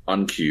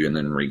unqueue and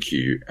then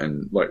requeue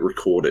and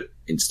record it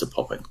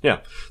insta-popping. Yeah.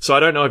 So I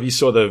don't know if you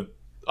saw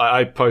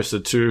I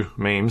posted 2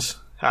 memes.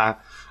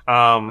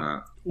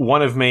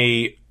 One of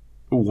me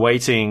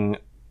waiting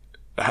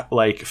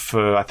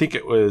for, I think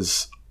it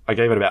was, I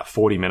gave it about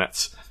 40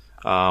 minutes.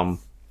 And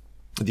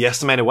The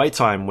estimated wait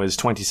time was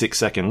 26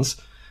 seconds,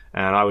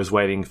 and I was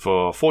waiting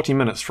for 40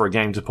 minutes for a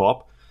game to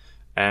pop.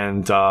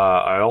 And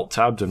I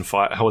alt-tabbed and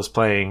I was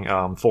playing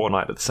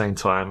Fortnite at the same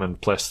time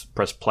and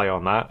pressed play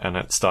on that, and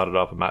it started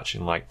up a match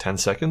in like 10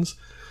 seconds.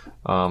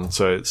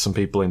 So some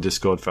people in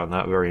Discord found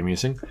that very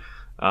amusing.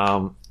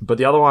 But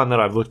the other one that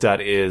I've looked at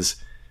is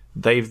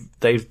they've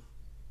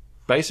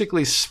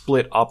basically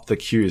split up the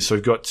queues. So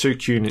we've got two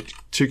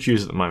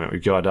queues at the moment.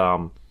 We've got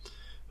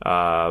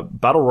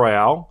Battle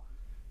Royale,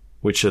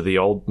 which are the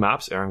old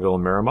maps, Erangel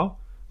and Miramar.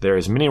 There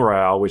is Mini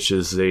Royale, which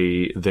is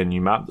the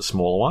new map, the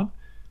smaller one.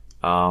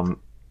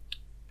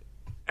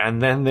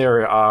 And then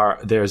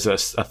there's a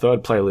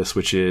third playlist,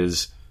 which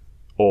is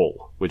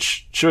all,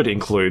 which should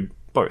include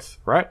both,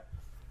 right?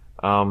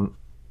 And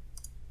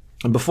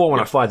before, when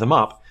I fired them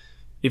up,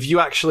 if you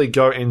actually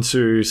go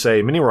into,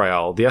 say, Mini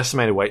Royale, the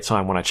estimated wait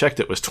time when I checked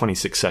it was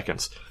 26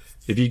 seconds.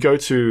 If you go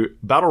to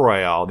Battle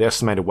Royale, the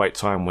estimated wait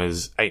time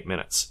was 8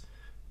 minutes.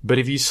 But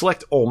if you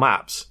select all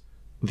maps,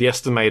 the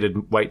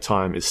estimated wait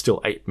time is still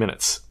 8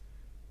 minutes.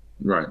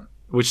 Right.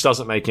 Which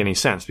doesn't make any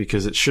sense,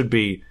 because it should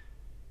be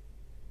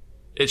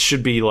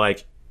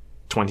like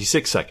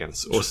 26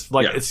 seconds, or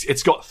like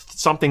it's got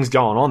something's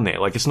going on there.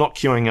 Like, it's not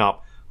queuing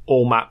up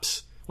all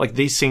maps. Like,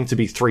 these seem to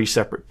be 3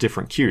 separate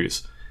different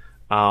queues.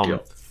 And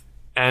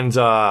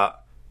I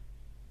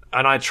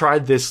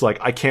tried this, like,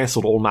 I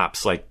cancelled all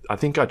maps. Like, I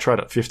think I tried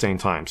it 15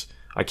 times.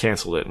 I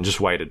cancelled it and just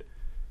waited,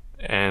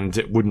 and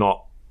it would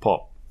not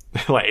pop.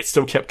 Like, it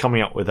still kept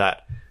coming up with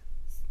that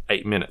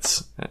 8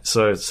 minutes.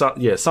 So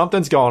yeah,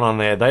 something's going on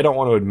there. They don't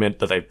want to admit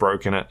that they've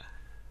broken it,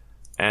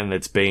 and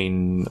it's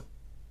been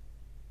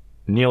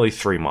nearly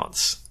 3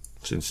 months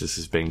since this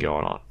has been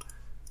going on.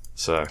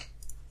 So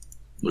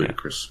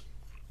ludicrous.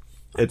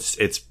 Yeah.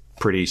 It's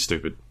pretty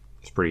stupid.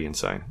 It's pretty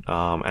insane.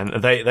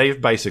 And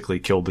they've basically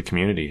killed the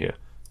community here.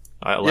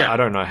 I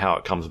don't know how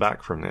it comes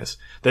back from this.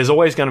 There's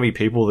always going to be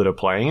people that are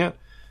playing it,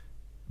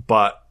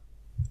 but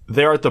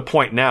they're at the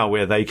point now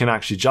where they can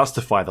actually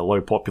justify the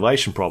low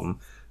population problem,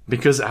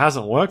 because it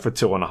hasn't worked for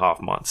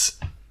 2.5 months.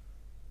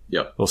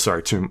 Yep. Well,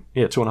 sorry,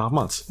 2.5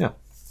 months. Yeah.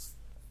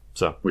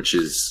 So, which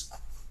is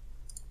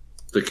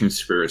the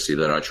conspiracy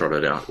that I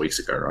trotted out weeks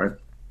ago, right?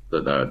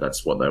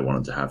 That's what they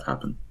wanted to have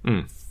happen.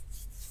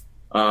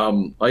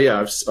 I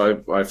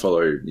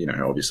follow,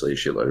 obviously a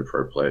shitload of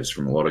pro players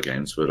from a lot of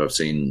games, but I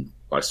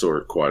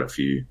saw quite a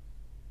few,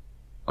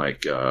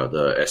 like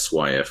the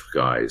SYF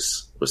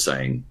guys were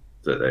saying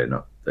that they're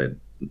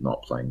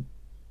not playing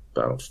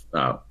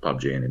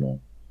PUBG anymore.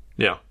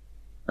 Yeah.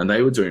 And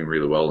they were doing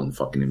really well in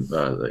fucking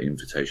the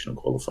invitational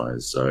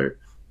qualifiers, so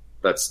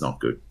that's not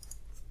good.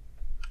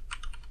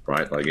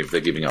 Right? Like, if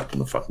they're giving up on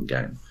the fucking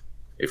game,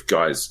 if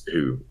guys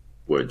who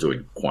were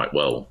doing quite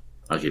well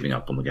are giving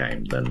up on the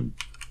game, then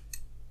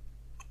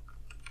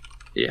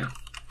yeah.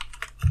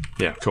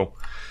 Yeah, cool.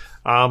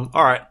 All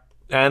right.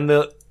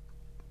 And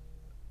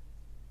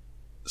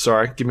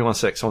sorry, give me 1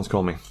 sec. Someone's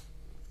calling me.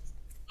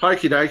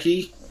 Hokey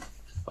dokey.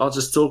 I'll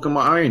just talk on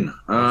my own.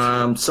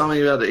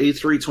 Something about the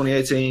E3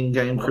 2018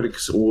 Game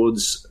Critics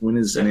Awards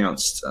winners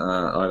announced.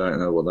 I don't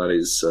know what that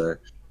is, so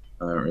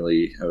I don't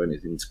really have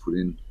anything to put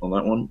in on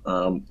that one.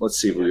 Let's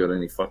see if we got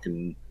any of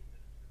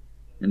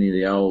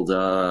the old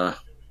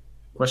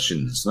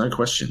questions. No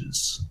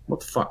questions. What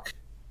the fuck?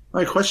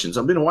 No questions.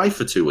 I've been away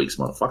for 2 weeks,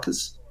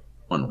 motherfuckers.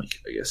 1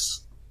 week, I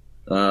guess.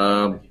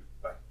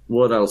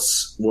 What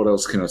else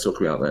can I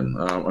talk about then?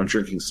 I'm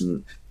drinking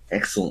some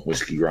excellent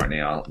whiskey right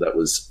now. That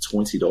was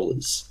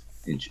 $20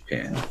 in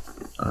Japan.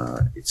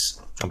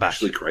 It's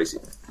actually crazy.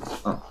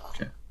 Oh,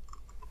 okay.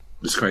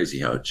 It's crazy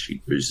how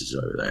cheap booze is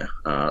over there.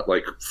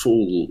 Like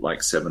full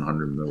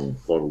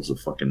 700ml bottles of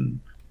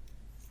fucking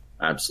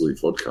Absolute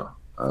vodka,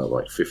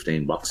 like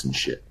 $15 and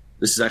shit.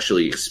 This is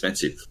actually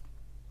expensive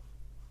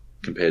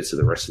compared to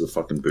the rest of the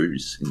fucking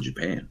booze in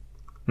Japan.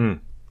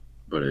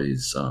 But it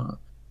is,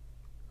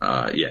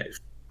 I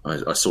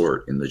saw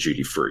it in the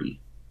duty free.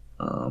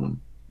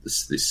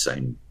 This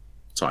same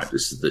type.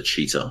 This is the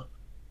Cheetah,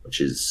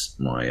 which is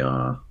my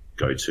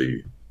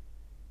go-to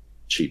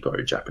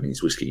cheapo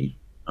Japanese whiskey.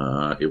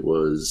 It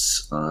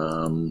was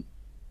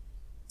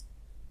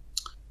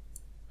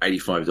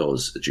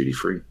 $85 at duty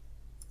free,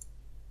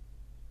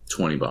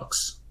 $20 for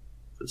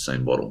the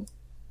same bottle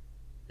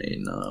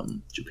in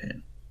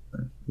Japan. So,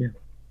 yeah,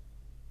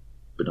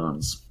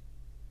 bananas.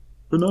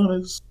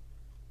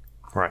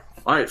 Right.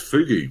 I ate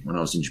fugu when I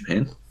was in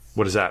Japan.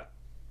 What is that?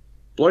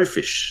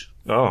 Blowfish.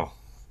 Oh,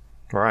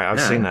 right.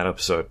 I've seen that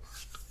episode.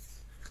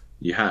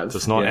 You have. It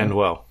does not end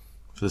well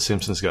for the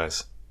Simpsons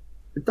guys.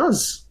 It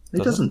does.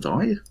 It doesn't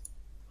die.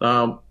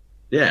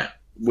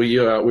 We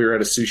were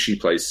at a sushi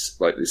place,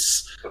 like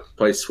this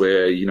place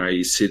where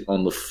you sit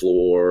on the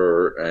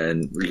floor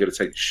and you got to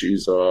take your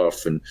shoes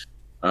off, and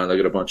they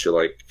got a bunch of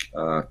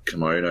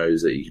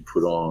kimonos that you can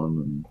put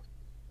on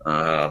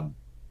and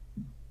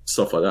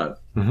stuff like that.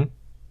 Mm-hmm.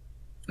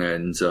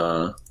 And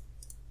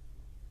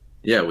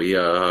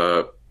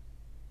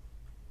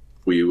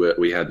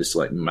we had this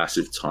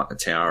massive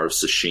tower of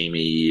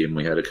sashimi, and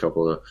we had a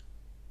couple of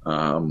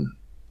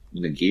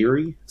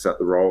nigiri. Is that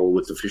the roll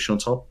with the fish on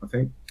top? I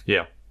think.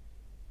 Yeah.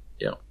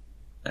 Yeah.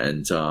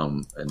 And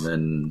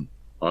then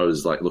I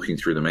was like looking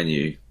through the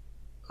menu.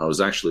 I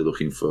was actually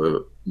looking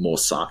for more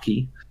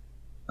sake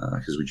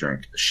because we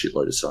drank a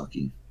shitload of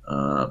sake.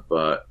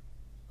 But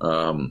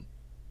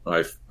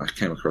I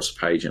came across a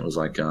page and it was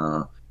like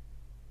the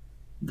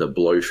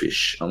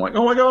blowfish. I'm like,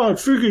 oh my god,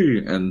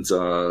 fugu! And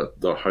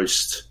the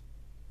host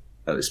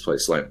at this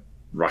place like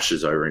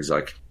rushes over and he's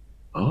like,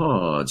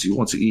 oh, do you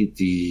want to eat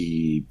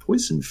the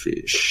poison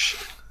fish?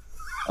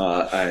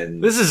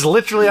 And this is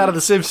literally out of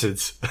The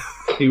Simpsons.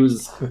 he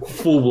was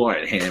full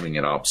blown hamming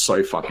it up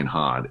so fucking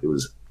hard. It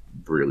was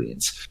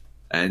brilliant.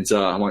 And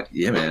I'm like,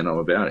 yeah, man, I'm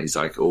about it. He's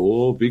like,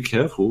 oh, be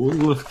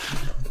careful.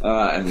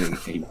 And then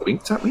he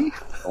winked at me.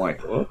 I'm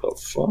like, what the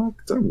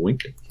fuck? Don't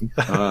wink at me.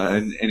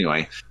 And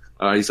anyway,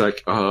 he's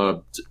like,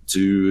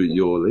 do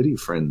your lady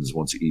friends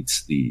want to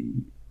eat the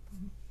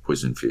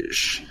poison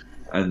fish?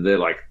 And they're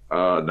like,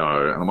 no. And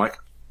I'm like,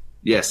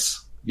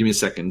 yes, give me a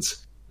second.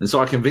 And so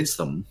I convinced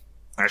them.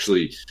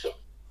 Actually,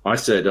 I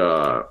said,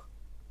 I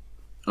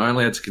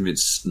only had to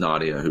convince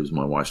Nadia, who's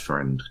my wife's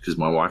friend, because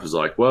my wife was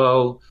like,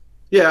 well,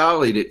 yeah,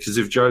 I'll eat it, because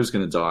if Joe's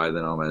going to die,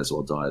 then I may as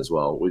well die as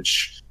well,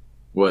 which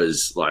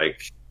was,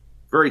 like,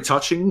 very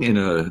touching in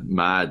a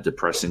mad,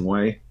 depressing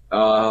way.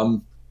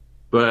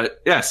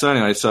 But, yeah, so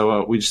anyway,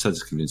 we just had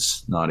to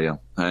convince Nadia.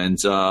 And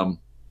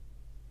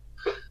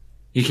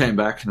he came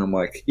back, and I'm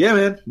like, yeah,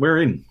 man,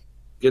 we're in.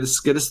 Get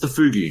us the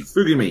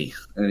fugu me.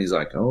 And he's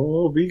like,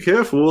 oh, be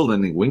careful.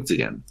 Then he winked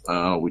again,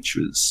 which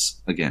was,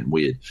 again,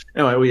 weird.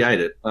 Anyway, we ate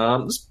it.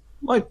 It's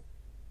like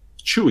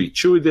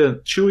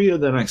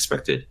chewier than I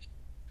expected.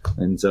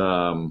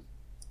 And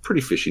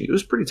pretty fishy. It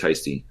was pretty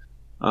tasty.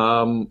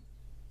 I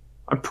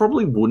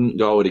probably wouldn't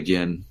go it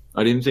again.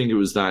 I didn't think it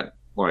was that,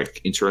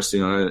 like,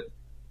 interesting. I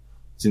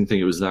didn't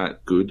think it was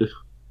that good,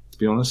 to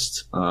be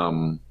honest. But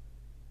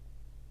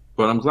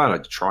I'm glad I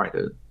tried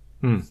it.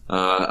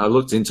 I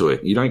looked into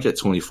it. You don't get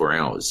 24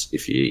 hours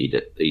if you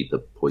eat the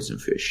poison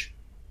fish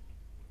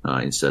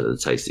instead of the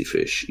tasty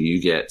fish.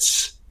 You get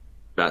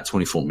about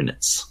 24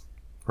 minutes,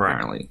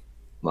 apparently.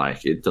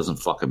 Like, it doesn't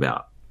fuck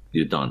about.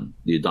 You're done.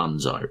 You're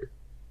donezo.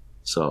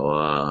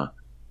 So,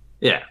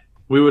 yeah,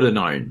 we would have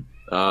known.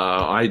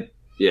 I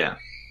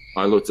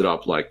looked it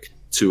up like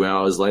 2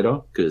 hours later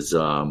because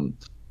the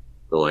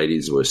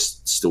ladies were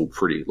still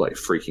pretty, like,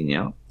 freaking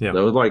out. Yeah. They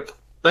were like,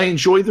 they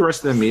enjoyed the rest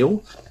of their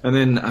meal, and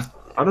then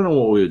I don't know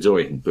what we were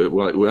doing, but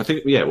I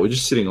think, yeah, we're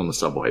just sitting on the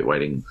subway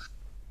waiting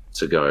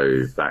to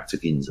go back to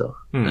Ginza.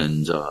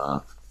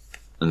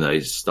 And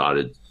they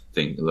started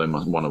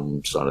one of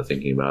them started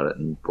thinking about it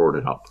and brought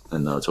it up,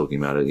 and they were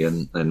talking about it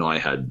again. And I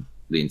had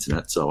the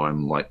internet, so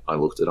I'm like, I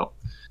looked it up.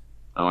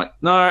 I'm like,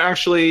 no,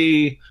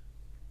 actually,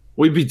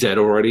 we'd be dead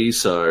already,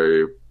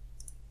 so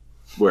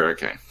we're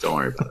okay. Don't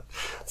worry about it.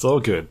 It's all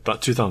good,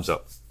 but 2 thumbs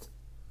up.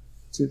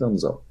 2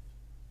 thumbs up.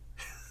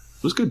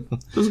 It was good.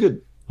 It was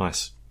good.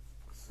 Nice.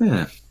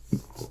 Yeah.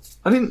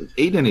 I didn't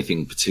eat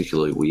anything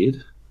particularly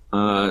weird.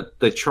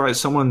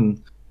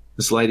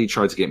 This lady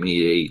tried to get me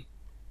to eat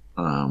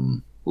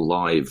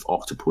live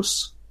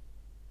octopus.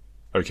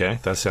 Okay,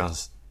 that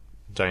sounds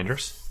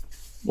dangerous.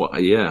 Well,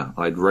 yeah,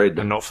 I'd read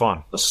and not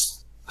fun. A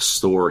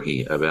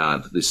story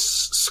about this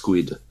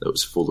squid that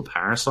was full of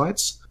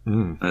parasites,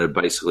 and it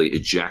basically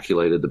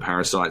ejaculated the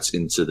parasites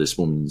into this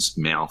woman's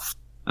mouth,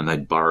 and they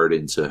burrowed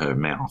into her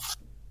mouth.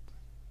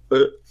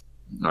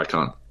 I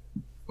can't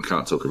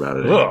talk about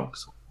it anymore.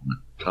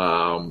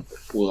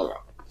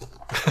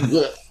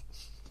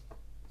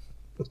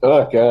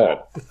 Oh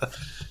god.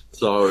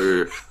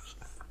 So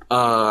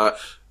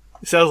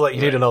it sounds like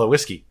you need another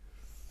whiskey.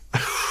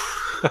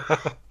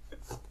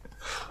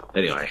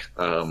 Anyway,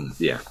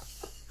 yeah.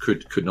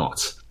 Could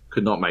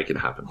not make it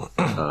happen.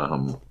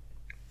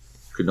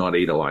 Could not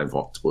eat a live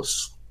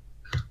octopus.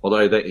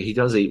 Although he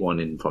does eat one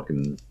in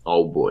fucking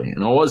Old Boy,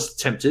 and I was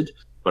tempted,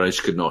 but I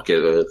just could not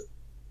get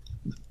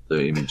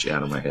the image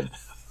out of my head.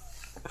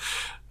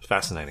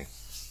 Fascinating.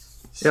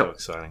 So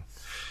exciting.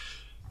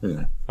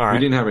 Yeah. All right. We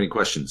didn't have any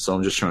questions, so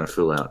I'm just trying to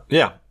fill out.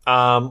 Yeah.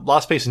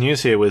 Last piece of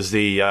news here was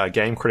the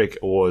Game Critic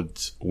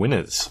Awards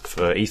winners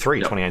for E3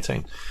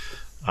 2018.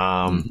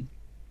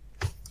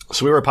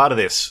 So we were a part of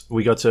this.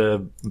 We got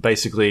to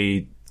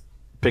basically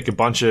pick a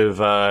bunch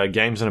of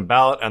games in a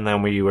ballot, and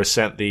then we were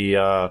sent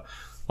the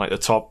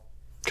top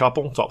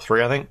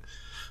 3, I think.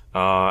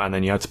 And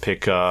then you had to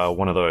pick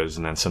one of those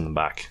and then send them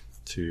back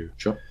to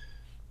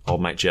old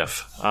mate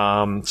Jeff.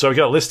 So we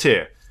got a list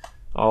here.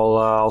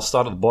 I'll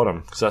start at the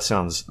bottom because that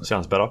sounds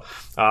better.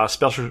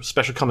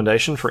 Special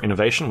commendation for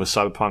innovation was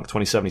Cyberpunk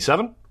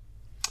 2077.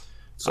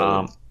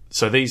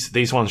 So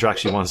these ones are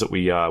actually ones that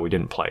we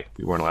didn't play.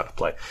 We weren't allowed to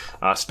play.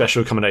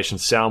 Special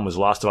commendations sound was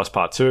Last of Us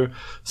Part 2.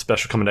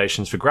 Special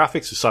commendations for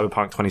graphics was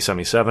Cyberpunk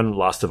 2077,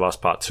 Last of Us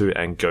Part 2,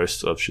 and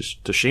Ghost of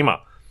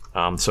Tsushima.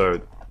 So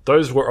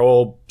those were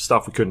all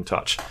stuff we couldn't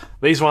touch.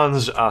 These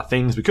ones are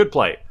things we could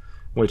play,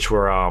 which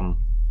were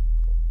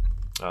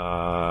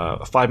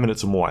 5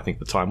 minutes or more, I think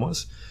the time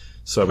was.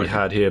 So we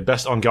had here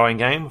Best Ongoing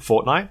Game,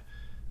 Fortnite.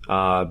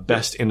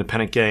 Best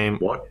Independent Game,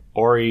 What?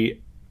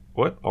 Ori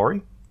What?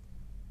 Ori?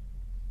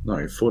 No,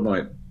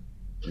 Fortnite.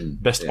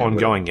 Best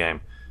ongoing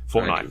game.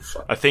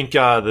 Fortnite. I think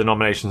the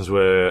nominations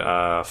were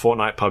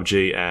Fortnite,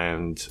 PUBG,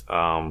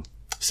 and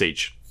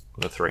Siege.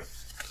 The three.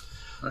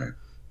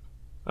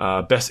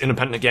 Right. Best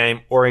independent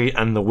game, Ori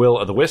and the Will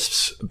of the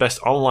Wisps.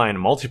 Best online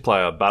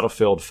multiplayer,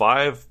 Battlefield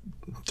 5.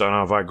 Don't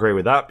know if I agree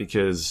with that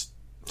because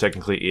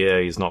technically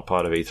EA is not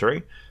part of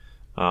E3.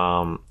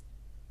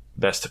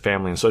 Best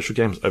family and social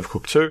games,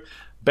 Overcooked 2.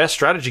 Best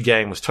strategy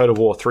game was Total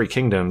War 3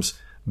 Kingdoms.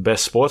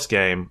 Best sports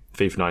game,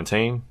 FIFA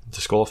 19,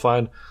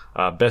 disqualified.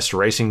 Best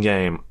racing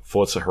game,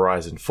 Forza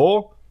Horizon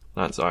 4.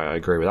 I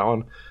agree with that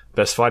one.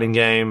 Best fighting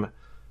game,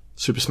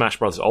 Super Smash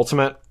Bros.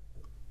 Ultimate.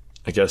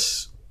 I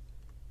guess,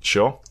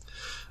 sure.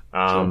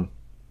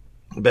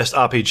 Best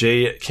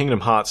RPG,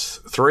 Kingdom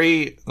Hearts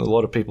 3. A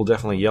lot of people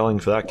definitely yelling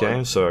for that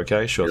game, so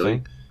okay, sure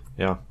thing.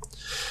 Yeah.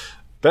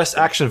 Best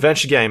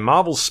action-adventure game,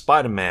 Marvel's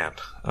Spider-Man.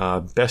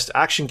 Best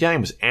action game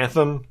was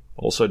Anthem,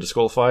 also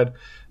disqualified.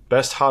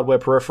 Best hardware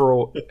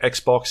peripheral,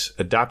 Xbox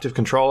Adaptive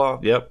Controller.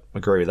 Yep,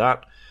 agree with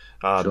that.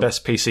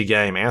 Best PC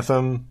game,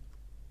 Anthem,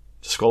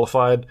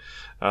 disqualified.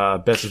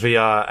 Best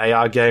VR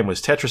AR game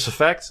was Tetris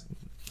Effect.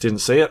 Didn't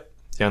see it.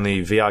 The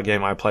only VR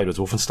game I played was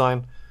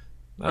Wolfenstein.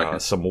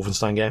 Some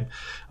Wolfenstein game.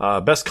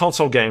 Best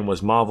console game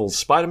was Marvel's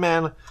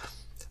Spider-Man.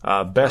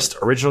 Best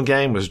original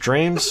game was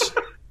Dreams.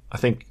 I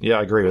think, yeah,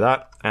 I agree with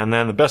that. And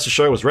then the best of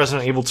show was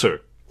Resident Evil 2.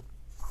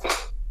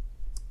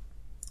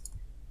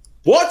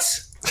 What?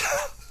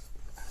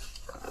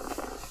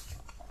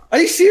 Are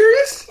you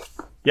serious?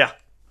 Yeah.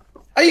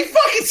 Are you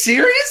fucking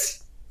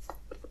serious?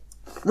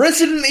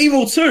 Resident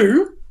Evil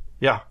 2?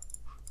 Yeah.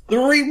 The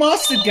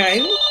remastered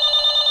game?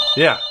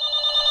 Yeah.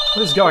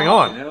 What is going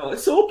on? Hell,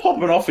 it's all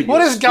popping off at you.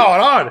 What is going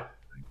on?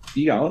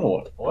 You going or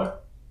what?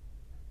 What?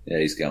 Yeah,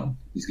 he's going.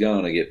 He's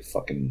going to get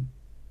fucking...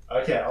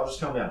 Okay, I'll just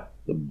come down.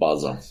 The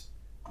buzzer.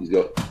 He's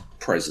got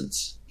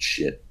presents.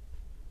 Shit.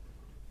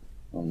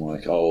 I'm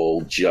like,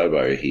 old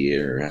Jobo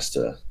here has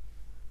to...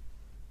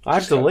 I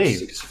have to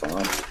leave.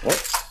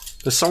 What?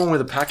 There's someone with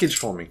a package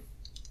for me.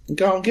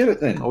 Go and get it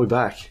then. I'll be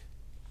back.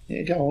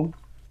 Yeah, go on.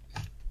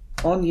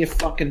 On your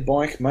fucking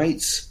bike,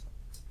 mates.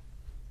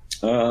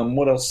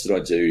 What else did I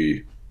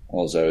do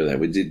while I was over there?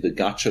 We did the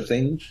gacha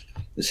thing.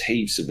 There's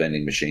heaps of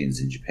vending machines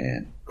in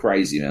Japan.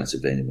 Crazy amounts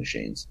of vending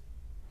machines.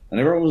 And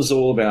everyone was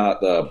all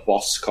about the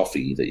Boss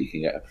coffee that you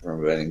can get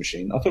from a vending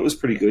machine. I thought it was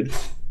pretty good.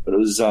 But it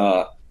was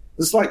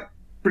like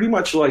pretty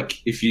much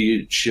like if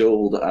you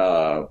chilled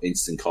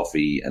instant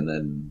coffee and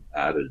then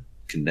added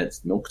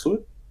condensed milk to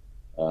it.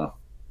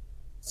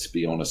 To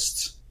be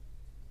honest,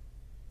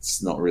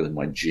 it's not really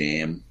my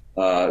jam.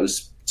 It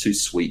was too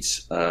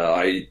sweet.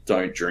 I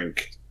don't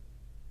drink.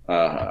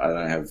 I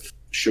don't have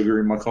sugar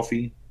in my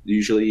coffee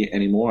usually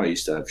anymore. I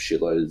used to have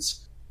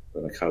shitloads,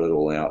 but I cut it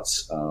all out.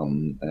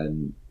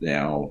 And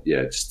now,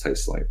 yeah, it just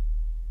tastes like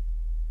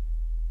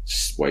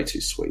just way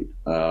too sweet.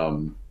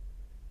 The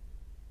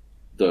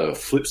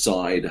flip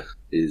side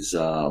is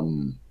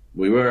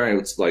we were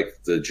able to, like,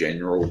 the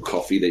general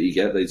coffee that you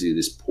get, they do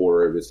this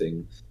pour over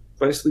thing.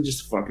 Basically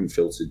just fucking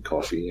filtered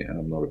coffee, and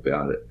I'm not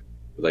about it.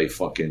 But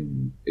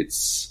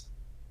it's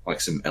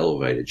like some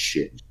elevated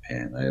shit in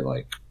Japan. They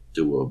like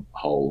do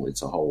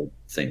it's a whole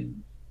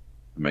thing.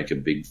 They make a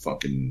big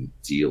fucking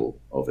deal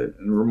of it.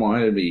 And it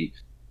reminded me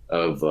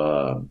of,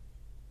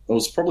 it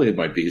was probably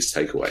my biggest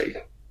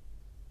takeaway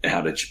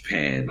out of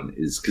Japan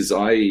is because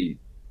I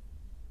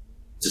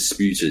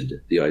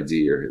disputed the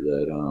idea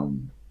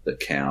that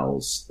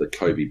cows, the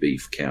Kobe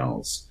beef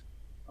cows,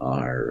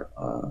 are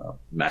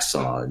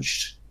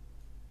massaged.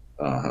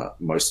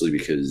 Mostly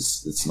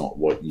because it's not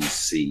what you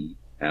see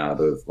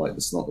out of, like,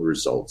 it's not the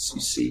results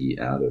you see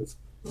out of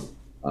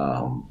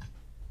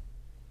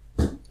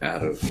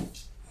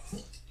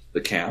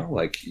the cow.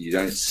 Like, you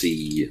don't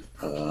see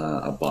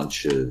a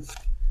bunch of,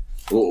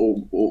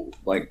 or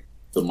like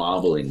the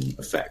marbling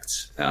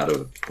effect out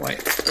of,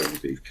 like, a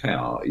beef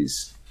cow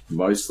is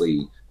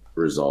mostly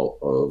the result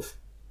of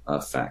a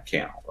fat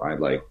cow, right?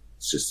 Like,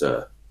 it's just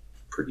a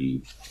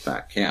pretty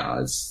fat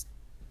cow.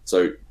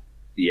 So,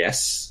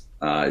 yes.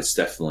 It's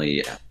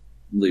definitely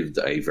lived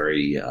a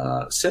very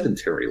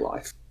sedentary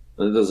life.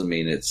 That doesn't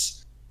mean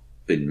it's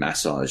been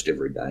massaged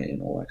every day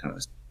and all that kind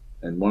of stuff.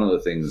 And one of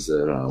the things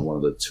that one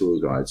of the tour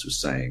guides was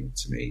saying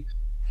to me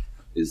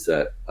is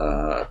that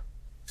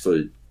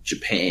for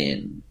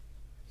Japan,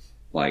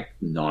 like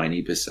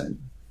 90%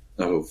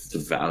 of the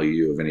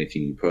value of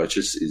anything you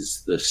purchase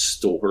is the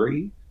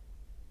story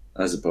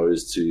as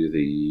opposed to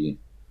the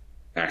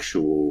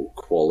actual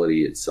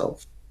quality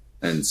itself.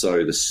 And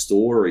so the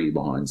story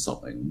behind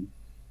something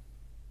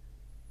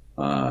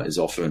is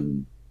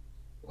often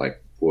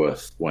like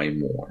worth way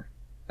more.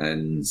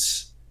 And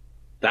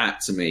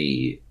that to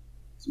me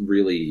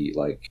really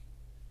like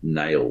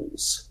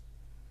nails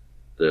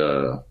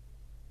the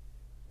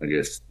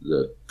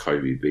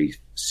Kobe beef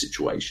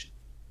situation.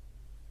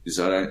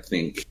 Because I don't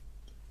think,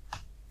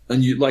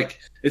 and you like,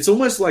 it's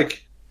almost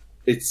like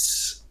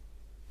it's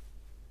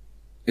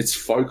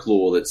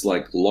folklore that's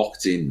like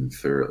locked in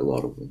for a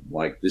lot of them.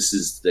 Like this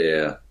is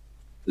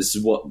this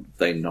is what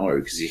they know,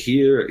 because you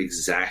hear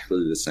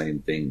exactly the same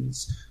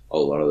things a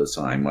lot of the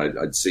time.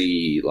 I'd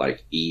see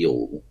like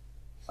eel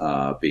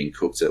being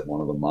cooked at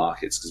one of the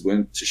markets, because we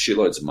went to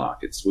shitloads of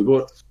markets. We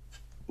bought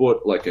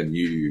like a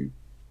new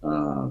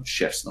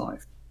chef's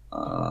knife.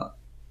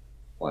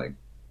 Like,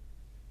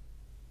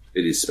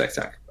 it is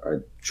spectacular. I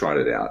tried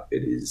it out.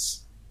 It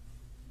is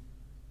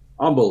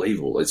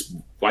unbelievable. It's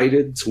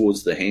weighted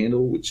towards the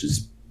handle, which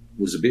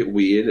was a bit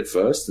weird at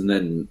first, and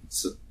then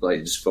like,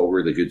 it just felt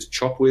really good to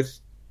chop with.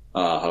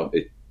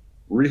 It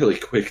really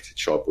quick to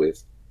chop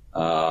with.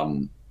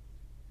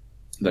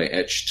 They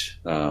etched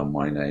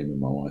my name and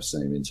my wife's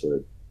name into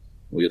it.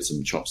 We got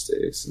some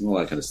chopsticks and all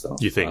that kind of stuff.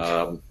 You think?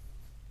 I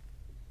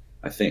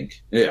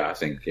think. Yeah.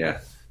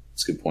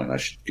 It's a good point. I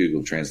should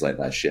Google Translate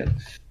that shit.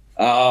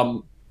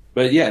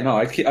 But yeah, no,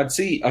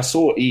 I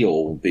saw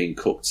eel being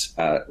cooked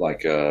at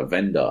like a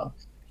vendor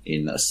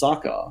in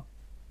Osaka,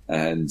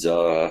 and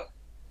I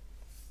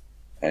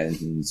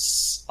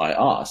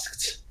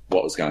asked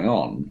what was going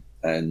on,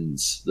 and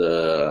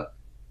the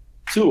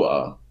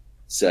tour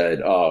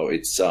said, "Oh,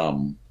 it's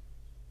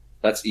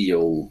that's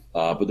eel,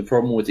 but the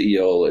problem with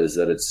eel is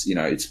that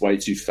it's way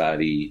too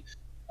fatty,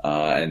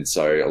 and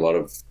so a lot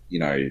of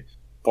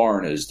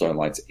foreigners don't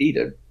like to eat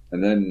it."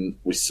 And then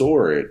we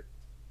saw it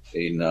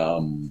in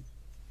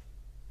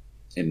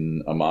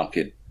a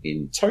market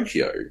in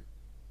Tokyo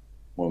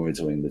when we were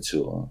doing the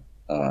tour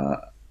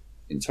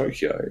in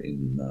Tokyo,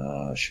 in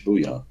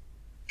Shibuya,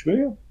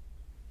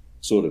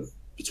 sort of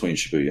between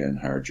Shibuya and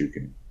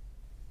Harajuku.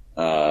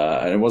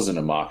 And it wasn't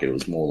a market; it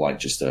was more like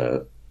just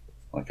a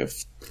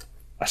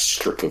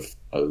strip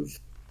of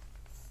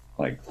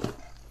like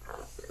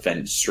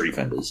street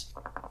vendors.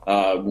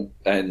 And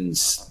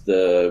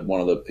one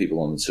of the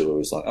people on the tour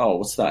was like, "Oh,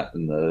 what's that?"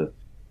 And the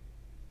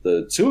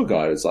tour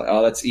guide was like,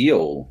 "Oh, that's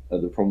eel.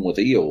 And the problem with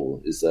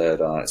eel is that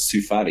it's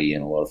too fatty,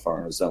 and a lot of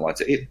foreigners don't like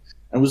to eat."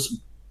 And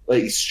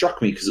it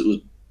struck me because it was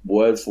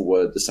word for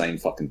word the same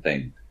fucking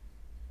thing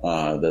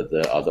that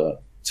the other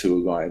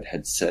tour guide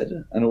had said,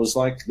 and it was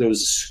like there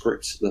was a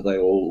script that they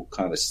all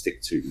kind of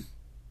stick to,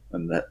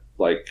 and that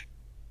was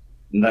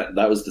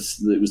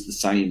it was the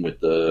same with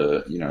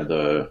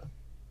the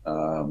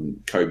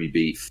Kobe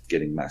beef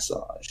getting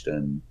massaged,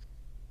 and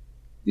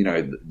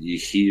you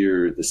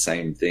hear the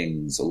same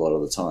things a lot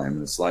of the time,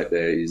 and it's like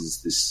there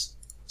is this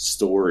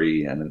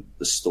story, and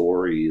the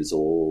story is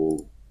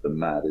all that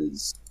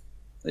matters,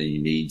 and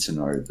you need to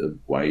know the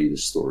way the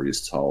story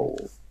is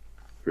told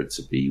for it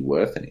to be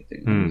worth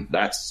anything.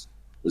 That's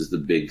was the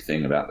big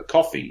thing about the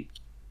coffee,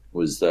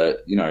 was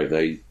that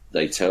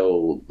they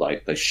tell,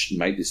 like, they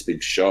make this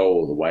big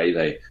show of the way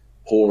they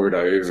pour it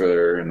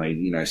over, and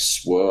they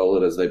swirl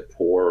it as they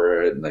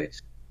pour it, and they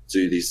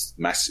do these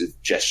massive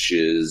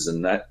gestures,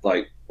 and that,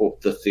 like,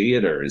 the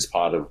theater is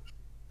part of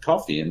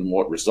coffee, and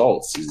what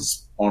results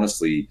is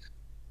honestly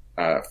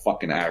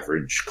fucking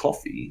average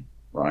coffee,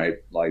 right?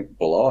 Like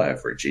below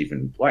average,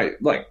 even by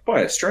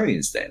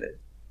Australian standard.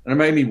 And it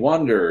made me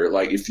wonder,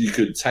 like, if you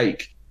could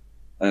take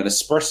an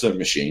espresso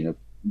machine,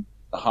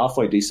 a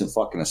halfway decent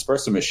fucking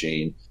espresso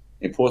machine,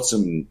 import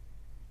some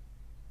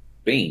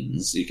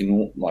beans. You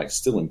can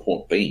still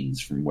import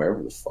beans from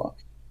wherever the fuck,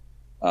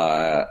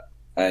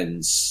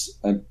 and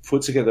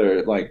put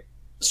together like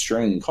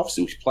Australian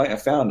coffee. I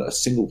found a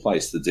single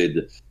place that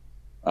did,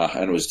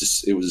 and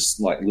it was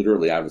like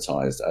literally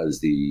advertised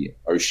as the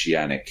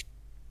oceanic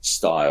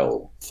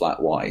style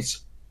flat white,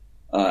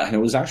 and it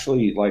was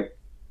actually like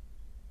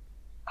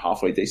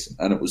halfway decent,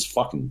 and it was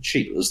fucking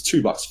cheap. It was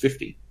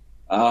 $2.50.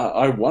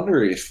 I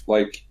wonder if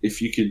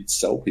you could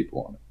sell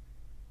people on it.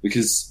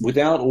 Because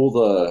without all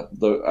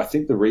the I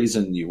think the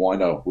reason you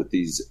wind up with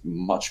these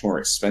much more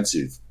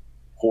expensive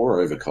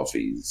pour-over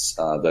coffees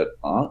that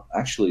aren't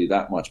actually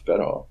that much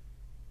better,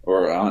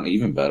 or aren't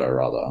even better,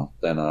 rather,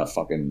 than a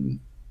fucking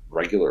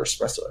regular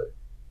espresso,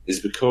 is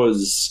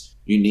because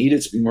you need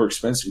it to be more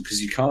expensive,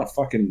 because you can't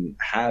fucking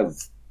have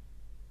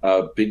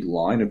a big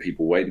line of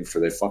people waiting for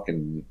their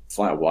fucking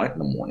flat white in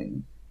the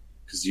morning,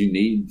 because you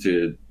need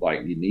the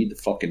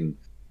fucking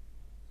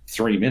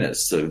 3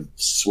 minutes to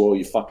swirl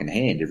your fucking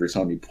hand every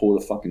time you pour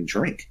the fucking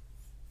drink.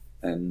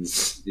 And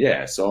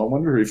yeah, so I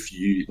wonder if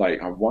you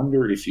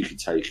could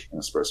take an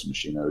espresso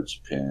machine out of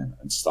Japan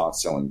and start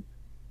selling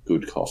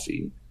good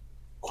coffee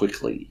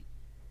quickly,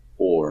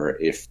 or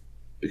if,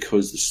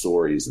 because the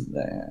story isn't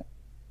there,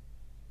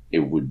 it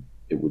would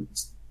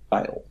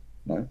fail,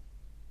 no?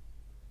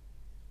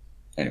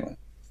 Anyway.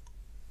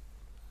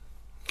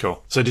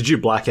 Cool. So did you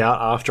black out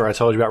after I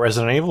told you about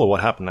Resident Evil, or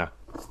what happened there?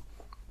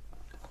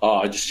 Oh,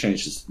 I just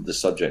changed the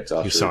subject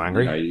after. You're so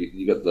angry.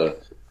 You got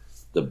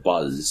the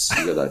buzz,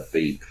 you got that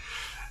beep.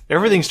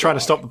 Everything's trying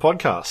to stop the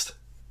podcast.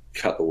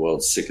 Cut the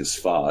world's sickest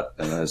fart,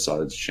 and I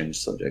decided to change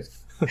the subject.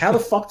 How the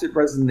fuck did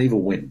Resident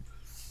Evil win?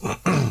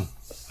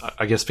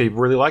 I guess people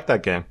really like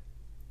that game.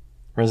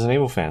 Resident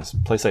Evil fans,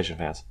 PlayStation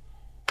fans.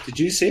 Did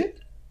you see it?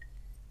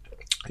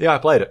 Yeah, I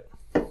played it.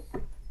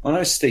 I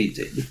know Steve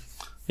did.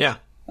 Yeah.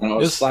 And I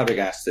was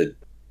flabbergasted.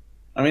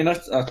 I mean,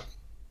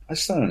 I I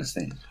just don't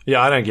understand.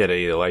 Yeah, I don't get it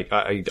either. Like,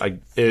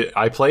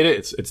 I played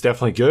it. It's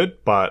definitely good,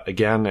 but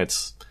again,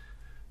 it's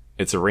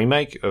a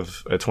remake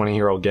of a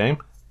 20-year-old game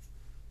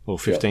or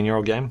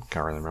 15-year-old game.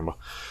 Can't really remember.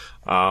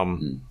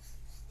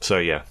 So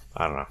yeah,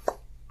 I don't know.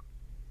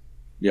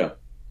 Yeah.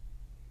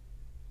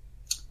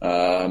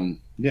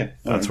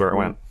 That's where it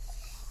went.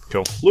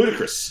 Cool.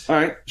 Ludicrous. All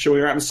right, shall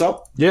we wrap this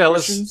up? Yeah,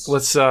 Questions?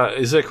 let's.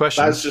 Is there a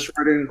question? Baz just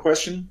wrote in a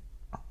question.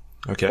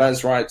 Okay.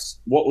 Baz writes,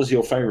 "What was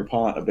your favorite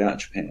part about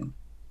Japan?"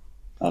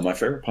 My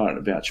favorite part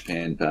about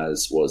Japan,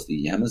 Baz, was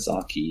the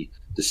Yamazaki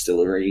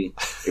distillery.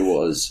 It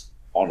was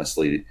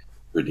honestly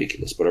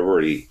ridiculous, but I've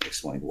already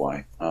explained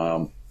why.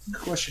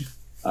 Good question.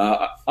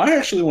 I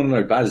actually want to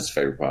know Baz's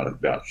favorite part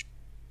about Japan.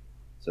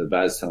 So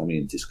Baz, tell me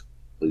in Discord,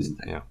 please and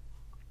thank you.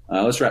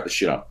 Let's wrap this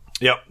shit up.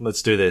 Yep,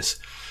 let's do this.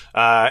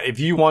 If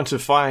you want to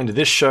find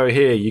this show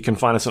here, you can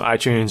find us on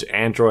iTunes,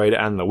 Android,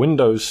 and the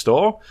Windows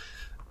Store.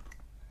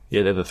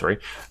 Yeah, they're the three.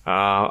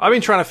 I've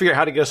been trying to figure out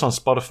how to get us on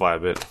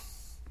Spotify, but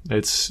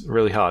it's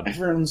really hard.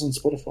 Everyone's on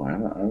Spotify. I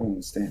don't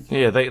understand.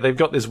 Yeah, they've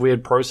got this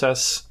weird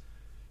process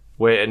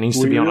where it needs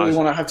to be on. We really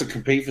want to have to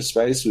compete for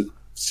space with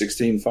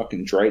 16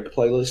 fucking Drake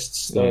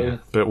playlists, though. Yeah,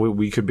 but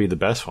we could be the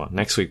best one.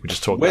 Next week we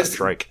just talk about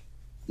Drake.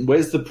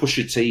 Where's the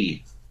Pusha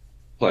T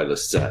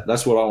playlists at?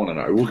 That's what I want to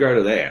know. We'll go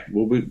to there.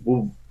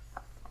 We'll.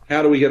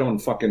 How do we get on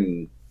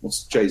fucking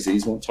what's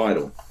Jay-Z's one?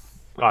 Tidal?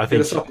 I think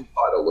get us up on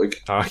Tidal, Luke.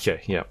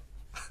 Okay, yeah.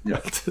 Yeah,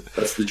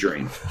 that's the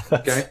dream.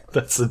 Okay,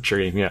 that's the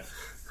dream. Yeah.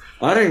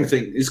 I don't even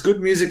think is good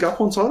music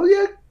up on Tidal.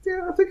 Yeah,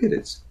 I think it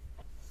is.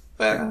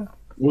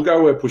 We'll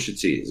go where Pusha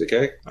T is.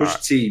 Okay,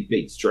 Pusha T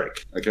beats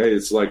Drake. Okay,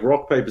 it's like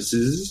rock paper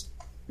scissors,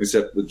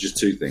 except with just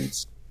two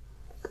things: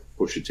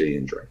 Pusha T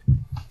and Drake.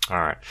 All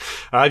right.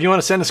 If you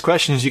want to send us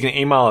questions, you can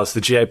email us,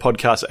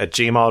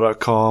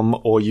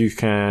 thegapodcast@gmail.com, or you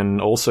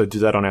can also do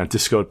that on our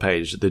Discord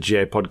page,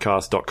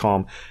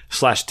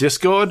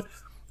 thegapodcast.com/Discord.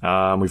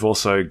 We've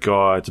also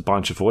got a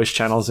bunch of voice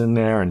channels in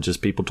there and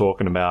just people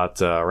talking about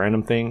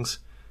random things.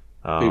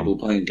 People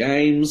playing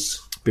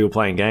games.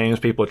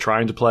 People are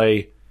trying to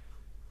play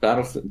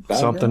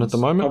something at the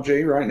moment.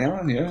 PUBG right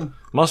now, yeah.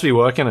 Must be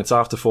working. It's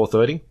after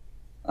 4:30.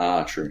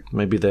 True.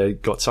 Maybe they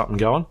got something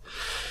going.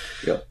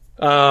 Yep.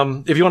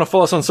 If you want to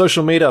follow us on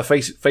social media,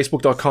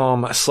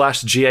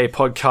 facebook.com/GA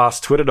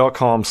podcast,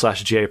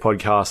 twitter.com/GA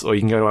podcast, or you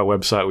can go to our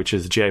website, which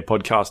is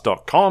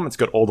gapodcast.com. It's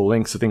got all the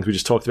links to things we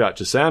just talked about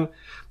just then,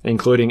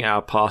 including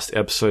our past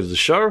episodes of the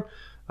show.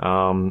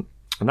 And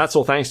that's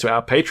all thanks to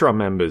our Patreon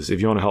members. If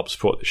you want to help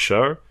support the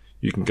show,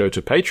 you can go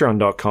to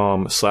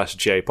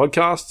patreon.com/GA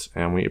podcast,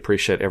 and we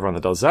appreciate everyone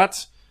that does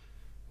that.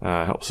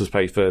 Helps us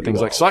pay for things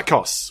like site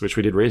costs, which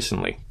we did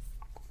recently.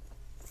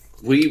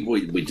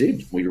 We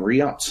did. We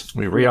re-upped.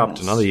 We re-upped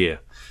another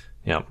year.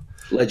 Yeah.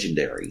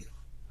 Legendary.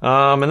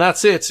 And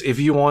that's it. If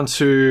you want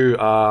to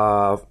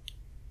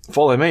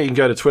follow me, you can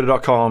go to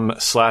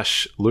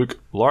twitter.com/Luke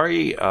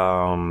Lawrie.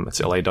 It's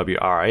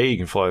Lawra. You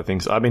can follow the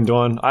things I've been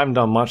doing. I haven't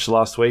done much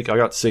last week. I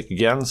got sick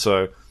again,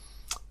 so I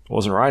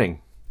wasn't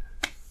writing,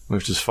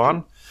 which is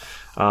fun.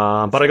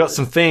 But I got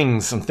some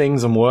things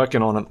I'm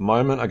working on at the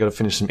moment. I got to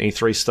finish some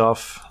E3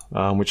 stuff,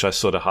 which I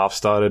sort of half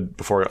started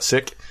before I got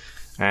sick.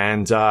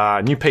 And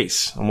new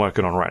piece I'm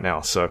working on right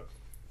now, so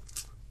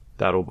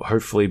that'll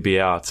hopefully be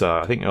out,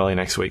 I think, early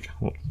next week.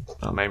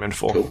 I'm aiming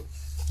for. Cool.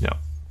 Yeah.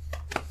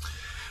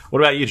 What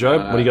about you,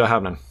 Joab? What do you got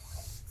happening?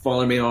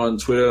 Follow me on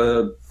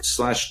Twitter @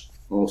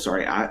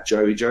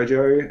 Joey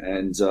Jojo,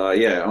 and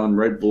on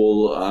Red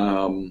Bull.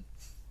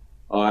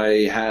 I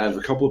have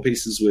a couple of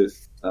pieces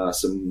with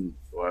some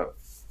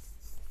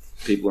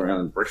people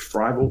around British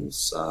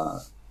rivals.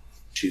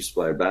 Chiefs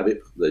player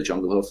Babip, the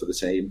jungle elf for the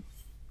team,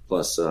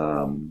 plus.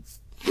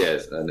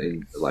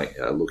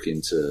 Look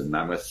into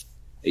Mammoth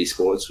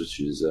Esports, which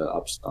is an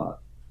upstart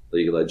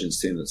League of Legends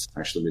team that's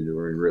actually been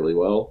doing really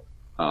well.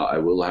 I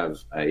will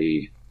have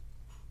a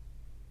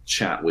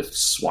chat with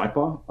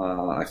Swiper,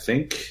 I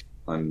think.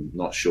 I'm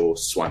not sure.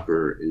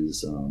 Swiper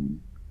is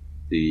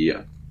the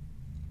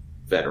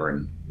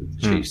veteran of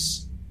the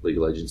Chiefs League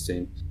of Legends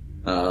team.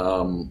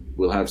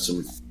 We'll have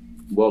some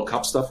World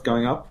Cup stuff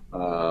going up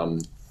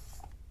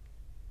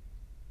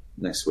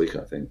next week,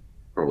 I think.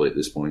 Probably at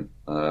this point,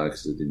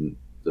 because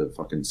the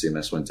fucking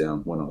CMS went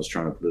down when I was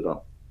trying to put it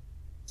up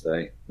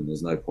today, and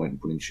there's no point in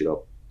putting shit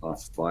up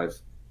after 5.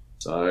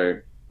 So,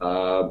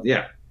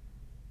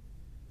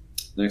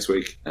 next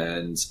week,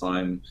 and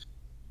I'm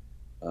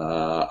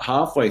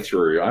halfway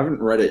through. I haven't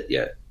read it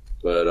yet,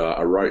 but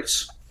I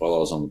wrote while I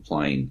was on the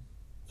plane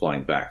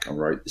flying back. I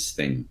wrote this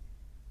thing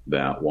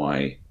about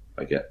why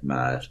I get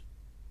mad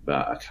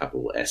about a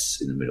capital S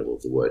in the middle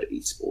of the word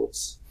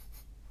esports.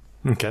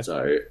 Okay.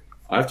 So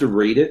I have to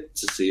read it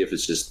to see if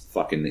it's just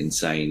fucking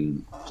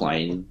insane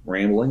plane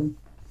rambling.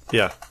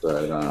 Yeah.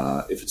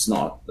 But if it's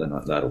not, then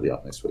that'll be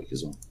up next week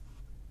as well.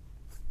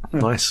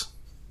 Nice.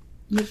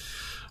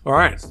 All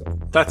right.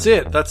 That's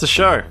it. That's the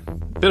show.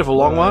 Bit of a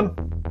long one.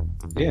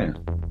 Yeah.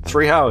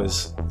 3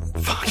 hours.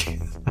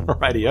 Fucking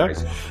radio.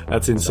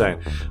 That's insane.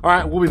 All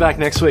right. We'll be back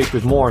next week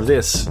with more of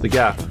this, The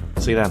Gap.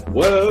 See you then.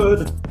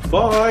 Word.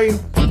 Bye.